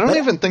Seers. I don't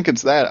even think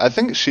it's that. I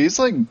think she's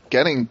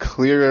getting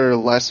clearer,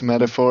 less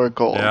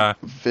metaphorical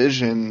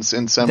visions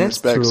in some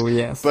respects. True,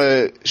 yes.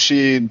 But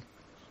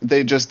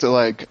they just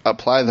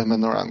apply them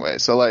in the wrong way.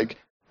 So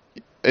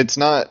it's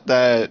not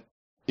that.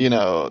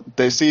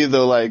 They see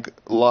the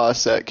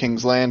loss at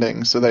King's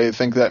Landing, so they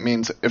think that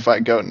means if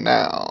I go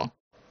now,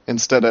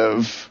 instead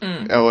of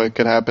it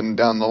could happen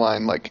down the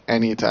line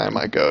anytime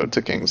I go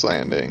to King's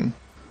Landing.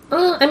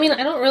 I mean,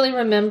 I don't really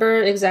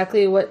remember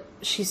exactly what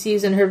she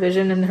sees in her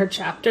vision in her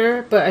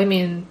chapter, but I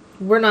mean,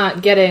 we're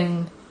not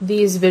getting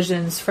these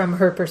visions from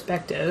her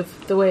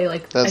perspective the way I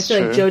feel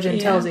Jojen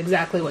tells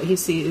exactly what he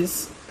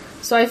sees.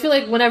 So I feel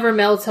whenever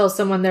Mel tells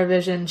someone their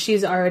vision,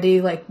 she's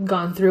already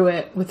gone through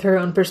it with her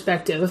own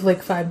perspective,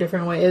 5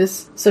 different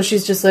ways. So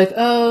she's just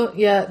oh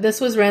yeah, this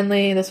was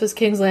Renly, this was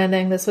King's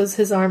Landing, this was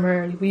his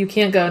armor. You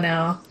can't go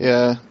now.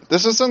 Yeah,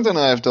 this is something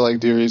I have to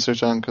do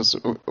research on because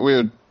we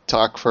would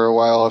talk for a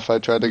while if I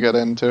tried to get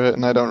into it,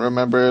 and I don't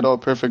remember it all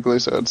perfectly,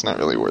 so it's not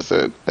really worth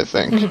it. I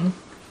think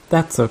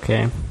that's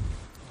okay.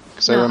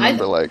 Because I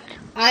remember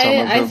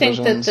I think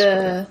visions.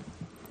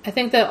 I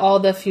think that all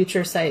the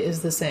future sight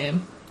is the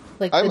same.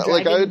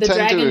 The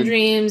dragon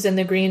dreams and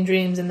the green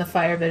dreams and the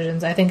fire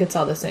visions, I think it's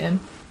all the same.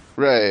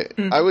 Right.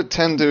 I would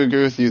tend to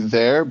agree with you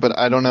there, but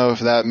I don't know if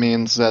that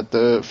means that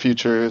the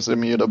future is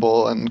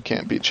immutable and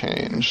can't be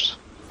changed.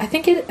 I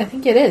think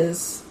it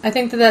is. I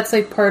think that's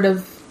part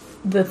of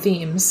the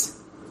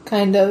themes,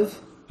 kind of.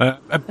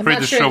 I'm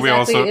pretty sure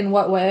exactly in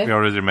what way. We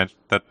already mentioned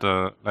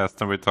that last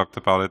time we talked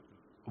about it.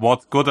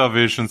 What good are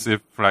visions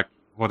if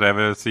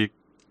whatever you see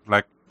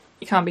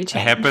you can't be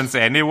changed. Happens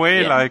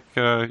anyway,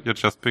 you're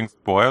just being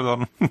spoiled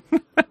on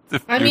the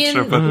future. I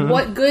mean, but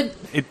what good...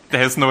 It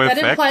has no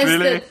effect,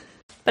 really.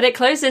 But it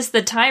closes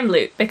the time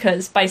loop,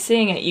 because by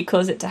seeing it, you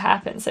cause it to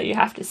happen, so you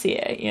have to see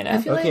it,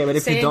 Okay, but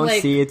if you don't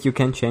see it, you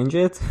can change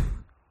it?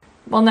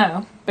 Well,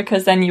 no,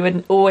 because then you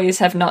would always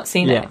have not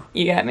seen it.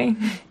 You get me?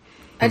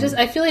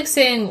 I feel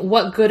saying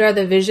what good are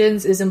the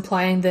visions is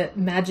implying that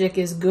magic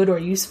is good or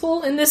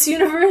useful in this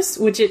universe,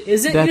 which it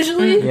isn't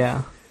usually.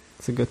 Yeah,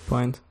 it's a good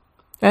point.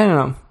 I don't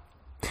know.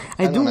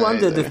 I do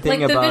wonder the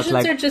thing about the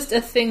visions are just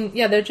a thing.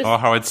 Yeah, they're just. Or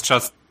how it's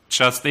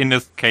just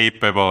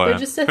inescapable. They're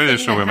just a pretty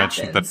thing sure we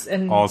mentioned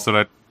that also,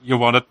 that you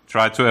want to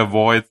try to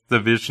avoid the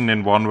vision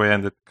in one way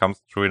and it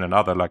comes true in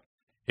another.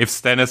 If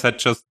Stannis had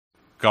just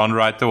gone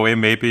right away,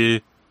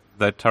 maybe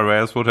the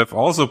Tyrells would have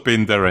also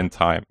been there in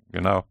time.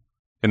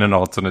 in an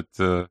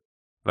alternate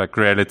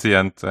reality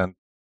and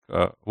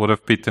would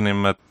have beaten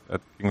him at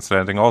King's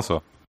Landing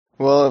also.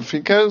 Well, if he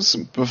goes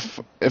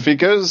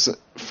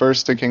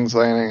first to King's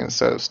Landing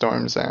instead of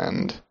Storm's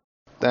End,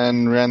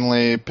 then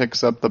Renly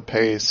picks up the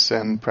pace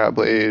and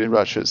probably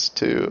rushes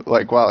to,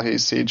 while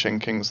he's sieging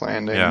King's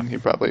Landing, he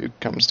probably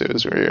comes to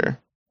his rear.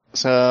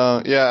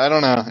 So, yeah, I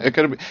don't know. It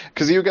could be,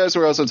 because you guys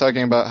were also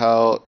talking about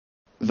how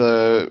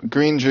the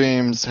Green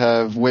Dreams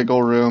have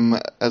wiggle room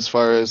as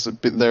far as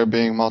there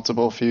being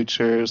multiple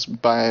futures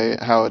by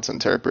how it's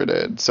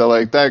interpreted.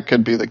 So, that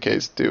could be the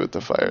case too with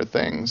the fire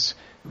things.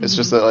 It's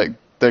just that,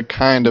 they're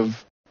kind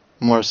of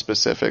more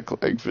specific,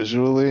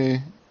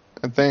 visually,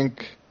 I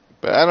think.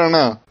 But I don't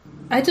know.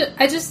 I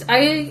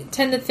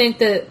tend to think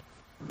that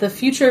the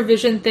future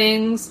vision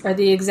things are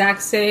the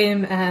exact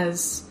same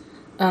as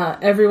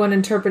everyone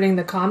interpreting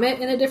the comet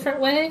in a different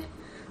way.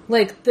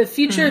 The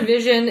future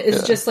vision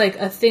is just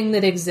a thing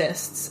that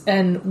exists,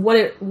 and what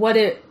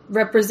it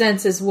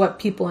represents is what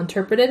people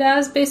interpret it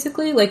as,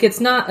 basically. It's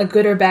not a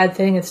good or bad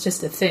thing, it's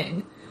just a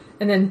thing.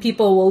 And then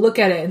people will look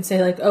at it and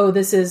say, oh,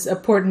 this is a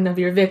portent of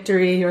your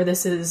victory, or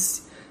this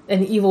is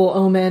an evil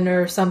omen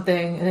or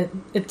something.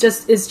 And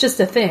it's just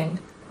a thing.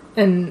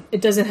 And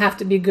it doesn't have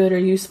to be good or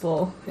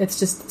useful. It's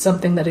just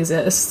something that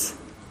exists.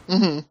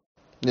 Mm-hmm.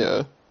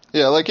 Yeah.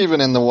 Yeah,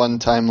 even in the one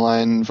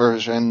timeline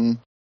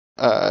version,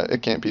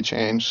 it can't be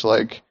changed.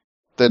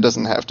 There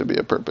doesn't have to be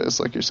a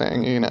purpose, like you're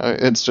saying.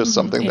 It's just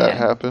something that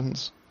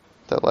happens.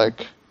 That,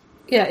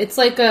 Yeah, it's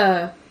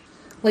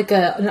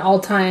an all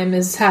time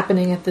is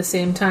happening at the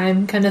same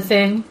time kind of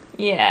thing.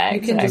 Yeah,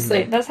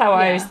 exactly. That's how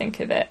I always think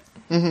of it.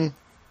 Mm-hmm.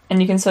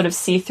 And you can sort of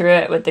see through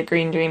it with the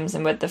Green Dreams,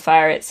 and with the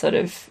fire, it's sort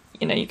of,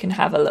 you can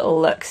have a little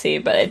look-see,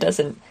 but it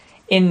doesn't,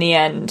 in the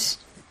end,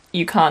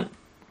 you can't,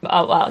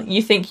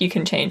 you think you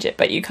can change it,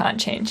 but you can't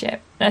change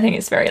it. And I think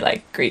it's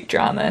very, Greek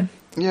drama.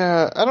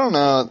 Yeah, I don't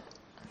know.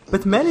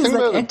 But Mel is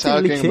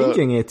actively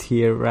changing it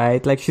here,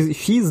 right?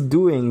 She's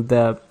doing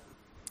the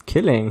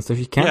killing, so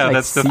she can't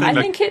that's the see. thing.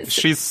 I think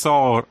she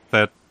saw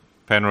that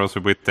Penrose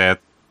would be dead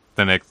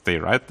the next day,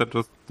 right? That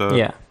was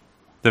the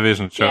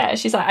vision show. Yeah,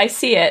 she's I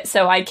see it,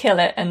 so I kill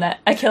it, and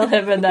I kill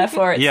him, and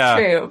therefore it's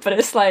true. But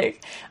it's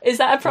is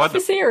that a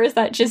prophecy, or is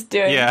that just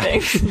doing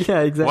things?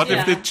 Yeah, exactly. What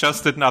if they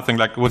just did nothing?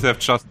 Would they have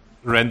just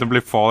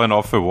randomly fallen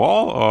off a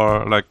wall,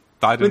 or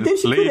died in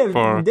his sleep?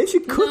 Then she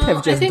could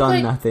have just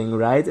done nothing,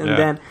 right? And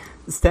then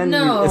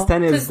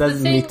Stannis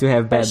doesn't need to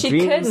have bad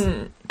dreams. She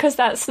couldn't, because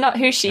that's not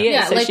who she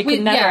is, so she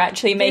could never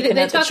actually make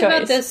another choice. They talk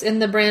about this in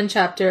the Bran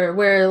chapter,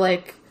 where,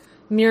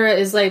 Mira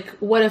is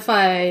what if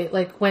I,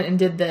 went and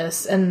did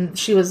this? And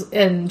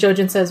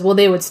Jojen says, well,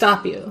 they would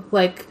stop you.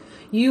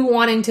 You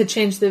wanting to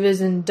change the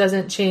vision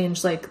doesn't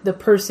change, the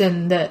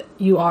person that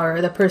you are,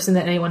 or the person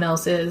that anyone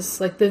else is.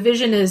 The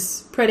vision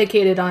is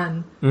predicated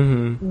on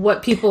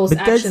what people's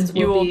actions will be.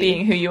 You all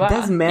being who you are.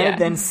 Does Mel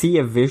then see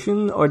a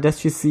vision, or does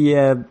she see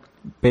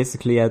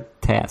basically a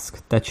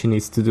task that she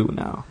needs to do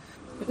now?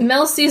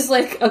 Mel sees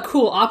a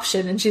cool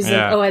option, and she's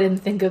oh, I didn't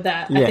think of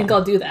that. I think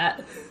I'll do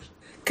that.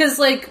 Because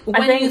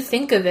when you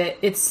think of it,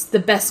 it's the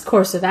best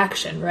course of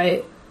action,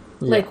 right?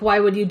 Yeah. Why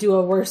would you do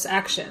a worse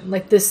action?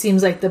 This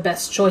seems like the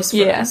best choice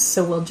for us,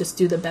 so we'll just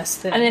do the best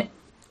thing.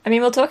 And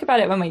we'll talk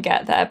about it when we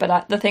get there,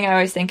 but the thing I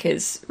always think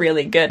is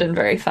really good and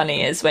very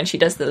funny is when she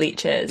does the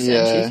leeches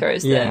and she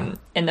throws them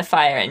in the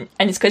fire, and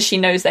it's because she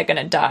knows they're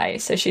going to die,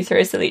 so she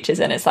throws the leeches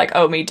in. It's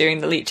me doing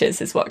the leeches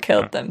is what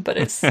killed them, but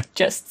it's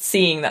just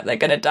seeing that they're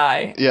going to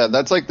die. Yeah,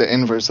 that's the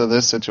inverse of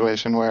this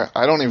situation, where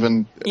I don't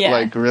even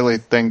really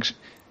think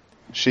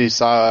she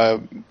saw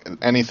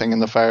anything in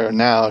the fire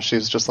now.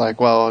 She's just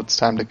well, it's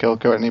time to kill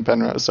Courtney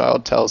Penrose, so I'll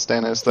tell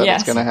Stannis that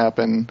it's going to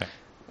happen.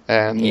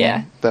 And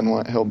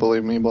then he'll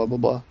believe me, blah, blah,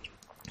 blah.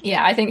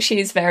 Yeah, I think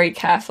she's very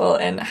careful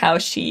in how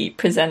she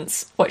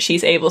presents what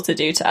she's able to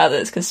do to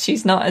others, because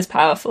she's not as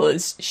powerful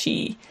as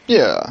she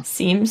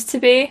seems to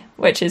be,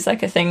 which is a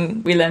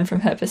thing we learn from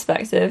her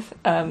perspective.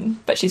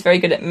 But she's very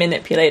good at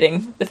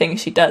manipulating the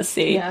things she does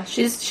see. Yeah,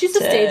 she's a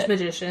stage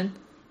magician.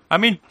 I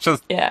mean,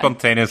 just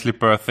spontaneously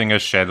birthing a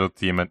shadow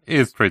demon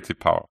is pretty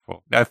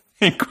powerful. I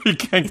think we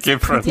can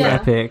give her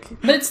that. Epic.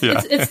 But it's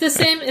the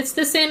same. It's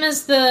the same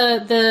as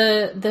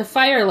the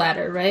fire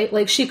ladder,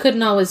 right? She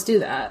couldn't always do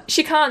that.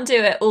 She can't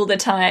do it all the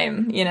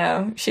time.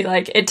 She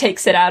it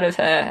takes it out of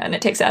her, and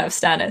it takes it out of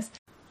Stannis.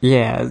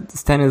 Yeah,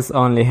 Stannis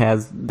only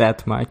has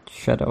that much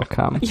shadow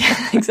come.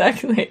 Yeah,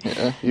 exactly.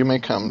 Yeah, you may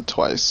come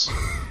twice.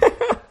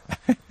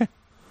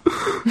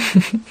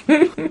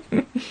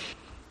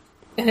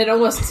 And it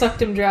almost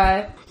sucked him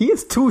dry. He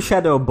has 2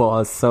 shadow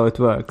balls, so it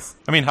works.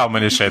 I mean, how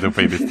many shadow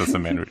babies does a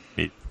man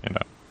need,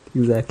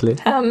 Exactly.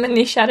 How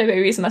many shadow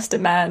babies must a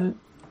man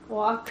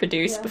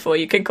produce before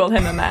you can call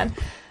him a man?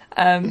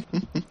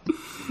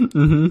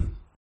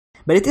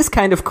 But it is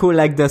kind of cool,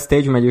 the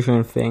stage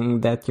magician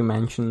thing that you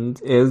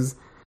mentioned is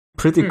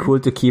pretty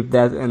cool to keep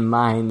that in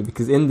mind,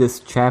 because in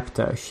this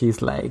chapter, she's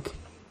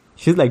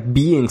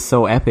being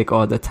so epic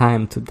all the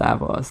time to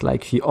Davos.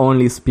 She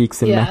only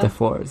speaks in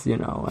metaphors,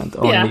 and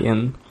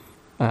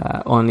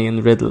only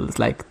in riddles.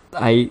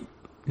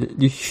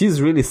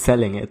 she's really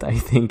selling it, I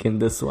think, in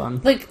this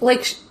one.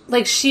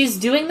 Like she's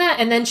doing that,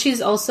 and then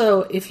she's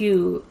also, if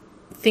you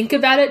think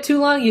about it too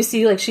long, you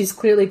see like she's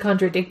clearly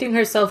contradicting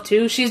herself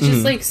too. She's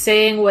just like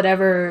saying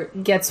whatever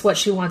gets what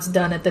she wants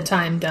done at the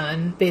time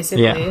done,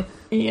 basically.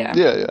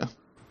 Yeah.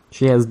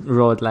 She has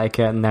wrote like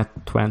a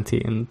net 20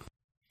 in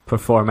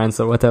performance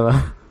or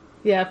whatever.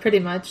 Yeah, pretty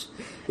much.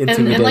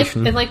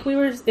 Intimidation. And like we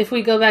were, if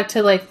we go back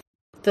to like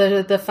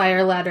the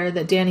fire ladder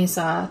that Danny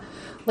saw,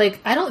 like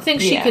I don't think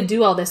she could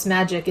do all this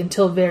magic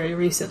until very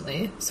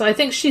recently. So I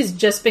think she's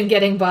just been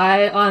getting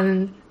by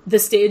on the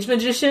stage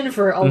magician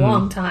for a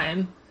long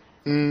time.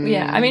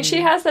 Yeah, I mean, she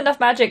has enough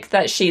magic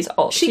that she's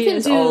old. She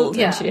can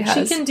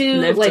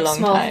do like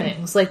small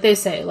things, like they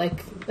say.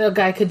 Like a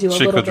guy could do a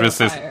little bit of fire.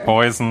 She could resist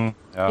poison.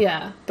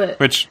 Yeah, but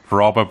which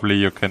probably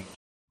you can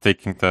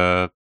taking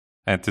the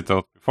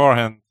antidote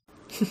beforehand.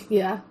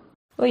 Yeah.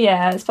 Well,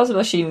 yeah, it's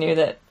possible she knew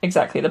that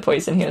exactly the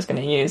poison he was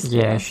going to use.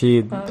 Yeah,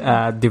 she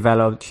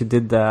developed. She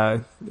did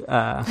the.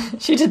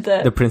 She did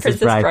the Princess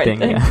Bride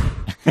thing.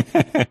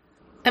 Yeah.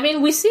 I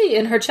mean, we see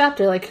in her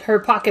chapter, like, her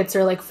pockets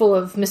are, like, full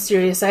of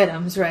mysterious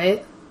items,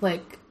 right?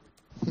 Like...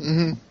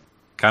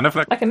 Kind of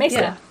like a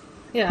mesa.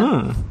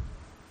 Yeah.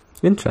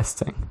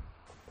 Interesting.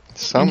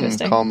 Some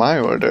call my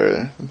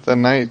order the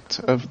Night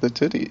of the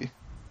Titty.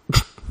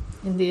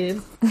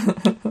 Indeed.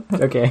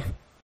 Okay.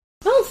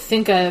 I don't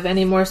think I have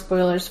any more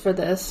spoilers for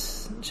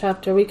this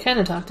chapter. We kind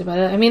of talked about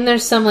it. I mean,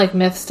 there's some, like,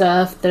 myth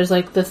stuff. There's,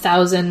 like, the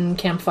 1,000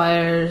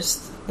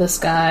 campfires, the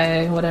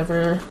sky,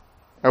 whatever...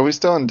 Are we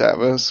still in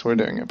Davos? We're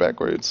doing it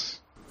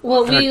backwards.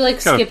 Well, we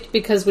skipped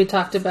because we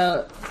talked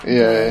about...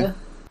 Yeah.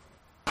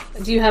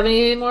 Do you have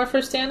any more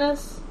for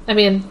Stannis? I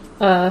mean,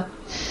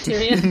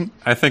 Tyrion?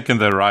 I think in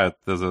the riot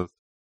there's a...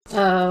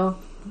 Oh.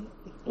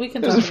 We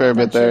can There's a fair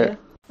bit there. Sure.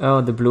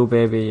 Oh, the blue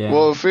baby, yeah.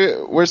 Well,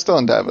 we're still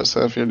in Davos,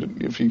 so if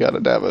you got a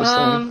Davos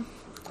thing.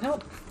 I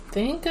don't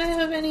think I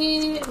have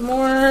any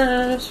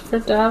more for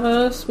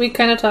Davos. We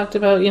kind of talked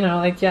about,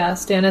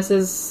 Stannis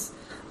is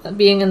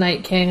being a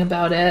Night King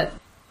about it.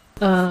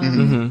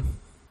 I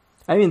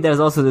mean, there's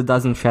also the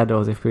Dozen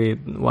Shadows if we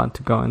want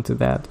to go into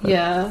that. But...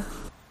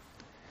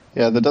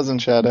 Yeah, the Dozen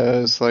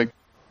Shadows, like,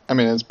 I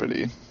mean, it's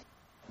pretty...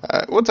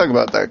 we'll talk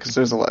about that, because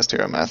there's a last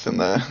hero math in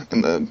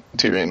the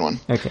Tyrion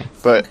one. Okay.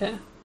 But,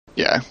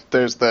 yeah,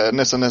 there's the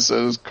Nissa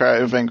Nissa's Cry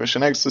of Anguish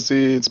and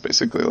Ecstasy. It's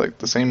basically, like,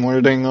 the same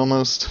wording,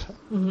 almost.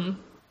 Mm-hmm.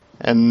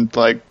 And,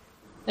 like...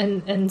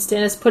 And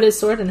Stannis put his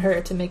sword in her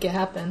to make it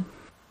happen.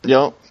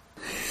 Yep.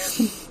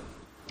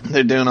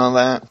 They're doing all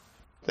that.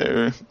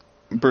 They're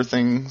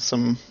birthing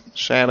some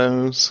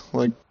shadows,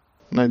 like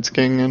Night's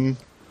King and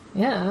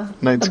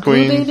Night's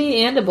Queen. A blue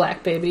baby and a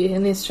black baby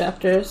in these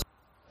chapters.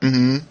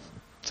 Mm-hmm.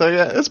 So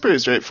yeah, it's pretty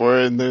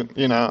straightforward.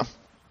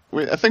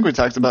 I think we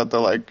talked about the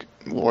like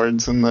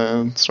lords and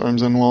the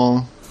Storm's End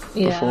Wall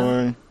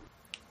before.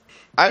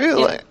 I'm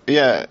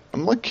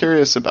like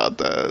curious about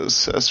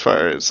those as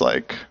far as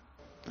like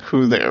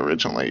who they're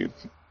originally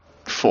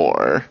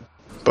for,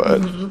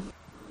 but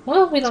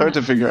well, we don't. It's hard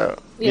to figure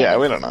out. Yeah,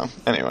 we don't know.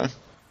 Anyway.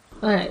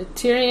 Alright,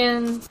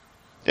 Tyrion.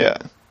 Yeah,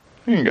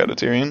 you can go to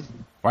Tyrion.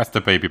 Why's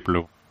the baby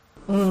blue?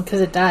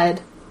 Because it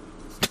died.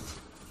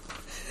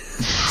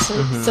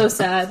 So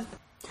sad.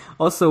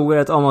 Also, we're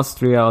at almost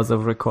 3 hours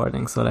of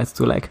recording, so let's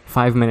do like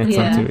 5 minutes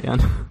on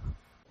Tyrion.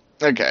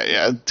 Okay,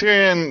 yeah.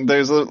 Tyrion,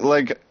 there's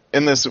like,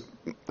 in this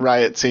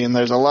riot scene,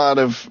 there's a lot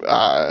of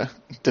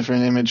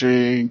different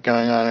imagery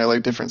going on, or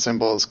like different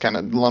symbols kind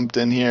of lumped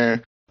in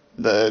here.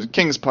 The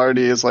King's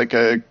Party is like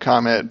a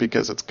comet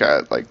because it's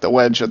got like the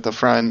wedge at the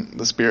front,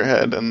 the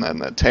spearhead, and then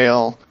the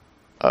tail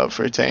of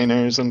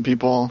retainers and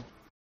people.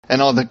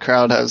 And all the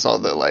crowd has all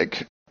the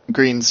like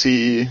Green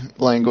Sea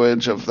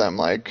language of them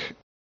like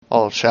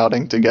all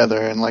shouting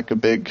together in like a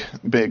big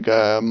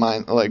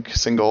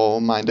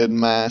single-minded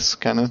mass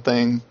kind of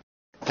thing.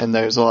 And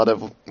there's a lot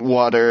of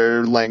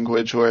water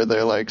language where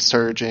they're like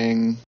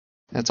surging.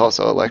 It's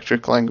also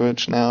electric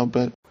language now,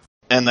 but...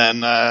 And then,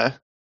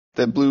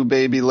 the blue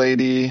baby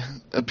lady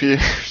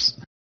appears.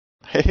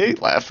 I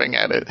hate laughing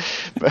at it,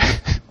 but...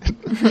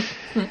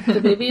 The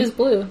baby is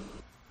blue.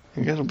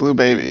 You got a blue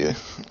baby.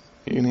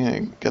 You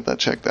need to get that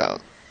checked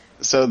out.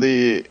 So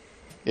the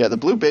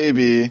blue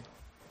baby,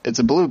 it's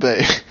a blue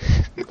baby.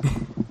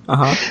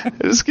 I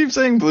just keep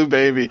saying blue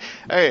baby.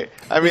 Hey,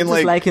 I mean,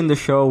 it's like in the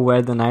show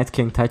where the Night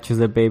King touches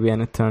a baby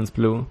and it turns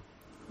blue.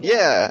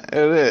 Yeah,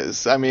 it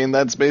is. I mean,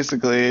 that's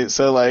basically...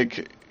 So,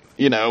 like,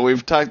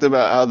 we've talked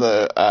about how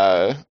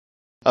the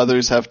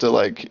others have to,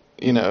 like,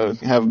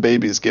 have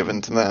babies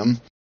given to them.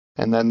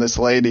 And then this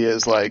lady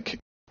is, like,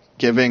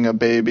 giving a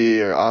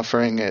baby or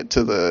offering it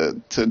to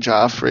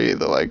Joffrey,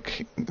 the,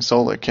 like,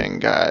 Solar King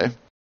guy.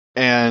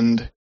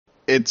 And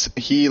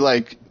he,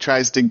 like,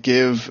 tries to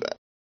give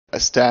a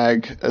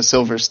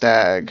silver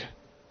stag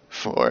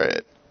for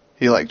it.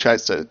 He, like,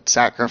 tries to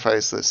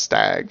sacrifice this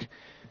stag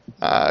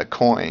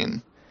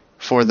coin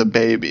for the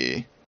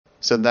baby.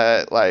 So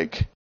that,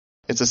 like,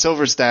 it's a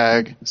silver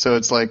stag, so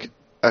it's, like,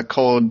 a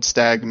cold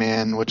stag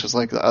man, which is,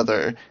 like, the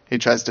other. He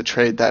tries to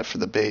trade that for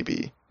the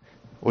baby,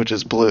 which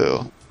is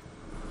blue.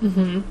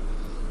 Mm-hmm.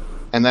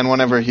 And then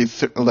whenever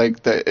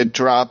it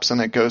drops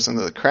and it goes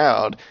into the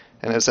crowd,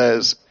 and it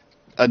says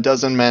a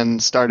dozen men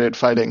started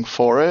fighting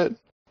for it.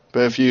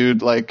 But if you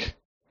look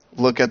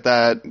at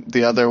that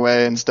the other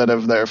way, instead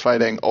of they're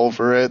fighting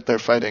over it, they're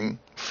fighting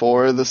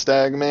for the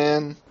stag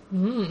man.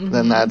 Mm-hmm.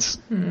 Then that's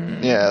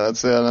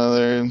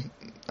another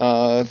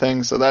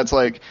thing. So that's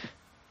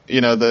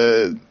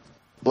the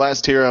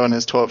last hero and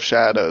his 12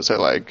 shadows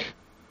are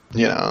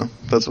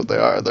that's what they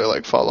are.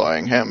 They're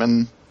following him,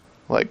 and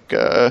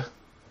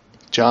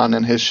John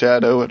and his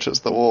shadow, which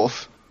is the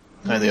wolf,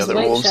 and the other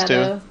wolves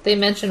shadow. too. They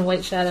mention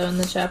White Shadow in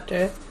the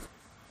chapter.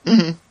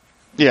 Mm-hmm.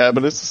 Yeah,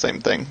 but it's the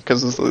same thing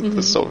because it's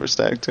the silver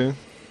stag too,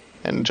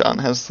 and John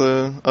has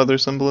the other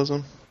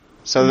symbolism.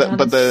 So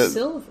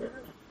silver.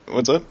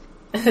 What's up?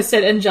 I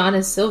said, and John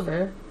is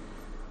silver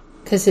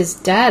because his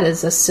dad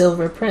is a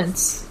silver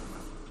prince.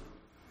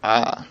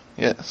 Ah,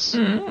 yes.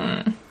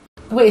 Mm.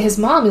 Wait, his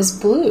mom is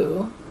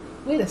blue.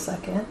 Wait a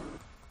second.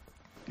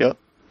 Yep.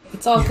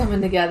 It's all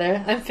coming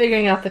together. I'm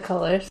figuring out the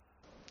colors.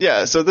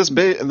 Yeah, so this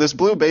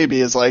blue baby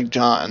is like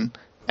John,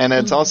 and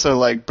it's also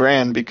like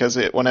Bran because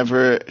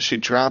whenever she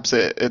drops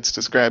it, it's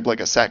described like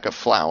a sack of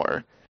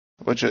flour,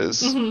 which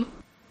is,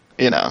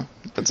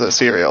 it's a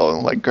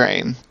cereal like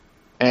grain.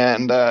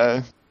 And,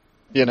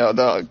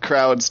 the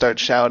crowd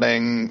starts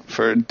shouting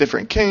for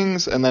different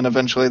kings, and then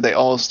eventually they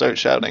all start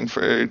shouting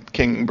for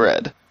King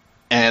Bread.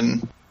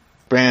 And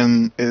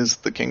Bran is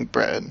the King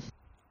Bread.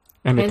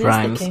 And it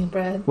rhymes. The king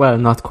bread. Well,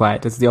 not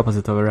quite. It's the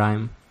opposite of a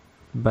rhyme.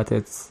 But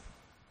it's...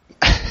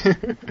 it's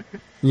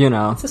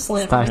a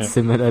slant starts rhyme.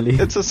 Similarly.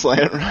 It's a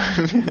slant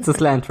rhyme. It's a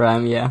slant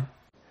rhyme, yeah.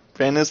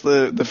 Bran is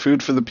the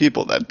food for the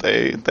people that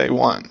they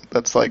want.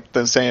 That's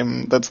the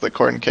same... That's the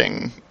Corn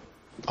King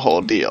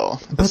whole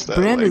deal. But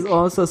Bran is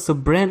also... So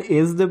Bran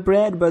is the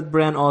bread, but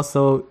Bran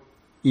also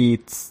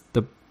eats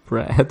the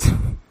bread.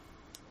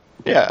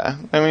 Yeah.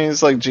 I mean,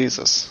 it's like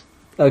Jesus.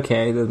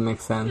 Okay, that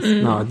makes sense.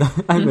 No,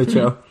 I'm not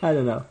sure. I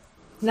don't know.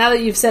 Now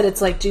that you've said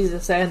it's like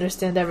Jesus, I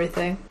understand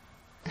everything.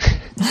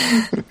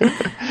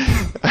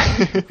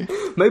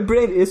 My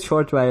brain is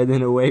short-wired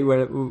in a way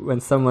where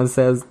when someone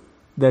says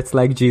that's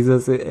like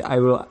Jesus,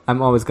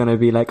 I'm always gonna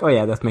be like, oh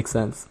yeah, that makes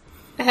sense.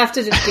 I have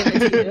to just give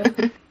it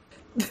to you.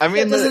 I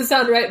mean, it doesn't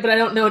sound right, but I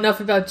don't know enough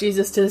about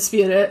Jesus to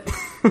dispute it.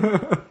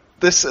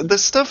 This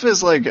stuff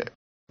is it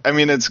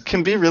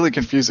can be really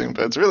confusing,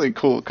 but it's really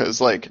cool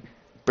because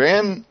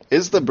Bran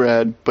is the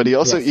bread, but he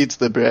also eats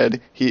the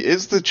bread. He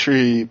is the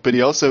tree, but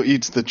he also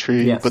eats the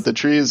tree, but the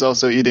tree is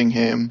also eating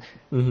him.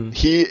 Mm-hmm.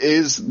 He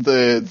is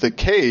the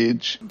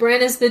cage.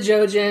 Bran is the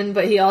Jojen,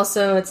 but he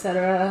also,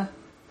 etc.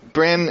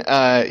 Bran,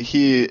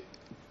 he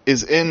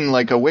is in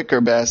a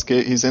wicker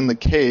basket. He's in the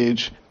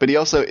cage, but he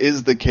also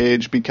is the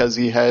cage because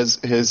he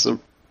has his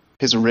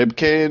rib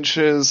cage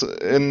is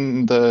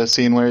in the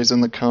scene where he's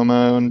in the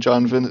coma and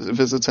John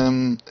visits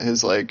him.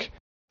 His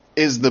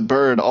is the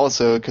bird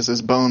also because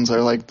his bones are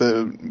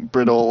the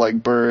brittle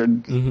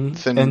bird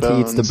thin and bones.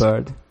 He eats the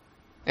bird.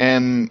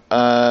 And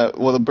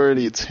the bird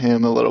eats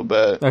him a little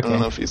bit. Okay. I don't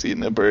know if he's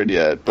eaten a bird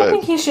yet, but I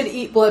think he should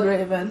eat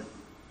Bloodraven.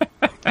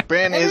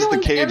 Bran is the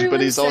cage, but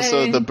he's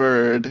also the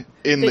bird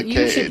in the cage.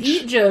 You should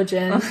eat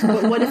Jojen,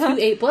 but what if you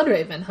ate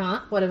Bloodraven, huh?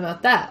 What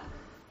about that?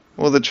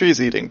 Well, the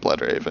tree's eating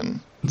Bloodraven.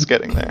 It's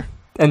getting there.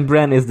 And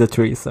Bran is the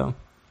tree, so.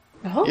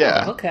 Oh,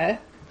 yeah. Okay.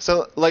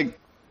 So,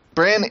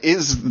 Bran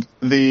is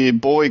the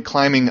boy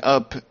climbing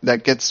up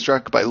that gets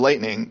struck by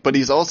lightning, but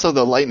he's also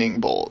the lightning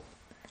bolt.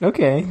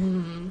 Okay.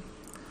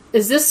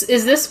 Is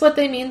this what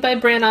they mean by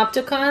Bran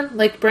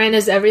Opticon? Bran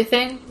is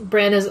everything?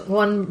 Bran is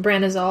one,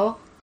 Bran is all?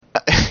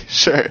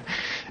 Sure.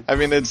 I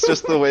mean, it's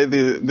just the way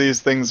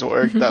these things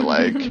work that,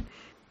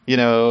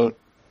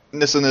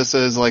 Nissa Nissa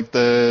is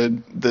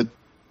the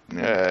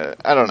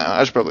I don't know.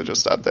 I should probably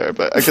just stop there,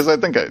 but because I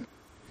think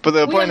But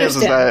the point is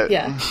that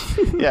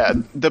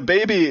the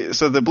baby.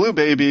 So the blue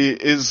baby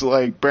is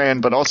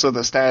Bran, but also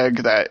the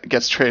stag that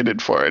gets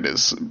traded for it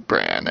is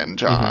Bran and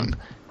John.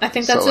 I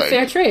think that's a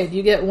fair trade.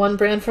 You get one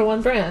Bran for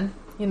one Bran.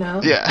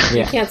 Yeah.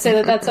 You can't say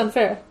that that's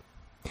unfair.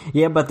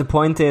 Yeah, but the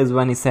point is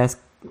when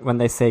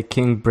they say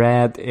King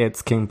Bread,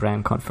 it's King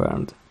Bran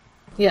confirmed.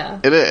 Yeah,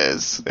 it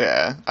is.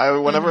 Yeah,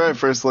 whenever I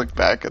first looked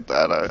back at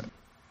that, I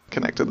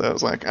connected that. I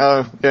was like,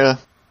 oh yeah,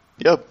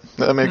 yep,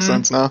 that makes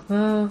sense now.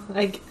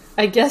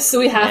 I guess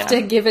we have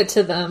to give it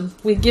to them.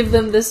 We give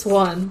them this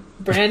one.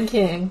 Bran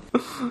King.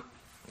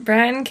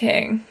 Bran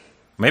King.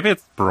 Maybe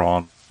it's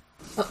Braun.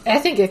 I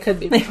think it could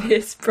be Braun. Maybe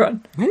it's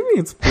Braun. Maybe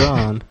it's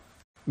Braun.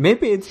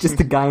 Maybe it's just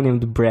a guy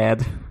named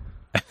Bread.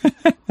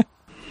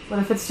 What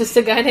if it's just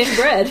a guy named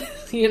Bread?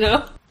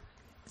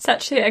 It's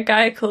actually a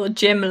guy called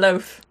Jim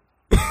Loaf.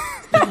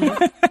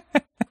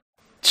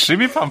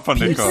 Jimmy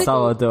Pumpernickel.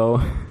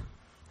 Sourdough.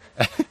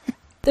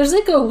 There's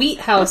a wheat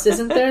house,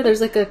 isn't there?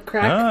 There's a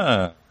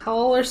crack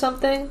hole or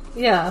something.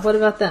 Yeah, what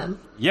about them?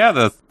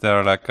 Yeah, they're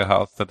a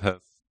house that has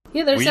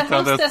there's wheat a house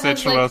on the that has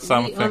sigil or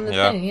something. Wheat on the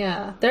thing.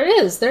 Yeah, there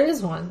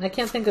is one. I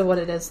can't think of what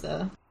it is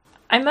though.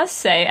 I must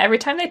say, every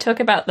time they talk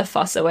about the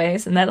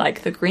Fossaways, and they're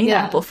like the green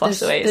apple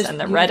Fossaways and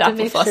the red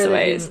apple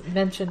Fossaways,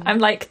 I'm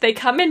like, they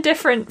come in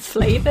different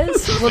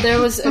flavors. Well, there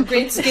was a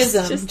great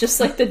schism, just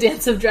like the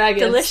Dance of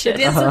Dragons. Delicious.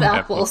 The Dance of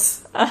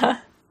Apples.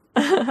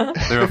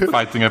 They were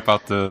fighting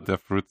about the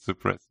fruit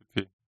soup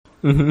recipe.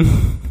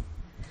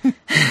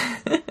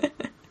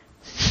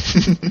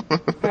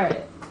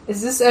 Alright.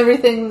 Is this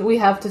everything we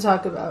have to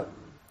talk about?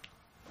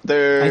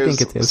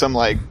 There's some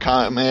like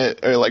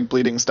comet or like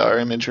bleeding star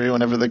imagery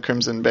whenever the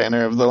crimson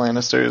banner of the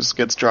Lannisters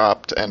gets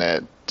dropped, and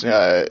it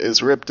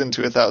is ripped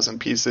into 1,000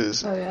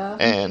 pieces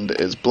and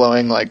is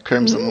blowing like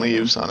crimson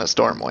leaves on a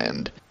storm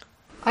wind.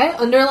 I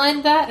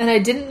underlined that, and I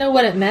didn't know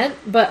what it meant,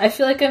 but I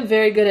feel like I'm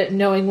very good at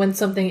knowing when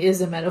something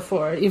is a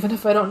metaphor, even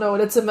if I don't know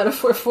what it's a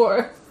metaphor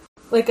for.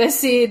 Like, I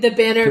see the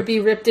banner be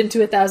ripped into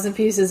 1,000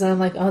 pieces, and I'm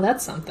like, oh,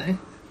 that's something.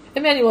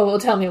 Emmanuel will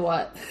tell me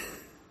what.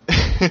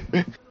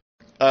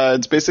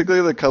 It's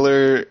basically the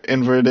color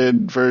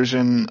inverted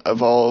version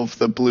of all of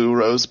the blue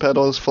rose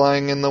petals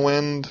flying in the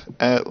wind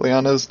at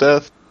Lyanna's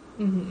death.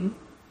 Mm-hmm.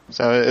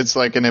 So it's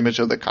like an image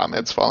of the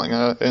comets falling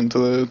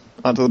onto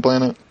the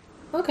planet.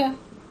 Okay.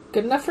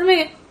 Good enough for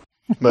me.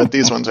 But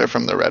these ones are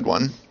from the red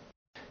one.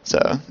 So,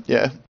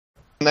 yeah.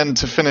 And then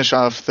to finish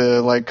off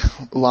the, like,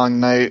 long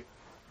night,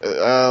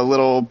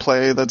 little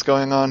play that's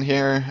going on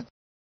here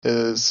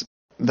is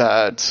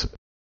that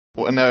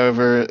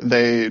whenever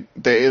they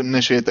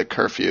initiate the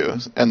curfew,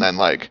 and then,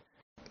 like,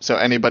 so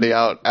anybody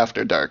out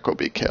after dark will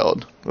be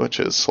killed, which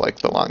is,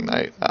 like, the long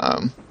night.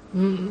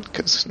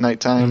 Because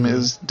nighttime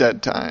is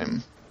dead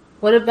time.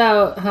 What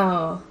about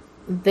how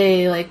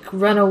they, like,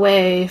 run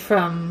away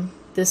from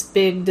this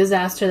big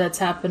disaster that's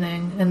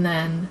happening, and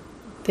then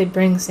they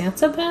bring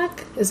Sansa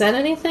back? Is that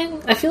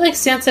anything? I feel like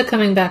Sansa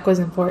coming back was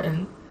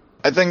important.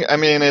 I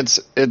mean, it's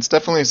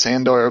definitely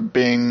Sandor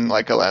being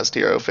like a last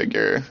hero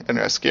figure and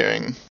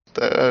rescuing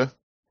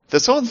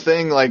this whole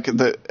thing. Like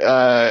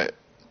I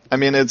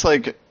mean, it's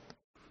like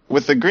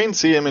with the Green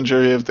Sea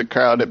imagery of the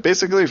crowd, it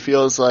basically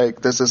feels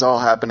like this is all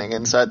happening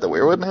inside the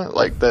Weirwood Net.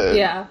 Like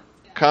the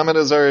comet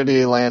has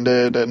already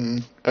landed,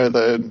 or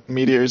the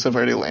meteors have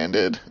already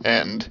landed,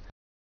 and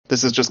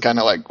this is just kind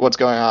of like what's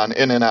going on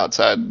in and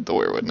outside the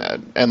Weirwood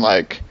Net. And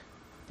like,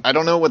 I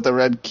don't know what the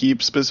Red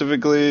Keep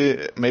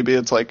specifically, maybe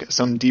it's like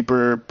some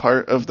deeper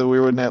part of the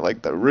Weirwood Net,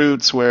 like the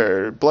roots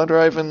where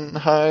Bloodraven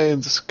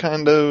hides,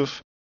 kind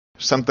of,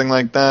 something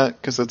like that,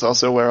 because it's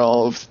also where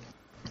all of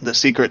the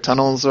secret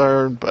tunnels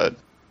are, but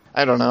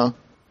I don't know.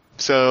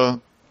 So,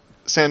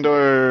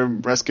 Sandor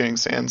rescuing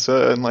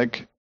Sansa, and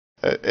like,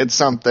 it's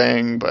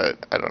something,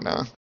 but I don't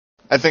know.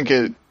 I think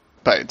it,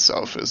 by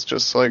itself, is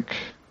just like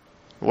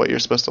what you're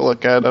supposed to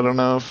look at. I don't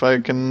know if I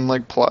can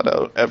like plot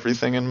out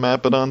everything and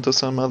map it onto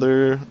some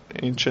other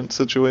ancient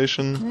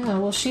situation. Yeah,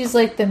 well, she's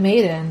like the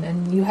maiden,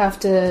 and you have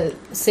to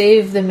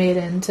save the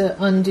maiden to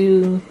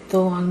undo the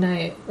long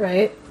night,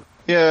 right?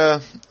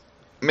 Yeah,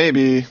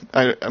 maybe.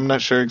 I'm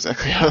not sure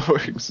exactly how it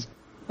works.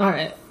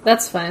 Alright,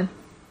 that's fine.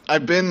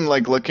 I've been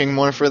like looking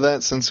more for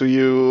that since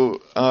you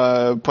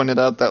pointed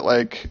out that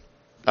like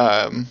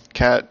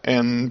Kat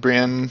and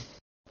Brienne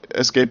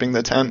escaping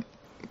the tent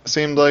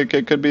seemed like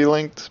it could be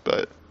linked,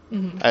 but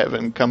I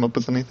haven't come up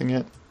with anything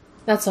yet.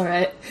 That's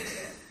alright.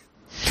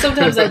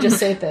 Sometimes I just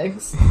say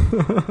things.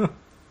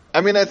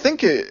 I mean, I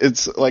think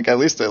it's like at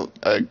least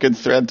a good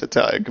thread to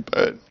tug,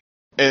 but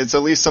it's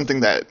at least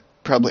something that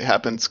probably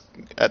happens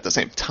at the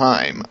same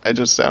time. I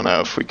just don't know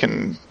if we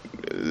can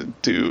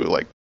do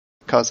like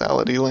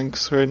causality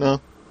links right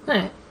now.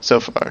 Alright. So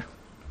far.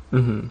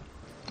 Mm-hmm.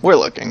 We're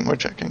looking. We're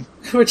checking.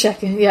 We're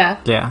checking,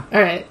 yeah. Yeah.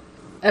 Alright.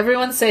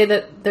 Everyone say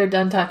that they're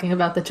done talking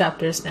about the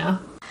chapters now.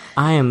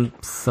 I am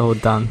so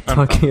done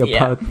talking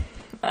about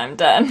I'm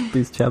done.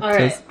 these chapters. All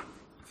right.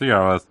 3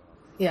 hours.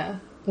 Yeah.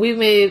 We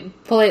may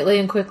politely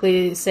and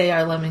quickly say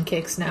our lemon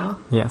cakes now.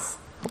 Yes.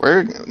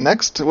 We're going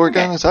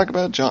to talk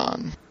about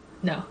Jon.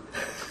 No.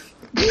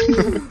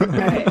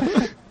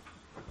 Alright.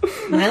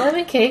 My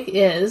lemon cake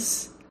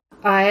is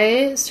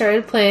I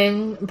started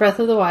playing Breath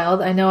of the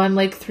Wild. I know I'm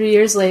like 3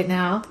 years late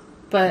now,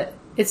 but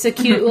it's a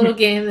cute little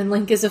game, and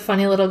Link is a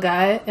funny little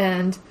guy,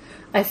 and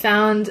I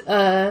found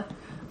a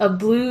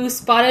blue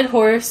spotted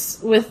horse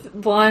with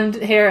blonde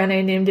hair, and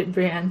I named it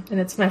Brienne, and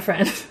it's my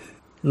friend.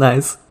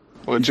 Nice.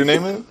 What'd you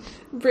name it?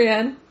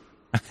 Brienne.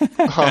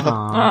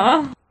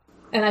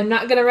 And I'm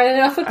not gonna ride it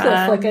off a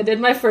cliff like I did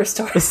my first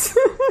horse.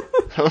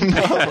 Oh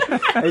no.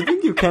 I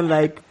think you can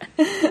like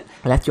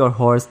let your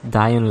horse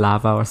die in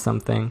lava or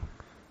something.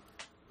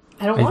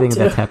 I think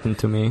that happened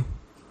to me.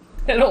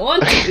 I don't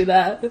want to do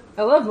that.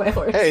 I love my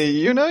horse. Hey,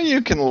 you know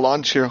you can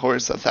launch your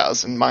horse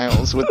 1,000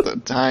 miles with the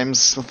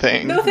times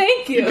thing. No,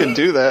 thank you. You can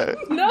do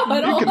that. No, I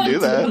don't want to. You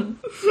can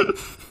do that.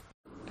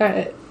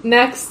 Alright,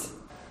 next.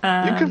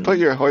 You can put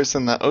your horse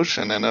in the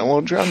ocean and it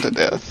won't drown to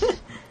death.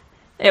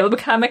 It will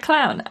become a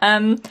clown.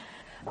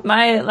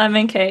 My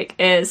lemon cake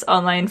is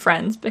online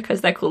friends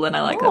because they're cool and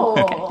I like them.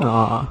 Okay.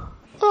 Aww.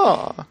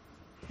 Aw.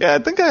 Yeah, I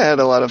think I had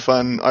a lot of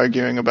fun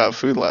arguing about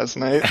food last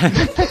night.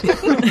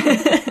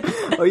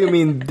 Oh, you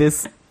mean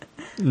this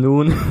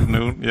noon?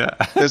 Noon, yeah.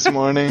 This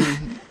morning.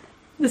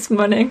 this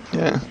morning.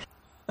 Yeah.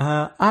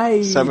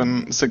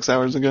 6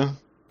 hours ago.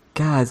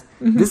 Guys,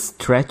 this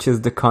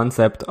stretches the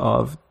concept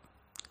of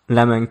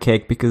lemon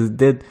cake because it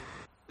did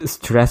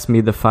stress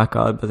me the fuck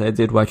out, but I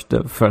did watch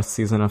the first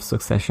season of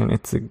Succession.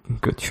 It's a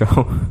good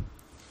show.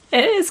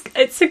 It is.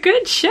 It's a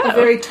good show. A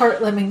very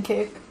tart lemon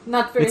cake.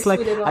 Not very sweet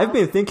at all. I've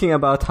been thinking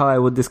about how I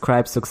would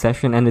describe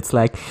Succession, and it's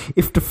like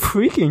if the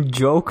freaking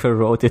Joker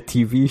wrote a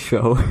TV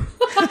show.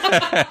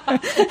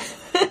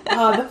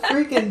 Oh, the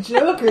freaking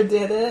Joker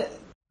did it.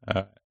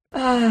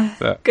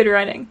 Good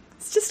writing.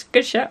 It's just a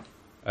good show.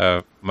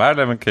 My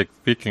lemon cake,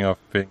 speaking of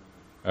being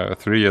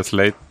 3 years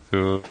late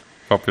to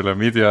popular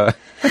media,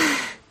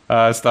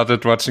 I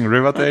started watching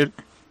Riverdale.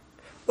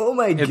 Oh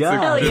my god.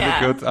 Hell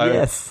really good.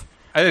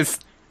 Yes.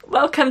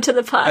 Welcome to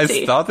the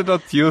party. I started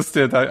on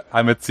Tuesday and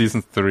I'm at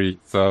season 3,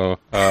 so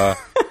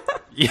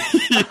you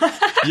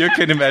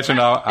can imagine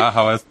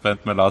how I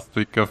spent my last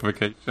week of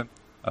vacation.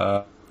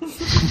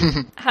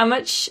 How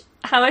much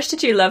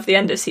did you love the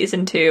end of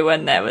season 2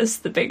 when there was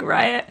the big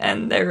riot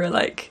and they were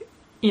like,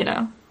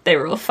 they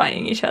were all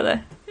fighting each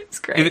other? It's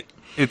great.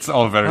 It's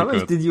all very good. How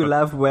much did you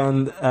laugh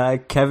when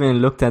Kevin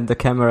looked at the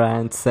camera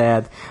and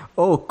said,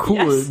 "Oh,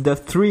 cool, yes. The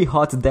 3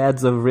 hot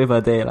dads of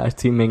Riverdale are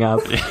teaming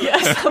up."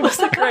 Yes, that was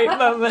a great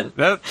moment.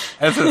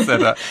 As I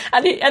said,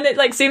 and it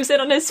like zooms in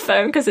on his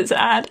phone because it's an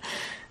ad.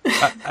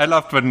 I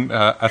loved when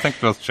I think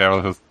it was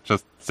Cheryl who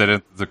just said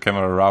into the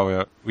camera,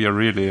 "Wow, we are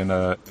really in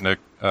a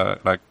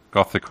like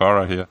gothic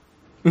horror here."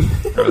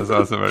 It was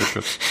also very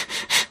good.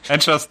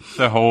 And just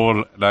the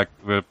whole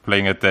we're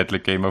playing a deadly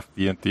game of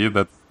D&D.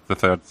 That's the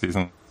 3rd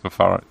season. So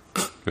far,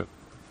 it's good.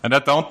 And I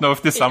don't know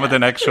if they summoned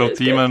an actual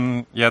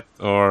demon yet,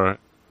 or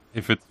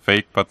if it's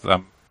fake, but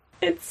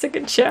it's a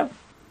good show.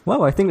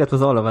 Wow, I think that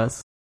was all of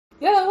us.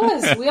 Yeah, it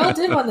was. We all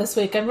did one this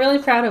week. I'm really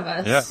proud of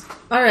us. Yeah.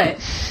 All right.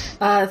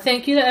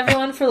 Thank you to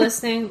everyone for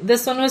listening.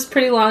 This one was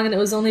pretty long, and it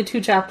was only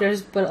 2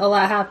 chapters, but a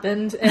lot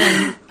happened.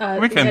 And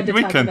we can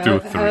do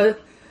 3.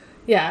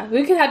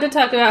 We had to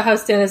talk about how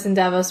Stannis and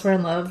Davos were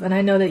in love, and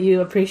I know that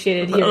you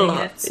appreciated hearing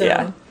it. So.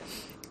 Yeah.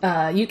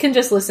 You can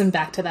just listen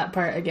back to that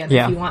part again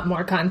if you want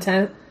more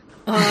content.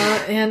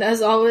 And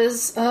as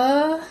always,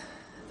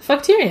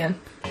 fuck Tyrion.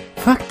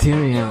 Fuck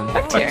Tyrion.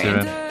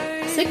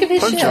 Sick of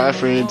his shit. Fuck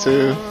Joffrey,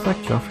 too. Fuck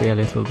Joffrey a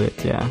little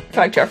bit, yeah.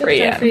 Fuck Joffrey,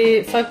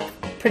 yeah. Fuck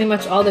pretty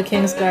much all the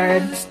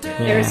Kingsguard.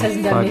 Varys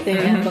hasn't done anything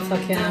yet, but fuck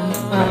him.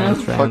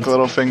 Fuck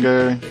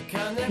Littlefinger.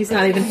 He's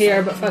not even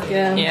here, but fuck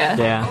him.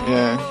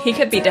 Yeah. He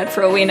could be dead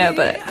for all we know,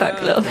 but fuck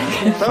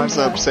Littlefinger. Thumbs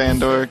up,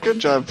 Sandor. Good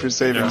job for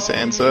saving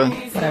Sansa.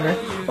 Whatever.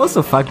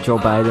 Also, fuck Joe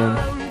Biden.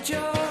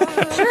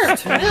 Sure.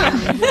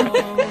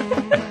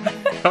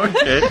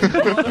 Okay.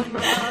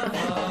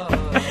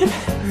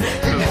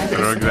 Just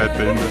throwing that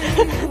in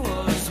there.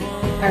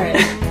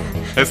 Alright.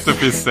 Has to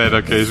be said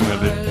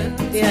occasionally.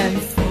 The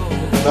end.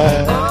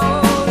 Bye.